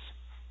with this.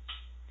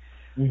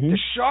 Mm-hmm. The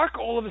shark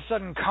all of a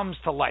sudden comes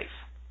to life.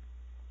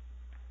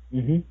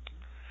 Mm-hmm.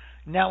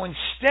 Now,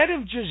 instead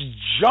of just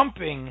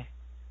jumping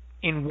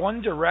in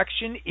one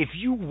direction, if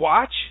you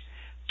watch,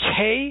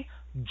 Kay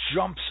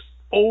jumps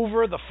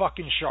over the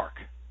fucking shark.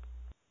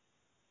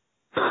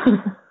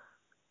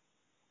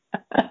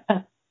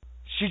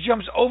 She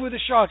jumps over the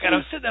shark, and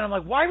I'm sitting there, and I'm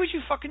like, why would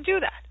you fucking do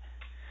that?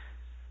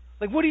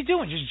 Like, what are you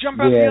doing? Just jump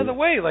out the other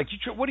way. Like,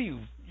 what are you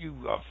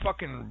a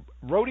fucking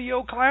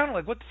rodeo clown?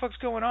 Like, what the fuck's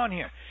going on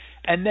here?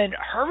 And then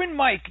her and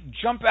Mike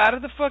jump out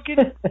of the fucking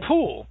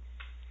pool,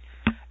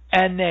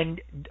 and then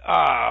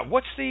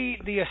what's the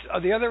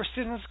other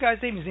assistant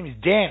guy's name? His name is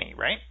Danny,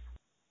 right?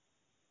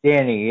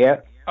 Danny,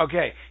 yep.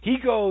 Okay. He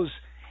goes,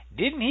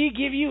 didn't he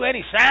give you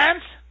any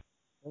signs?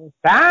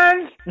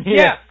 Signs?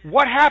 Yeah.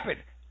 What happened?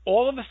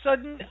 All of a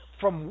sudden,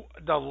 from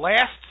the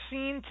last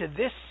scene to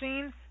this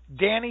scene,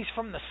 Danny's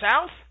from the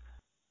South?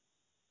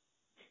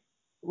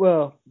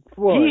 Well,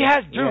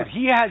 Florida,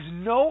 he has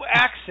no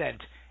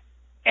accent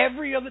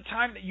every other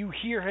time that you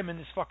hear him in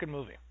this fucking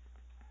movie.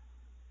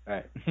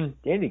 Right.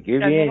 Didn't he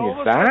give and you then any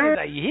all of a sudden, signs?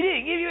 like, he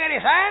didn't give you any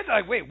signs?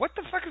 Like, wait, what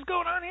the fuck is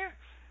going on here?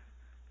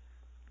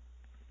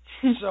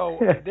 So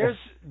there's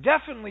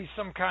definitely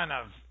some kind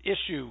of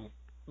issue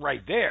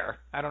right there.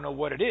 I don't know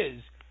what it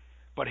is,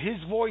 but his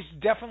voice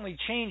definitely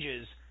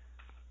changes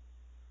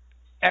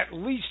at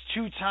least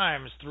 2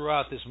 times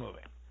throughout this movie.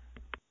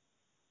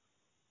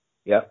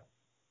 Yep.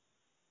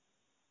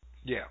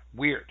 Yeah,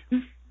 weird.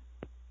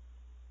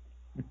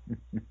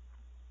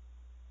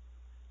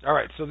 All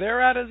right, so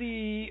they're out of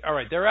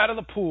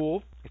the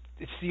pool.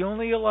 It's the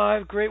only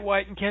alive great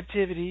white in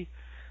captivity.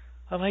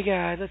 Oh my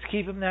God, let's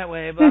keep him that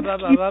way. Blah blah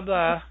blah blah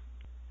blah.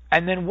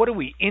 And then what are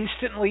we?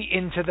 Instantly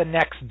into the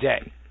next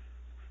day.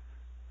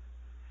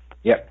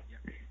 Yep.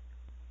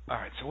 All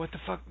right, so what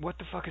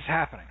the fuck is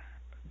happening?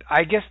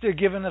 I guess they're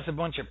giving us a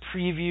bunch of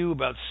preview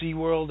about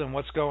SeaWorld and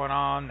what's going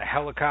on, the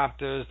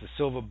helicopters, the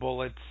silver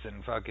bullets,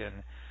 and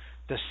fucking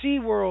the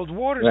SeaWorld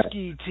water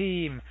ski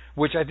team,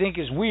 which I think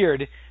is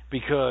weird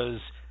because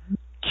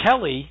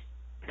Kelly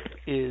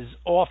is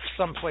off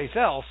someplace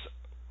else.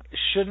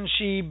 Shouldn't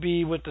she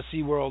be with the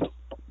SeaWorld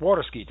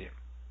water ski team?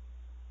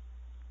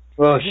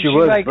 Well, she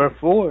was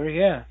before,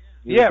 yeah.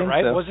 Yeah,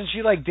 right? So. Wasn't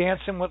she like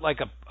dancing with like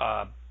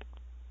a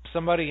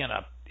somebody in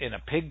a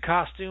pig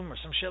costume or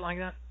some shit like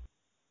that?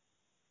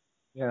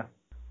 Yeah.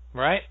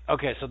 Right?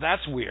 Okay, so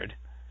that's weird.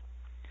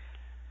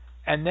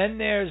 And then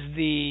there's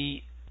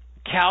the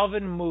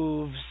Calvin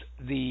moves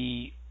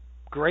the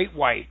great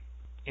white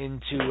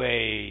into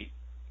a,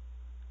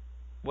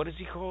 what does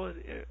he call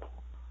it?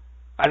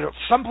 I don't know,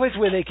 someplace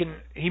where they can,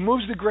 he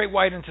moves the great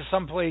white into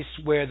someplace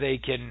where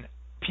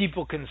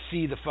people can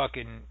see the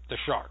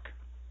shark.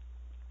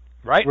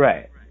 Right?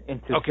 Right.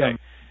 Into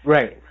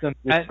some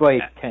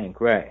display tank,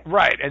 right.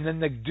 Right, and then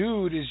the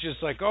dude is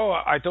just like, oh,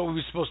 I thought we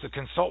were supposed to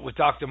consult with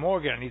Dr.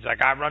 Morgan, and he's like,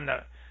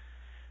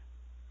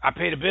 I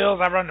pay the bills,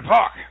 I run the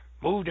park,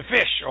 move the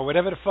fish, or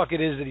whatever the fuck it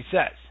is that he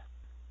says.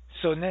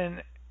 So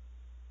then,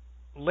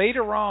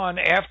 later on,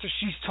 after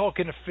she's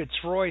talking to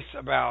Fitzroy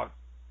about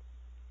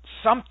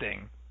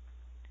something,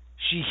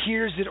 she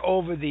hears it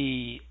over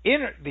the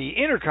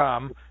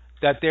intercom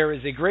that there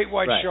is a great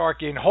white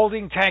shark in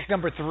holding tank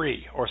number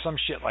 3, or some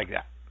shit like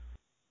that.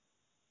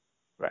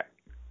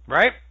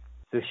 Right?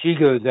 So she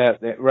goes out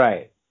there,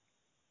 right.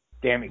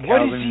 Damn it,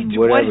 Calvin,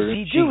 what is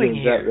he doing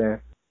here?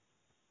 There.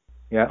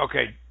 Yeah.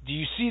 Okay, do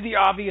you see the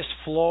obvious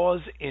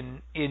flaws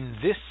in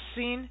this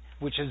scene,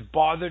 which has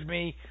bothered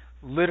me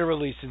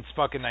literally since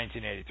fucking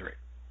 1983?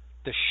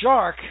 The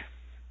shark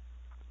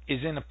is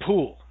in a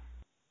pool.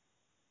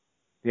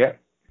 Yeah.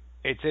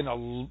 It's in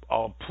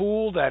a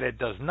pool that it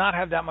does not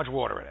have that much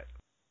water in it.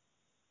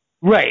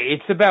 Right,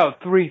 it's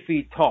about 3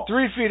 feet tall.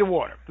 3 feet of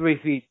water. 3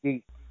 feet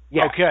deep.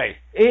 Yeah. Okay.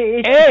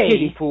 It's a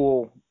kiddie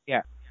pool.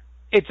 Yeah.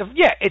 It's a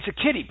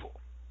kiddie pool.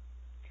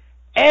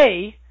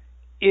 It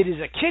is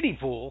a kiddie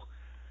pool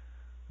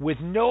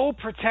with no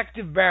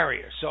protective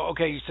barrier. So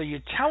you're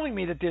telling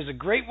me that there's a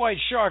great white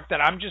shark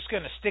that I'm just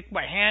going to stick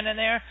my hand in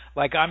there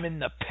like I'm in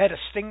the Pet a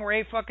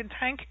Stingray fucking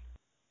tank?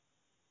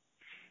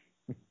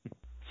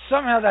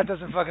 Somehow that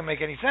doesn't fucking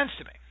make any sense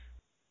to me.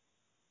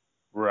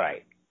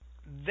 Right.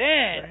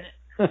 Then,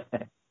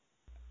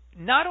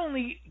 not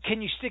only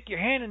can you stick your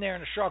hand in there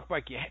and a shark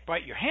bite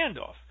your hand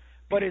off,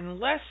 but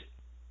unless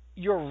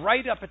you're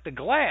right up at the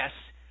glass,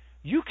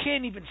 you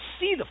can't even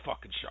see the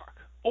fucking shark.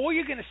 All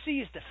you're going to see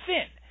is the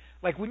fin.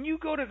 Like when you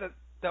go to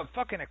the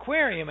fucking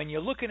aquarium and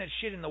you're looking at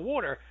shit in the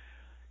water,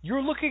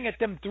 you're looking at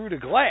them through the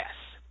glass.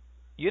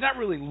 You're not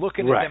really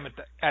looking at them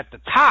at the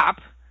top.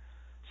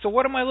 So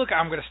what am I looking?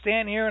 I'm going to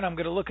stand here and I'm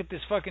going to look at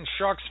this fucking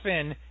shark's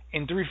fin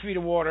in 3 feet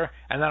of water,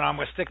 and then I'm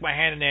going to stick my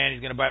hand in there and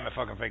he's going to bite my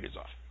fucking fingers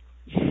off.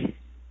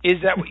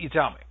 Is that what you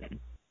tell me?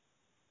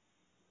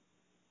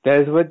 That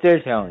is what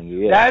they're telling you,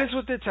 yeah. That is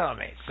what they're telling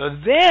me. So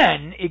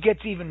then it gets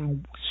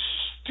even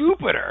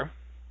stupider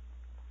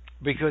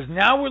because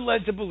now we're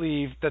led to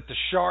believe that the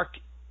shark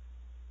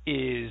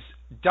is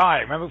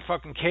dying. Remember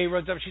fucking Kay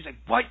runs up and she's like,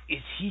 what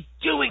is he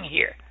doing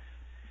here?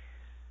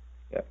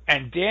 Yep.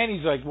 And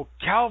Danny's like, well,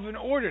 Calvin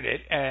ordered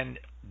it, and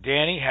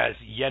Danny has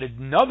yet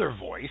another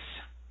voice.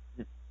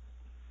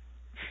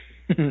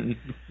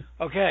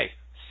 Okay,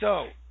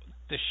 so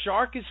the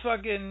shark is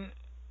fucking...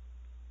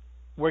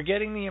 We're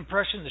getting the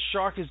impression the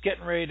shark is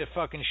getting ready to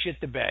fucking shit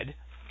the bed.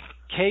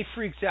 Kay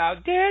freaks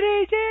out.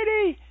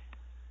 Danny!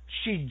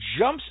 She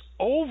jumps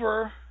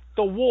over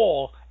the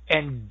wall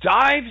and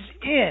dives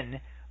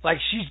in like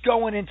she's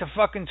going into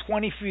fucking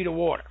 20 feet of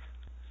water.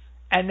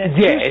 And then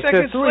 2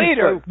 seconds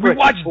later, we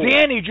watch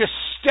Danny just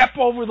step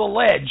over the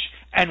ledge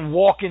and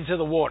walk into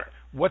the water.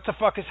 What the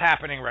fuck is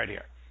happening right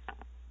here?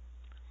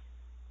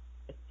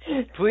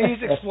 Please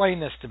explain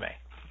this to me.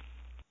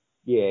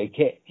 Yeah,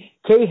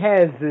 Kay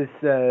has this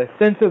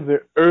sense of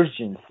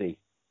urgency.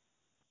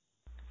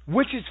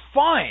 Which is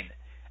fine.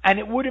 And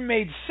it would have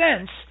made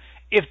sense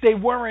if they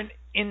weren't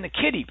in the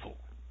kiddie pool.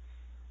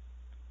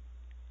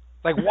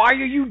 Like, why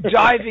are you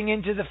diving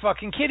into the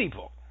fucking kiddie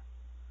pool?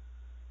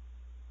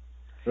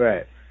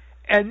 Right.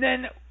 And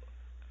then,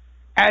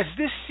 as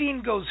this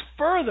scene goes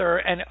further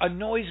and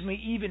annoys me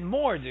even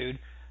more, dude,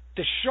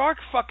 the shark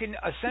fucking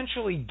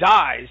essentially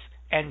dies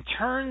and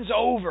turns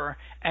over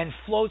and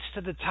floats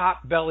to the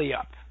top belly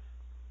up.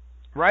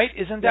 Right?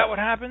 Isn't that what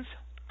happens?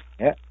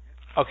 Yeah.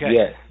 Okay.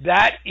 Yes.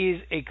 That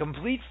is a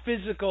complete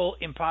physical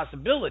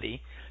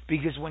impossibility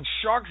because when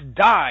sharks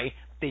die,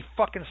 they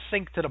fucking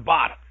sink to the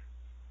bottom.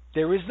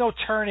 There is no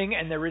turning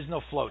and there is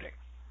no floating.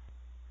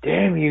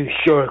 Damn you,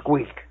 Shark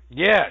Week.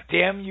 Yeah,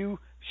 damn you,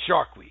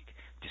 Shark Week.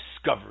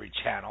 Discovery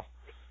Channel.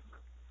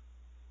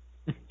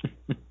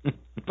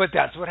 But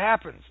that's what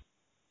happens.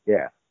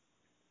 Yeah.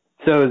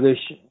 So the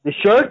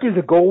shark is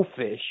a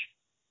goldfish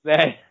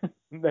that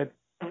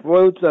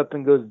floats up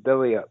and goes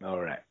belly up.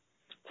 All right.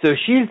 So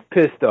she's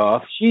pissed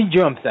off. She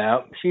jumps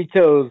out. She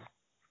tells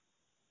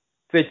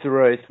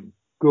Fitzroy,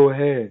 "Go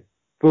ahead,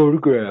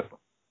 photograph."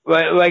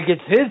 Like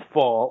it's his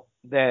fault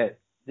that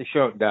the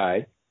shark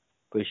died,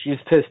 but she's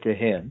pissed at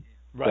him.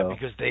 Right,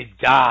 because they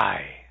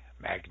die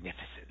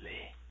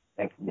magnificently.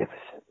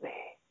 Magnificently.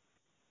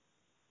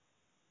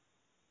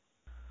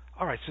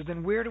 All right, so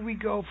then where do we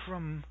go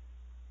from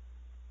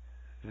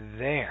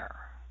there?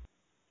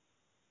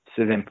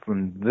 So then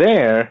from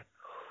there,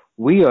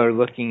 we are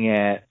looking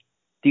at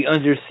the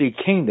Undersea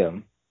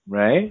Kingdom,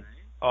 right?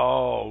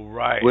 Oh,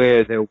 right.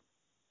 Where they're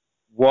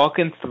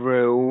walking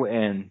through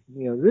and,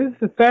 this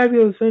is a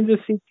fabulous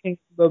Undersea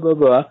Kingdom, blah, blah,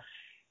 blah.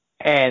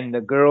 And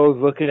the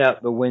girl's looking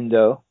out the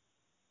window.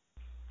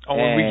 Oh,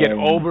 when we get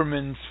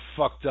Oberman's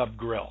fucked up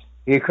grill.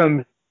 Here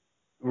comes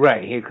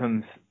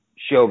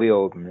Shelby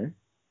Oberman.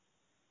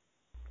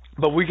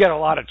 But we get a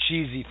lot of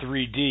cheesy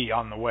 3D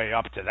on the way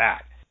up to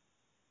that.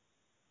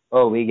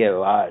 Oh, we get a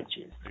lot of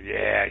cheese.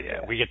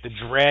 Yeah. We get the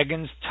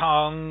dragon's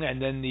tongue and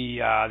then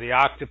the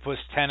octopus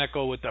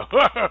tentacle with the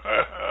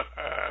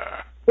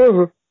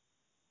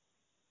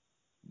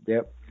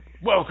Yep.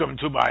 Welcome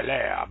to my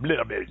lab.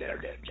 Blah, blah, blah,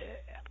 blah.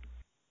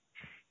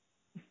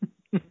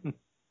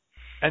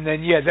 And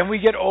then then we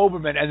get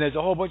Oberman and there's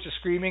a whole bunch of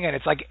screaming and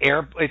it's like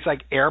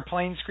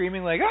airplane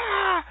screaming like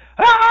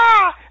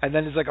ah, and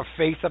then there's like a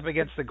face up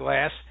against the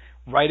glass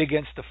right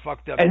against the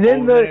fucked up and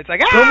then Oberman. It's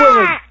like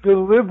someone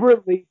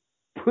deliberately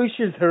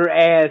pushes her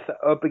ass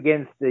up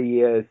against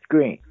the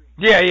screen.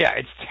 Yeah,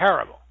 it's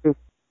terrible.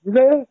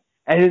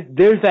 And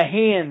there's a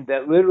hand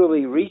that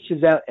literally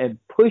reaches out and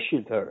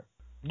pushes her.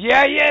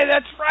 Yeah,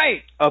 that's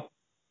right. Up.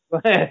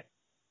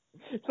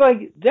 It's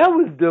like that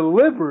was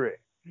deliberate.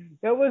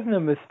 That wasn't a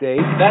mistake.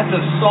 That's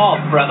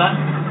assault, brother.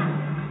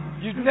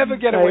 You'd never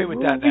get away with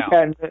that now.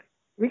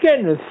 We got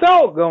an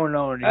assault going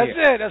on here.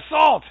 That's it,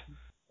 assault.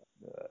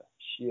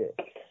 Shit.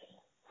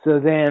 So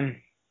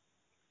then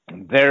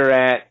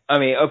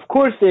of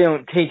course they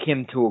don't take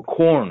him to a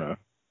corner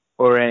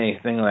or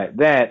anything like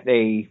that.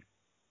 They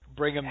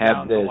bring him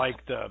down to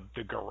like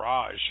the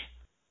garage.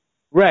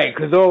 Right,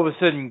 because all of a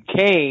sudden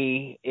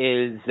Kay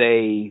is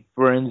a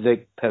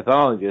forensic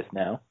pathologist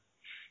now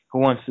who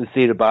wants to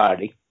see the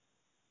body.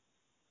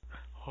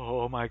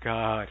 Oh my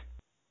god.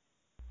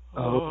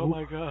 Oh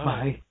my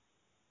god.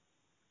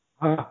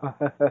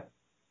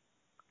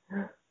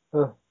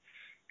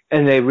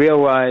 And they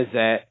realize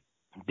that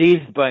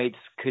these bites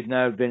could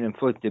not have been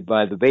inflicted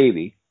by the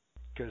baby.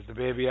 Because the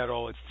baby had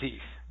all its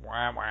teeth.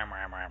 Wah, wah,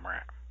 wah, wah,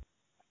 wah.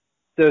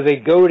 So they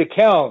go to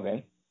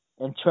Calvin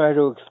and try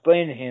to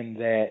explain to him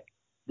that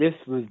this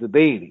was the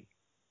baby.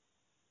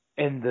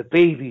 And the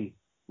baby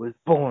was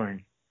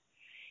born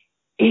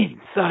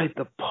inside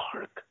the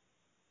park.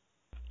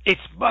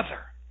 Its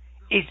mother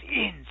is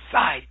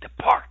inside the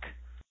park.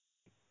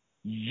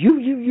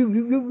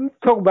 You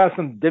talk about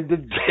some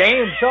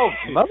damn sharks,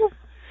 mother.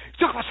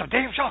 Talk about some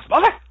damn sharks,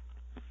 mother.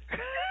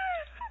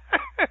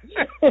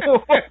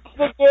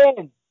 Once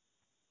again,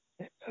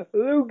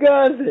 Lou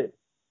Gossett.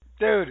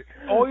 Dude,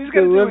 all he's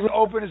gonna do is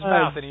open his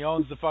mouth and he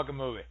owns the fucking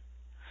movie.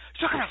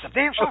 Talk about some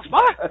damn sharks,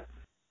 mother.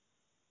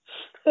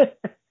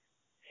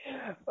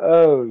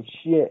 Oh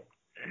shit.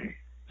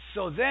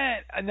 So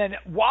then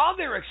while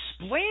they're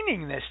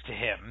explaining this to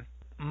him,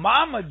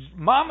 Mama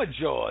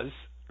Jaws.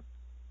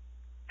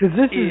 Because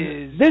this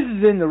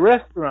is in the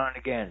restaurant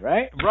again,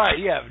 right? Right,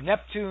 yeah,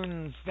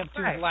 Neptune's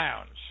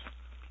Lounge.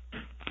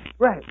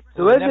 Right.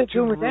 So as they're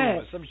Neptune doing that,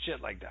 or some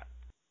shit like that.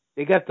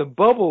 They got the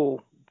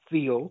bubble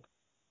field,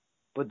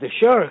 but the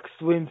shark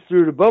swims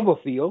through the bubble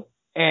field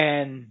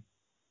and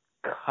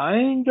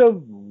kind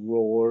of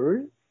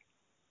roars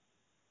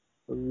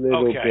a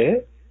little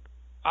bit.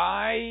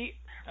 I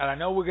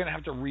know we're gonna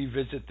have to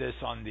revisit this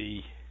on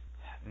the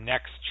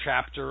next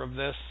chapter of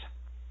this,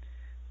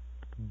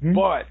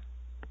 but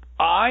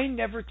I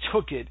never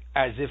took it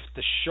as if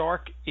the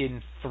shark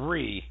in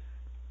 3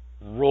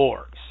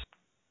 roars.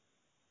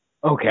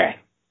 Okay.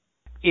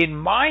 In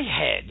my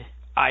head,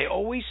 I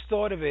always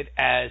thought of it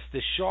as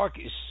the shark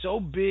is so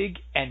big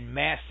and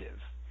massive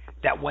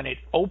that when it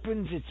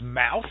opens its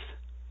mouth,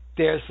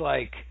 there's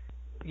like,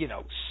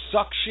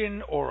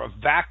 suction or a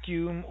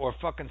vacuum or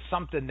fucking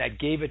something that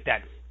gave it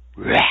that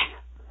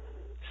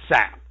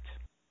sound.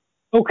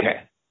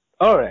 Okay.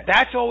 All right.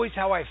 That's always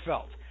how I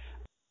felt.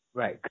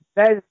 Right.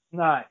 That is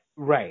not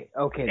right.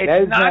 Okay. It's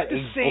that is not not the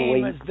a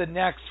same great as the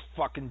next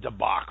fucking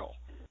debacle.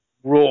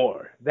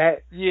 roar.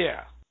 That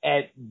Yeah.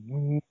 at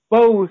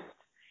most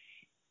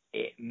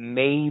it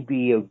may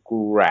be a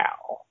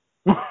growl.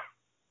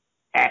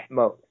 At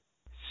most.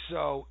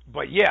 So,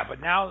 but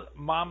now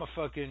Mama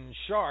fucking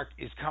Shark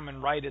is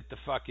coming right at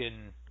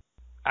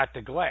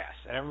the glass,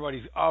 and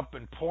everybody's up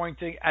and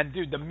pointing. And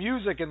dude, the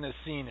music in this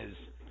scene is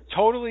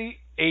totally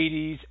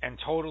 80s and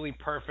totally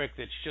perfect.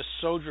 It's just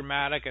so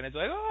dramatic, and it's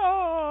like,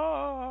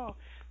 oh,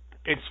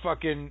 it's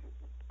fucking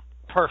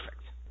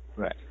perfect.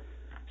 Right.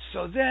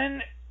 So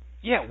then,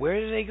 where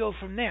do they go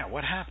from there?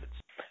 What happens?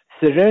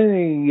 So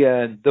then he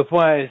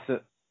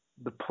devises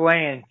the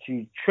plan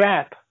to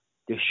trap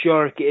the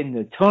shark in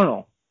the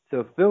tunnel.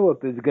 So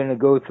Philip is going to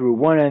go through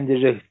one end of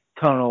the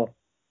tunnel.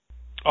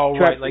 Oh,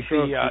 right, like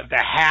the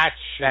hatch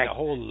and the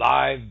whole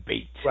live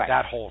bait,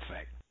 that whole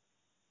thing.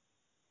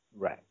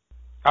 Right.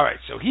 All right,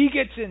 so he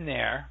gets in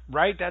there,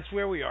 right? That's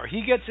where we are.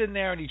 He gets in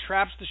there and he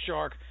traps the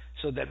shark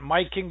so that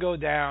Mike can go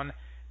down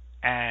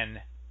and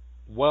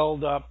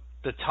weld up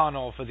the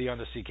tunnel for the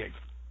Undersea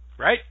Kingdom,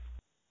 right?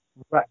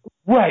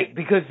 Right,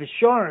 because the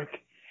shark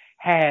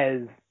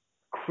has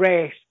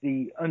crashed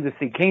the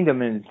Undersea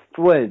Kingdom and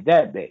flooded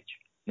that bitch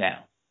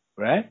now,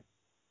 right?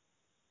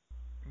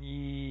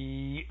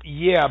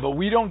 Yeah, but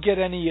we don't get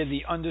any of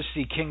the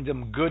Undersea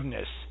Kingdom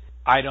goodness,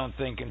 I don't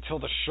think, until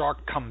the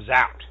shark comes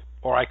out.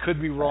 Or I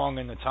could be wrong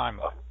in the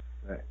timeline.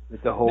 Right.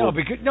 With the whole...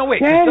 No,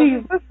 wait.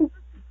 Daddy,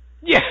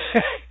 yeah.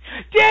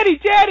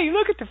 Daddy,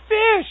 look at the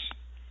fish.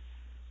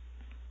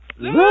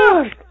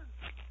 Look.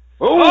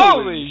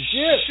 Holy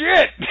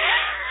shit.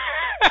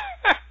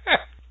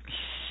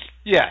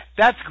 Yeah,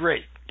 that's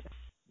great.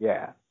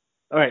 Yeah.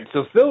 All right,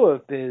 so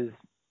Philip is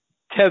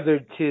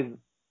tethered to...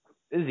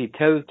 Is he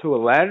tethered to a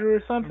ladder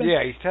or something?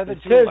 Yeah, he's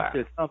tethered to a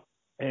ladder.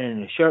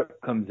 And the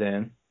shark comes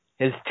in.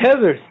 His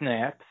tether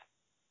snaps.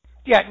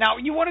 Yeah, now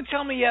you want to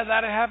tell me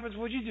that happens?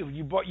 What'd you do?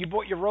 You bought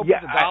your rope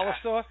at the dollar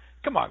store?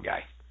 Come on,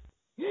 guy.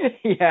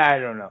 Yeah, I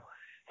don't know.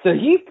 So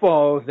he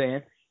falls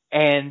in,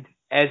 and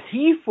as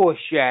he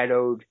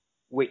foreshadowed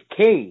with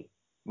Kay,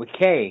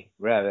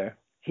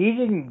 he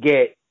didn't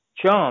get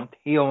chomped,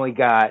 he only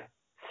got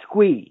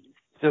squeezed.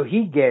 So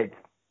he gets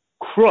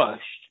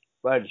crushed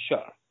by the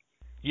shark.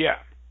 Yeah,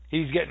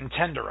 he's getting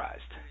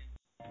tenderized.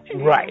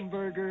 Right.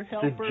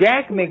 So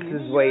Jack makes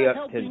his way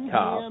up to the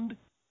top.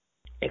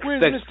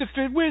 Where's Mr.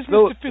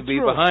 Philip Fitzroy? to be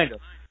behind him.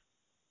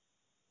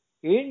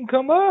 He didn't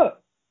come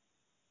up.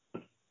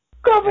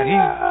 Come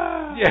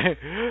on! Yeah.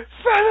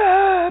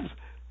 Philip!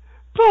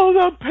 Pull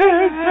the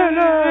pin,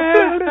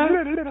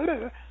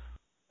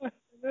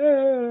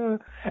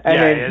 Philip! And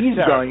then he's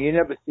gone. You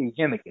never see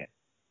him again.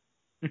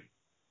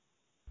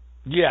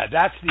 Yeah,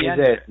 that's the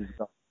end. His ass is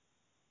gone.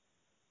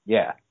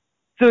 Yeah.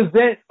 So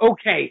then,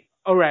 okay.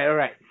 All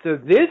right. So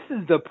this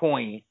is the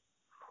point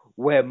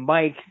where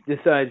Mike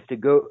has to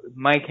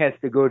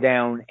go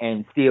down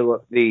and steal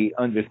up the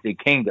Undersea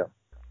Kingdom.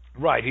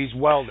 Right, he's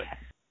welding.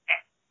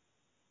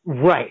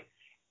 Right.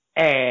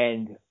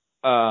 And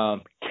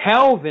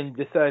Calvin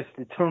decides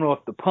to turn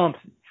off the pumps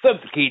and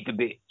suffocate the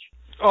bitch.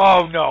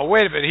 Oh, no,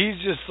 wait a minute.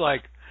 He's just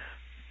like,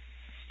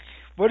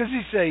 what does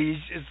he say?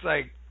 He's just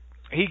like,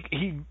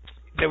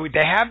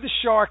 they have the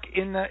shark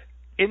in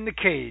the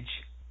cage,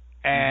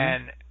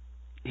 and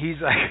he's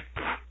like,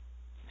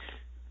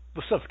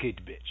 we'll suffocate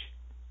the bitch.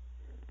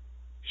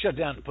 Shut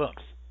down the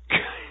pumps.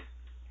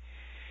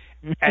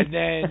 And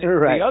then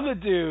the other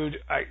dude,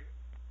 I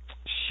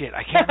can't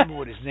remember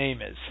what his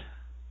name is.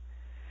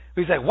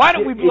 He's like, why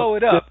don't we blow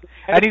it up?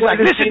 And he's like,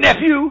 listen,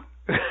 nephew.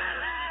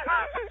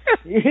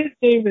 His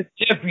name is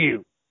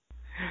Nephew.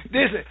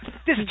 This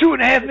is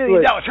 $2.5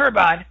 million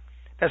turbine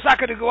that's not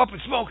going to go up in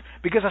smoke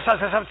because of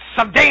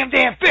some damn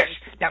fish.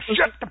 Now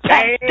shut the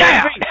pump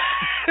down.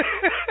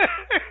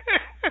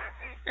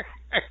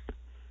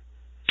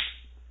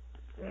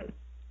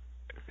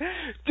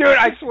 Dude,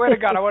 I swear to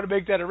God, I want to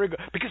make that a ring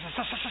because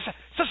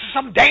of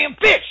some damn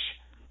fish.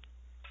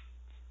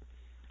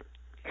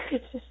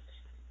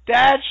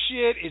 That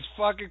shit is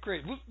fucking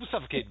crazy. We'll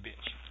suffocate the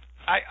bitch.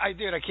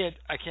 Dude, I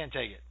can't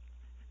take it.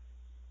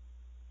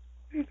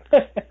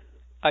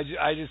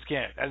 I just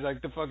can't. As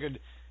like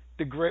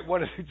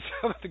one of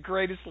the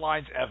greatest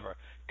lines ever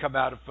come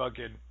out of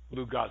fucking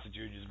Lou Gossett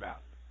Jr.'s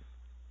mouth.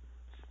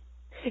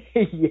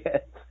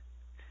 Yes.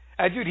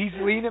 And dude, he's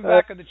leaning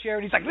back on the chair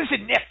and he's like,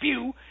 "Listen,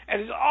 nephew,"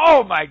 and he's,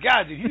 oh my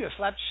God, dude, he just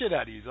slapped the shit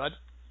out of you, son.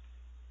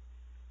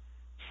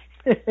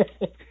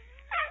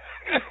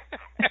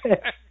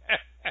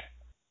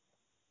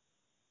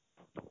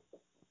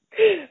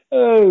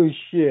 Oh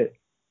shit.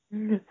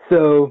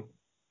 So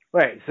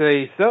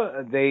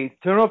they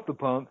turn off the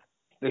pumps.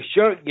 The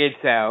shark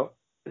gets out,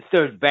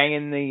 starts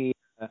banging the.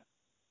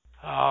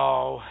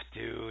 Oh,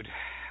 dude,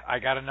 I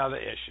got another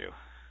issue.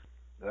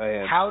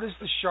 How does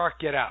the shark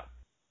get out?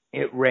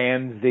 It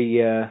rams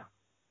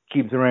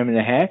keeps ramming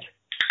the hatch.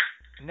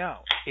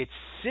 No, it's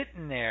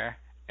sitting there.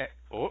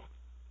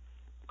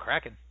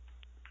 Cracking.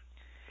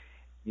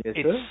 Yes,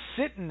 it's sir?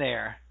 sitting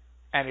there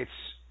and it's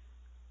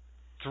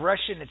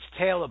threshing its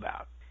tail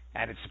about,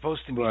 and it's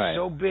supposed to be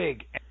so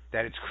big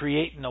that it's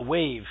creating a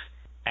wave,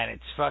 and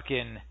it's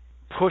fucking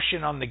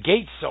pushing on the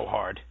gate so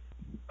hard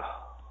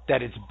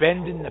that it's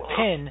bending the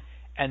pin,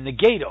 and the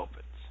gate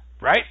opens,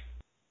 right?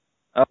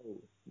 Oh,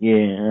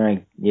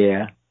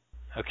 yeah.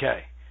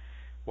 Okay.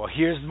 Well,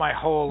 here's my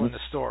hole in the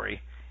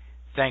story.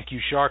 Thank you,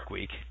 Shark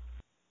Week.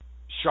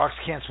 Sharks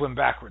can't swim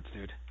backwards,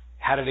 dude.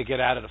 How did it get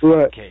out of the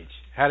fucking cage?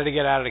 How did it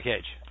get out of the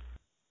cage?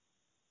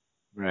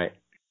 Right.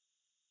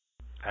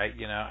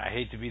 I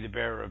hate to be the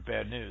bearer of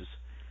bad news,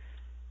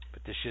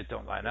 but this shit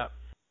don't line up.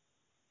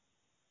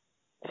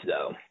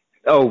 So,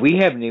 we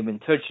haven't even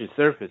touched the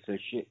surface of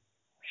shit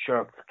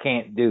sharks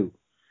can't do.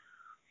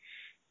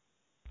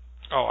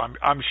 Oh,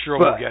 I'm sure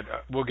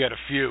we'll get a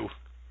few.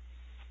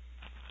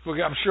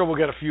 I'm sure we'll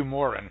get a few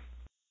more in.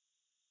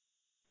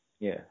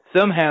 Yeah.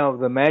 Somehow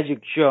the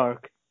magic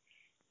shark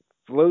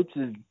floats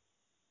his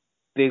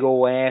big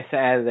old ass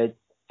out of the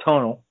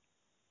tunnel.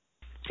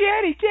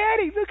 Daddy,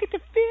 look at the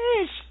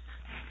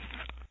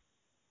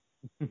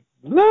fish.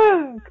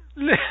 Look.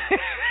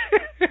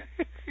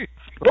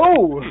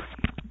 Oh.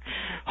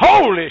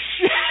 Holy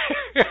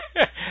shit.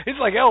 It's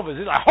like Elvis.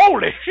 It's like,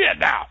 holy shit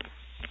now.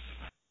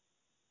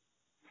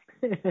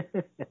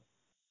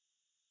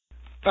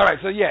 All right,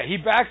 so yeah, he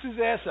backs his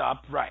ass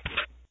up, right.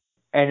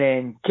 And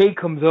then Kate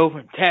comes over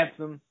and taps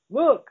him.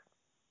 Look.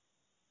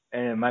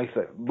 And then Mike's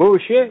like,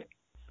 bullshit.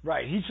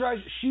 Right.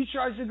 She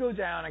tries to go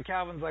down, and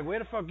Calvin's like, where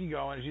the fuck are you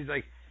going? And she's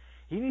like,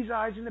 he needs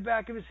eyes in the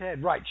back of his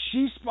head. Right.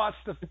 She spots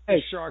the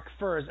shark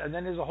first, and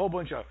then there's a whole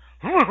bunch of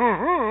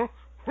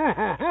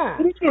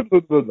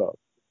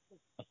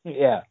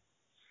yeah.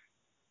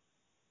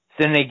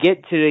 So then they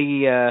get to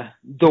the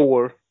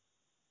door,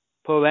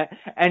 pull that,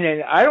 and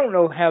then I don't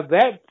know how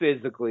that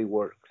physically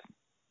works.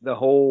 The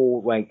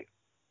whole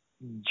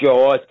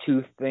jaw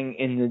tooth thing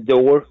in the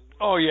door.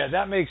 Oh yeah,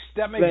 that makes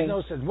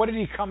no sense. What did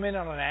he come in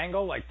on an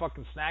angle like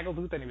fucking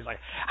Snaggletooth, and he was like,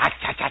 ah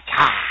cha cha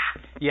cha?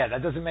 Yeah,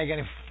 that doesn't make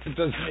any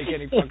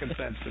fucking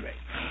sense to me.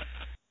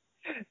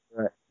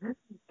 Right.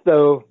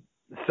 So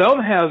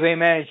somehow they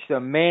managed to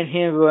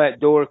manhandle that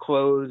door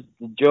closed.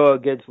 The jaw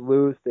gets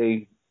loose.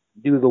 They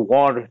do the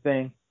water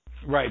thing.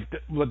 Right,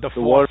 the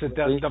faucet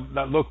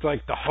that looked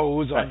like the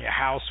hose on your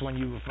house when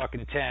you were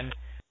fucking 10.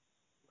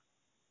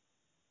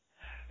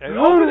 And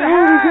open the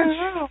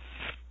hatch!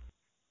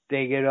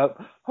 They get up.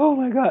 Oh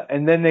my god!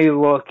 And then they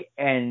look,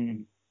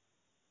 and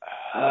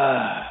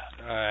I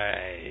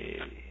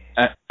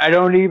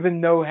don't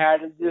even know how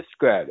to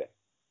describe it.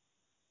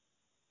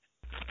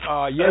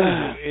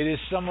 Yeah, it is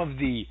some of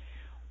the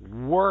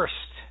worst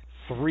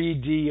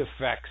 3D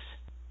effects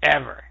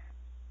ever.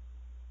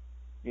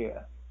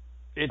 Yeah.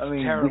 It's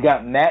terrible. We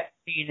got matte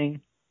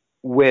painting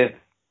with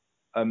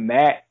a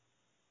matte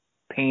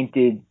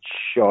painted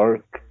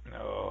shark.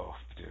 Oh,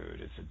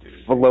 dude, it's a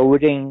dude.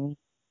 Floating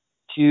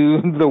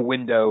to the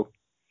window.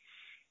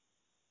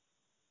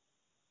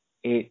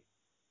 It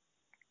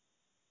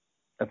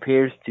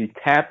appears to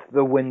tap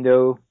the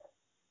window,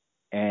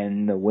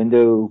 and the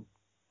window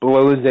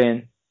blows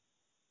in.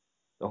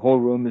 The whole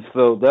room is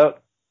filled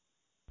up.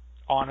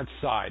 On its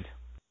side.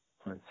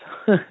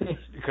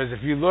 Because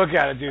if you look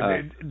at it,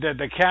 dude,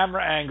 the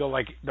camera angle,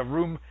 the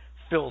room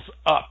fills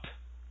up.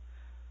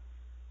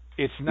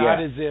 It's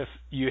not as if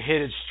you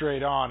hit it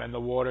straight on and the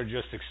water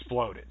just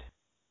exploded.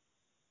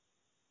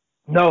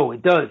 No,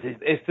 it does.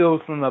 It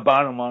fills from the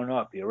bottom on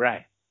up. You're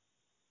right.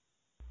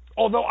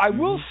 Although I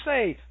will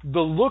say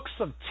the looks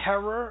of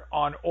terror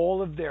on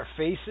all of their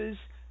faces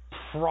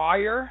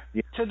prior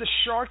to the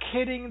shark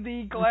hitting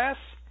the glass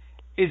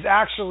is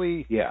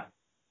actually... Yeah.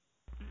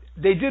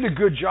 They did a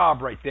good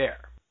job right there.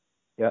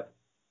 Yep.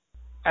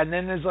 And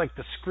then there's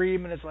the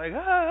scream, and it's like,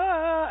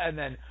 ah, and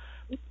then...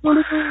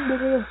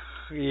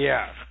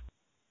 Yeah.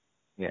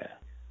 Yeah.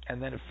 And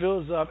then it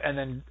fills up, and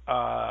then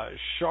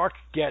shark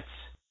gets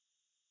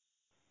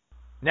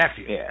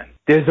nephew. Yeah.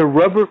 There's a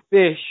rubber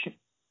fish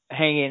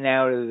hanging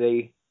out of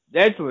the...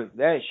 That's what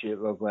that shit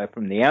looked like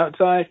from the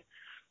outside.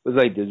 It was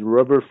like this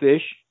rubber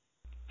fish.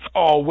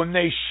 Oh, when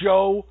they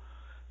show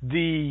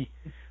the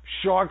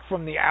shark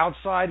from the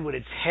outside with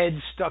its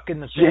head stuck in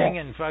the thing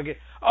and fucking...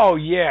 Oh,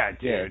 yeah,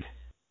 dude. Yeah.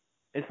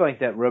 It's like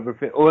that rubber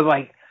fish. Or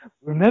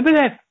remember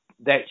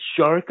that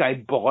shark I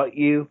bought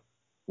you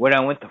when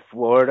I went to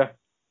Florida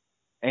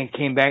and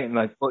came back and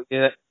put you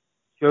that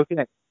shark in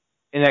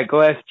that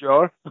glass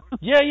jar?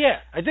 Yeah.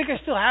 I think I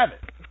still have it.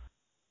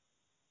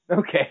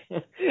 Okay.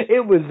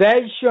 It was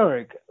that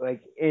shark,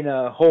 in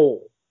a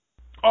hole.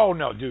 Oh,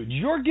 no, dude.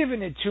 You're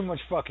giving it too much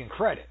fucking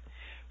credit.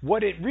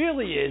 What it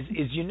really is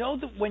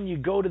that when you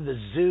go to the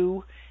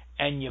zoo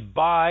and you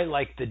buy,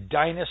 the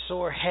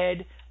dinosaur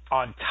head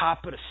on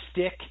top of the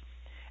stick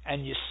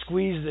and you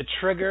squeeze the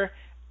trigger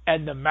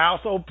and the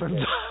mouth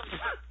opens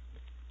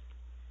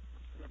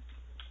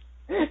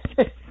up?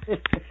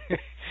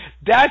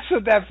 That's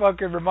what that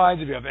fucking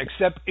reminds me of,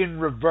 except in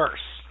reverse.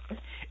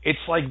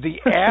 It's like the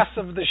ass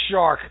of the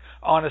shark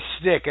on a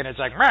stick, and it's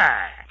like,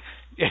 Mah!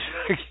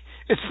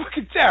 It's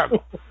fucking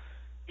terrible.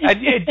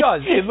 And it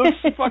does. It looks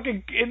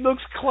it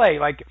looks clay.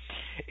 Like,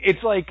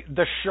 it's like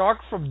the shark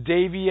from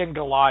Davy and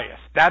Goliath.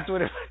 That's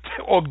what it,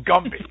 or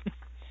Gumby.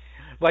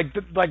 Like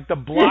the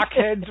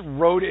blockheads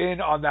rode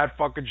in on that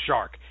fucking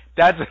shark.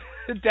 That's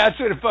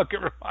what it fucking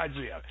reminds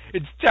me of.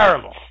 It's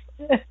terrible.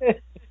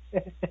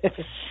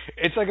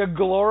 It's like a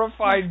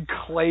glorified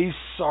clay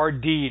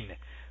sardine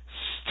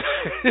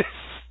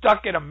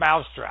stuck in a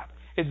mousetrap.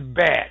 It's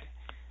bad.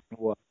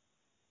 What?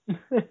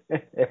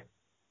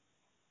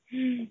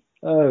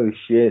 Oh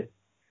shit!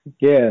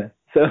 Yeah.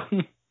 So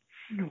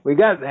we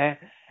got that,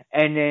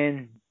 and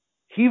then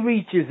he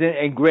reaches in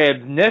and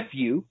grabs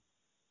nephew.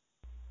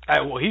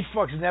 Well, he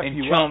fucks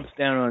nephew and chomps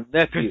down on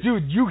nephew. Because,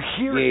 dude, you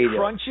hear it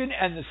crunching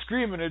and the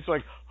screaming. It's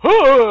like,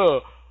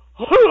 huh,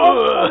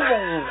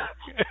 huh.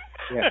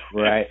 Yeah,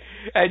 right.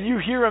 And you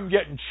hear him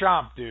getting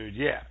chomped, dude.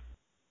 Yeah.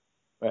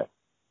 Right.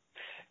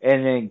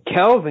 And then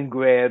Calvin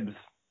grabs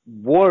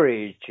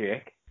warrior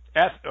chick.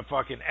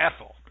 Fucking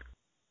Ethel.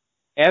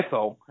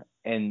 Ethel,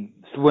 and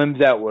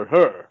swims out with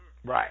her.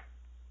 Right.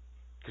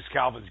 Because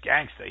Calvin's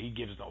gangster. He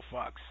gives no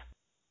fucks.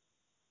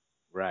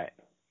 Right.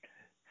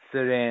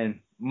 So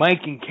then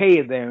Mike and Kay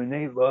are there, and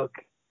they look,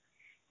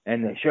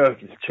 and the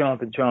shark is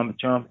chomping,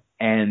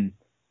 and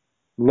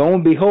lo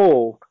and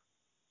behold,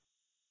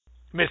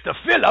 Mr.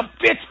 Philip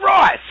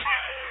Fitzroy.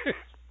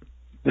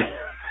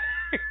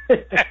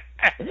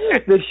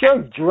 The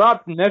shark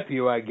dropped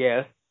nephew, I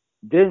guess.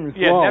 Didn't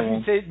swallow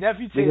him.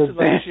 Nephew tasted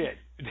like shit.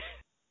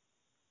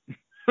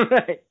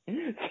 Right.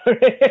 So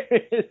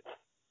there is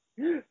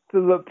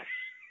Philip.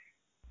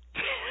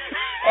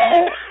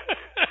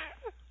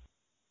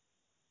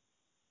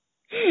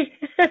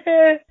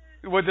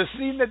 Well, the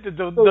scene that the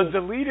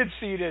deleted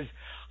scene is,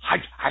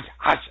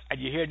 hush,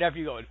 and you hear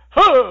nephew going,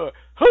 huh,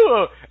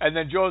 huh, and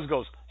then Jaws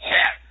goes,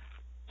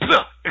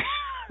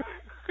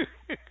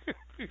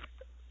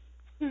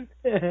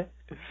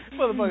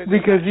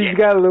 because he's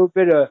got a little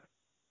bit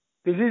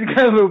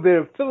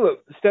of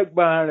Philip stuck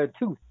behind a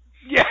tooth.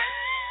 Yeah.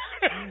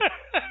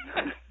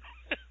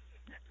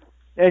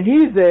 And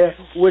he's there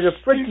with a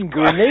freaking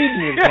grenade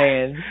in his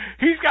hand.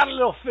 He's got a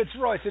little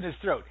Fitzroy in his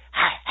throat.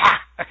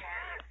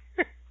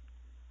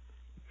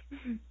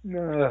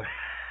 No.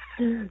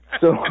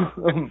 So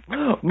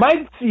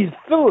Mike sees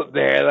Philip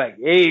there, like,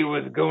 hey,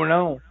 what's going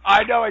on?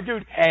 I know,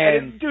 dude.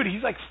 And dude,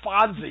 he's like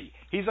Fonzie.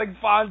 He's like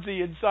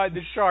Fonzie inside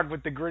the shark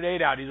with the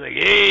grenade out. He's like,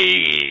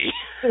 hey.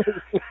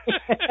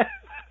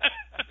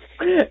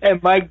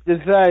 And Mike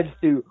decides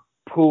to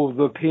pull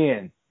the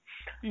pin.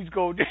 He's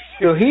going.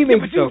 So he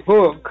makes the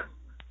hook.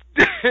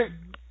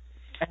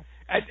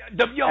 I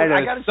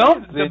gotta say,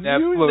 the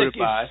music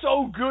is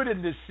so good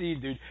in this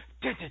scene, dude.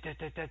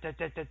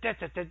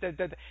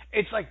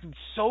 It's like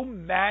so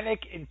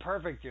manic and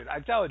perfect, dude.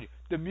 I'm telling you,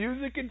 the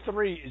music in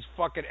 3 is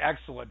fucking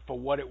excellent for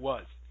what it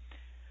was.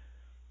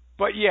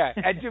 But yeah,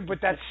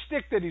 but that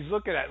stick that he's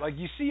looking at, like,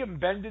 you see him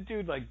bend it,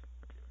 dude. Like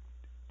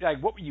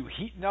what were you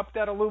heating up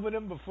that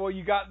aluminum before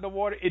you got in the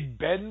water? It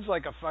bends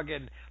like a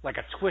fucking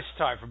twist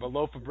tie from a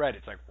loaf of bread.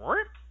 It's like,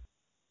 what?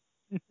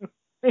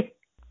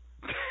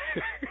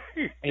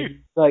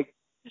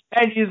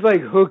 And he's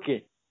like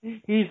hooking.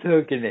 He's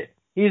hooking it.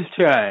 He's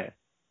trying.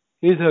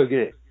 He's hooking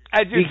it.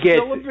 And dude,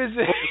 Philip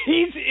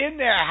he's in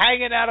there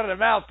hanging out of the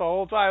mouth the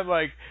whole time,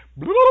 like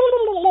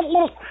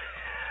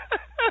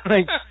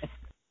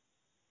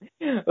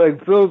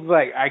Phil's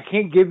like, I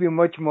can't give you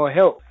much more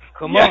help.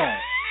 Come on.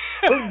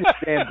 Hook this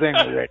damn thing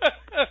already.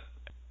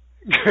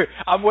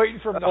 I'm waiting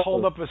for him to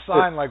hold up a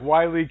sign like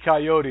Wile E.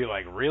 Coyote,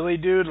 like, really,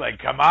 dude? Like,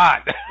 come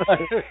on.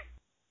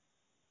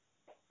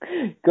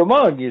 Come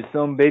on, you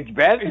some bitch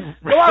bastard.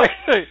 Come on.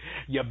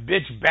 You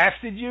bitch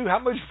bastard, you. How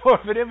much more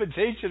of an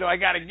invitation do I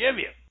got to give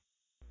you?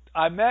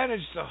 I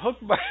managed to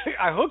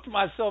I hooked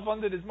myself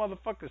under this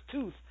motherfucker's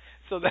tooth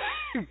so that,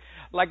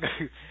 like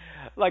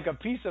a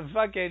piece of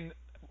fucking,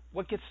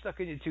 what gets stuck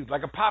in your tooth?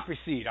 Like a poppy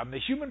seed. I'm the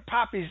human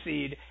poppy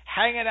seed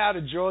hanging out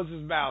of Jaws'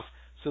 mouth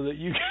so that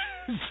you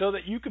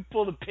can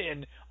pull the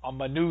pin on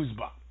my news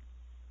bomb.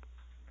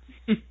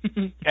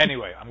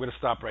 Anyway, I'm going to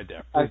stop right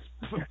there.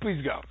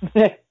 Please go.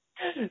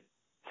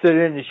 So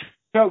then the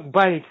shark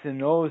bites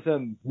and all of a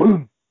sudden,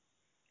 boom,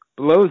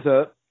 blows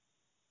up,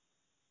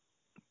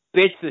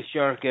 bits the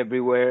shark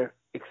everywhere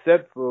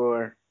except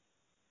for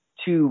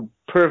 2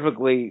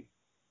 perfectly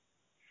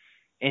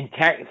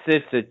intact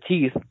sets of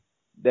teeth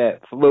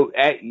that float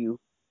at you.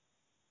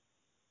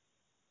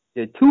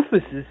 The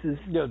toofuses.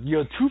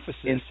 Your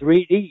toofuses. In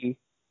 3D.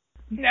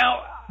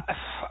 Now,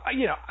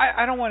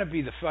 I don't want to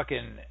be the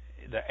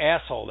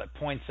asshole that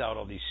points out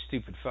all these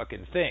stupid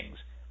fucking things,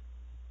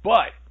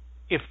 but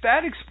if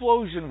that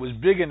explosion was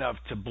big enough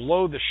to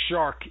blow the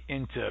shark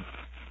into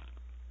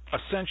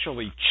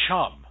essentially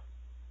chum,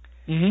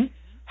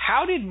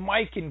 how did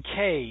Mike and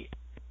Kay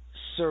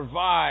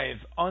survive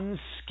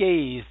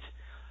unscathed,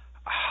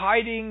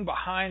 hiding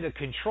behind a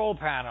control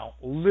panel,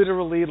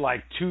 literally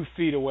like 2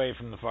 feet away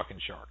from the fucking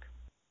shark?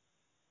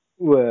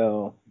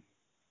 Well,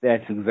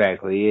 that's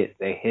exactly it.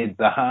 They hid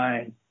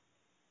behind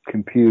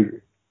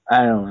computers.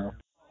 I don't know.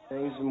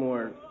 Things are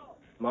more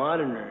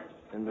modern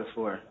than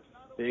before.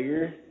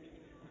 bigger,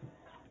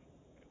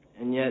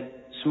 and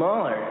yet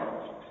smaller.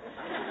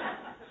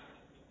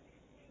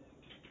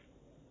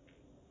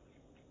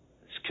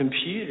 It's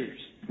computers.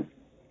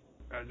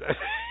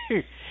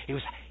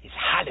 It's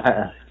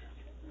Hollywood.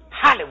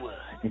 Hollywood.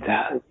 It's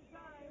Hollywood.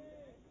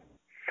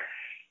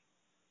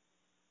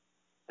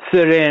 So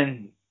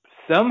then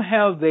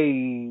somehow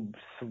they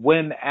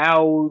swim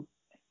out.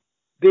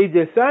 They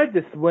decide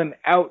to swim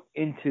out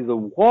into the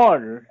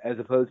water as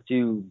opposed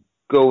to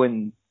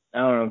going, I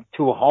don't know,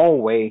 to a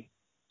hallway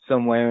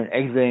somewhere and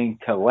exiting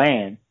to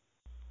land.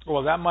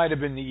 Well, that might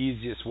have been the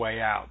easiest way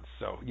out.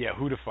 So, yeah,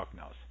 who the fuck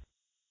knows?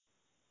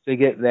 They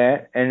get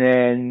that, and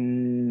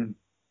then,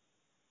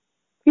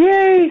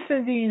 yay,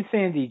 Cindy and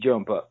Sandy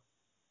jump up.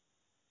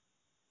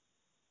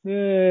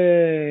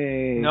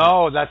 Yay.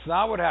 No, that's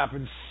not what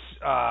happens.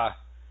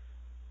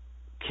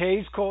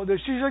 Kay's called.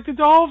 She's like, the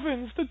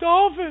Dolphins.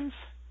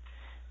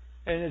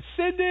 And it's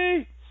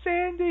Cindy,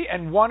 Sandy,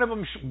 and one of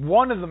them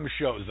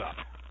shows up.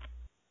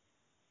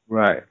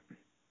 Right.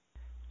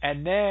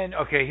 And then,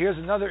 okay, here's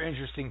another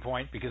interesting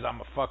point because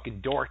I'm a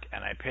fucking dork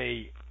and I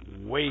pay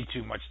way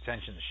too much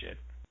attention to shit.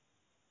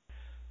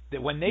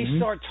 That when they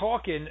start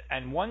talking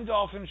and one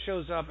dolphin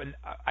shows up, and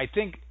I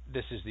think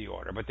this is the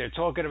order, but they're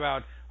talking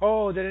about,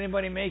 oh, did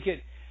anybody make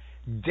it?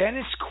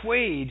 Dennis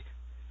Quaid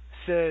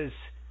says,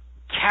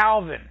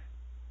 Calvin,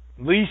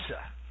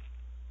 Lisa.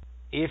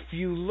 If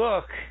you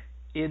look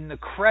in the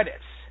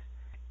credits,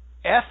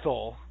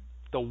 Ethel,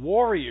 the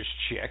Warriors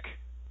chick,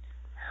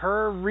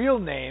 her real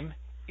name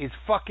is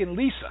fucking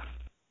Lisa.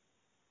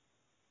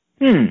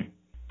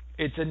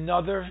 It's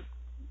another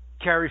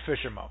Carrie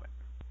Fisher moment.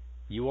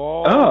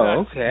 Y'all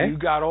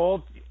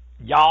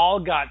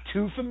got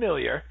too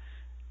familiar,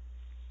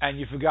 and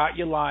you forgot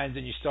your lines,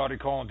 and you started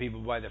calling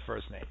people by their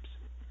first names.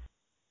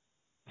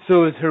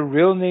 So is her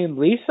real name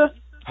Lisa?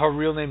 Her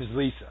real name is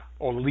Lisa,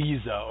 or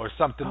Lisa, or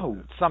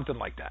something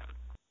like that.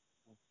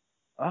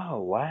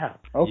 Oh wow!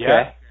 Okay.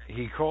 Yeah,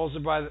 he calls her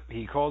by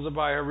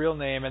her real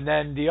name, and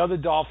then the other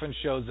dolphin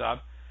shows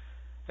up,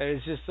 and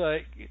it's just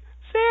like,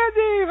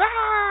 Sandy,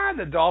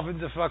 the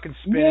dolphins are fucking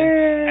spinning.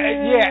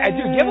 And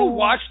dude, you ever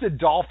watch the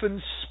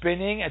dolphins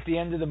spinning at the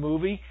end of the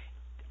movie?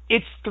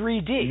 It's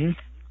 3D.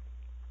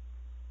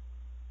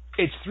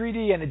 It's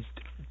 3D, and it's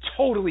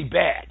totally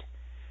bad.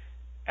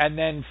 And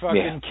then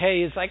fucking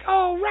Kay is like,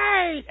 oh,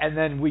 right. And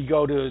then we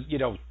go to,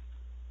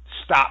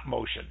 stop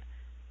motion.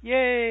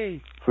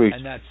 Yay.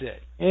 And that's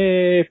it.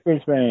 Hey,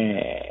 Prince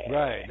Man.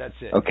 Right, that's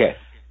it. Okay.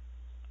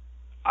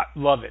 I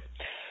love it.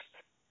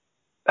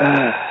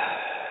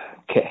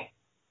 Okay.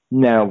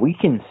 Now we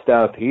can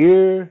stop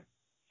here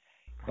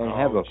and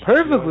have a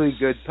perfectly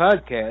good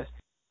podcast.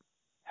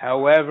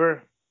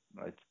 However,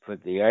 let's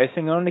put the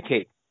icing on the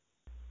cake.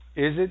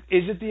 Is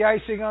it the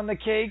icing on the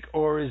cake,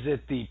 or is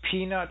it the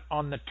peanut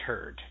on the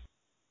turd?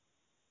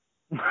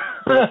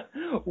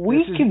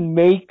 We can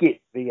make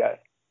it the icing.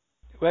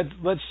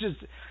 Let's just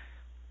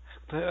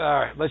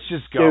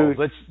go. Dude,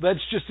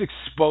 let's just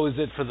expose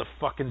it for the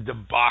fucking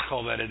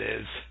debacle that it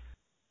is.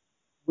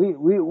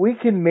 We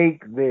can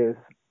make this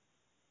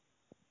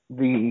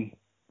the.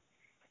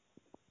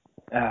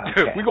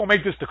 Okay. We're gonna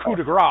make this the coup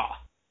de grace.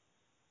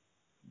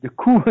 The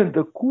coup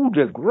de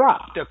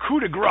grace. The coup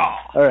de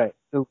grace. All right.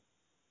 So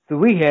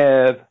we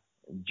have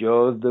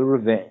Jaws the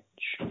Revenge.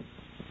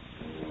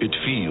 It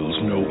feels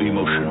no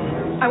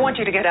emotion. I want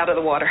you to get out of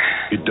the water.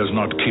 It does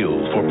not kill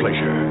for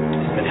pleasure.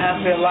 Spend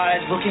half their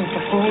lives looking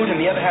for food and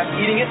the other half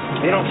eating it.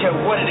 They don't care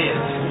what it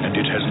is. And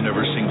it has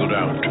never singled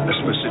out a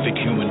specific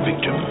human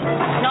victim.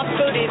 Not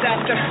food he's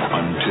after.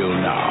 Until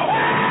now.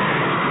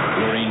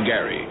 Lorraine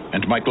Gary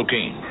and Michael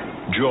Caine.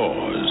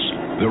 Jaws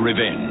the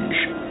Revenge.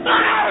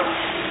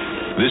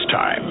 This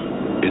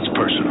time, it's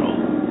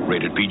personal.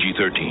 Rated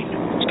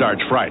PG-13.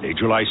 Starts Friday,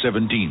 July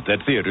 17th at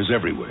theaters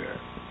everywhere.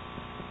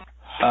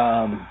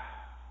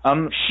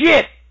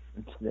 Shit!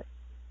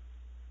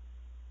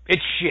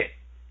 It's shit.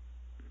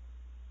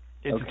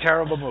 It's a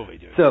terrible movie,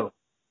 dude. So,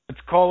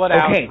 let's call it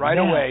out right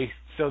away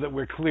so that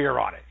we're clear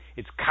on it.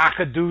 It's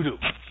cock-a-doodle.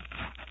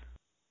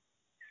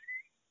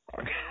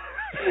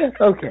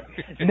 Okay.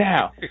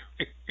 Now,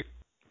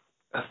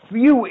 a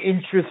few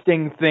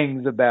interesting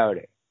things about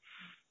it.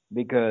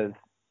 Because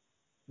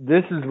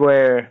this is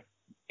where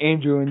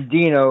Andrew and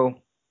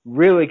Dino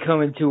really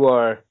come into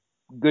our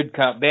good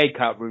cop, bad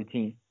cop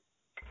routine.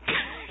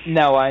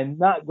 Now, I'm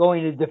not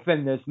going to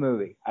defend this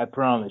movie. I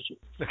promise you.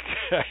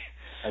 Okay.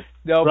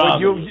 No, but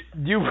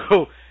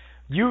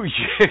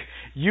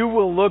you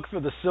will look for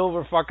the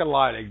silver fucking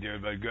lining,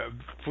 dude. But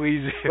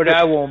please. But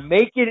I will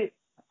make it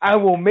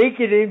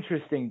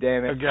interesting,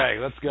 damn it. Okay,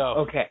 let's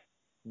go. Okay.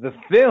 The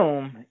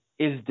film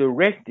is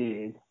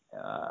directed.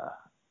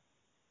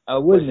 I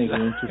would make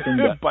it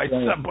interesting by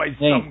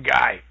some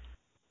guy.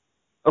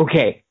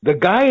 Okay, the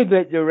guy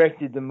that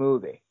directed the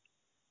movie.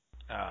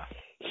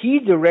 He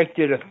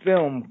directed a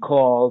film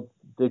called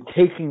The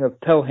Taking of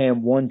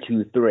Pelham 1,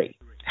 2, 3.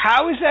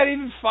 How is that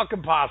even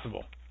fucking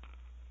possible?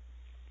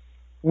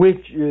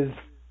 Which is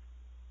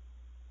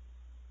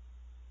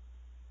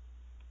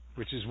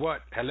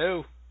what?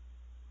 Hello?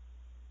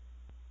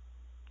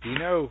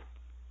 Dino?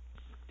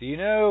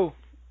 Dino?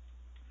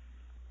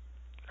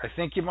 I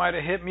think you might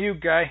have hit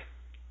mute, guy.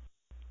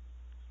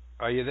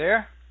 Are you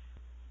there?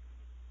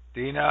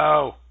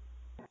 Dino?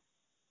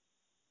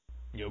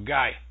 Yo,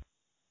 guy.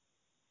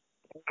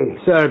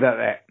 Sorry about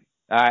that.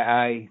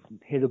 I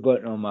hit a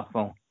button on my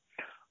phone.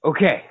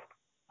 Okay,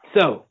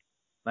 so,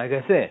 like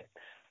I said,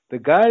 the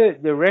guy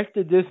that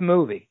directed this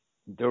movie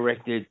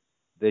directed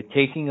The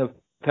Taking of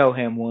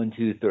Pelham 1,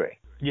 2, 3.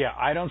 Yeah,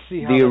 I don't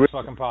see how that's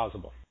fucking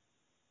possible.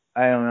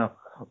 I don't know.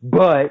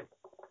 But,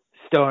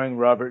 starring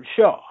Robert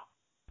Shaw.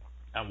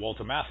 And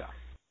Walter Matthau.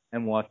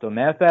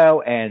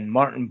 And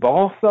Martin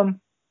Balsam.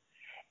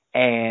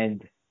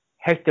 And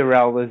Hector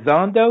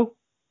Elizondo.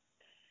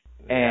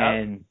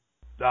 And...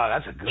 Oh,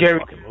 that's a good Jerry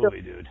fucking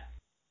movie, dude.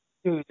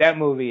 Dude, that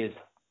movie is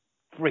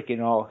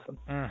freaking awesome.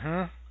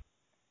 Mm-hmm.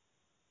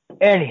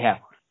 Anyhow,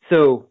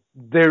 so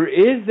there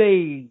is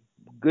a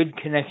good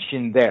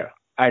connection there.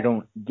 I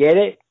don't get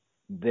it.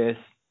 I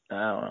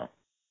don't know.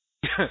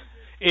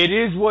 It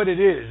is what it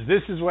is.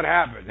 This is what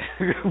happened.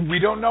 We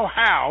don't know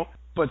how,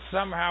 but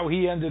somehow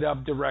he ended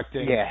up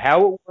directing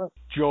how it works.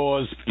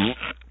 Jaws.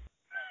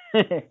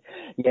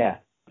 Yeah.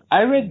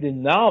 I read the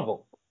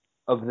novel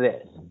of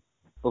this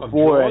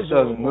before I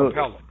saw the movie.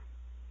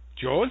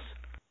 Jaws?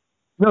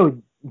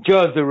 No,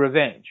 Jaws the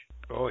Revenge.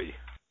 Oh,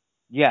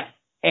 yeah.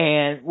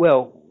 And,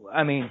 well,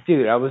 I mean,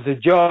 dude, I was a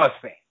Jaws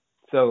fan,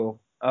 so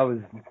I was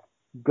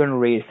going to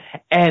read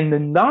it. And the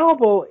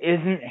novel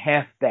isn't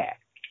half that.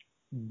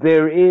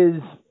 There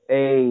is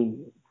a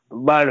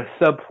lot of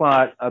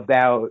subplot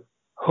about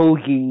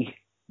Hoagie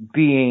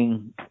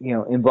being,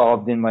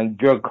 involved in, like,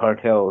 drug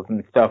cartels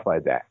and stuff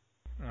like that.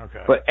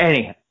 Okay. But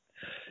anyhow,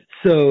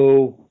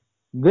 so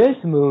this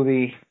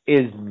movie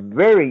is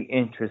very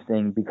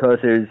interesting because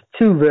there's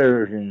two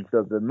versions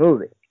of the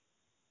movie.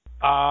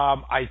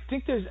 I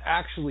think there's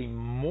actually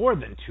more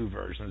than two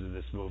versions of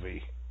this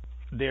movie.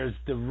 There's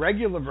the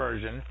regular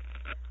version,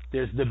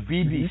 there's the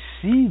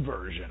BBC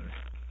version,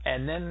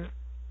 and then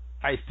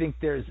I think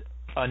there's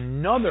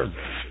another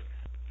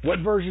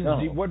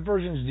version. What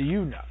versions do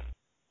you know?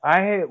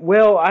 I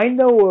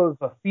know of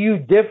a few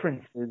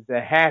differences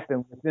that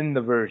happen within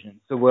the version,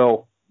 so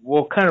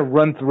we'll kind of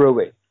run through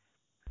it.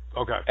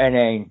 Okay. And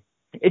then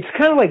it's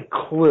kind of like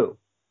Clue.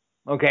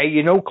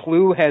 Okay,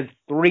 Clue has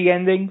 3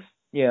 endings.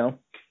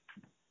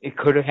 It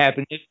could have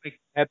happened this way.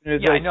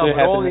 I know,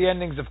 but all the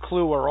endings of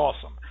Clue are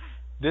awesome.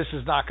 This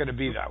is not going to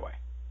be that way.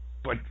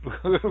 But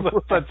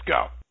let's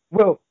go.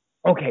 Well,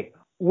 okay,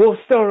 we'll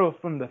start off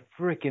from the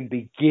freaking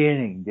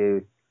beginning,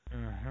 dude.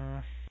 Mm-hmm.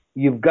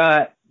 You've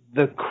got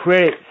the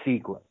credit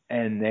sequence,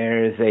 and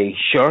there's a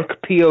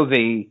shark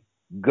POV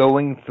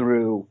going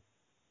through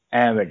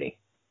Amity.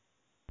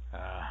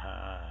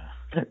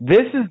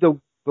 This is the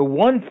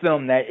one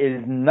film that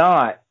is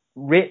not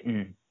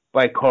written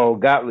by Carl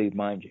Gottlieb,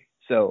 mind you.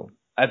 So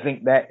I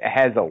think that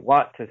has a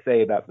lot to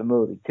say about the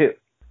movie, too.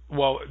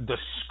 Well, the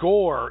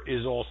score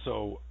is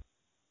also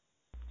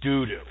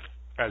doo-doo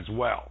as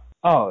well.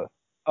 Oh,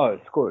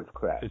 the score is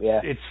crap,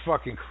 It's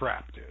fucking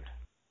crap, dude.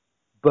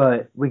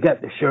 But we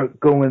got the shark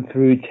going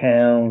through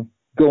town,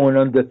 going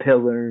under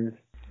pillars,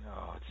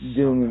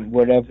 doing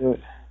whatever.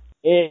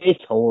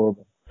 It's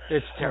horrible.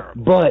 It's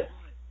terrible. But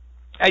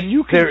and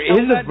you can there tell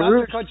is that, a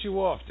not to cut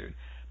you off, dude,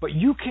 but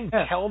you can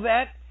tell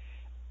that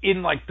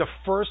in like the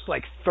first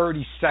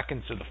 30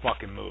 seconds of the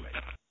fucking movie.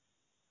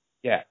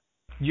 Yeah.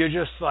 You're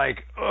just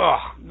like,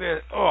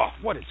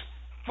 what is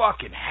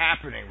fucking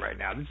happening right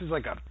now?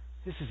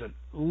 This is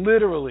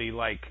literally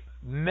like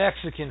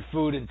Mexican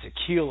food and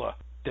tequila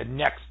the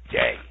next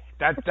day.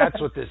 That's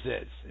what this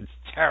is. It's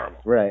terrible.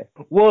 Right.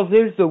 Well,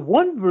 there's the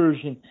one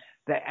version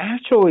that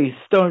actually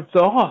starts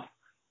off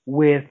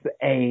with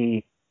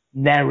a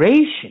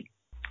narration.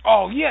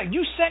 Oh, yeah,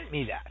 you sent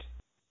me that.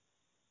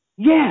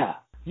 Yeah.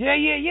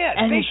 Yeah.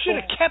 And they should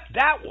have kept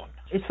that one.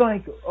 It's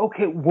like,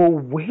 okay, well,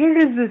 where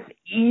does this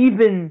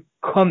even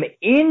come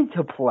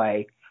into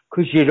play?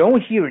 Because you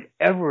don't hear it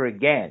ever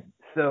again.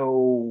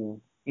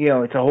 So,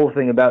 it's a whole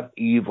thing about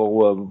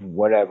evil of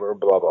whatever,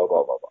 blah, blah,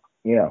 blah, blah,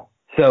 blah.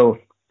 So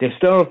they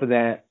start off with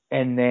that,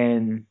 and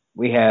then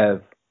we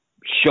have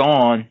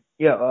Sean,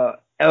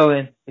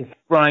 Ellen is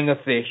frying a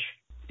fish.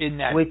 In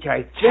that which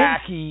I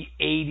tacky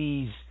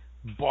 80s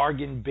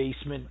bargain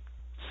basement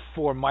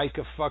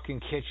Formica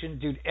fucking kitchen.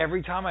 Dude,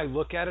 every time I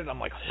look at it, I'm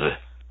like,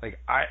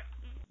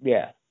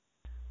 Yeah.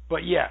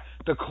 But yeah,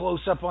 the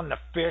close-up on the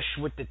fish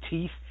with the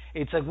teeth,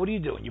 it's like, what are you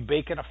doing? You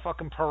baking a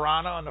fucking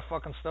piranha on the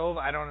fucking stove?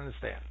 I don't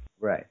understand.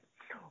 Right.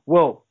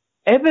 Well,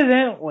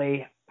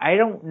 evidently, I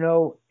don't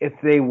know if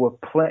they were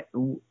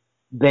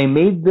they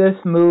made this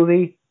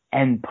movie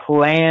and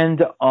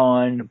planned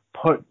on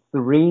part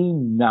 3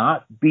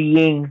 not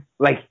being,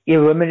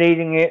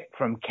 eliminating it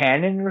from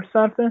canon or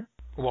something.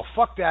 Well,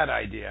 fuck that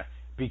idea,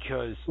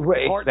 because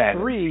part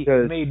 3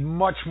 made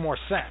much more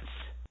sense.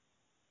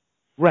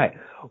 Right.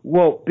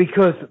 Well,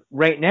 because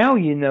right now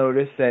you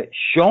notice that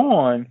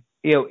Sean,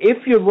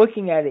 if you're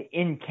looking at it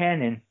in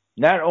canon,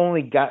 not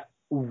only got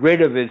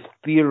rid of his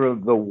fear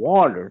of the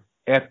water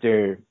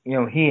after, he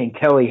and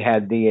Kelly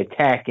had the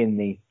attack in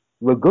the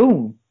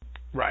lagoon,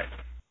 Right.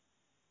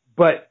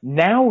 But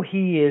now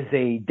he is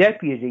a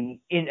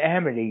deputy in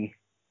Amity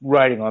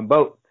riding on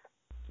boats.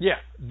 Yeah.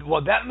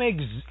 Well, that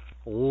makes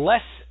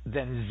less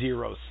than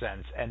zero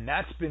sense, and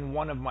that's been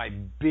one of my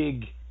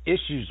big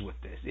issues with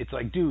this. It's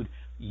like, dude,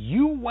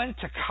 you went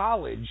to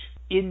college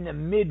in the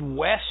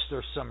Midwest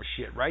or some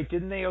shit, right?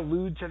 Didn't they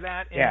allude to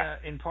that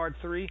in part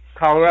 3?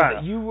 Colorado. So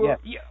that you were,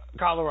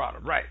 Colorado,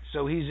 right.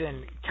 So he's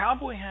in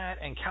cowboy hat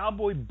and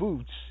cowboy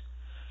boots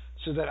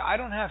so that I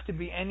don't have to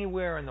be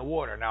anywhere in the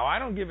water. Now, I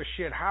don't give a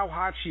shit how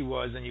hot she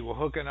was and you were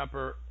hooking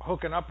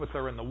up with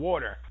her in the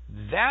water.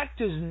 That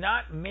does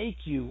not make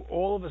you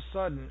all of a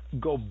sudden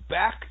go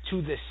back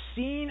to the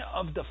scene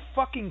of the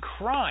fucking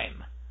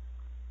crime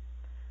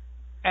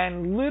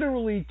and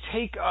literally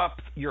take up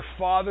your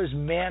father's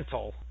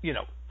mantle,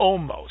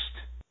 almost.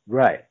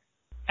 Right.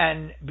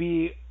 And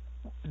be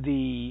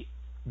the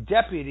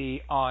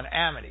deputy on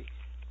Amity,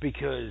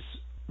 because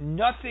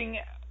nothing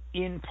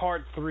in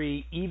part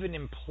 3 even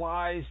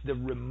implies the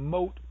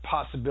remote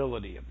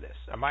possibility of this.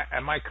 Am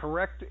I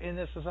correct in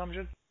this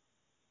assumption?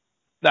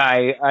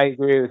 I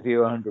agree with you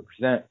 100%.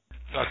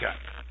 Okay.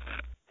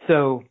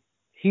 So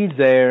he's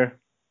there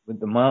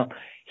with the mom.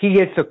 He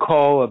gets a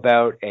call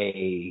about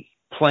a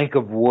plank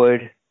of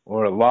wood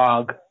or a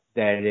log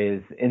that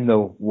is in the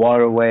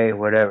waterway,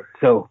 whatever.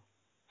 So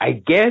I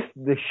guess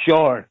the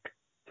shark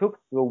took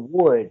the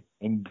wood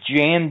and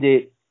jammed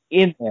it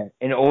in there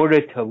in order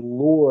to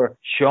lure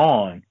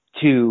Sean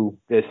to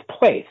this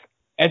place.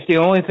 That's the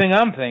only thing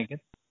I'm thinking.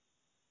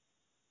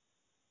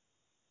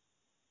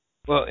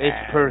 Well,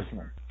 it's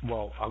personal.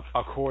 Well,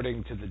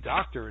 according to the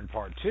doctor in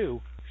part 2,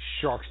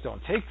 sharks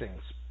don't take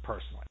things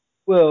personally.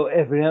 Well,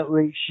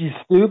 evidently she's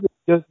stupid,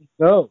 doesn't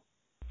know.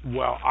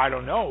 Well, I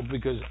don't know,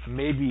 because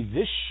maybe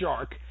this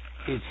shark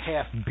is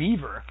half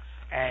beaver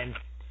and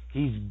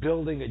he's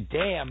building a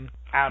dam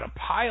out of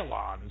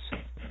pylons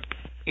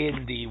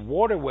in the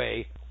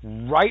waterway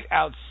right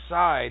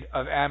outside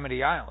of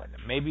Amity Island.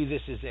 Maybe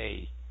this is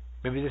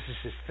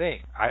his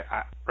thing.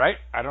 Right?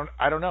 I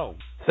don't know.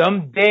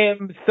 Some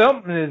damn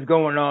something is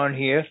going on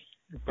here,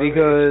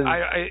 because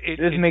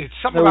this makes it's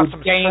something no about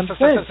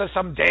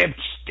some damn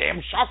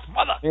damn shark's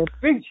mother.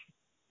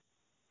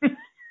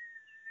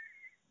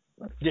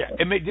 Yeah,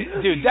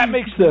 dude, that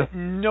makes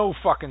no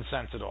fucking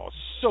sense at all.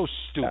 It's so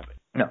stupid.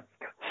 No.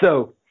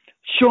 So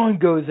Sean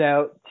goes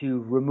out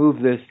to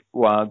remove this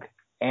log,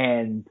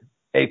 and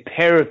a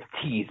pair of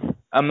teeth,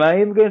 I'm not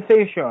even going to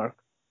say shark,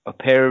 a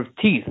pair of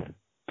teeth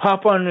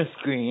pop on the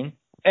screen,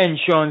 and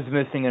Sean's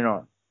missing an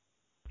arm.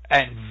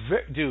 And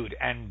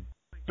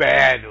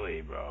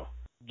badly, bro.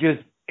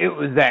 Just, it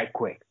was that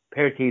quick.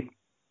 Pair of teeth,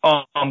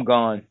 I'm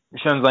gone.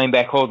 Sean's laying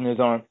back holding his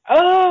arm.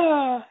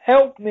 Ah,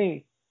 help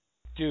me.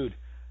 Dude,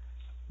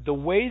 the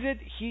way that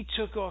he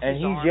took off and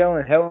his he's arm...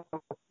 yelling, help.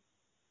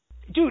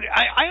 Dude,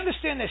 I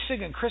understand they're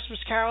singing Christmas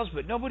carols,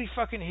 but nobody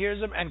fucking hears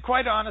them. And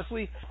quite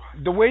honestly,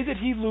 the way that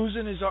he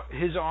losing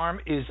his arm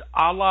is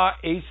a la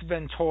Ace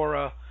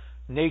Ventura,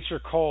 Nature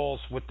Calls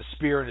with the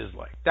spear in his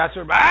leg. That's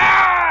what...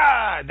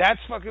 That's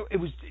fucking... It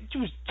was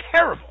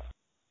terrible.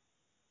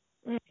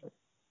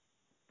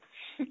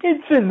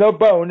 It's in the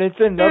bone. It's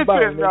in the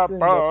bone. It's in the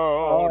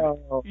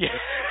bone. Yeah.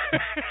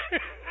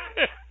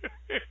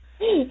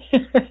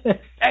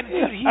 And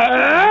dude,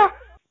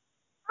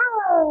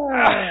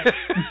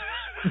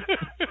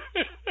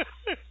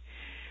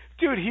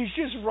 dude, he's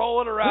just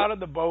rolling around in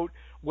the boat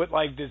with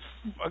like this,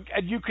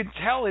 and you can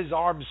tell his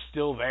arm's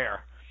still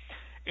there.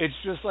 It's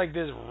just like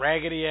this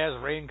raggedy ass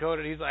raincoat,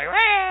 and he's like,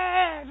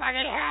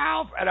 fucking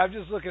help! And I'm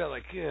just looking at it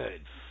like,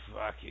 good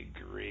fucking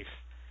grief.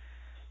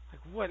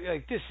 Like, what?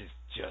 Like, this is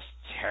just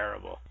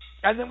terrible.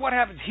 And then what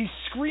happens? He's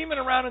screaming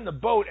around in the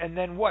boat, and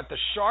then what? The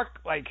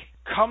shark, like,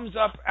 comes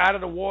up out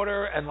of the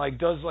water and, like,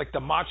 does, like, the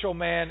Macho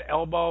Man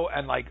elbow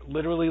and, like,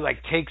 literally,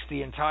 like, takes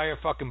the entire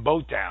fucking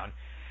boat down.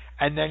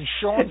 And then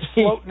Sean's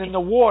floating in the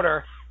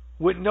water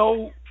with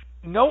no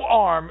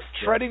arm,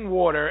 treading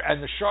water,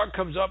 and the shark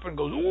comes up and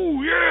goes,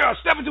 ooh, yeah,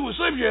 step into a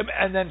Slim Jim,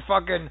 and then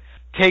fucking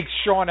takes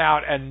Sean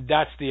out, and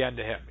that's the end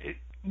of him.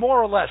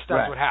 More or less,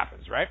 that's what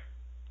happens, right?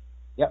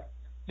 Yep.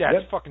 Yeah,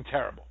 it's fucking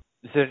terrible.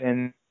 So,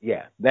 and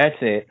yeah, that's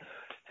it.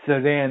 So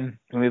then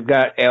we've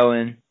got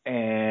Ellen,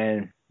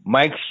 and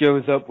Mike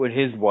shows up with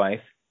his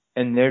wife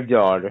and their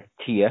daughter,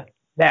 Tia.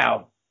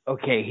 Now,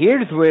 okay,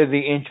 here's where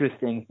the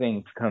interesting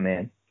things come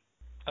in.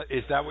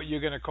 Is that what you're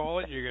going to call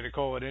it? You're going to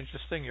call it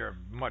interesting? You're a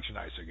much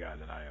nicer guy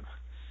than I am.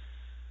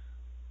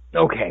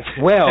 Okay,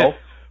 well...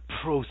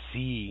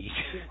 Proceed.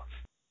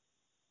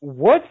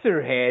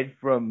 What's-her-head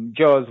from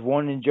Jaws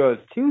 1 and Jaws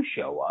 2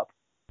 show up.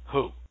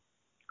 Who?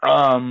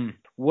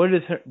 What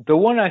is her... The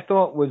one I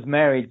thought was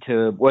married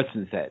to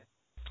what's-his-head.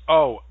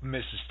 Oh,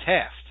 Mrs.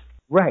 Taft.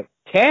 Right.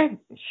 Taft,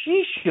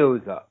 she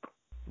shows up.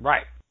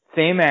 Right.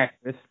 Same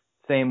actress,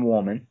 same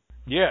woman.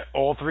 Yeah,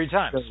 all 3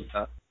 times.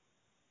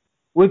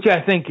 Which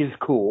I think is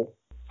cool.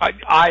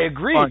 I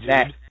agree, dude.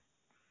 That.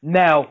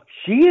 Now,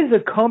 she is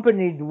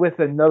accompanied with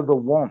another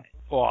woman.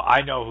 Well,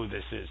 I know who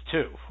this is,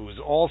 too, who's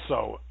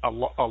also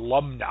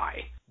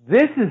alumni.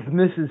 This is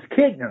Mrs.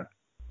 Kidner.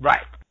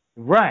 Right.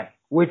 Right.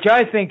 which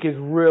I think is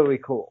really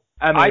cool.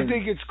 I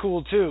think it's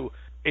cool too.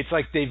 It's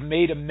like they've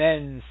made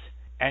amends,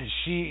 and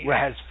she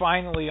has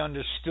finally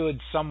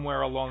understood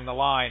somewhere along the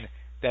line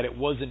that it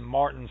wasn't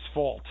Martin's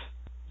fault.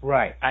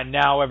 Right. And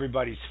now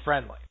everybody's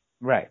friendly.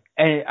 Right.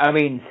 And I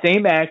mean,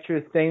 same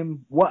actress,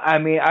 same. I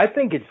mean, I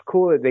think it's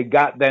cool that they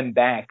got them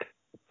back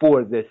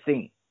for this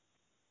scene.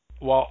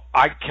 Well,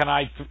 can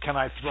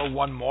I throw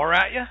one more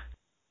at you?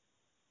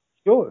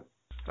 Sure.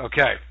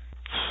 Okay.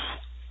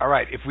 All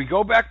right. If we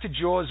go back to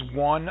Jaws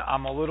 1,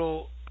 I'm a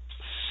little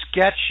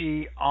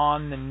sketchy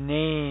on the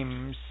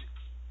names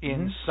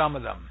in some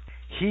of them.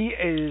 He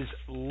is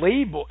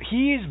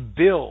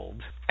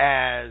billed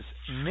as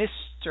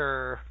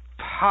Mr.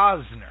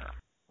 Posner.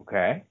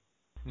 Okay.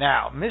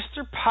 Now,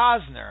 Mr.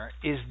 Posner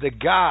is the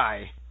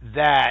guy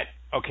that,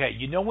 okay,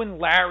 you know when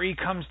Larry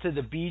comes to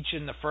the beach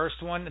in the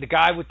first one? The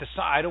guy with the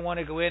sun, I don't want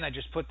to go in, I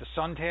just put the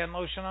suntan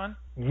lotion on?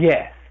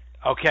 Yes.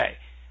 Okay.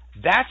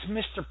 That's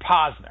Mr.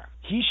 Posner.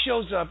 He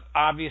shows up,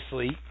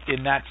 obviously,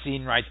 in that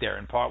scene right there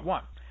in part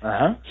 1.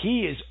 Uh-huh.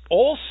 He is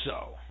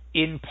also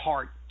in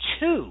part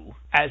 2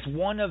 as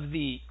one of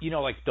the,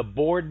 like the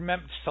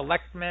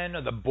selectmen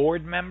or the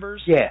board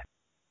members. Yeah.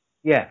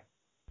 Yeah.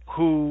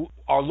 Who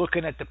are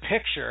looking at the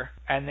picture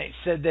and they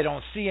said they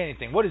don't see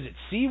anything. What is it,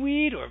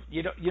 seaweed? Or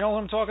you know what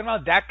I'm talking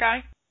about? That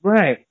guy?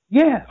 Right.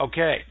 Yeah.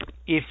 Okay.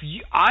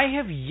 I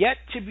have yet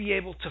to be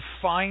able to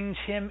find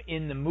him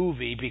in the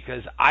movie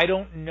because I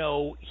don't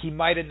know, he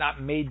might have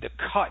not made the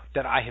cut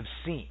that I have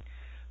seen.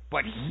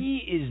 But he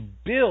is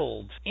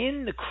billed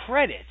in the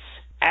credits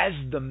as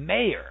the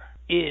mayor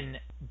in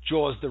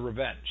Jaws: The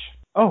Revenge.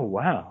 Oh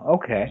wow.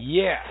 Okay.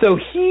 Yeah. So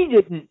he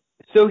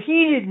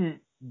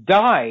didn't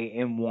die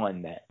in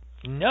 1 then.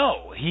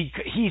 No, he's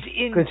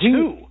in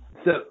 2.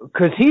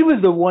 Because he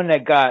was the one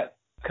that got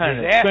kind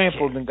of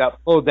trampled and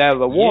got pulled out of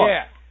the water.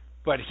 Yeah,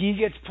 but he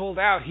gets pulled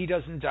out. He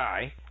doesn't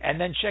die. And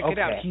then check it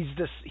out. He's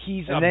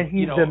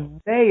the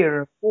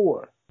mayor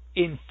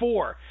in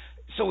 4.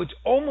 So it's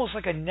almost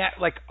like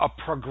a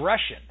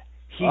progression.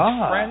 He's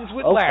friends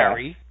with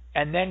Larry,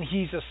 and then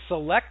he's a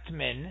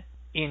selectman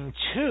in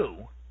 2,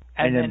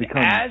 and then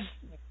as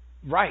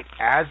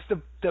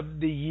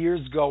the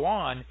years go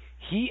on,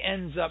 he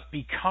ends up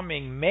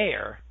becoming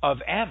mayor of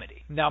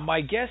Amity. Now,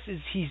 my guess is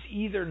he's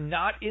either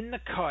not in the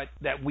cut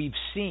that we've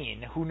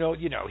seen. Who knows?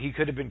 He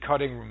could have been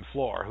cutting room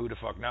floor. Who the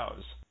fuck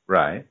knows?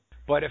 Right.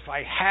 But if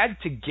I had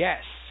to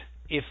guess,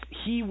 if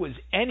he was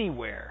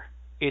anywhere,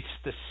 it's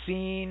the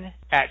scene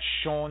at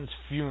Sean's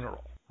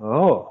funeral.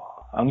 Oh,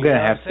 I'm going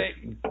to have to...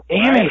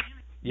 Damn it!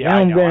 Yeah,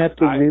 I'm going to have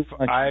to...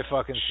 I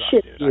fucking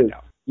suck, dude. I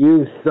know.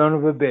 You son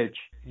of a bitch.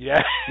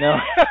 Yeah. No.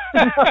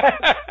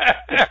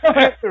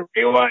 I have to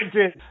rewatch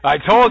it. I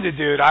told you,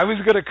 dude. I was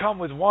going to come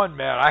with one,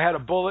 man. I had a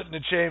bullet in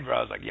the chamber.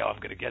 I was like, I'm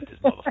going to get this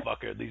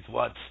motherfucker at least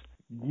once.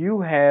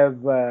 You have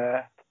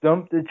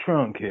stumped the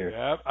trunk here.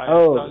 Yep.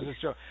 Stumped the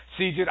trunk.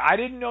 See, dude, I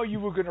didn't know you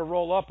were going to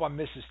roll up on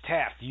Mrs.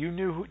 Taft. You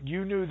knew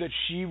that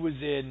she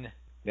was in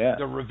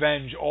The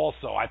Revenge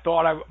also. I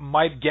thought I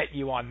might get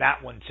you on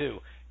that one, too,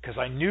 because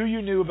I knew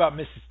you knew about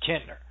Mrs.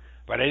 Kintner,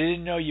 but I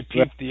didn't know you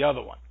peeped the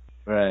other one.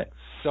 Right.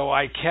 So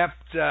I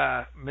kept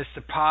Mr.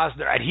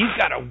 Posner, and he's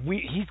got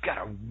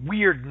a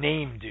weird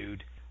name,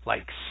 dude,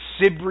 like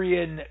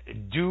Cyprian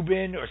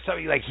Dubin or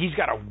something. Like he's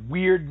got a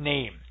weird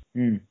name.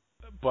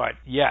 But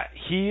yeah,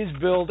 he is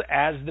billed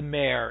as the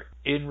mayor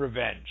in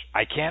Revenge.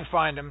 I can't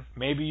find him.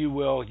 Maybe you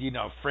will.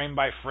 Frame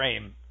by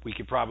frame, we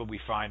could probably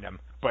find him.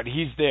 But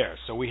he's there.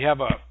 So we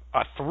have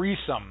a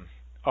threesome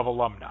of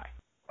alumni.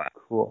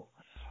 Cool.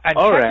 And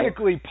all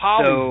technically, right.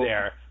 Polly's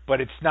there,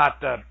 but it's not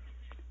the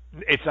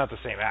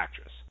same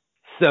actress.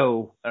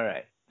 So, all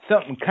right,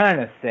 something kind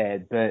of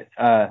sad, but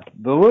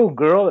the little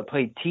girl that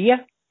played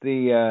Tia,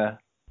 the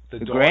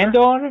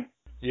granddaughter,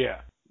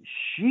 yeah,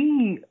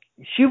 she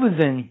was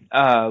in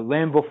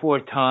Land Before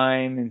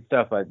Time and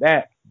stuff like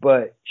that,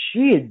 but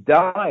she had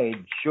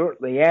died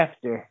shortly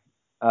after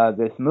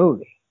this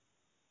movie.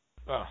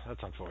 Oh,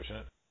 that's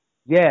unfortunate.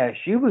 Yeah,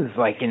 she was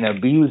like an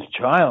abused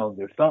child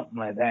or something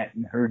like that,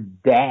 and her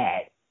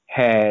dad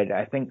had,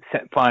 I think,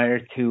 set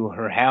fire to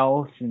her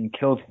house and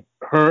killed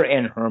her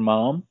and her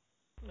mom.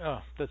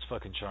 Oh, that's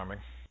fucking charming.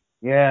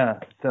 Yeah,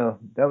 so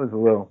that was a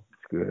little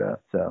screwed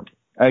up. So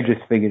I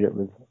just figured it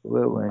was a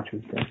little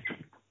interesting.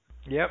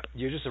 Yep,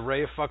 you're just a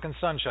ray of fucking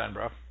sunshine,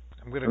 bro.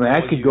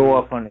 I could go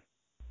off on it.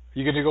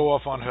 You're going to go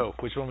off on who?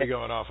 Which one are we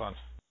going off on?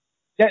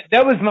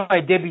 That was my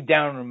Debbie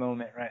Downer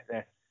moment right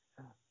there.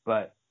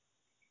 But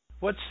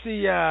what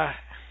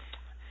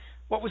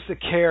was the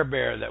Care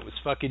Bear that was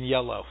fucking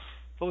yellow?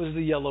 What was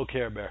the yellow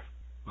Care Bear?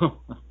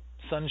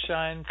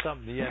 Sunshine,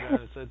 something. Yeah,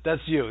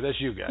 that's you. That's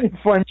you, guy.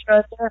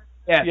 Funshine Bear?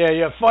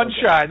 Yeah.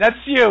 Funshine. Okay.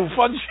 That's you.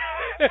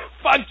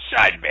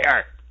 Funshine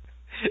Bear.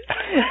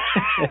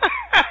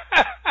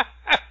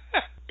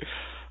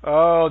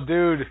 Oh,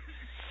 dude.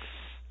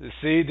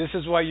 See, this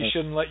is why you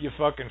shouldn't let your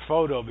fucking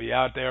photo be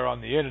out there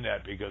on the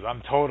internet, because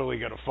I'm totally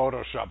going to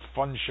Photoshop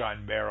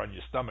Funshine Bear on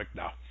your stomach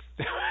now.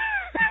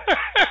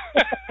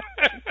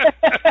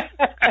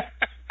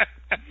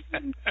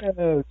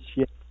 Oh,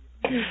 shit.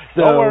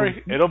 So, Don't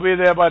worry, it'll be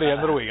there by the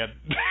end of the weekend.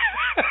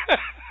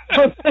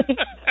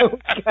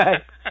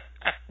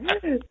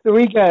 so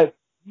we got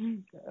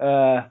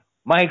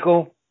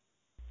Michael,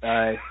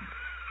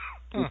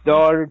 his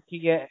daughter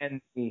Tia,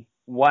 and the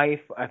wife.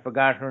 I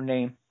forgot her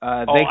name.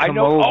 They come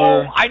over.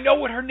 Oh, I know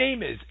what her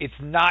name is. It's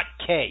not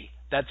Kay.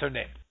 That's her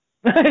name.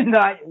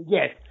 Not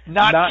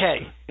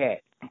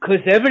Kay.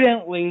 Because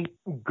evidently,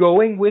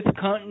 going with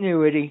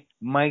continuity,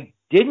 Mike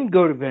didn't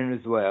go to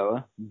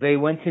Venezuela. They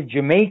went to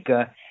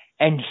Jamaica,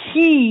 and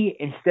he,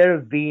 instead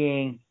of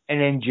being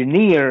an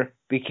engineer,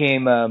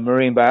 became a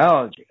marine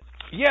biologist.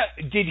 Yeah,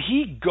 did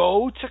he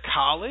go to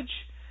college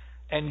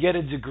and get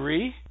a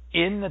degree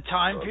in the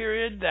time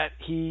period that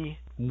he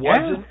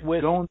wasn't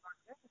with?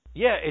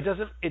 Yeah, it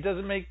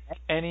doesn't make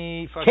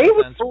any fucking Kay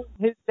was sense. holding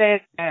his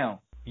dad down.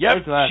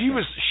 Yep,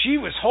 she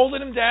was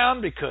holding him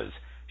down because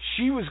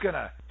she was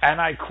gonna, and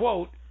I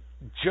quote,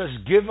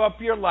 "just give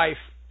up your life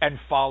and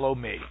follow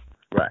me."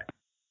 Right.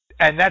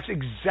 And that's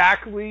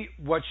exactly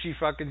what she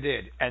fucking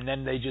did. And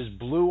then they just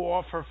blew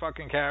off her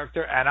fucking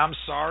character. And I'm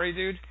sorry,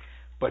 dude,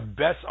 but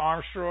Bess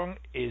Armstrong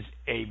is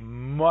a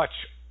much,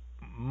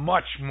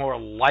 much more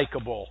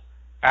likable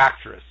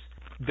actress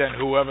than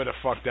whoever the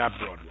fuck that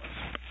broad was.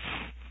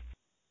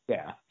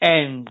 Yeah.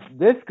 And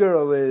this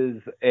girl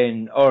is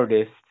an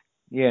artist,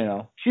 you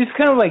know. She's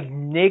kind of like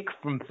Nick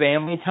from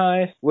Family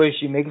Ties, where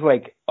she makes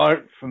like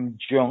art from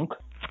junk.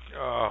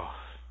 Oh.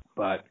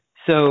 But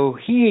so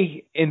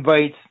he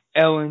invites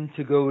Ellen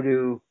to go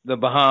to the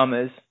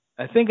Bahamas.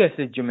 I think I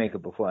said Jamaica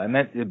before. I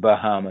meant the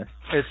Bahamas.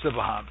 It's the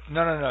Bahamas.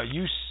 No.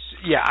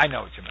 Yeah, I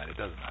know what you meant. It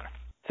doesn't matter.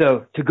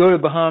 So to go to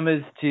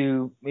Bahamas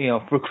to,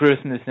 for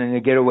Christmas and to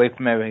get away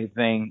from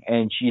everything.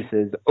 And she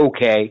says,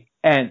 okay.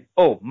 And,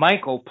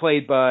 Michael,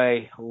 played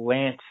by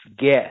Lance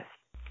Guest.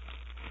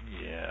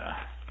 Yeah.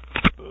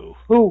 Boo.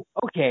 Who,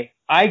 okay,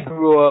 I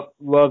grew up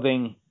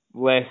loving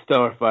Last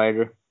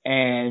Starfighter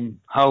and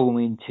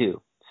Halloween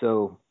 2.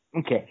 So,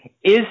 okay.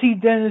 Is he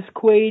Dennis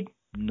Quaid?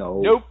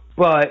 No. Nope.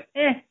 But,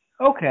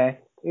 okay.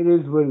 It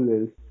is what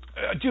it is.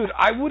 Dude,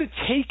 I would have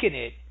taken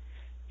it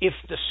if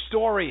the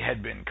story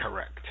had been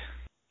correct.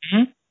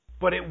 Mm-hmm.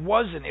 But it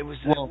wasn't. It was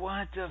like,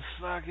 what the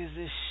fuck is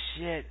this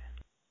shit?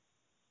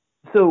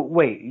 So,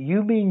 wait,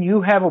 you mean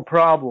you have a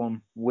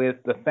problem with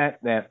the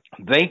fact that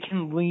they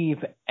can leave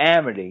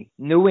Amity,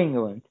 New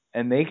England,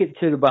 and make it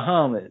to the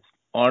Bahamas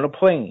on a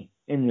plane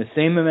in the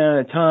same amount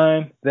of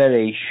time that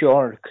a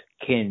shark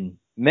can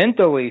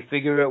mentally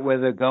figure out where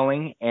they're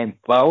going and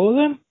follow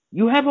them?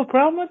 You have a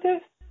problem with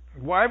this?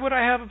 Why would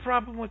I have a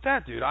problem with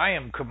that, dude? I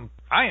am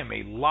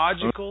a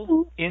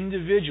logical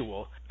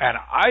individual, and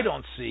I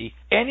don't see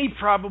any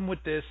problem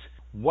with this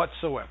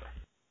whatsoever.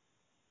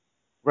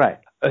 Right.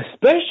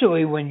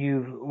 Especially when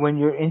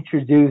you're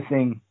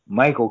introducing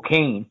Michael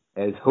Caine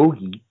as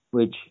Hoagie,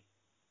 which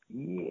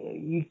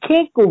you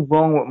can't go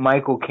wrong with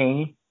Michael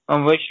Caine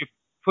unless you're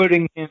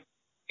putting him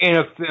in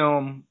a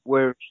film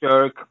where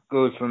Shark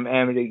goes from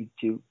Amity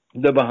to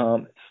the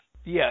Bahamas.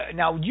 Yeah,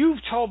 now you've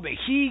told me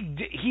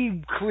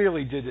he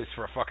clearly did this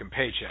for a fucking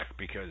paycheck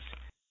because...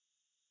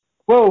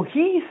 Well,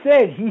 he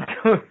said he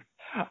could...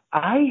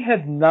 I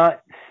have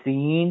not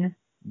seen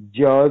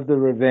Jaws the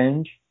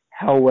Revenge.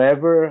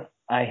 However,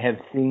 I have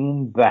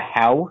seen the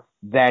house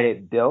that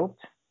it built,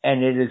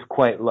 and it is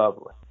quite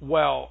lovely.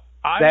 Well,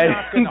 I'm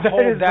not going to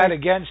hold that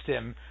against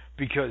him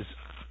because,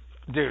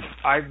 dude,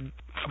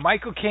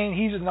 Michael Caine,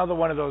 he's another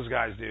one of those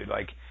guys, dude.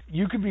 Like,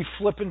 you could be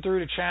flipping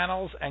through the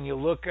channels and you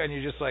look and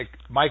you're just like,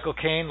 Michael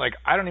Caine, like,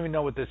 I don't even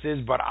know what this is,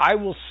 but I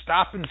will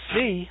stop and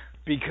see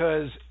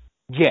because...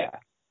 Yeah.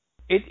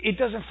 It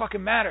doesn't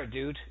fucking matter,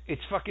 dude.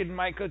 It's fucking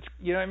Michael,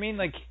 you know what I mean?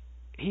 Like,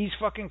 he's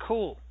fucking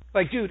cool.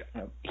 Like, dude,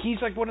 he's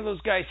like one of those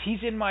guys. He's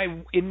in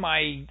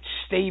my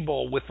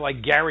stable with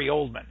like Gary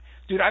Oldman.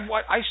 Dude,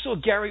 I saw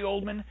Gary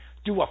Oldman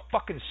do a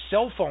fucking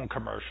cell phone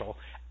commercial,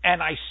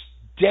 and I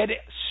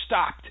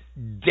stopped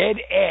dead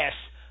ass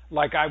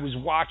like I was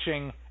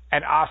watching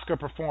an Oscar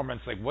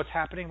performance. Like, what's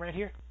happening right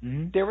here?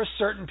 Mm-hmm. There are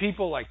certain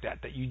people like that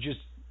you just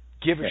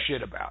give a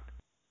shit about.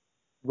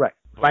 Right.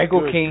 But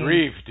Michael Caine,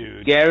 grief,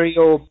 dude. Gary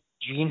Oldman,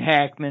 Gene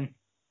Hackman.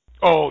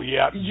 Oh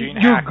yeah, Gene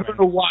Hackman. You're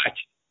gonna watch.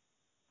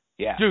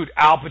 Yeah. Dude,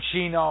 Al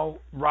Pacino,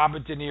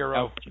 Robert De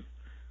Niro.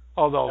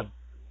 Although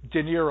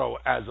De Niro,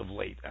 as of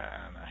late,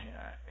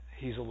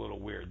 he's a little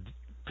weird.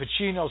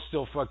 Pacino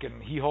still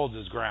fucking, he holds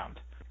his ground.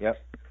 Yep.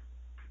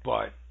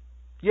 But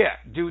yeah,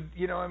 dude,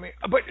 you know what I mean?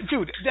 But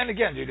dude, then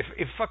again, dude,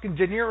 if fucking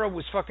De Niro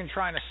was fucking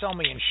trying to sell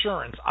me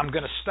insurance, I'm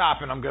gonna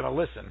stop and I'm gonna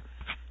listen.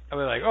 I'll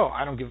be like,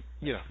 I don't give,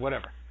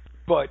 whatever.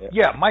 But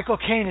yeah, Michael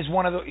Caine is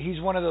one of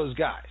those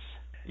guys.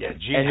 Yeah,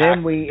 Gene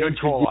Hackman, good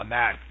call on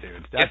that,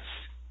 dude.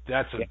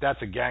 That's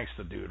a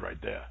gangster dude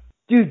right there.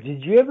 Dude,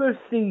 did you ever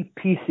see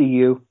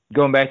PCU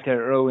going back to the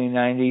early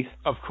 90s?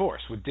 Of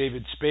course, with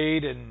David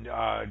Spade and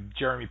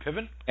Jeremy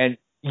Piven. And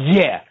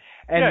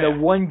the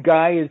one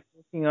guy is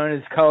working on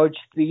his college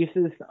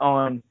thesis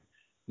on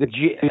the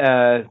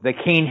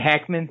Caine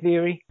Hackman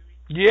theory.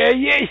 Yeah.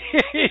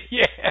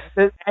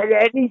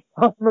 At any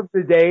time of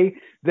the day,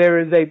 there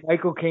is a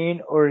Michael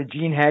Caine or a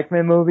Gene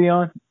Hackman movie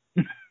on.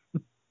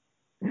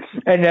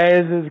 And that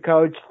is his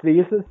college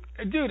thesis?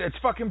 Dude, it's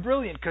fucking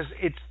brilliant because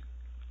it's,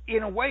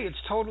 in a way, it's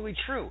totally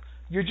true.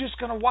 You're just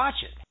going to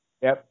watch it.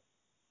 Yep.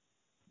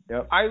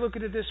 I look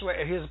at it this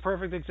way. Here's a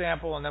perfect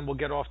example, and then we'll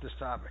get off this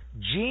topic.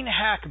 Gene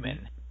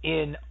Hackman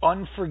in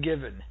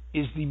Unforgiven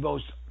is the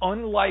most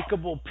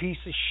unlikable piece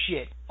of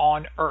shit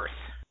on earth.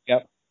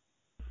 Yep.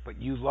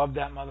 But you love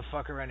that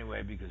motherfucker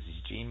anyway because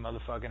he's Gene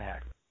motherfucking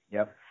Hackman.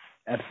 Yep.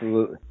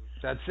 Absolutely.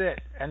 That's it.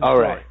 End All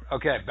story. right.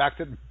 Okay, back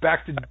to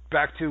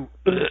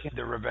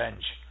The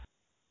Revenge.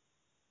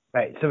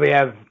 Right. So we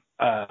have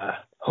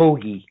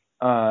Hoagie,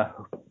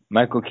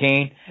 Michael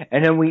Caine,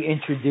 and then we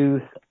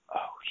introduce.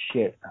 Oh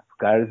shit! I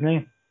forgot his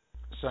name.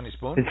 Sonny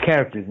Spoon. His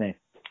character's name.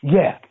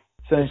 Yeah.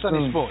 Sonny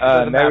Spoon. Spoon. It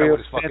doesn't matter Mario what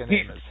his fucking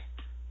name is.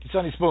 He's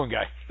Sonny Spoon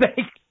guy.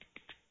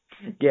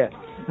 Yeah.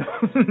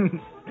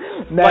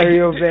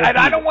 Mario Van and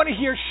I don't want to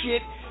hear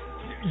shit.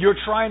 You're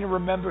trying to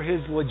remember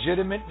his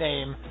legitimate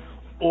name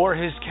or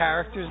his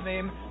character's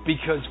name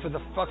because for the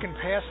fucking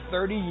past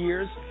 30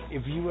 years,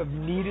 if you have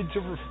needed to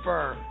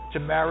refer to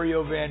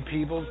Mario Van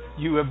Peebles,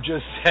 you have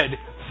just said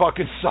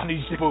fucking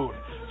Sonny Spoon.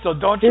 So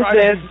don't try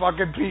to be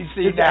fucking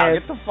PC now.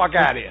 Get the fuck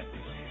out of here.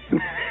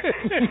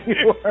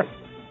 You are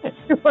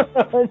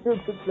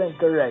 100%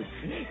 correct.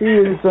 He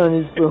is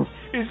Sonny Spoon.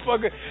 He's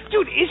fucking...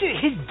 Dude,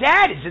 his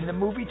dad is in the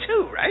movie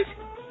too, right?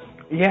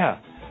 Yeah.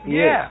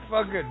 Yeah,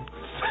 fucking...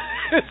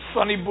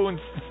 Sonny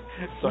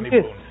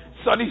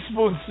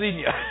Spoon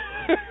Senior.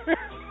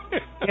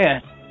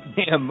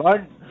 Yeah,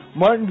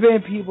 Martin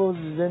Van Peebles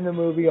is in the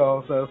movie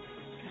also,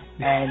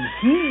 and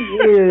he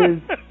is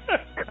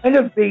kind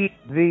of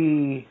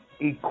the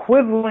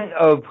equivalent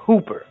of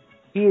Hooper.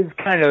 He is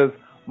kind of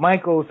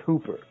Michael's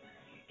Hooper.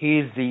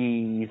 He's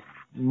the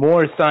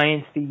more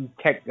sciencey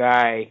tech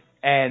guy,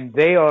 and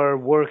they are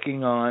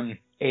working on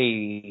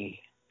a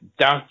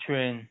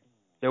doctrine.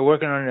 They're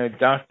working on a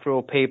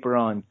doctoral paper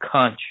on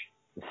conch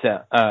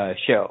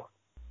shell.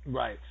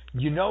 Right.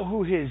 You know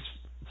who his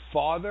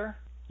father?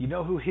 You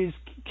know who his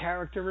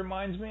character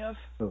reminds me of?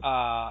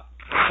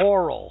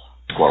 Coral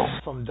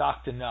from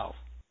Dr. No.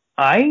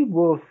 I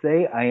will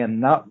say I am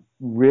not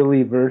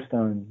really versed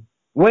on.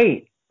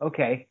 Wait.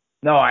 Okay.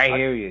 No, I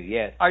hear you.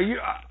 Yes. Are you?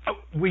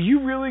 Were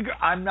you really?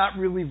 I'm not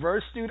really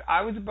versed, dude.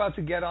 I was about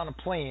to get on a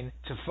plane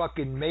to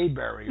fucking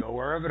Mayberry or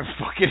wherever the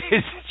fuck it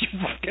is that you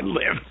fucking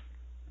live.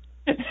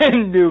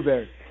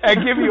 Newberry. And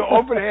give you an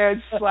open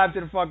hand slap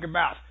to the fucking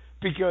mouth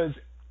because,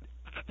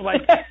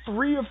 like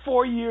 3 or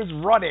 4 years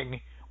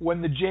running,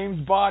 when the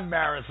James Bond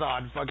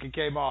marathon fucking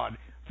came on,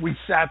 we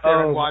sat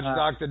there and watched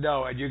Dr.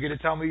 No, and you're gonna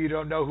tell me you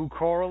don't know who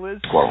Coral is?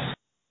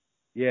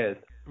 Yes.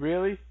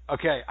 Really?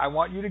 Okay. I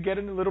want you to get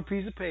in a little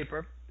piece of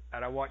paper.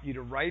 And I want you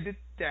to write it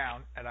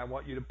down, and I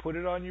want you to put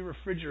it on your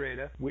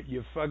refrigerator with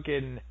your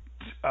fucking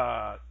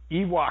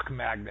Ewok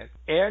magnet.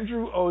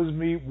 Andrew owes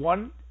me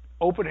one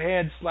open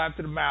hand slap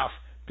to the mouth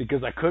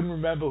because I couldn't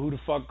remember who the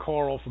fuck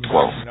Coral from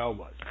Dr. No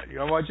was.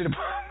 I want you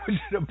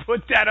to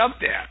put that up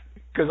there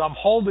because I'm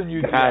holding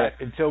you to that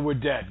until we're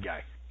dead,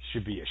 guy. You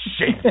should be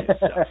ashamed of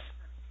yourself.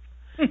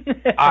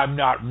 I'm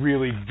not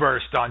really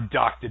versed on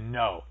Dr.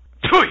 No.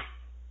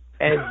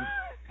 And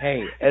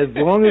hey, as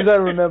long as I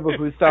remember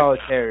who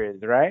Solitaire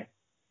is, right?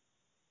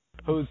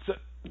 Who's?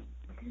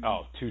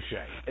 Oh, touche.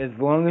 As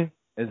long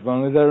as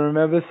I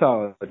remember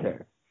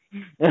Solitaire.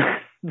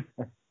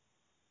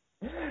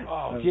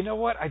 Oh, you know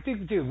what? I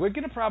think, dude, we're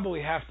gonna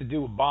probably have to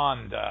do a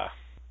Bond. We're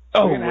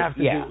gonna have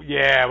to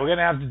we're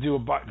gonna have to do a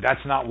Bond.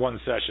 That's not one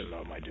session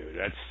though, my dude.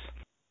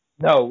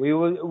 No, we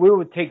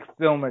would take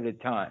film at a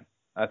time,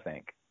 I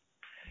think.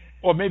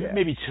 Or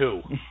maybe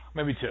two.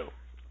 Maybe two.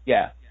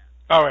 Yeah.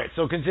 All right,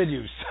 so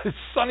continue.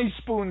 Sonny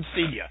Spoon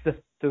Senior.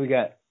 So we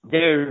got,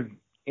 they're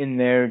in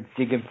there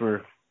digging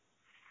for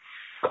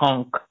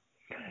conch,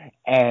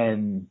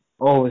 and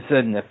all of a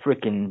sudden a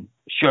freaking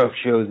shark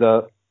shows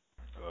up.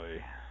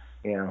 Oy.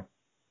 You know.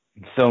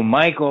 So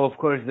Michael, of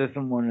course,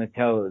 doesn't want to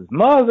tell his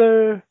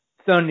mother.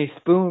 Sonny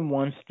Spoon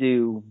wants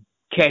to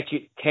catch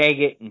it, tag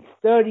it, and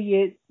study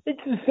it.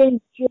 It's the same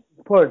shit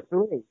as part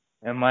 3.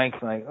 And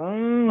Mike's like,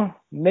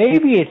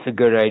 maybe it's a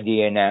good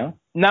idea now.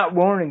 Not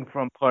warning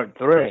from part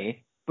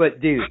 3,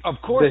 but dude. Of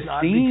course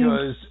not,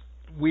 because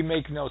we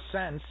make no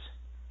sense.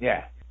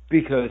 Yeah,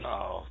 because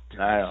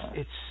dude, I don't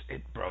know.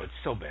 Bro, it's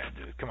so bad,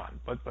 dude. Come on,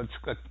 let's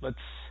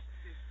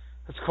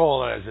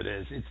call it as it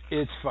is.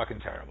 It's fucking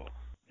terrible.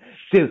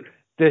 Dude,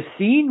 the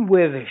scene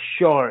with the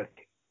shark,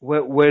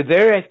 where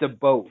they're at the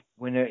boat,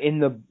 when they're in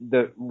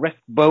the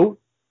wrecked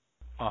boat.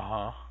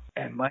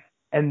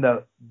 And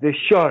the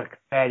shark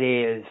that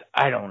is,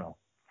 I don't know,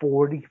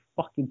 40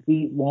 fucking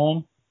feet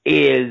long,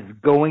 is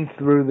going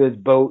through this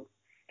boat.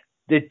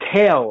 The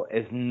tail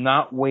is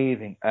not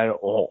waving at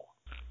all.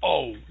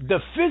 Oh,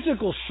 the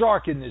physical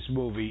shark in this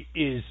movie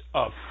is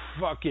a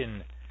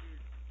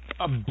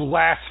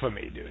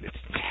blasphemy, dude. It's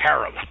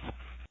terrible.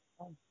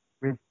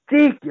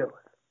 Ridiculous.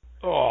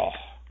 Oh.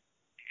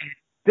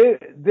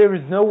 There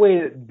is no way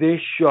that this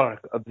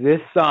shark of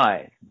this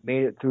size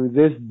made it through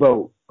this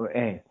boat.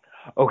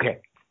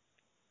 Okay.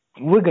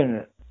 We're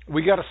gonna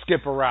We got to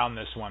skip around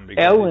this one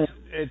because Ellen,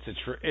 it's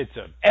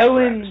a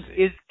Ellen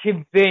travesty. is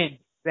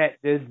convinced that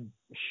this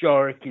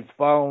shark is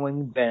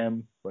following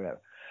them. Whatever.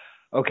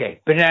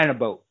 Okay, banana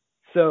boat.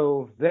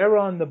 So they're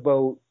on the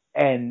boat,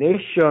 and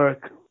this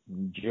shark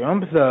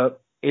jumps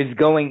up, is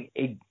going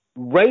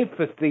right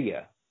for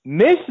Thea,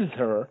 misses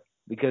her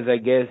because I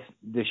guess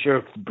the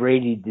shark's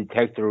Brady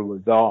detector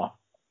was off,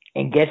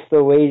 and gets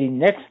the lady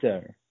next to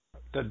her.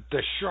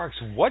 The shark's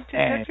what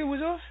detector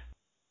was off?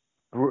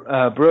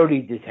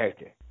 Brody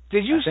detector.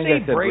 Did you say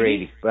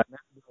Brady? But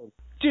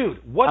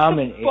dude, what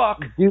the fuck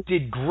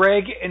did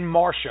Greg and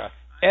Marsha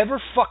ever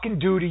fucking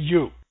do to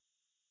you?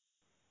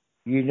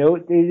 You know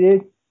what they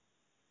did?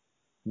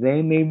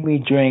 They made me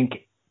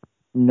drink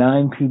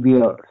 9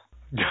 PBRs.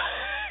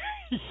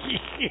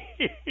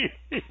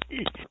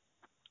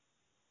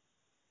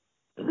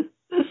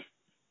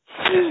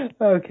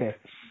 Okay.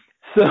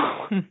 So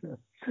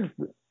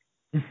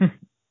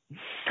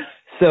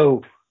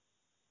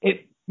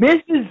it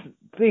Mrs.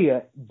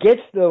 Thea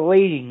gets the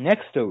lady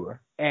next to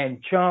her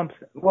and chomps.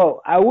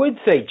 Well, I would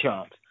say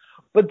chomps,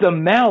 but the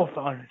mouth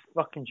on this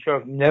fucking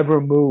shark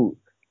never moved.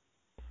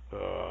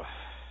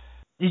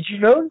 Did you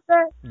notice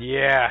that?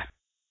 Yeah.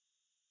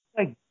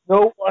 Like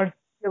no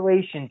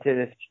articulation to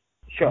this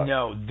shark.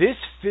 No, this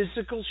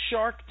physical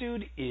shark,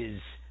 dude,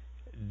 is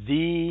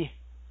the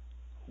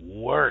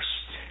worst.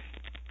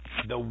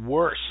 The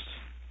worst.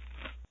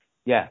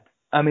 Yeah,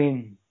 I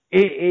mean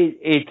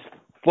it's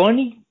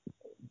funny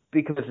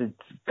because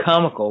it's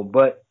comical,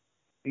 but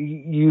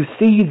you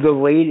see the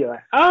lady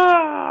like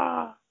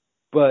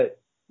but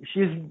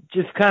she's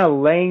just kind of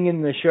laying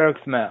in the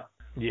shark's mouth.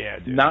 Yeah,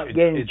 dude. Not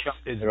getting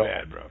chunked. It's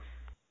bad, bro.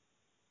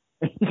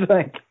 It's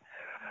like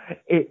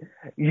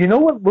you know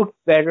what looked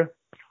better?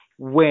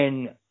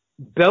 When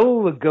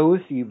Bela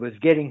Lugosi was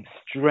getting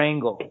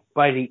strangled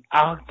by the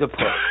octopus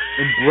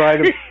in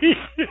Bride of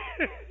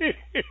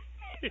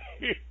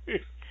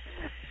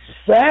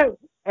that,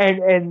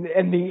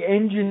 and the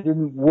engine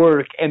didn't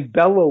work, and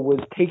Bella was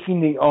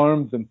taking the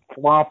arms and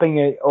flopping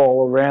it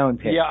all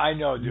around him. Yeah, I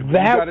know, dude. You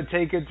got to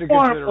take into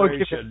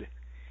consideration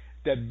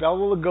that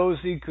Bela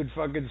Lugosi could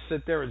fucking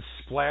sit there and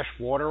splash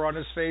water on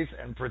his face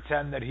and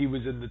pretend that he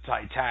was in the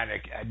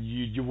Titanic, and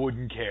you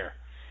wouldn't care.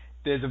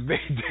 There's a big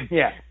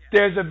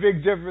There's a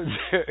big difference.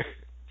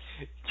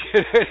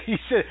 He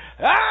said,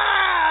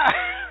 "Ah!"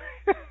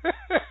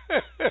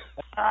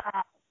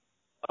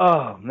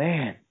 Oh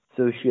man,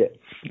 so shit.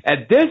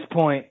 At this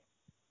point,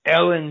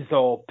 Ellen's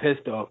all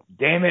pissed off.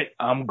 Damn it,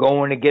 I'm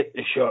going to get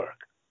the shark.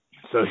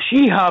 So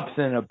she hops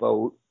in a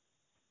boat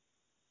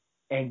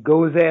and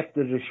goes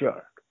after the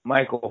shark.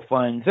 Michael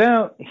finds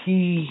out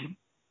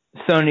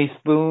Sonny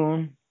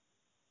Spoon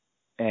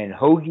and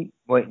Hoagie.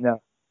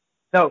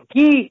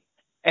 He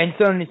and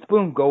Sonny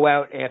Spoon go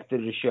out after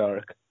the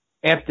shark.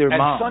 After and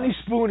Mom. Sonny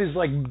Spoon is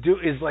like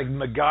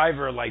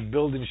MacGyver, like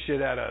building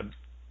shit out of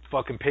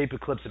fucking paper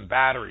clips and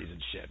batteries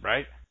and shit,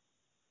 right?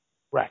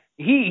 Right.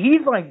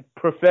 He's like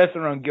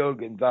Professor on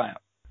Gilligan's Island.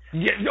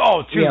 Yeah.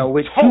 Oh, dude.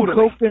 With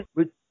totally.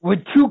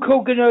 with 2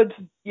 coconuts,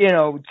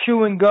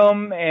 chewing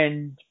gum,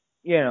 and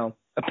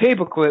a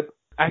paperclip,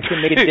 I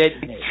can make it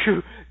detonate.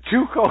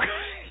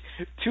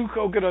 two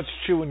coconuts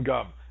chewing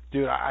gum,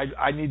 dude.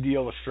 I need the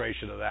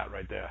illustration of that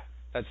right there.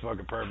 That's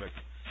fucking perfect.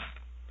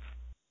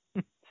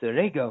 So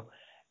they go,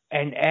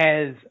 and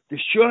as the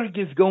shark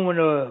is going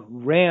to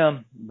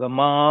ram the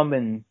mom,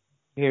 and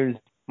here's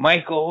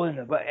Michael, and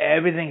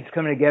everything's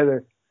coming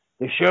together,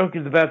 the shark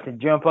is about to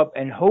jump up,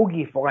 and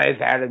Hoagie flies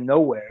out of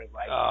nowhere,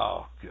 like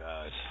oh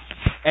god,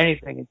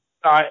 anything,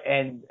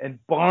 and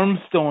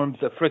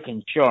barnstorms a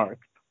freaking shark,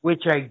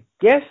 which I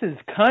guess is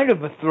kind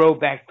of a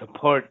throwback to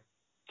part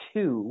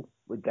 2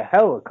 with the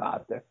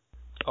helicopter.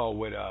 Oh,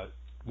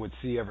 with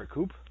C. Everett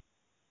Koop?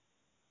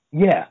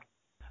 Yeah.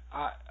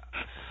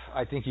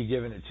 I think you're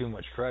giving it too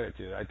much credit,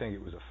 dude. I think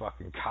it was a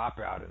fucking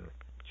cop-out, and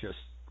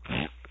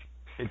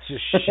it's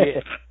just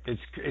shit.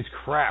 It's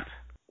crap.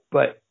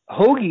 But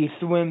Hoagie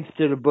swims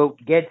to the boat,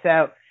 gets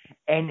out,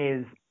 and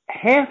is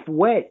half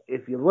wet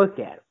if you look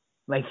at him.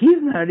 Like,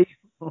 he's not even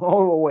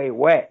all the way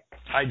wet.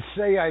 I'd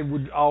say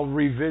I'll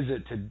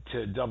revisit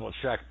to double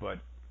check, but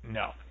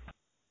no.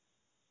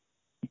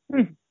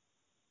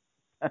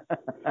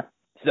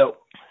 So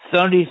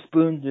Sonny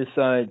Spoon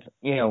decides,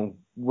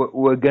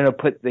 we're going to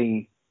put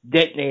the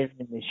detonator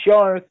in the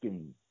shark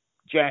and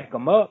jack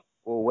him up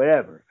or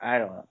whatever. I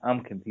don't know.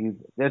 I'm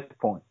confused at this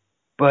point.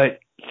 But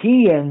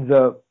he ends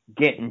up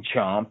getting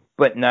chomped,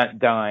 but not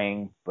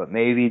dying, but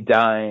maybe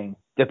dying,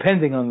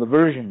 depending on the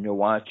version you're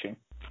watching.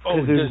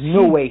 Oh, there's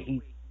no way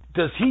he...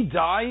 Does he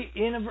die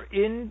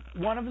in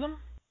one of them?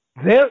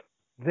 There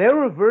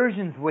are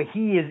versions where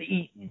he is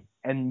eaten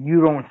and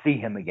you don't see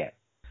him again.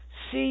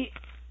 See,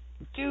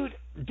 dude,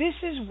 this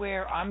is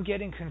where I'm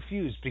getting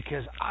confused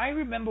because I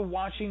remember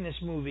watching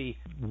this movie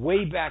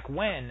way back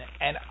when,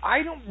 and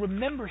I don't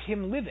remember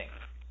him living.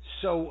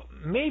 So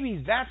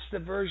maybe that's the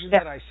version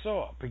that I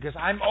saw because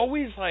I'm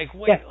always like,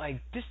 wait,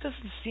 this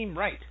doesn't seem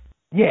right.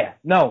 Yeah,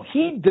 no,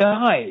 he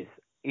dies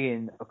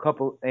in a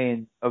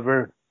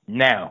version.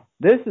 Now,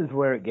 this is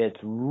where it gets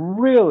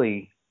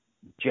really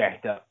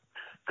jacked up.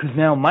 Because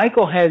now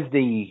Michael has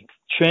the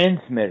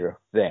transmitter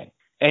thing,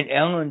 and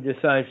Ellen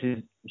decides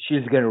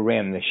she's going to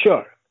ram the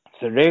shark.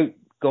 So they're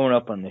going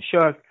up on the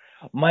shark.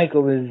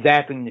 Michael is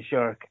zapping the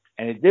shark,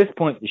 and at this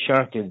point, the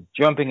shark is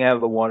jumping out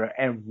of the water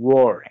and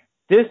roaring.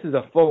 This is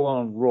a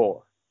full-on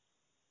roar.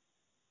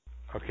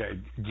 Okay,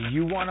 do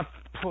you want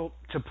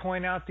to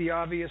point out the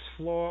obvious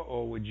flaw,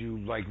 or would you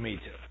like me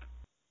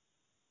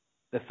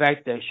to? The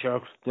fact that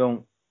sharks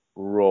don't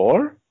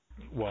roar?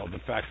 Well, the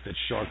fact that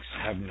sharks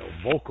have no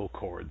vocal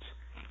cords.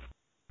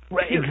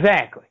 Right,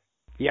 exactly.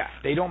 Yeah,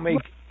 they don't make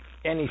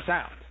any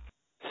sound.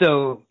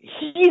 So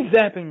he's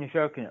zapping the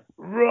shark and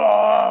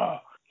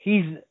roar.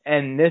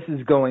 And this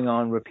is going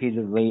on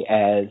repeatedly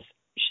as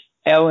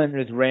Ellen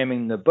is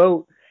ramming the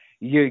boat.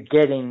 You're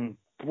getting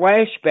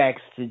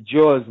flashbacks to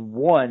Jaws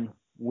 1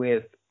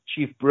 with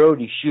Chief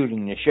Brody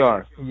shooting the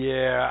shark.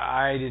 Yeah,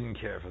 I didn't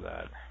care for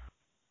that.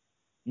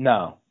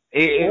 No.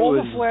 All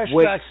the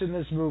flashbacks in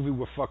this movie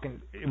were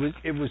fucking...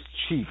 It was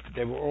cheap.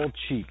 They were all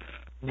cheap.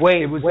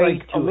 It was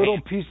like a little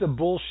piece of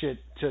bullshit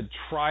to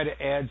try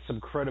to add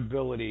some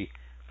credibility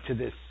to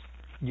this,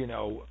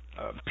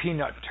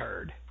 peanut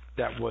turd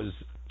that was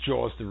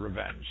Jaws the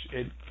Revenge.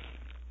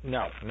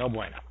 No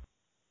bueno.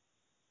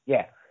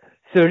 Yeah.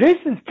 So this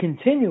is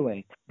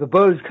continuing. The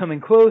boat is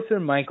coming closer.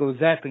 Michael's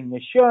zapping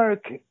the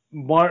shark.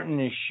 Martin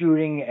is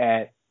shooting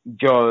at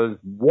Jaws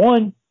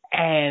 1.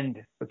 And,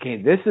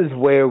 okay, this is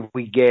where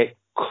we get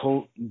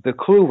the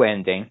Clue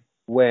ending,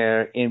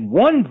 where in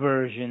one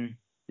version,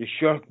 the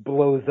shark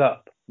blows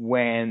up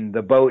when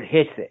the boat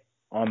hits it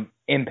on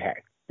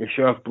impact. The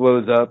shark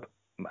blows up.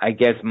 I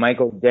guess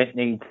Michael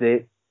detonates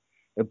it.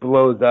 It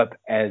blows up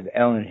as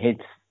Ellen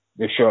hits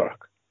the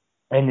shark.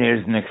 And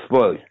there's an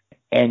explosion.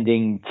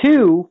 Ending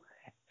 2,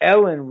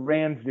 Ellen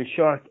rams the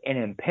shark and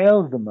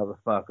impales the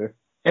motherfucker.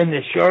 And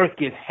the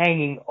shark is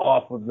hanging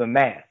off of the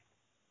mast.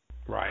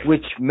 Right.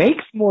 Which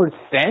makes more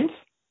sense.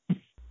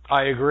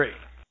 I agree.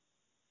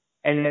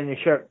 And then the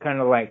shark kind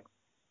of like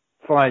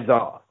flies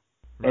off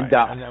and right.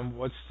 dies.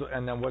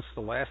 And then what's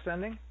the last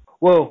ending?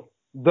 Well,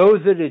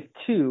 those are the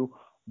two,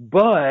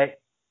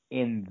 but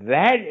in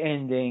that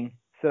ending,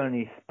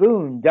 Sonny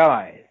Spoon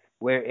dies.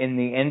 Where in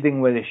the ending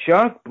where the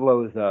shark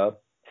blows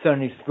up,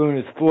 Sonny Spoon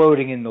is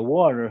floating in the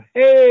water.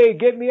 Hey,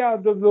 get me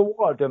out of the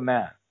water,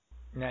 man.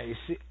 Now you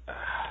see,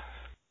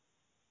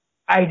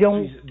 I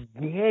don't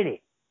get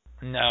it.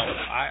 No,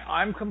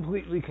 I'm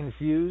completely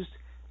confused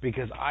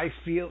because I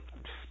feel,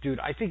 dude,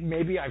 I think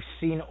maybe I've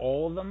seen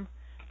all of them,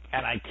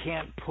 and I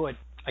can't put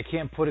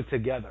it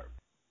together.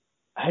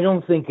 I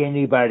don't think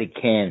anybody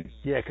can.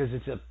 Yeah, because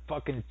it's a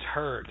fucking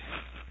turd.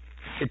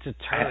 It's a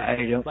turd. I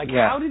don't,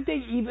 how did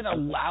they even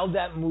allow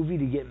that movie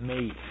to get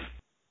made?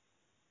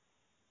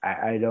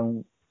 I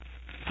don't.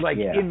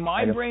 In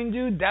my brain,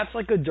 dude, that's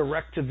like a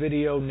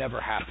direct-to-video never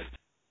happened.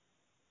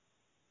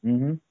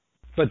 Mm-hmm.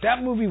 But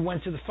that movie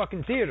went to the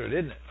fucking theater,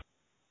 didn't it?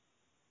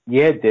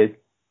 Yeah, it did.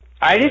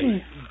 I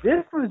didn't.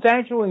 This was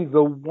actually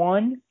the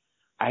one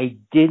I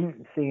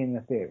didn't see in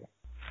the theater.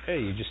 Hey,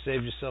 you just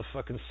saved yourself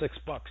fucking $6.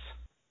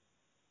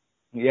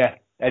 Yeah,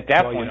 at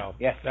that point.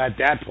 Yeah. At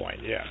that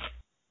point, yeah.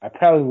 I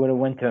probably would have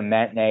went to a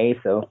matinee,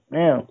 so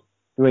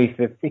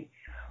 $3.50.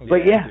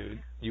 But yeah, dude,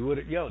 you would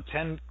have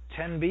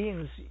 10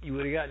 beans. You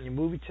would have gotten your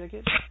movie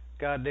ticket,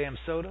 goddamn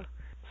soda,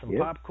 some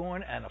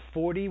popcorn, and a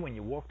 40 when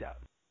you walked out.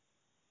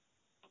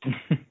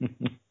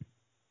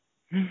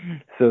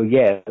 So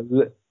yeah,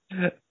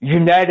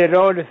 United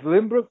Artists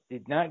Lindbrook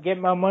did not get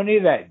my money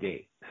that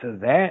day. So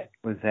that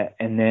was that,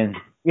 and then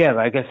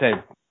like I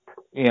said,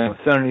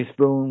 Sonny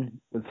Spoon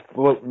was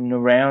floating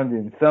around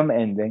in some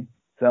ending.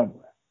 Some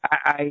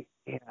I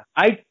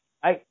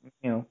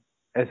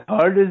as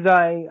hard as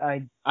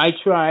I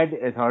tried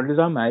as hard as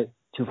I might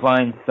to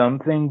find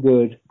something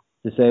good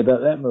to say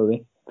about that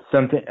movie,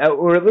 something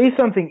or at least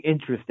something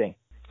interesting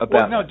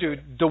about. Well, no,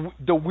 dude,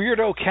 the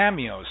weirdo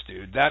cameos,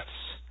 dude.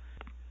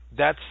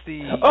 That's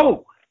the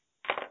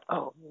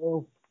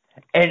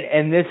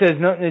and this has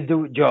nothing to do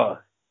with Jaws.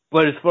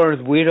 But as far as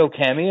weirdo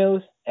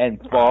cameos and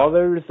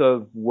fathers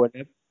of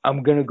whatever,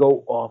 I'm gonna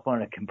go off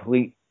on a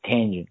complete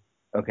tangent.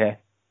 Okay.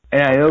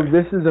 And I know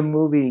this is a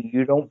movie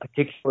you don't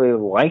particularly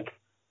like,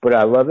 but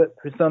I love it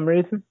for some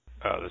reason.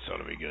 Oh, this ought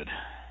to be good.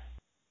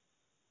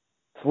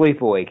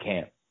 Sleepaway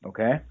Camp,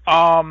 okay?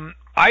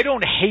 I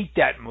don't hate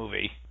that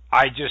movie.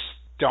 I just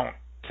don't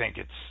think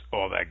it's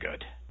all that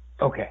good.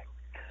 Okay.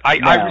 I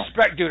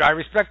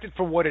respect it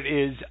for what it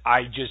is.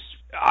 I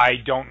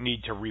don't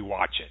need to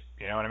rewatch it.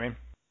 You know what I mean?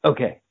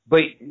 Okay.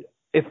 But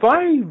if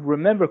I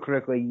remember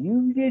correctly,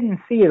 you didn't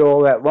see it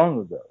all that long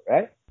ago,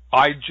 right?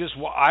 I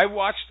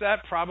watched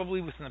that probably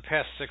within the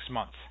past 6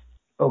 months.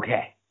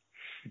 Okay.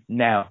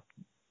 Now,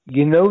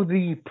 you know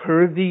the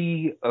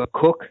pervy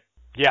cook?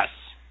 Yes.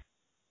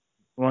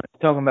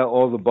 Talking about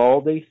all the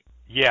baldies?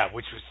 Yeah,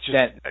 which was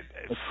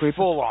just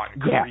full-on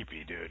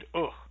creepy, dude.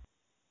 Ugh.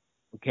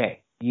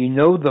 Okay. You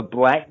know the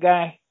black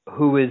guy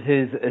who is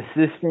his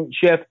assistant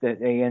chef that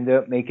they ended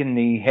up making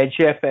the head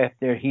chef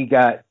after he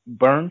got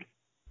burned?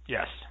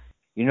 Yes.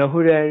 You know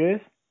who that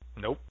is?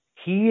 Nope.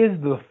 He is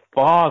the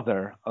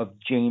father of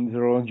James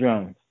Earl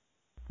Jones.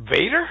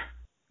 Vader?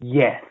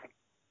 Yes.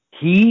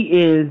 He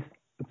is,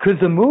 because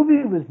the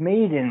movie was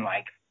made in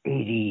like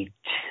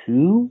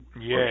 82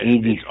 or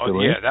 83.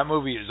 Yeah, that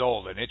movie is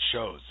old and it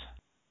shows.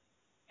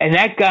 And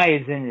that guy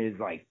is in his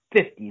like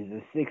 50s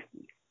or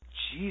 60s.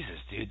 Jesus,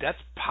 dude, that's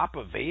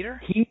Papa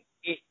Vader? He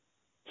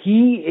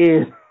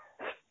is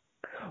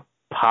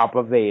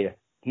Papa Vader.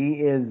 He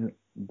is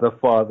the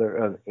father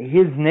of,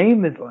 his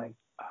name is like,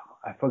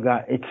 I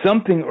forgot. It's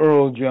something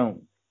Earl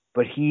Jones,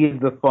 but he is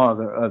the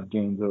father of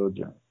James Earl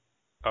Jones.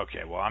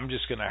 Okay, well, I'm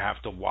just going to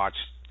have to watch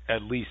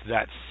at least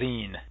that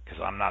scene because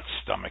I'm not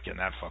stomaching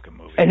that fucking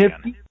movie and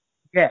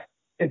again.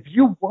 If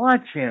you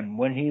watch him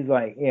when he's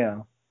like,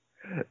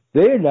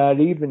 they're not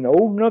even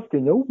old enough to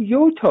know what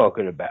you're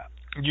talking about.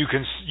 You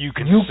can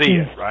see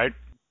it, right?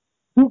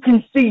 You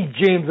can see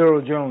James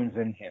Earl Jones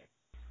in him.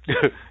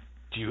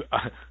 Do you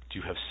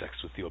have sex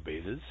with your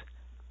bathers?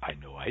 I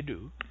know I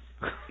do.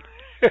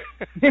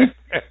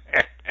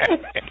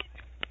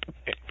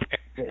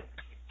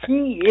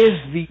 He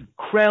is the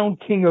crown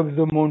king of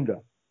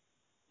Zamunda.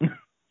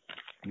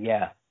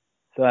 Yeah.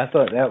 So I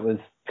thought that was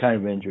kind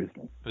of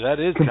interesting. That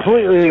is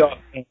completely off,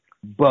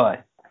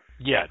 but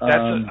yeah,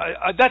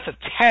 that's a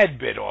tad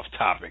bit off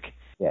topic.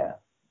 Yeah,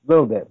 a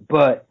little bit.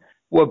 But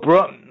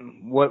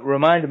what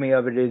reminded me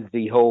of it is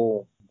the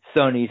whole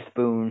Sonny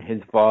Spoon,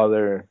 his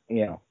father,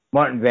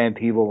 Martin Van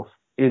Peebles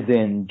is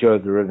in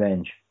Jaws the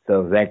Revenge.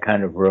 So that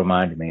kind of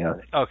reminded me of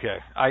it. Okay,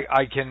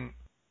 I can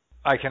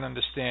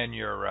understand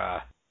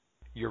your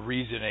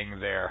reasoning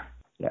there.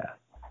 Yeah.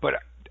 But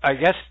I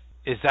guess,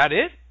 is that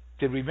it?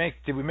 Did we make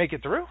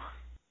it through?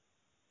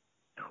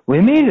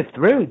 We made it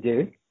through,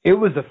 dude. It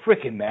was a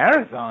freaking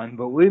marathon,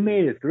 but we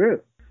made it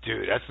through.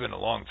 Dude, that's been a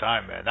long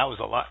time, man. That was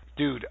a lot.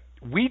 Dude,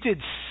 we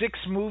did 6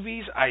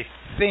 movies, I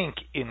think,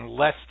 in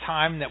less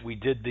time that we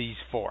did these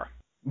 4.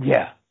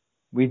 Yeah,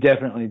 we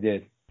definitely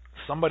did.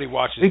 Somebody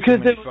watches too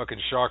many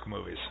fucking shark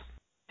movies.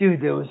 Dude,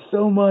 there was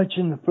so much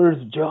in the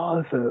first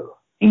Jaws, though.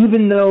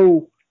 Even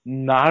though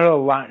not a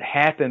lot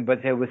happened,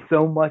 but there was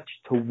so much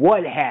to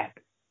what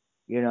happened,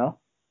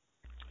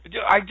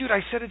 Dude,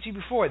 I said it to you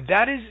before.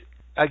 That is,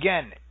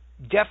 again,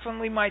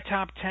 definitely my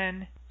top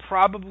 10,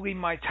 probably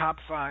my top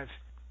 5.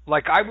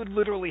 Like, I would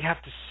literally have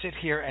to sit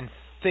here and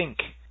think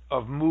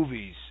of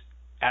movies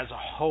as a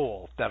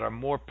whole that are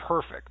more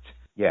perfect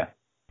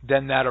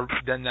than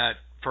that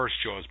first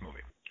Jaws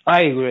movie.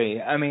 I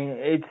agree. I mean,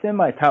 it's in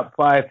my top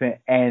 5,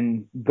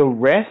 and the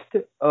rest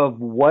of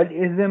what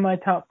is in my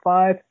top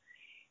 5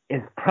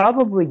 is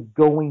probably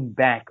going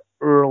back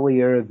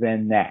earlier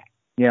than that.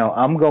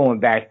 I'm going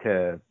back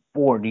to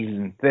 40s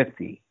and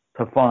 50s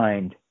to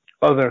find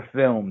other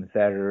films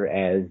that are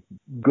as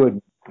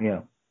good,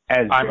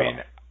 as I mean,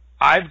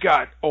 I've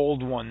got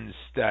old ones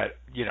that,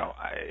 you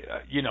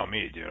know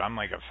me, dude. I'm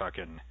like a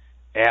fucking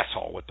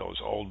asshole with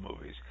those old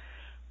movies.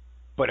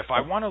 But if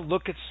I want to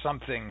look at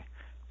something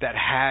that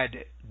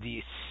had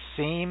the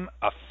same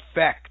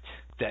effect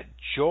that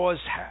Jaws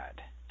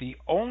had, the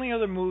only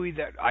other movie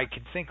that I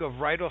can think of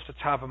right off the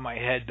top of my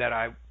head that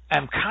I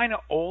am kind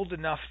of old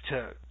enough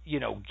to,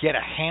 get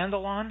a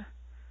handle on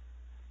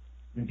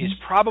is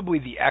probably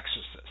The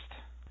Exorcist.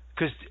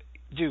 Because,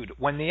 dude,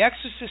 when The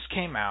Exorcist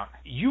came out,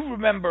 you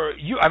remember,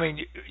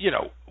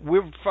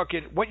 we're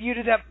fucking, what year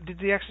did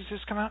The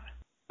Exorcist come out?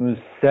 It was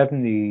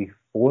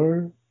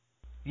 74?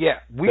 Yeah,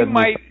 we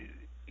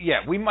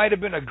might have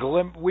been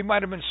we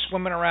might have been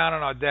swimming around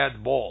in our dad's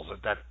balls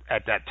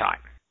at that time.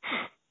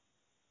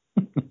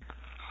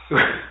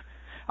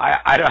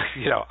 I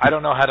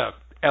don't know how to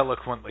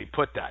eloquently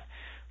put that,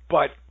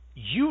 but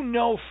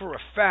for a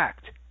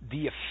fact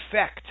the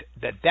effect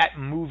that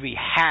movie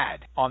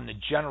had on the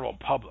general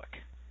public.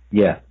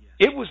 Yeah.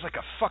 It was like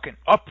a fucking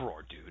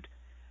uproar, dude.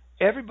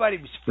 Everybody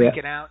was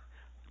freaking out.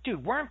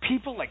 Dude, weren't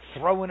people like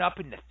throwing up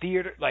in the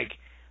theater? Like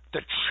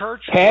the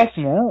church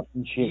passing out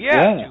and shit.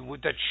 Yeah,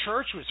 dude, the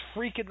church was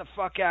freaking the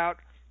fuck out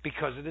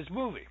because of this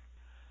movie.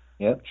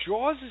 Yep.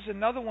 Jaws is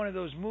another one of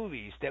those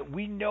movies that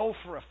we know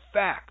for a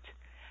fact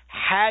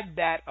had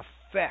that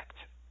effect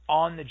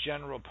on the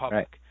general public.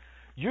 Right.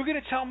 You're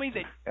going to tell me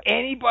that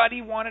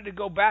anybody wanted to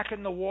go back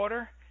in the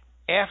water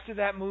after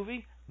that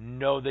movie?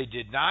 No, they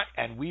did not,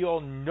 and we all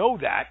know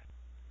that.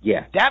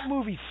 Yeah. That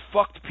movie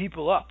fucked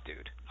people up,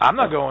 dude. I'm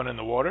not going in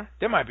the water.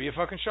 There might be a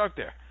fucking shark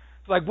there.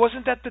 Like,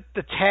 wasn't that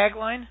the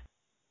tagline?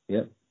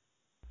 Yep.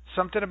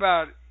 Something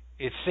about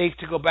it's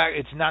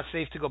not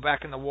safe to go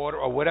back in the water,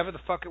 or whatever the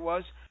fuck it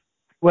was?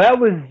 Well, that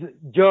was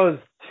Jaws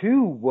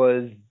 2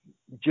 was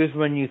just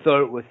when you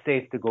thought it was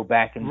safe to go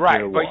back into the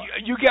water. Right,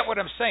 but you get what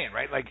I'm saying,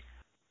 right? Like,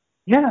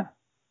 yeah.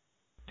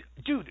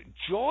 Dude,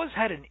 Jaws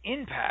had an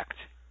impact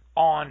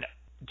on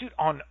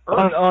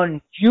Earth.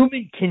 On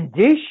human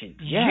condition.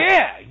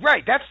 Yeah,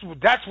 right. That's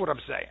what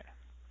I'm saying.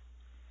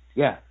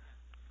 Yeah.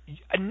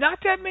 Not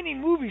that many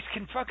movies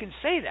can fucking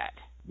say that.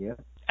 Yeah.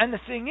 And the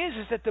thing is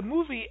that the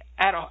movie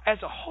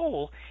as a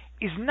whole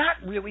is not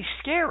really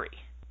scary.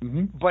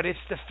 Mm-hmm. But it's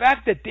the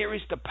fact that there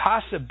is the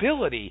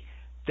possibility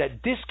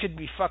that this could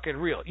be fucking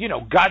real.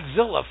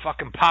 Godzilla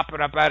fucking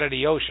popping up out of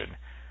the ocean.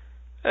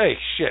 hey,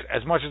 shit,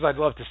 as much as I'd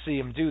love to see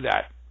him do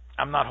that,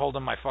 I'm not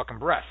holding my fucking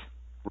breath.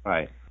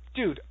 Right.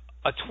 Dude,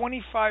 a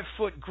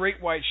 25-foot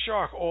great white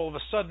shark all of a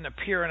sudden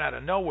appearing out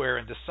of nowhere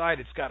and decide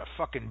it's got a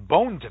fucking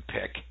bone to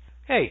pick.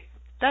 Hey,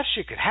 that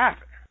shit could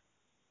happen.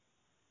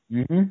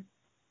 Mm-hmm.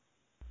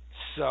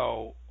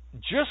 So,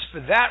 just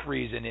for that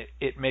reason,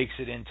 it makes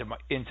it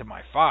into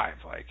my 5.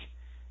 Like,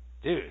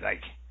 dude,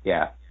 like,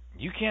 yeah,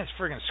 you can't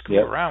friggin' screw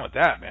around with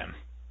that, man.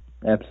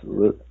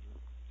 Absolutely.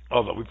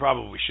 Although we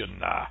probably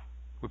shouldn't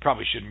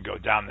go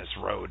down this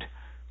road,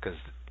 because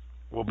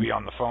we'll be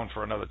on the phone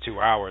for another 2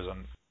 hours,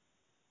 and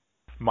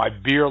my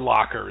beer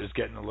locker is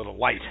getting a little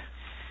light.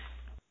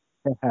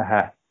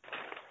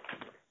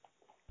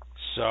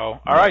 So,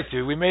 all right,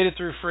 dude, we made it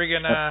through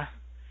friggin'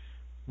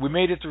 we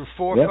made it through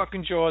 4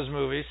 fucking Jaws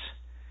movies.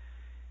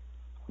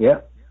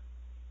 Yep.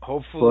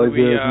 Hopefully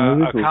we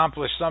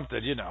accomplished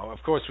something, you know.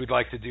 Of course, we'd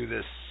like to do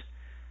this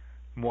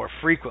more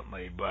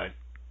frequently, but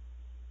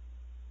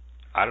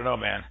I don't know,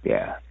 man.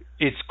 Yeah.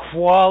 It's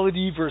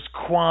quality versus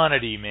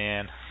quantity,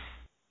 man.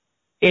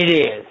 It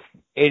is.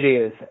 It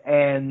is.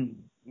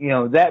 And, you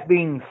know, that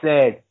being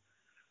said,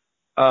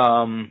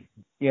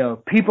 you know,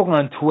 people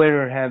on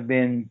Twitter have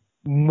been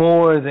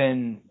more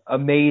than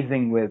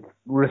amazing with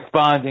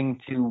responding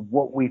to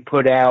what we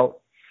put out,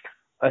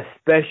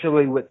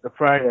 especially with the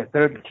Friday the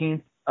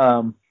 13th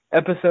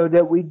episode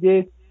that we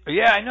did.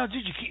 Yeah, I know,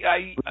 dude. You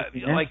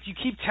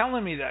keep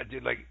telling me that,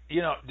 dude. Like,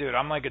 you know, dude,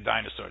 I'm like a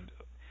dinosaur.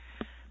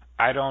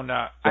 I don't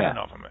know if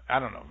I'm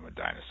a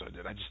dinosaur,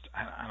 dude. I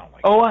don't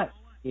like. I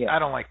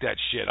don't like that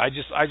shit. I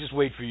just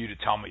wait for you to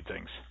tell me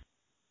things.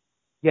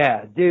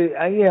 Yeah, dude.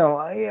 I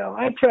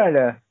try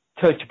to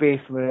touch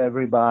base with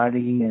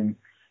everybody, and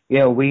you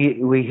know,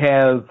 we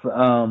have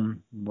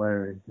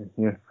where is it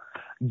here?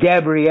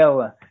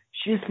 Gabriella.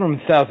 She's from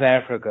South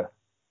Africa,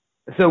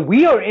 so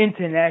we are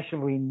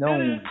internationally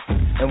known,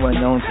 and we're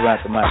known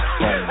throughout the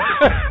microphone.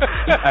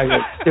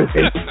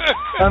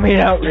 I mean,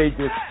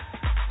 outrageous.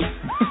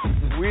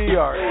 We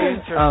are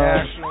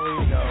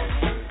internationally known.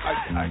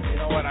 You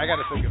know what? I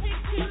gotta think of.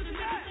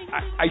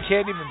 I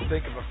can't even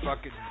think of a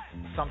fucking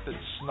something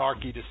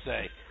snarky to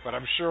say, but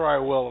I'm sure I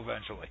will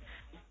eventually.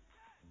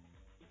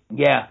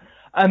 Yeah,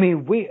 I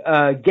mean,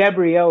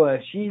 Gabriella,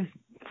 she's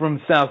from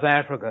South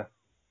Africa,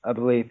 I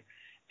believe,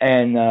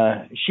 and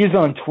she's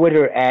on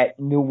Twitter at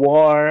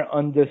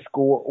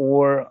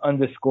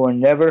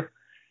noir_or_never.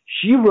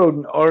 She wrote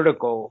an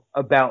article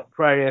about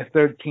Friday the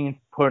 13th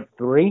Part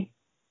 3,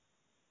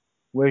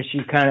 where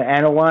she kind of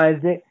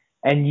analyzed it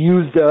and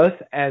used us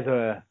as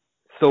a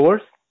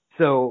source.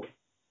 So,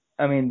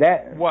 I mean,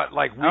 that... What,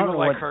 like, we were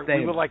like her,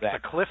 we were like the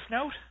Cliff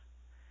Note?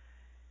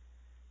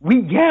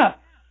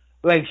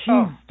 Like, she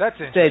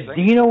said,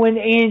 Dino and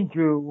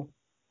Andrew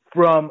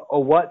from a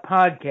What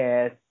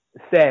Podcast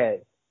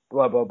said,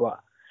 blah, blah, blah.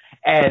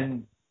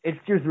 And it's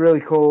just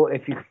really cool.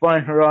 If you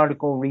find her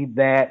article, read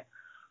that.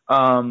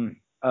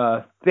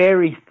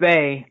 Fairy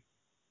Faye,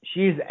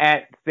 she's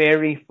at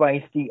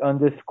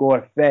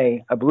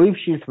fairyfeisty_Faye. I believe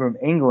she's from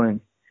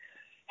England,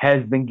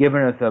 has been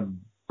giving us a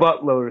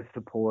buttload of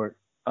support.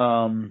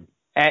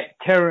 At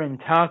Terra and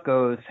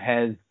Tacos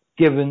has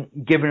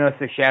given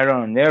us a shout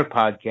out on their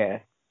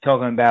podcast,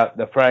 talking about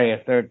the Friday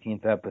the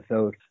 13th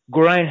episode.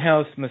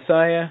 Grindhouse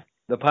Messiah,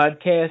 the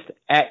podcast,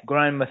 at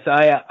Grind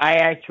Messiah. I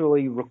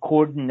actually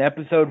recorded an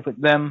episode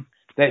with them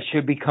that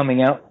should be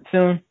coming out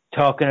soon,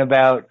 talking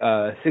about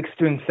Six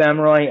String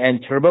Samurai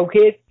and Turbo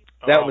Kid.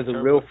 That was a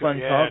real fun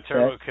talk. Yeah,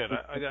 Turbo Kid.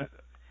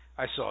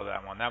 I saw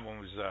that one. That one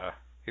was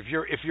if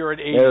you're an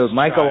 80s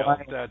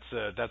child,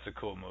 that's a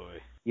cool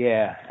movie.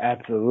 Yeah,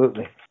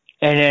 absolutely.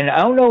 And then I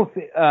don't know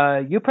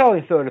if you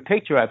probably saw the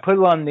picture. I put it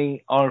on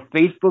our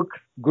Facebook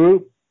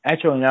group.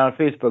 Actually, not our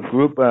Facebook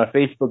group, but our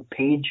Facebook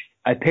page.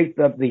 I picked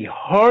up the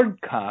hard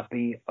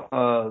copy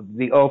of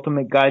The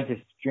Ultimate Guide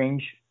to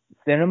Strange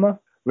Cinema,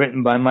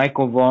 written by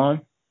Michael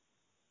Vaughn.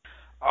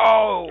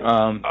 Oh,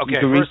 okay.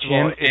 First of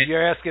all, if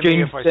you're asking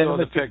me if I saw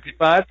the picture,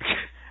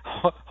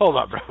 hold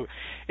on, bro.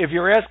 If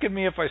you're asking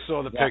me if I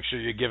saw the picture,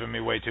 you're giving me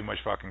way too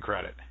much fucking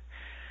credit.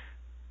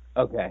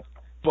 Okay.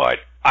 But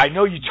I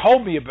know you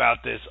told me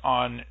about this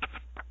on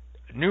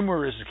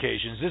numerous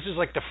occasions. This is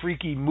like the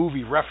freaky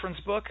movie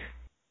reference book.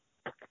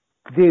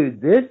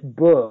 Dude, this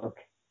book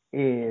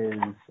is,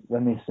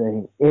 let me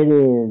see, it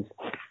is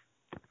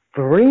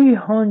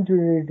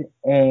 300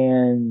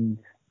 and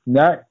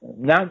not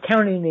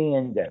counting the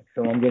index,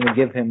 so I'm going to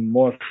give him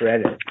more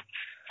credit.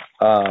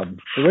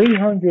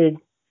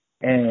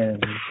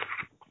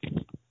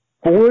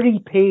 340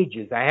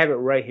 pages. I have it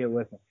right here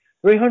with me.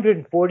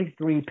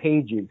 343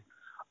 pages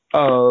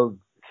of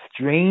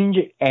strange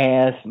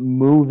ass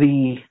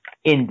movie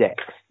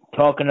index,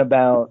 talking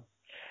about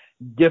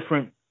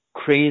different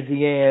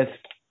crazy ass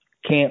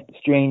camp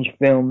strange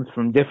films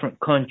from different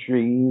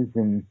countries.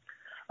 And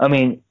I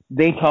mean,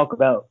 they talk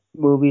about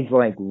movies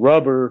like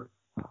Rubber,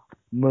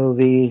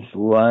 movies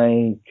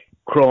like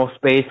Crawl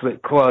Space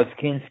with Klaus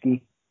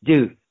Kinski.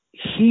 Dude,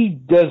 he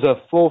does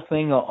a full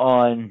thing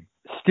on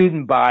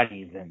student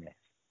bodies in this.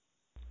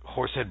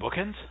 Horsehead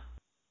Bookends?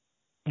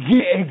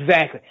 Yeah,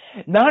 exactly.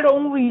 Not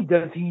only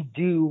does he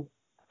do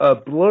a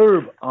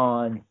blurb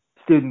on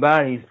Student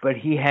Bodies, but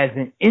he has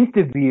an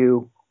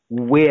interview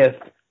with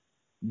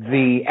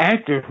the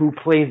actor who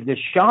plays the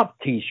shop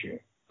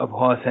teacher of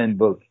Horse and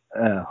Book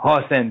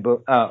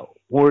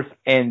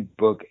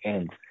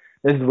Ends.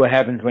 This is what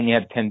happens when you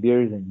have 10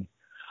 beers in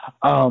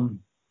you.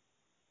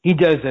 He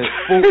does a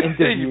full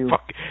interview.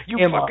 you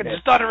fucking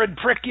stuttering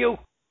prick, you.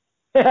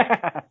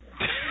 But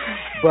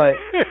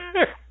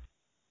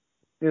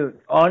dude,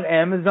 on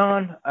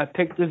Amazon, I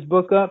picked this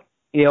book up.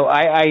 You know,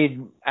 I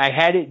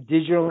had it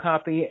digital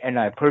copy and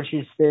I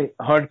purchased it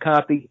hard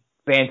copy.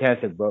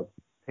 Fantastic book.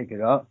 Pick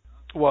it up.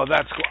 Well,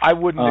 that's cool. I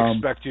wouldn't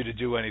expect you to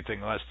do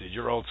anything less, dude.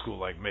 You're old school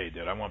like me,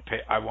 dude. I want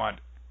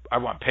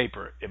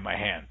paper in my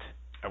hand.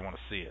 I want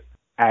to see it.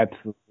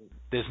 Absolutely.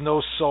 There's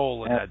no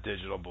soul in that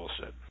digital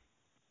bullshit.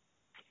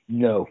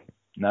 No,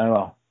 not at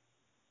all.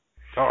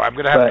 Oh, I'm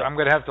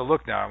gonna have to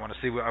look now. I want to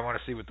see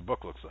what the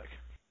book looks like.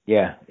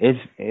 Yeah, it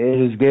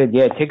is good.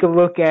 Yeah, take a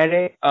look at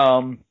it.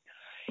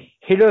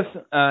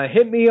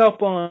 Hit me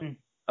up on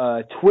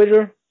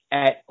Twitter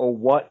at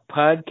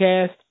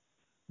 @awhatpodcast.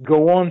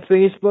 Go on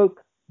Facebook.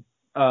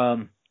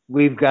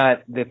 We've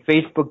got the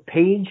Facebook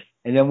page,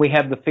 and then we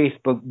have the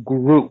Facebook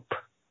group.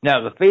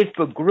 Now, the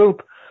Facebook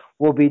group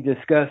will be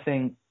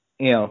discussing,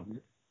 you know,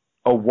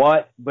 a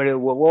what, but it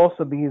will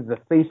also be the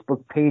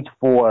Facebook page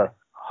for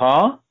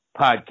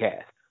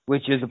Podcast,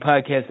 which is a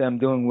podcast I'm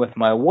doing with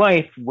my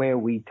wife where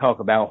we talk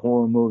about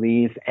horror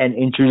movies and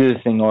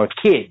introducing our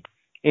kids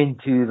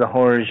into the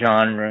horror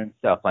genre and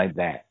stuff like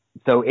that.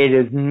 So it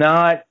is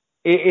not,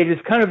 it is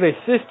kind of a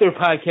sister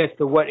podcast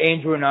to what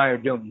Andrew and I are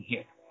doing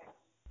here.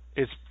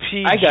 It's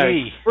PG. I got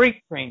a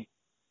freak train.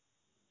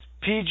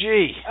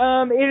 PG.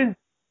 It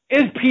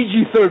is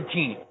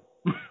PG-13.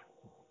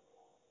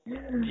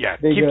 Yeah,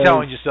 keep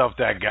telling yourself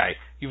that, guy.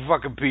 You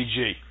fucking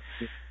PG.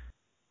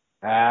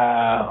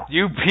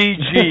 You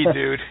PG,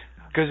 dude.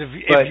 Because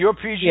if you're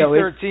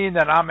PG-13,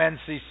 then I'm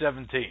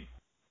NC-17.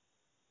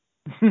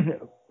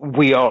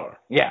 We are,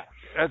 yeah.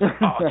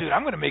 Dude,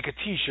 I'm going to make a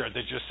T-shirt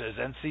that just says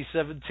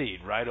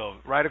NC-17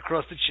 right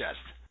across the chest.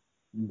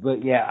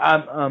 But yeah,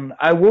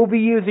 I will be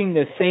using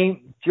the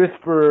same, just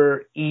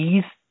for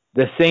ease,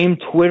 the same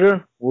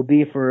Twitter will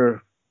be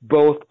for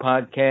both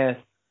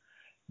podcasts.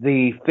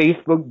 The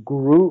Facebook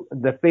group,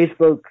 the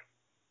Facebook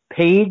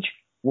page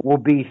will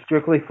be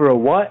strictly for a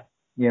what?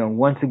 You know,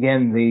 once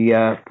again,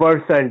 the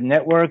Farsighted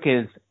Network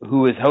is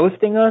who is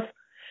hosting us,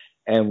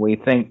 and we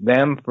thank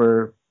them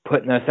for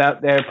putting us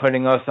out there,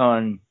 putting us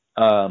on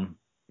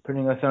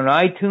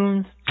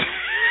iTunes,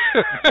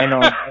 and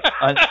on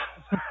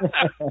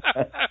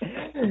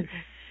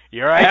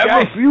You're right, have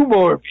guy. a few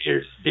more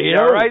beers, dude. You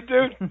all right,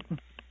 dude?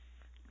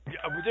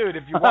 Dude,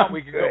 if you want,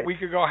 we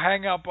could go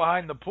hang out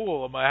behind the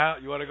pool in my house.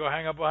 You want to go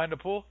hang out behind the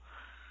pool?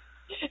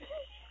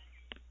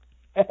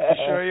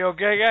 Sure, you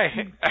okay,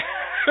 guy?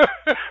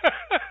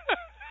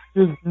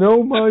 There's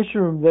no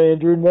mushrooms,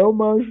 Andrew. No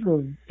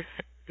mushrooms.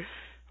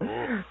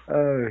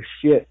 Oh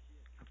shit!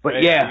 But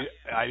hey, yeah,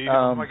 I need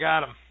them. I got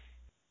them.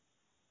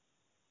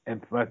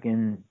 And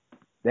fucking,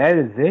 that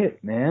is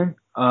it, man.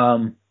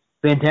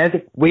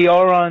 Fantastic. We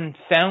are on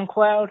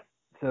SoundCloud,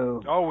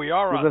 so we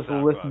are on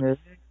SoundCloud.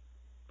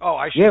 Oh,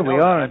 I should know we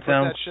that. are I on put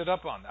Sound. that shit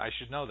up on. I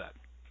should know that.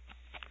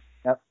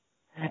 Yep.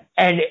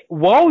 And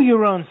while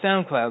you're on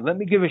SoundCloud, let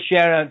me give a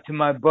shout out to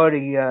my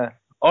buddy,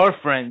 our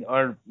friend,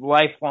 our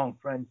lifelong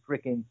friend,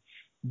 freaking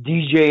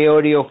DJ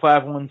Audio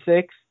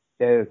 516.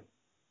 So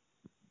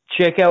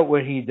check out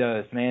what he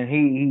does, man.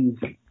 He's.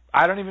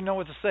 I don't even know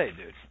what to say,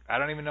 dude. I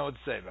don't even know what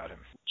to say about him.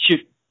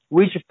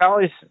 We should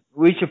probably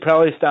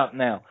stop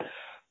now,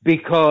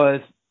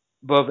 because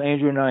both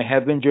Andrew and I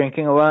have been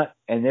drinking a lot,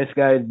 and this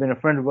guy has been a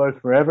friend of ours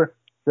forever.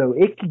 So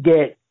it could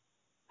get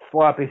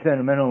sloppy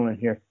sentimental in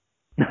here.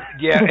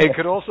 Yeah, it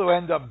could also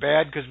end up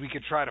bad because we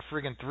could try to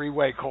friggin'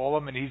 three-way call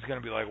him, and he's going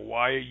to be like,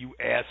 why are you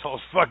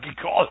assholes fucking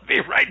calling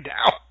me right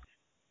now?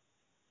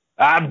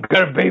 I've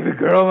got a baby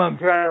girl I'm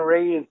trying to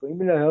raise. Leave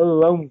me the hell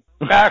alone.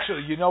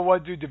 Actually, you know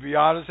what, dude? To be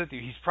honest with you,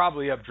 he's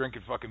probably up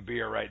drinking fucking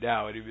beer right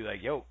now, and he'd be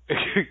like, yo,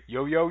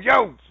 yo, yo,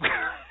 yo.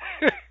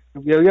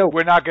 Yo,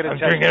 we're not going to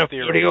test drinking the a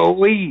theory. 40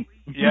 weed.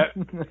 Yeah.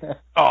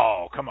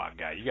 Oh, come on,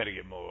 guy. You got to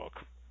give him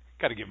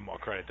more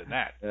credit than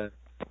that. I'm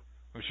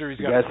sure he's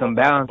got some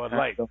balance. Bud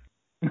Light.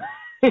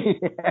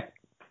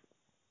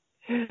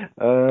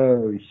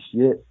 Oh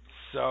shit.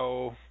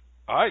 So,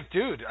 all right,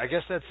 dude. I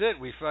guess that's it.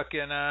 We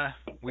fucking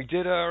we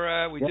did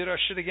our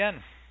shit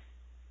again.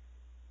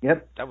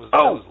 Yep. That was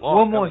long.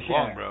 One more that was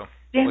long, bro.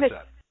 Damn What's it.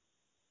 that?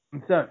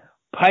 I'm sorry.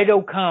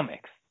 Pydo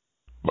Comics.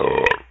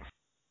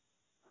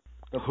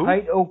 The Who?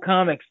 Pydo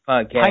Comics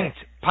podcast.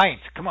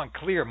 Pint. Come on,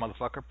 clear,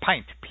 motherfucker.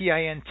 Pint.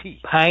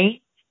 P-I-N-T.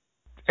 Pint.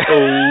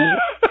 Oh,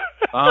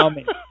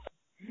 comics.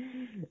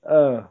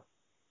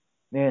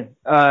 Man.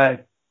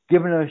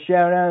 Giving a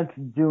shout out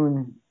to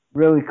doing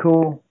really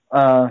cool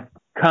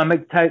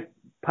comic type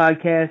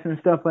podcasts and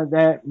stuff like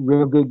that.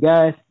 Real good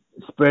guys.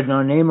 Spreading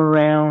our name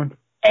around.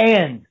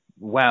 And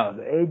wow,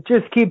 it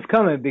just keeps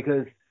coming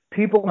because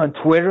people on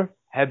Twitter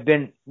have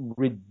been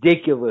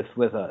ridiculous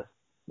with us.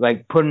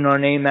 Like putting our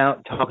name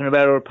out, talking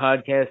about our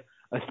podcast,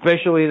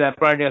 especially that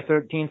Friday the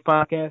 13th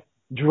podcast.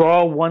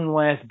 Draw One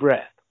Last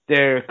Breath.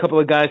 They're a couple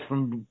of guys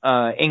from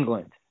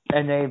England,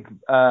 and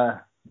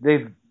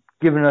they've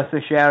given us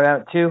a shout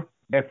out too.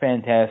 They're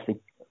fantastic,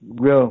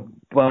 real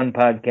fun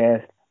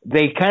podcast.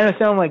 They kind of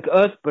sound like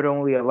us, but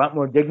only a lot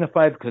more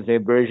dignified because they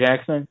have British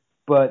accent.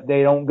 But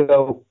they don't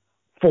go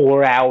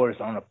 4 hours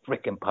on a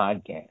freaking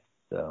podcast,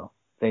 so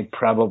they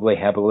probably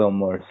have a little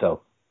more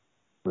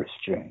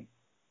self-restraint.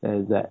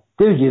 There's that.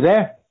 Dude, you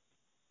there?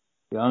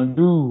 Beyond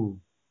Drew.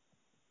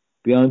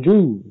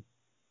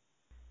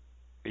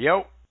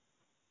 Yo.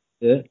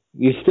 Yeah.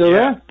 You still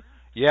there?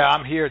 Yeah,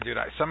 I'm here, dude.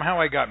 Somehow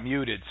I got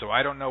muted, so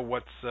I don't know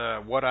what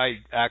I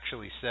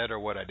actually said or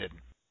what I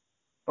didn't.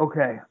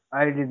 Okay,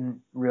 I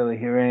didn't really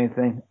hear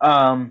anything.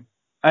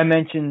 I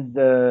mentioned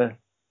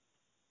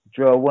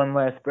Draw One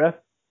Last Breath.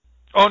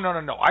 Oh, no.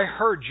 I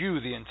heard you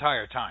the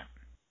entire time.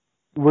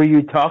 Were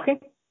you talking?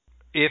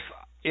 If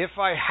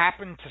I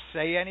happened to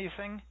say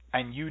anything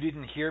and you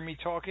didn't hear me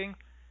talking,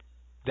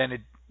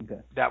 then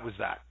that was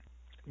that.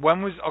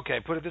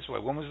 Put it this way.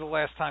 When was the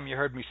last time you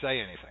heard me say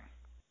anything?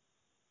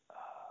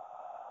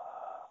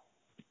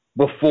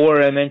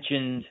 Before I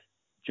mentioned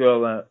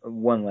Draw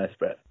One Last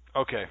Breath.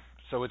 Okay,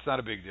 so it's not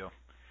a big deal.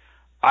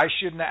 I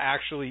shouldn't have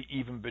actually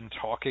even been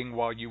talking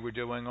while you were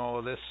doing all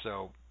of this,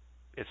 so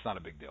it's not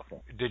a big deal.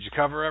 Did you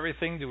cover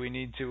everything? Do we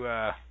need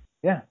to...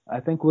 Yeah, I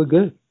think we're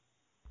good.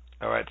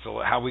 All right,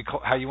 so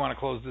how you want to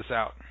close this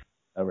out?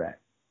 All right.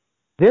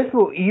 This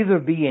will either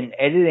be an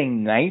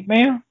editing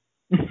nightmare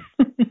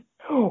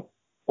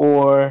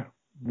or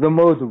the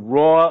most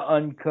raw,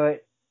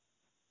 uncut,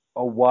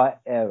 or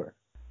whatever.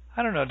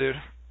 I don't know,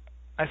 dude.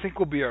 I think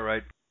we'll be all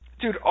right.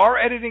 Dude, our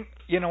editing...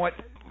 You know what?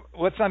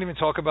 Let's not even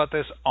talk about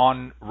this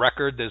on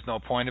record. There's no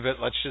point of it.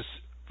 Let's just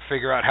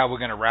figure out how we're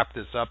going to wrap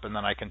this up, and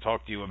then I can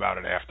talk to you about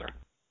it after.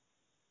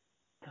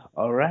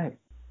 All right.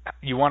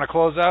 You want to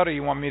close out, or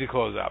you want me to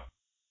close out?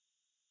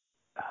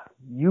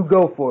 You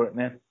go for it,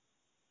 man.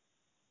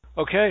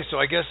 Okay, so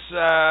I guess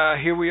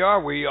here we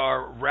are. We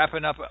are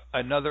wrapping up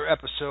another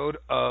episode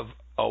of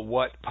A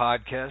What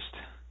Podcast.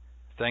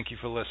 Thank you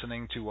for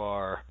listening to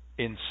our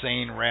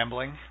insane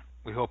rambling.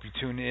 We hope you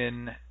tune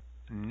in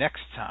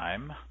next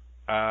time.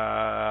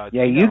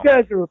 You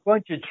guys are a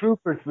bunch of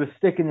troopers for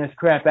sticking this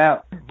crap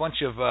out.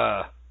 Bunch of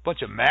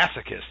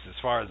masochists, as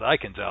far as I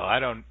can tell. I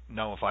don't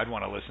know if I'd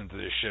want to listen to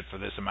this shit for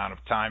this amount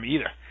of time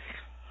either.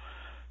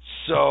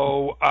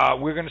 So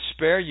we're going to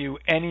spare you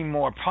any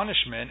more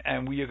punishment,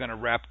 and we are going to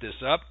wrap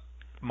this up.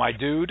 My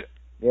dude,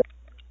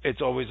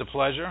 It's always a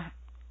pleasure.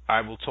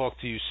 I will talk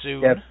to you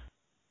soon. Yep.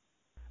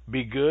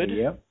 Be good.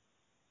 Yep.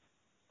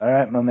 All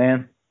right, my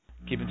man.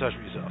 Keep in touch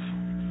with yourself.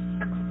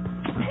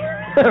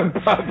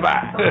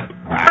 Bye-bye.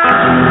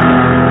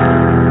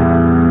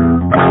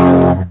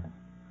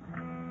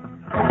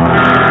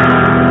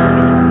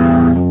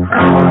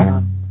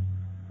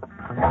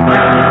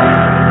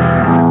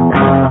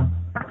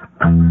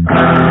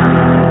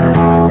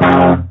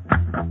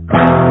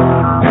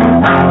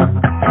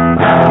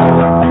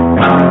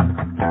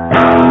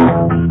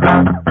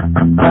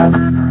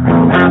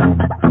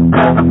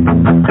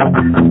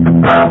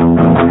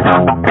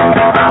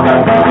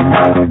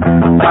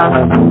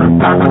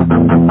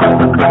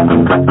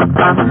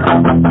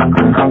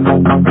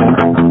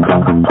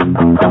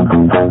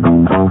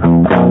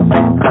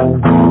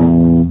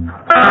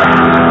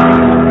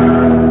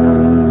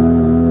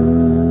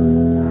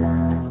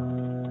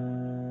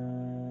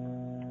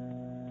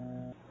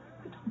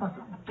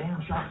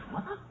 Damn shot.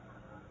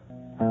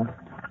 What?